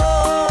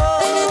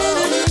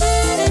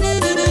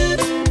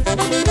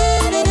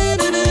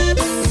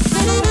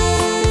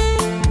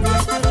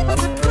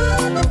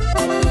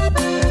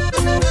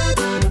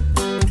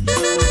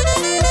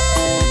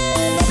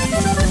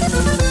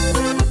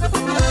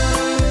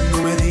 No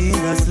me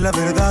digas la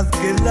verdad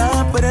que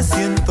la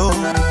presiento.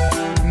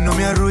 No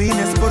me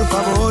arruines por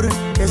favor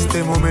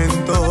este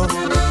momento.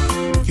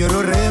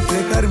 Quiero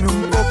reflejarme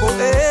un poco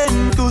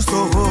en tus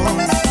ojos.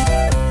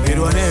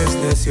 Quiero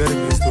anestesiar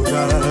mis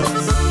dudas,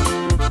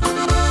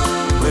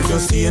 pues yo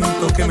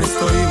siento que me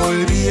estoy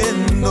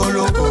volviendo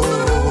loco.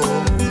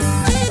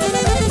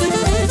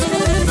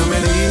 No me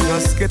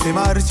digas que te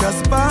marchas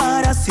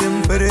para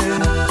siempre.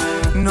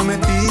 No me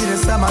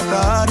tires a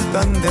matar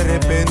tan de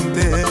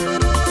repente.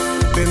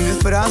 Ven,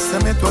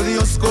 disfrázame tu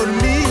adiós con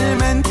 1000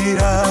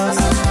 mentiras,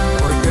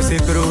 porque si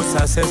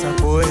cruzas esa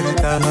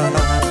puerta,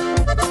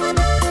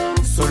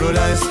 solo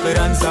la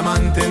esperanza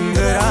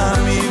mantendrá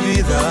mi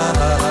vida.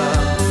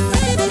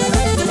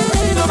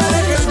 No me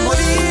dejes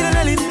morir en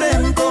el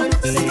intento.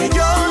 Sé que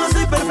yo no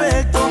soy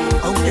perfecto,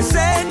 aunque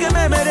sé que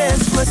me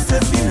merezco este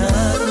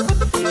final.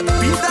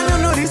 Píntame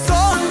un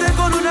horizonte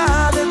con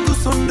una de tus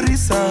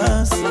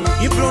sonrisas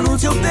y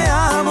pronuncia un te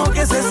amo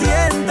que se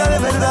sienta de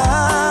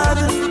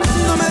verdad.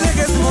 No me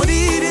dejes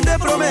morir y te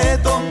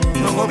prometo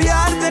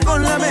agobiarte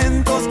con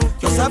lamentos.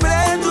 Yo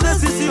sabré tu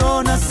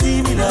decisión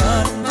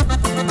asimilar.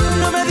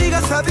 No me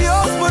digas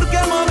adiós porque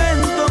al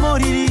momento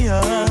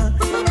moriría.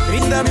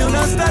 Bríndame un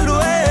hasta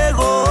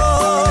luego,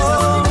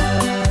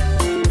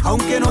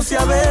 aunque no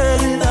sea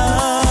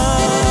verdad.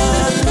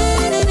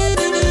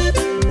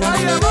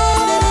 ¡Ay,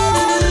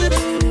 amor!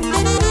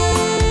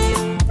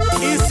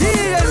 Y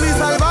siguen mis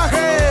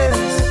salvajes.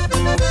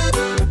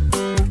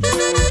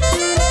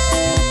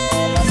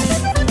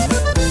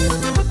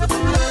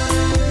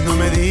 No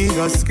me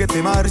digas que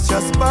te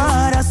marchas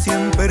para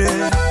siempre.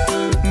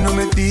 No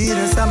me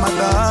tires a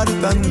matar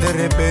tan de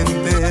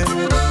repente.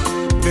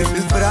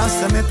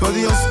 Disfrázame tu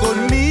adiós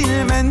con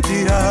mil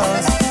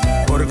mentiras,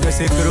 porque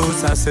si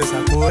cruzas esa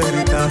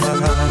puerta,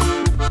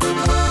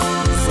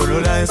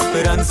 solo la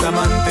esperanza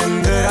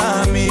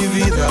mantendrá mi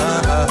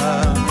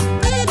vida.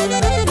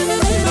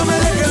 No me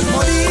dejes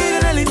morir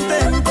en el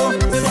intento.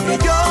 Sé que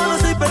yo no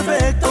soy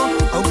perfecto,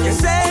 aunque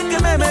sé que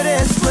me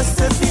merezco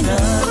este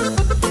final.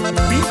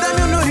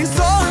 Píntame un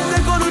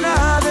horizonte con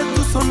una de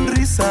tus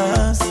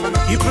sonrisas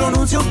y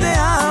pronuncia un te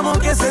amo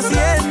que se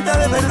sienta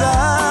de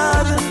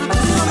verdad.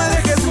 No me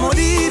dejes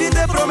morir y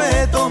te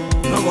prometo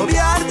no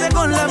agobiarte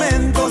con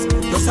lamentos.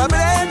 Yo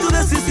sabré tu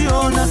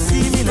decisión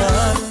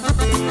asimilar.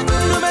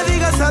 No me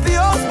digas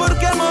adiós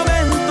porque al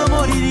momento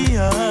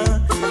moriría.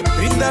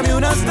 Bríndame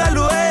un hasta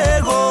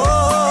luego,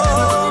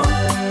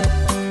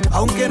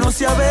 aunque no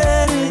sea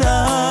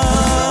verdad.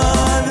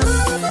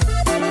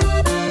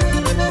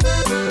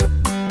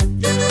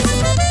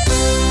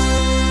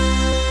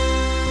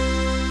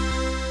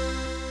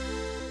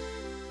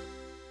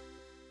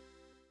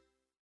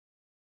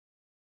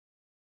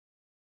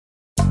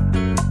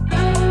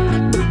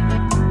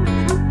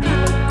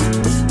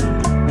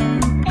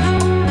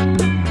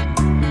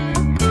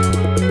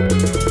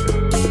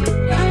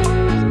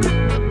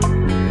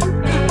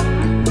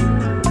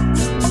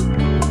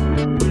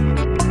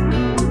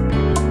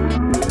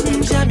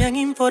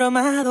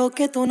 Informado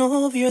que tu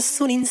novio es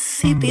un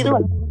insípido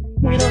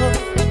aburrido.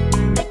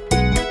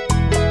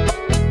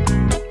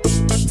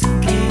 Tú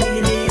que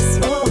eres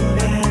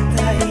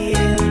fogata y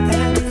él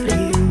tan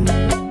frío.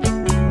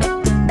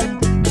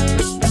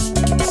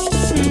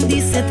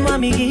 Dice tu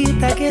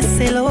amiguita que es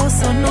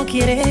celoso, no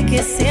quiere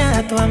que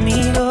sea tu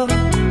amigo.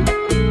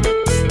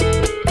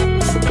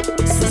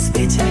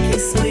 Sospecha que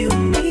soy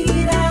un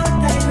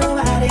pirata y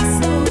robaré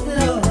su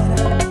flor.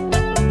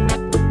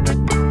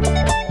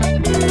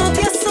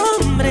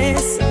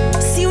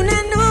 Si una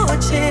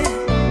noche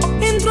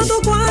entro a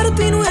tu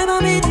cuarto y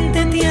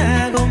nuevamente te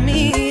hago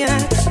mía,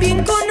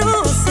 bien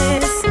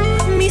conoces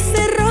mis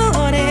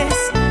errores,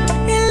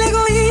 el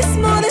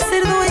egoísmo de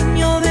ser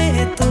dueño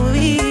de tu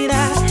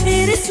vida.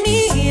 Eres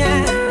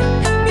mía,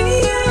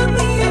 mía,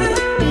 mía.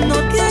 No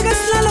te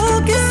hagas la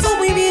loca, eso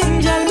muy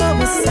bien ya lo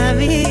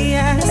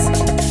sabías.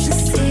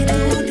 Si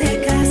tú te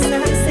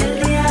casas el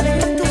día de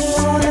tu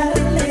boda,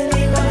 le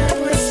digo a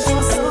tu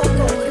esposo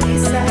con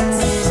risas.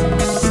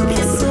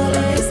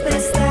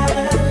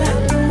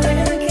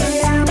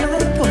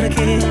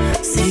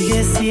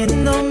 Sigue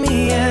siendo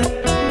mía,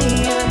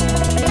 mía,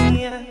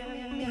 mía,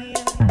 mía.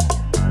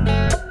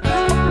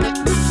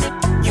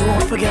 You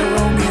won't forget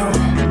Romeo.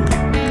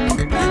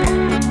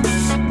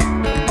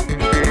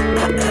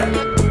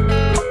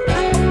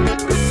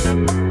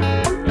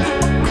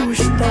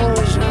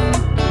 Gustoso.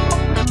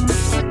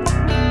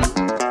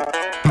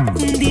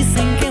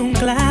 Dicen que un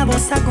clavo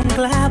saca un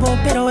clavo,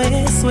 pero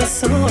eso es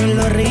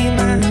solo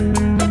rima.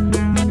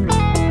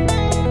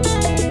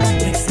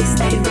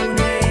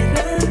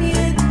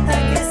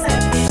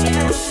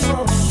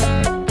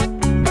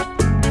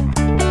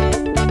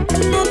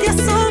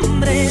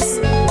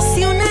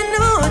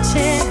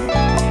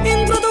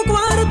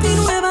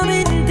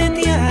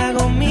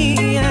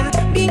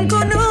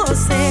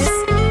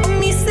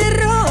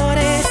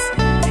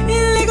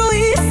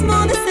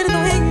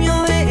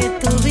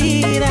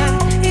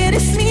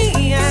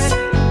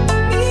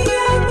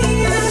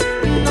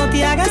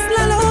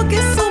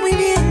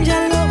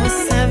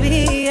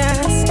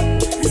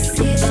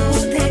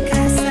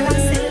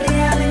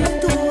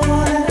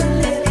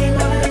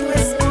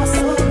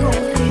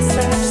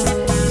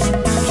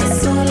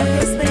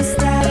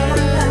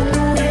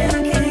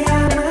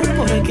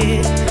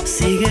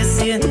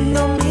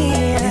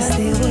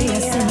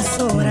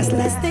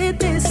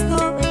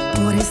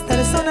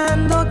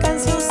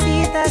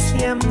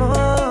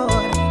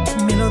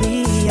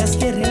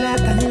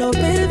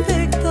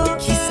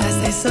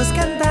 Esos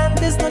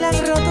cantantes no le han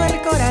roto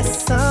el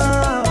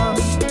corazón.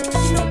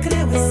 No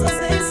creo esos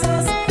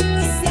besos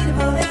y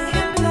sirvo de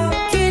ejemplo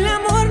que el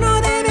amor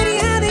no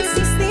debería de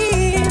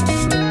existir.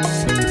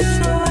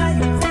 No hay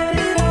un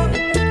febrero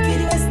que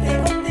yo esté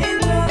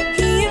contento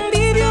y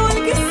envidio al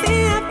que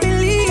sea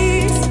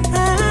feliz.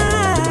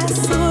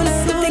 Sola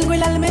tengo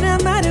el alma en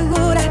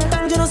amargura.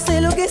 Yo no sé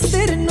lo que es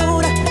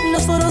ternura.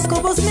 Los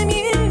horóscopos me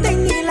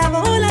mienten y la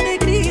bola de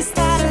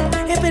cristal.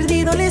 He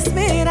perdido la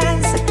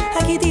esperanza.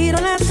 Aquí tiro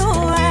la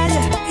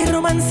toalla. El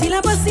romance y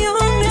la pasión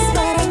es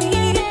para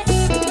mí.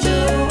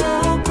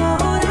 Yo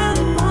por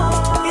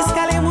amor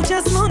escalé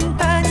muchas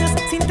montañas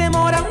sin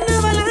temor a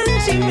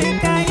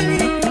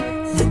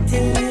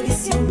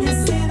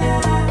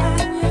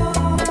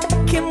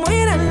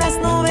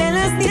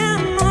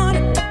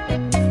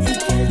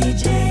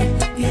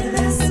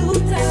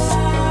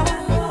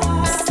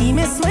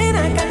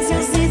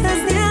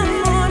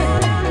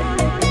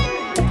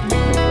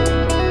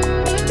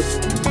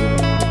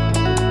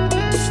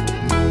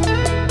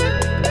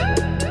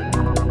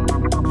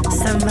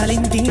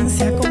Valentín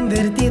se ha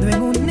convertido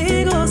en un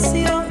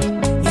negocio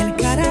y el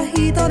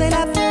carajito de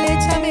la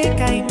flecha me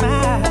cae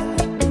mal.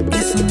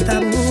 Es un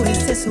tabú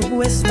ese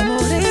supuesto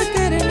amor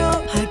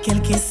eterno. Aquel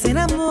que se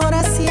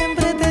enamora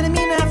siempre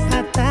termina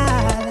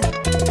fatal.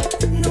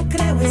 No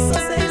creo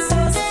esos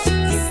versos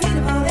y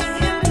sirvo de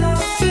ejemplo.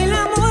 El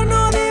amor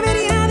no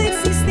debería de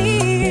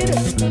existir.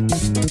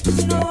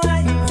 No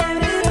hay un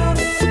febrero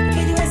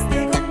que yo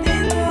esté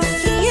contento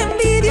y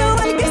envidio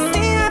al que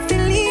sea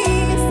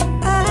feliz.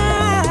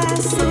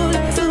 Azul,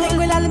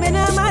 tengo el alma en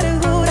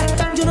amargura.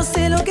 Yo no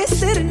sé lo que es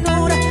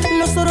ternura.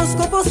 Los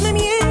horóscopos me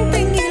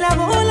mienten y la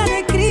bola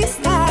de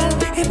cristal.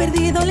 He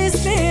perdido la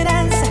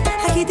esperanza,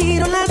 aquí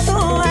tiro la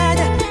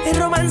toalla. El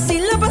romance y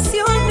la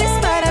pasión no es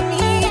para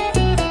mí.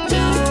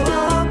 Yo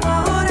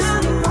por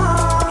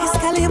amor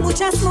escalé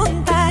muchas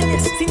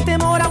montañas sin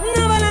temor a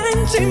una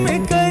avalancha y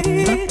me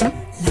caí.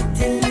 La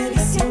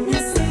televisión me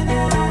hace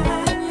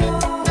daño.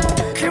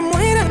 Que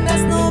mueran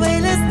las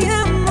novelas de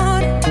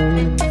amor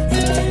y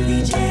que el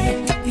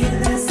DJ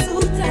pierda su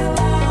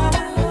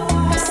trabajo.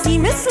 Si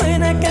me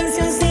suena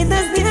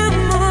cancioncitas de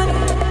amor.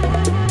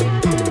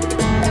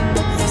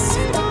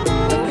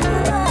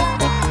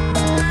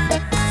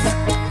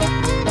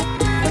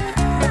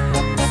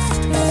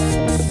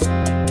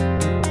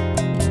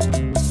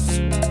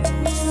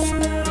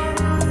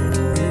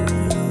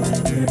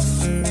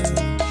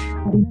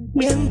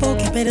 Tiempo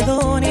que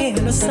perdone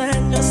los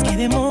años que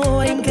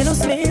demoren, que los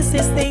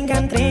meses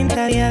tengan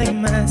 30 días de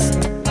más.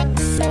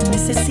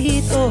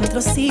 Necesito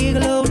otro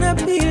siglo, una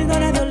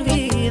píldora de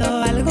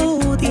olvido, algo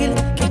útil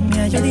que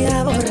me ayude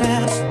a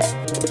borrar.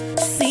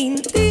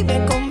 Sin ti me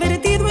he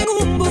convertido en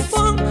un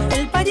bufón,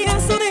 el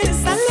payaso del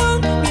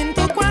salón.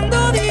 Miento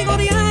cuando digo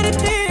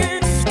odiarte.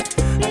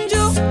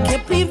 Yo que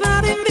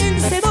privaba en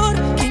vencedor,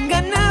 quien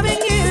ganaba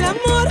en el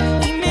amor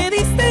y me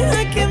diste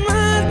a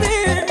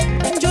quemarte.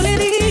 Yo le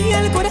dije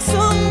al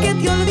corazón que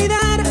te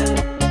olvidara,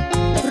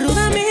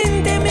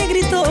 rudamente me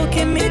gritó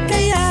que me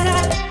callara.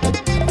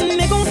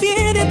 Me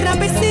confié de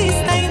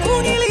trapecista en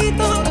un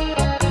hilito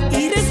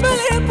y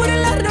resbalé por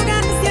la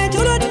arrogancia,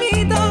 yo lo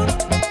admito.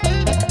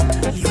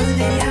 Y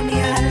ordené a mi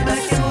alma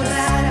que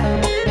borrara,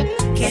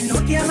 que no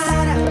te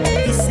amara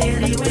y se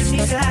rió en mi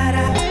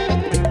cara.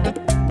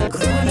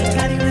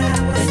 Crónica de una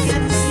muerte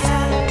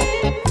anunciada,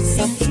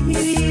 sin ti mi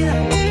vida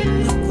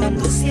no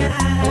conduce a nada.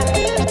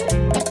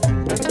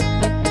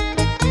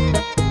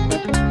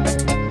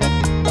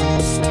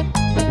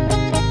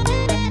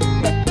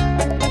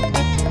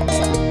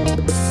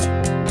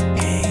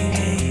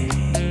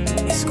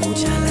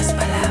 Escucha las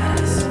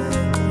palabras.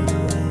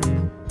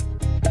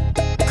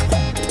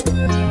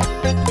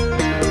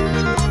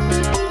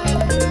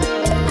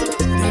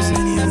 There's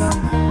many of them,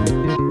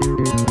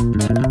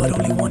 but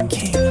only one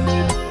king.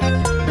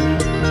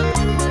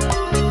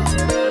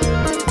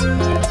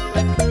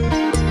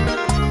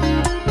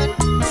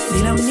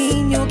 Dile a un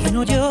niño que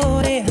no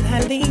llore, al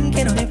jardín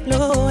que no dé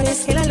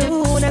flores, que la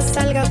luna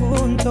salga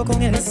junto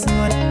con el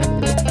sol.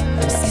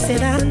 Si se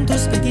dan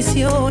tus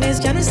peticiones,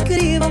 ya no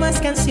escribo más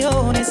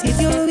canciones y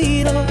te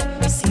olvido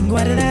sin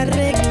guardar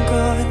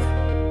rencor.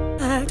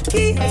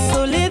 Aquí,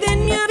 soledad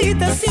en mi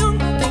habitación,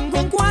 tengo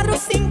un cuadro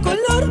sin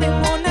color de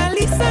Mona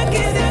Lisa que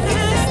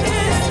dejaste.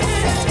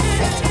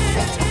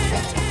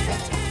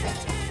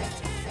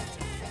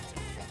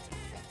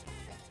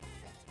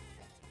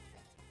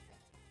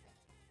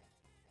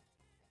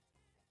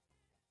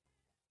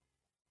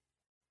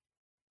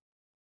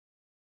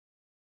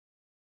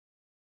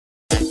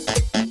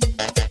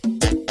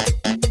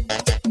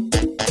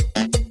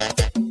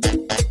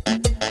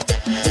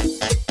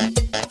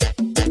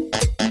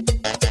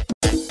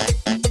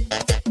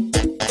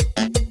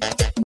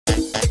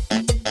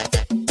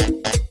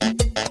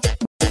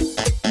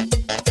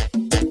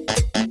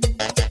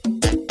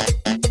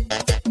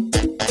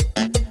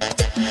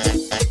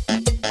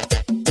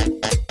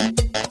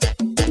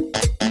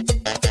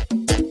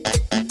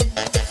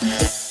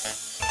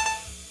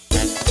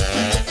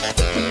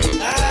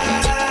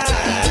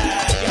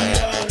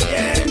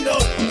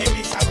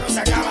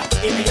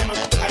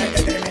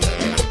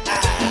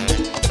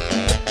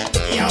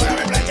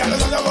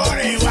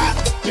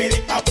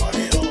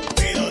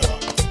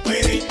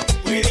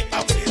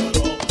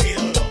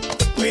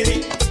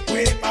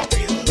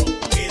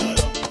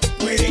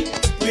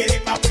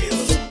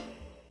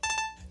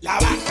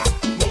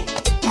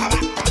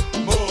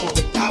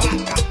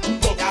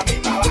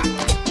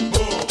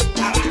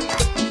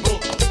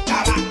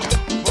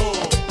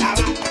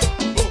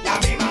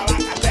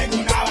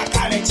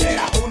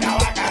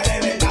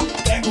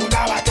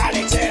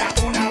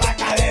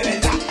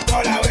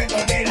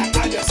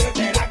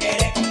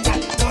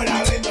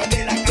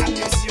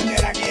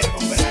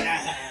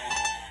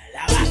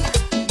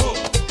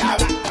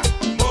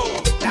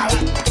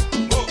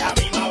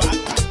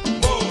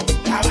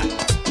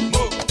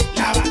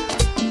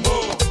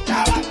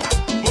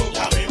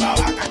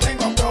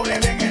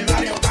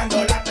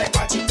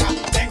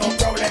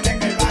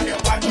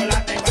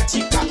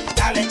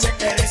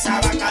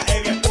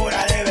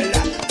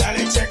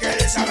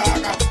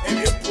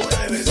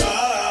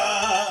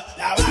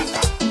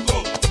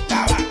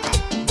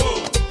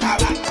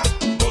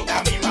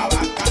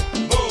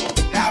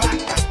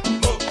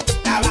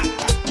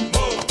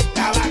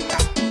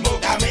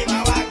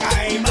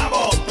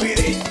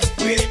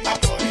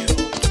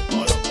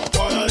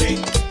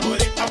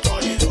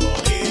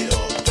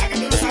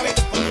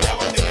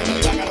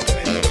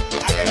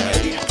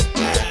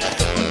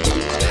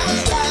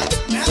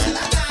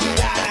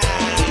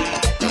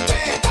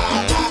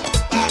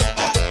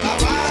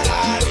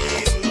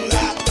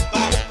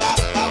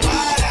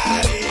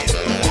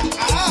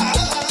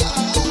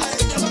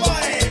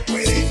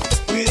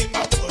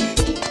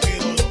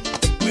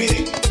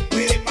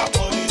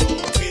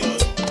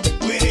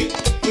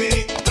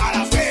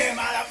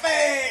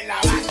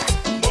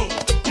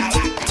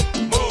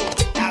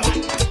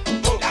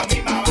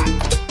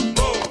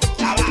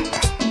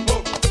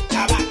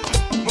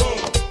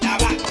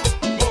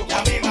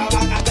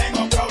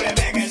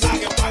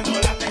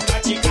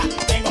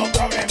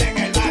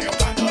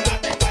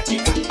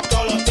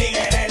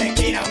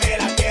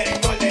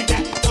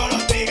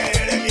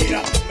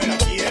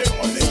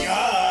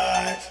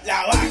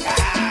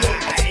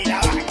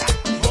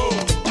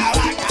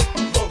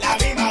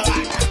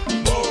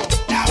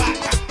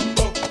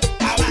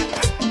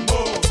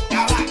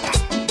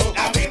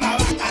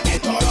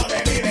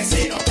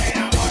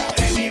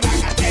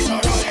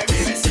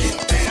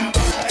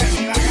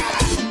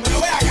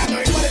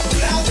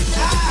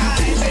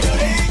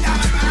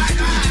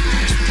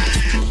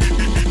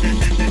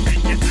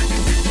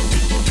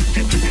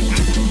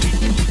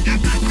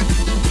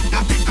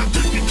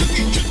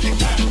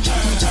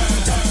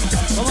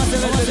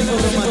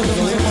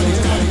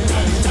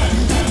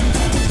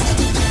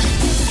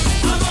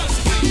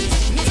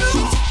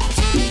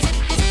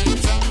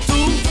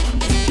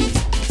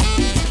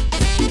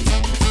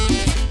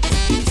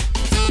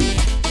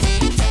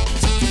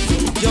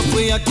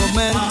 fui a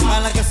comer a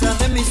la casa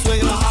de mi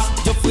suegra.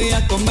 Yo fui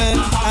a comer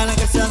a la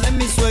casa de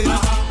mi suegra.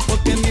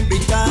 Porque me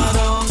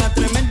invitaron a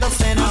tremenda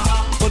cena.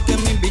 Porque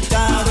me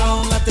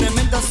invitaron a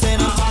tremenda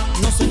cena.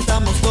 Nos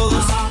sentamos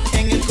todos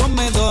en el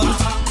comedor.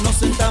 Nos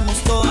sentamos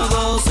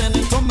todos en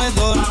el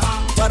comedor.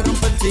 Para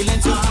romper el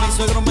silencio, mi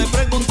suegro me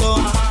preguntó.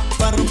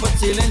 Para romper el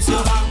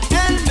silencio,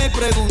 él me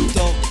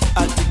preguntó: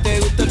 ¿a ti te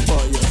gusta el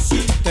pollo?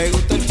 ¿Te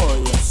gusta el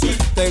pollo?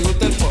 ¿Te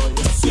gusta el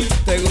pollo?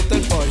 ¿Te gusta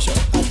el pollo?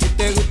 ¿A ti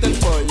te gusta el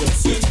pollo?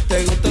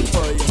 ¿Te gusta el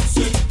pollo?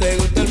 ¿Te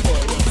gusta el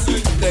pollo?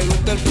 ¿Te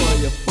gusta el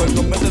pollo? Pues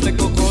comete este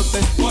cocote,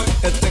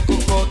 este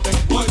cocote,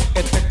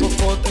 este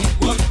cocote,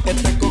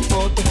 este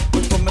cocote.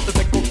 Pues comete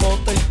este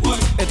cocote,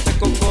 este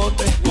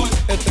cocote,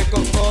 este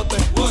cocote,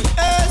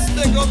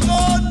 este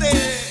cocote.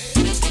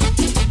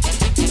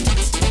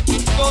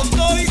 Con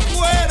todo y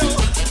cuero.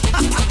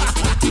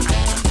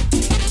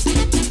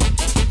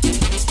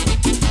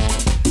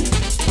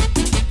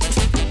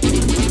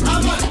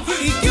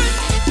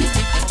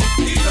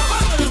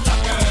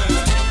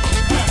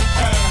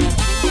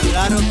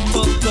 Claro,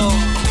 todo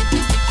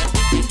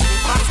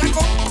pasa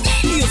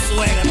contigo,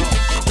 suegro.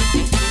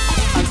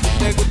 ¿A ti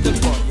te gusta el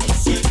pollo?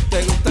 ¿Te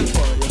gusta el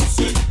pollo?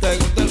 ¿Te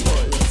gusta el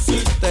pollo?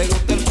 ¿Te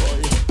gusta el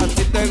pollo? ¿A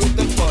ti te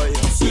gusta el pollo?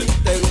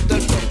 ¿Te gusta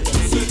el pollo?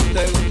 ¿Te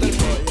gusta el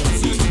pollo?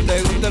 ¿Te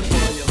gusta el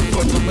pollo?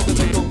 Pues no me te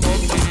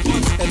cocote, este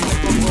cocote, este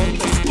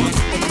cocote,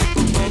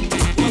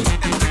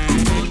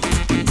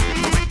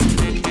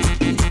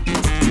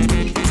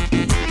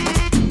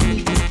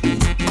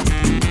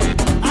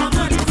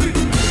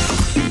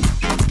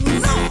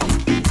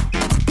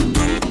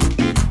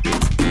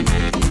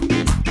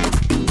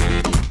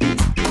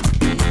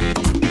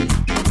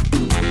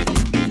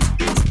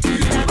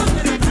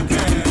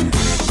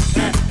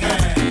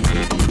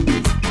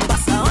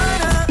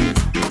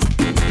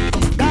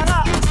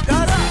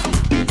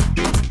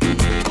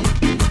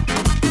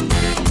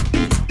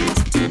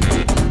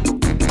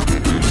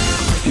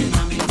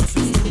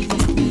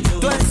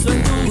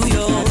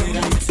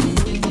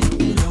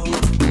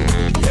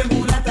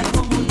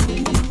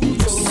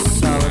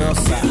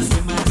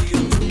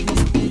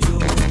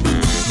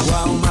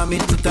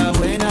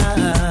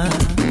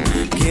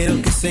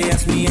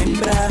 seas mi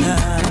hembra,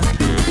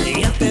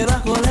 guíate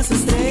bajo las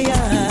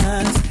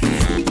estrellas.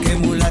 Qué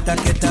mulata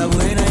que está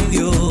buena y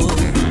Dios.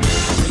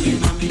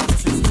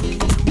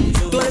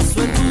 Todo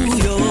eso es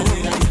tuyo.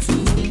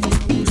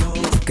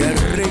 Qué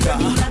rica.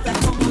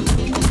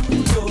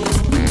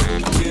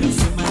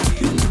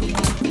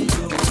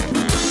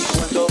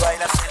 Cuando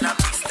bailas en la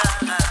pista,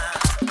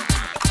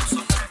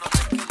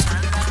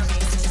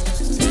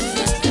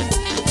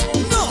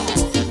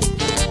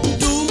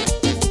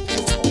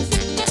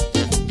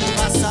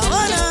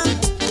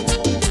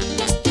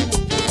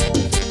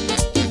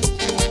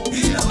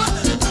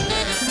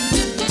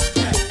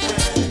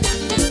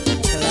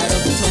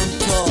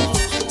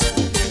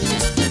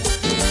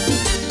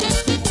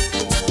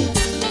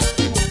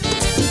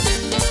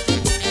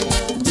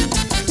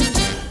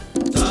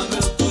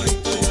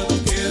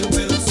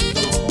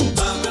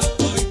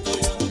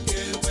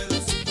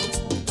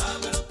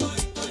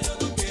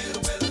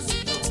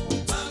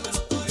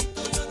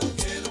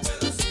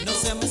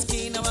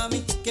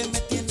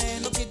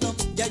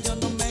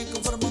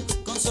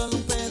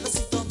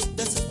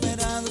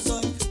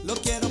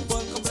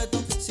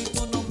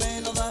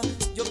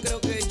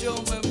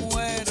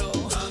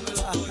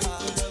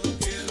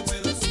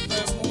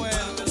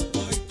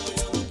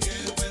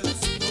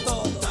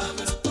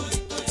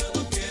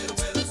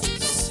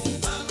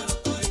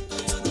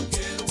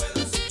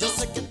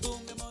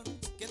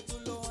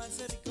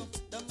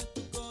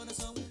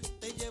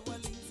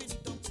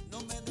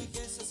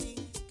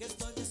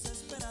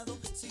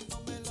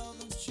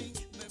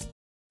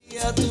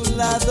 a tu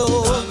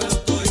lado,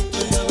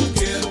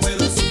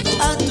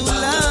 a tu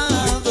lado.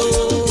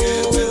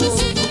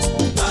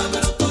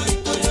 Dámelo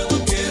todito, yo no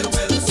quiero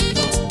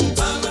pedacito.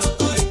 Dámelo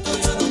todito,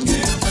 yo no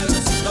quiero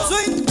pedacito.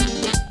 Soy.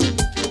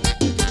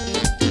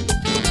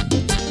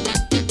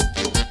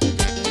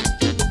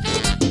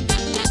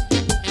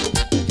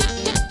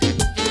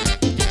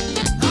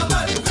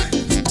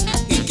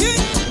 ¿Y qué?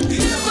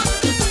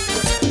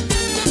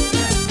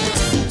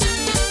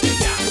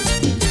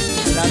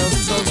 Claro,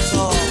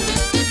 so.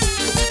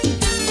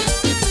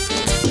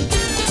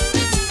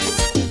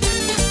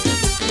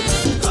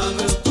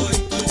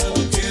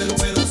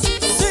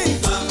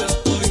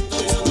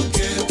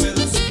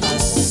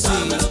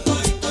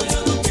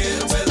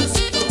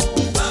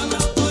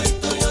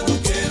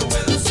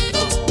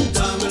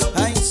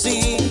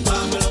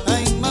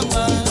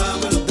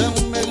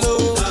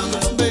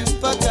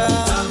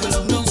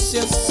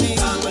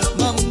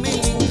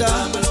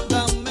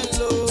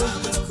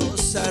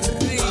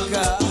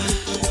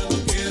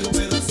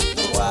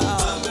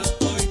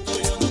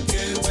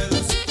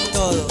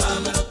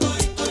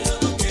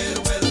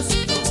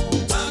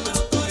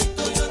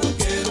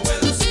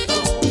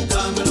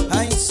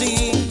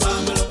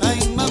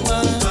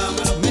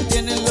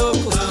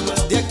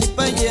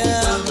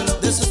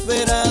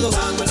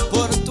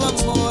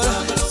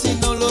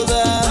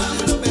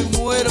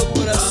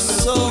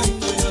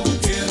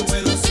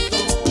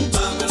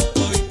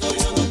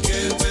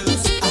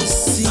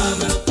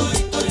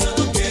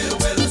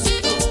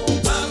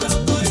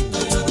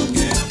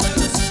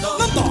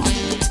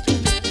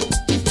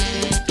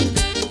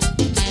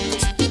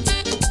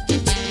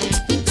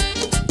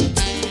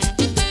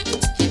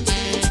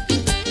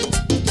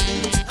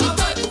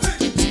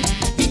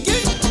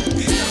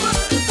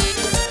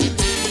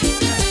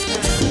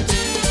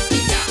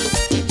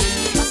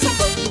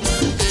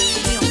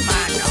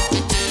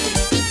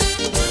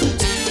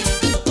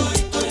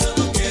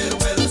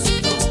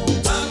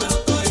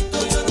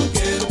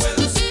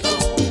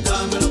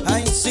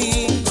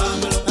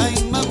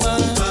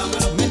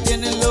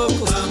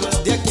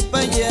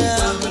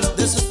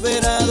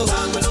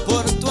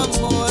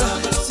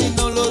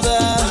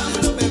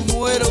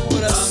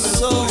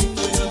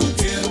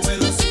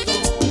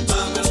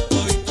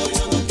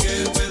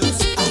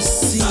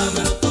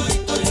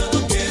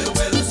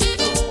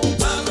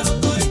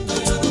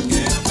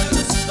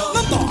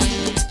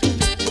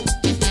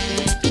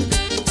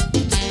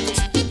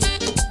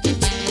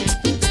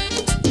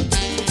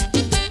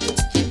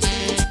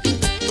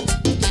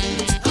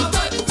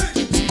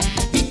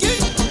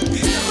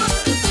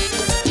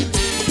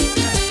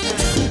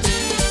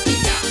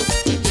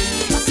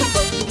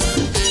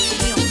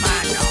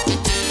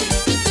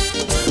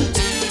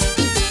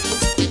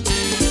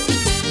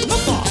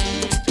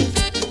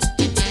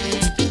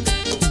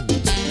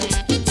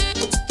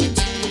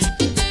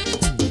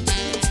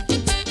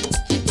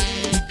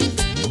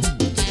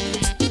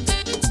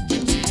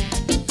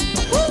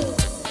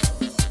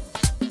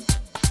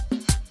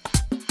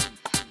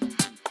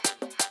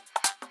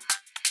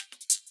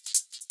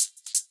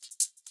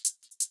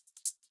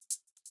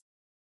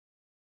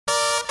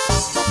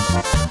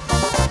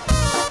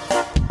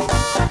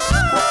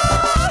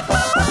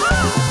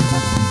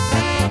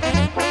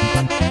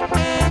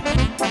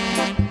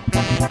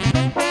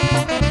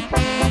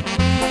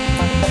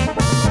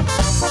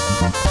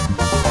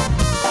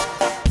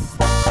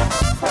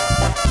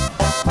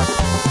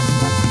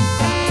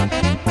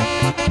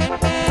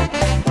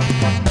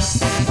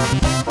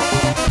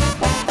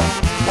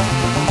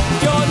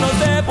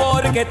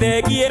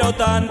 te quiero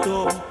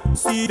tanto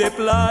si de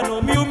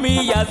plano me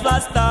humillas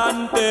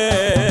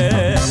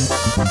bastante?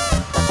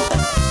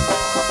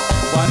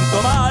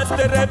 Cuanto más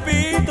te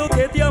repito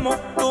que te amo,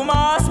 tú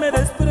más me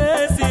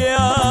desprecias.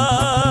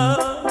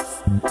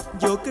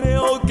 Yo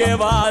creo que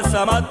vas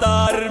a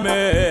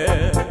matarme.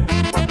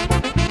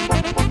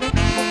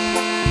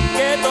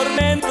 Qué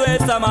tormento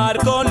es amar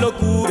con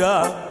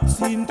locura,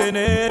 sin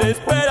tener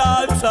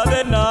esperanza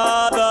de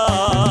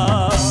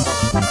nada.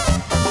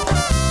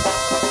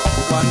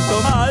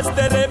 Cuanto más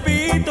te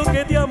repito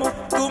que te amo,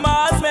 tú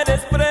más me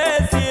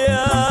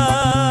desprecias.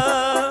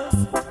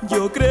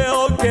 Yo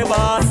creo que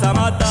vas a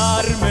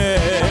matarme.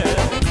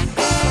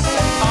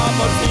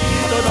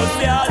 Amorcito, no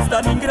seas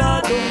tan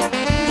ingrato,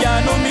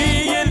 ya no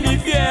humilles mi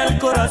fiel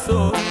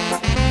corazón,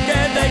 que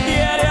te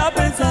quiere a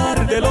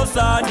pesar de los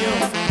años,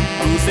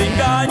 tus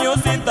engaños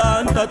y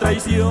tanta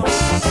traición.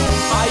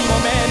 Hay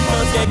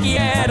momentos que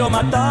quiero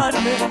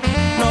matarme,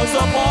 no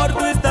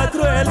soporto esta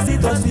cruel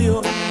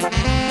situación.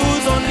 Tú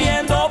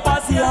sonriendo,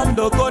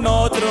 paseando con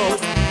otros,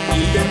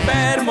 y yo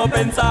enfermo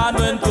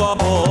pensando en tu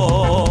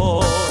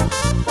amor.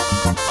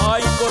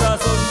 Ay,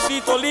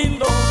 corazoncito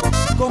lindo,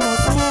 como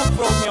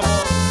sufro, mi amor.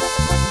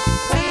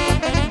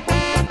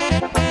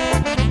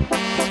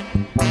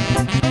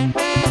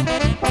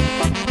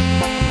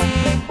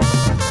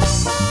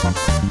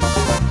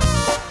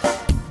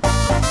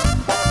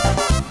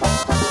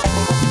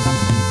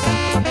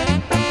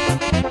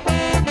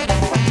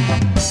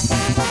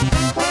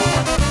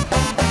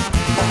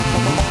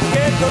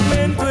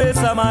 Tormento es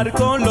amar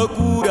con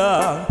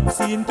locura,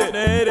 sin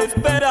tener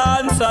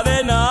esperanza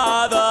de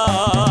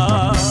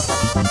nada.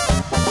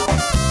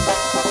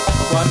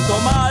 Cuanto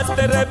más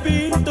te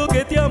repito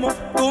que te amo,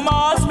 tú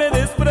más me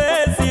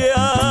desprecias.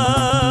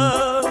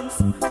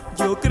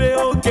 Yo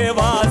creo que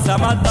vas a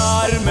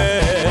matarme.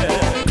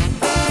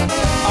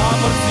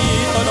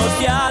 Amorcito, no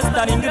seas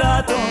tan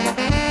ingrato,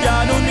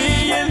 ya no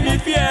humilles mi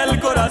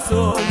fiel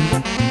corazón,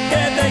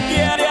 que te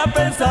quiere a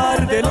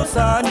pesar de los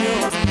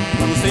años,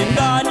 tus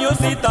engaños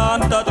y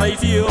tanta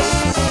traición.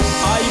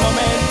 Hay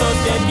momentos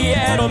que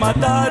quiero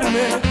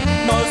matarme,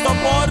 no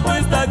soporto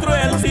esta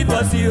cruel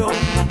situación.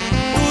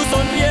 Tú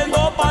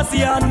sonriendo,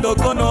 paseando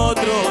con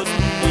otros,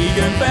 y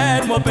yo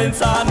enfermo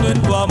pensando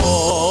en tu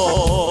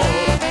amor.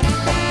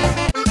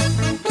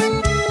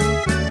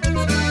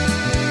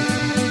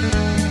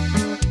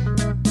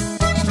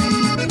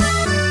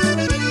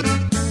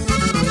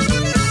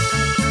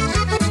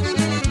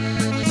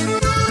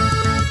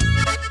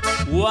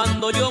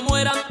 Cuando yo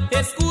muera,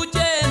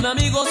 escuchen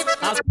amigos,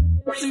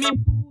 así mi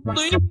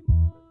puto y...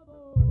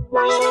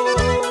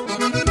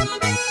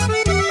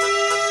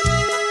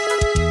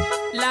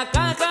 La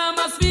caja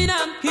más fina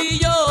y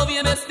yo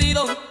bien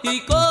vestido y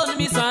con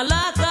mis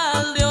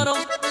alhajas de oro.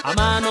 A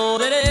mano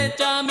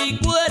derecha mi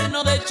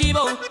cuerno de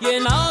chivo y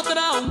en la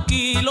otra 1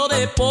 kilo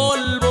de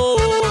polvo.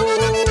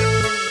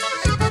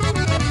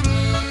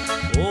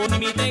 Con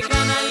mi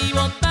tejana y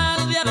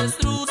botas de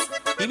avestruz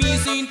y mi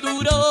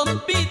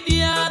cinturón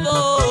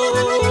piteado.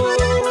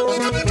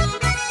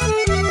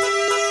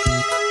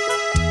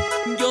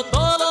 Yo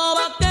todo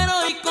vaquero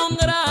y con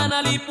gran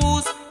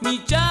alipuz,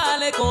 mi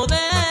chaleco de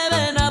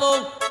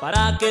venado,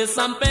 para que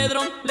San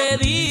Pedro le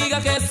diga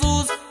a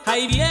Jesús,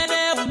 ahí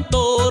viene un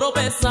toro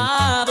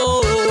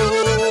pesado.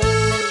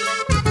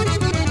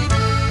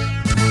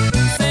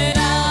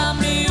 Será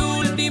mi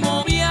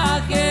último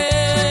viaje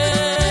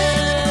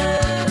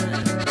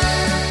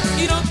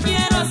y no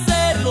quiero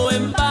hacerlo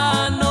en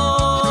vano.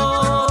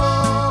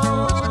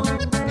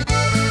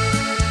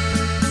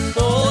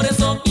 Por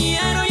eso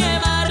quiero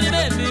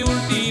llevarme mi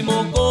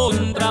último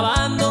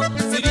contrabando.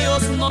 Si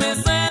Dios no me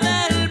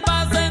cede el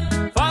pase,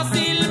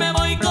 fácil me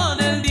voy con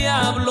el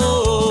diablo.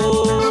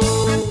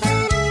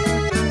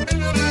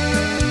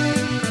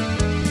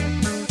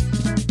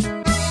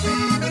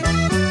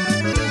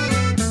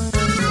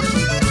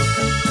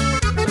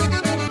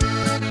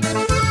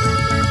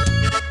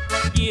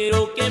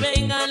 Quiero que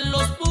vengan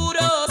los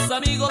puros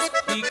amigos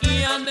y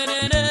que anden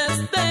en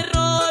este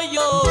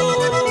rollo,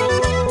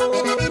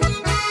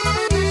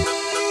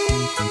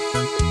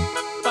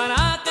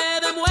 para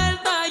que de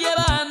vuelta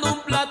llevando un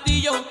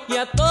platillo y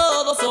a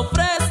todos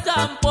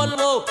ofrezcan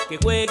polvo, que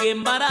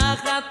jueguen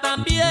baraja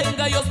también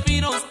gallos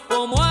finos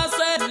como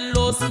hacen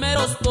los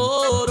meros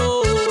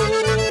toros.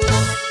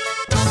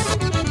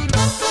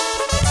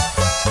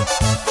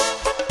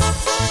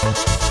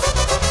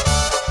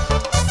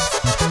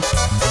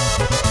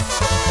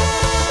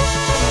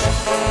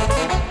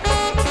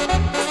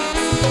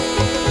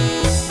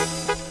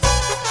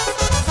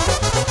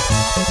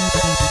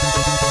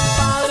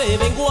 Padre,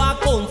 vengo a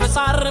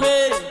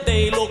confesarme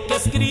de lo que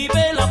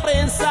escribe la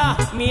prensa.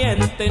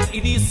 Mienten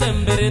y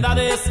dicen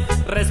verdades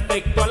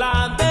respecto a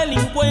la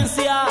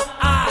delincuencia.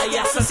 Hay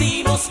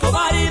asesinos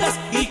cobardes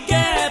y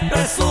que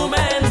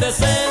presumen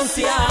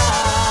decencia.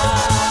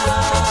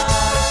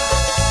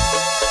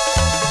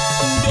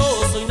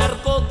 Yo soy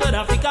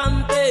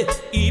narcotraficante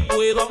y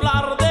puedo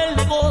hablar del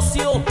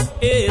negocio.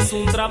 Es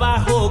un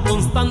trabajo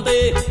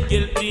constante y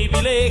el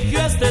privilegio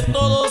es de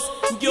todos.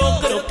 Yo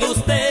creo que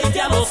usted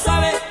ya lo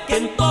sabe, que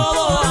en todo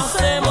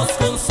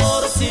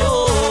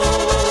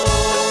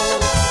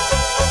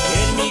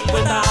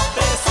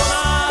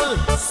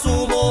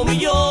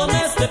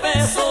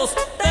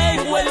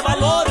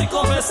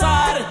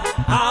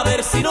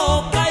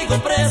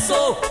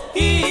beso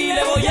y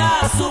le voy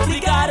a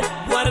suplicar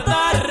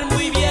guardar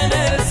muy bien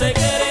el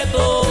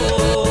secreto.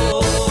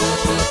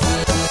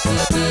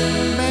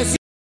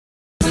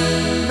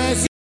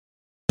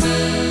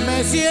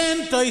 Me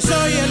siento y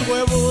soy el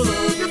huevudo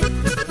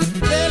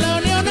de la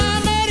Unión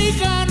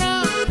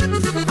Americana.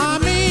 A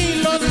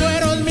mí los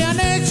güeros me han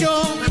hecho,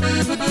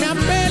 me han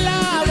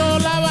pelado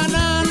la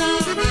banana.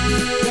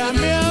 Ya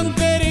me han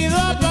querido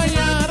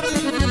apañar,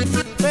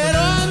 pero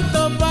han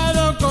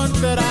topado con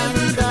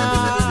tranca.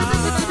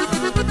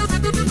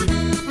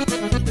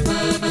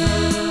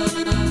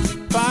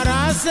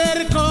 Para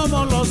ser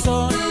como lo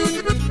son,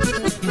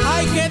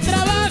 hay que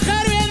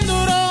trabajar bien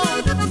duro,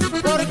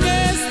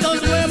 porque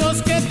estos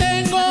huevos que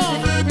tengo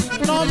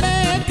no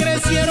me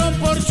crecieron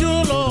por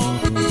chulo.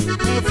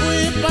 Me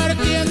fui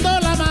partiendo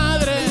la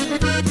madre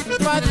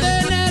pa'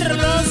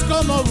 tenerlos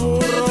como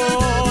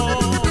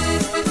burro.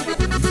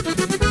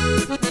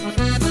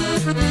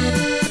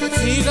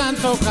 Sigan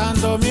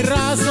tocando mi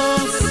raso,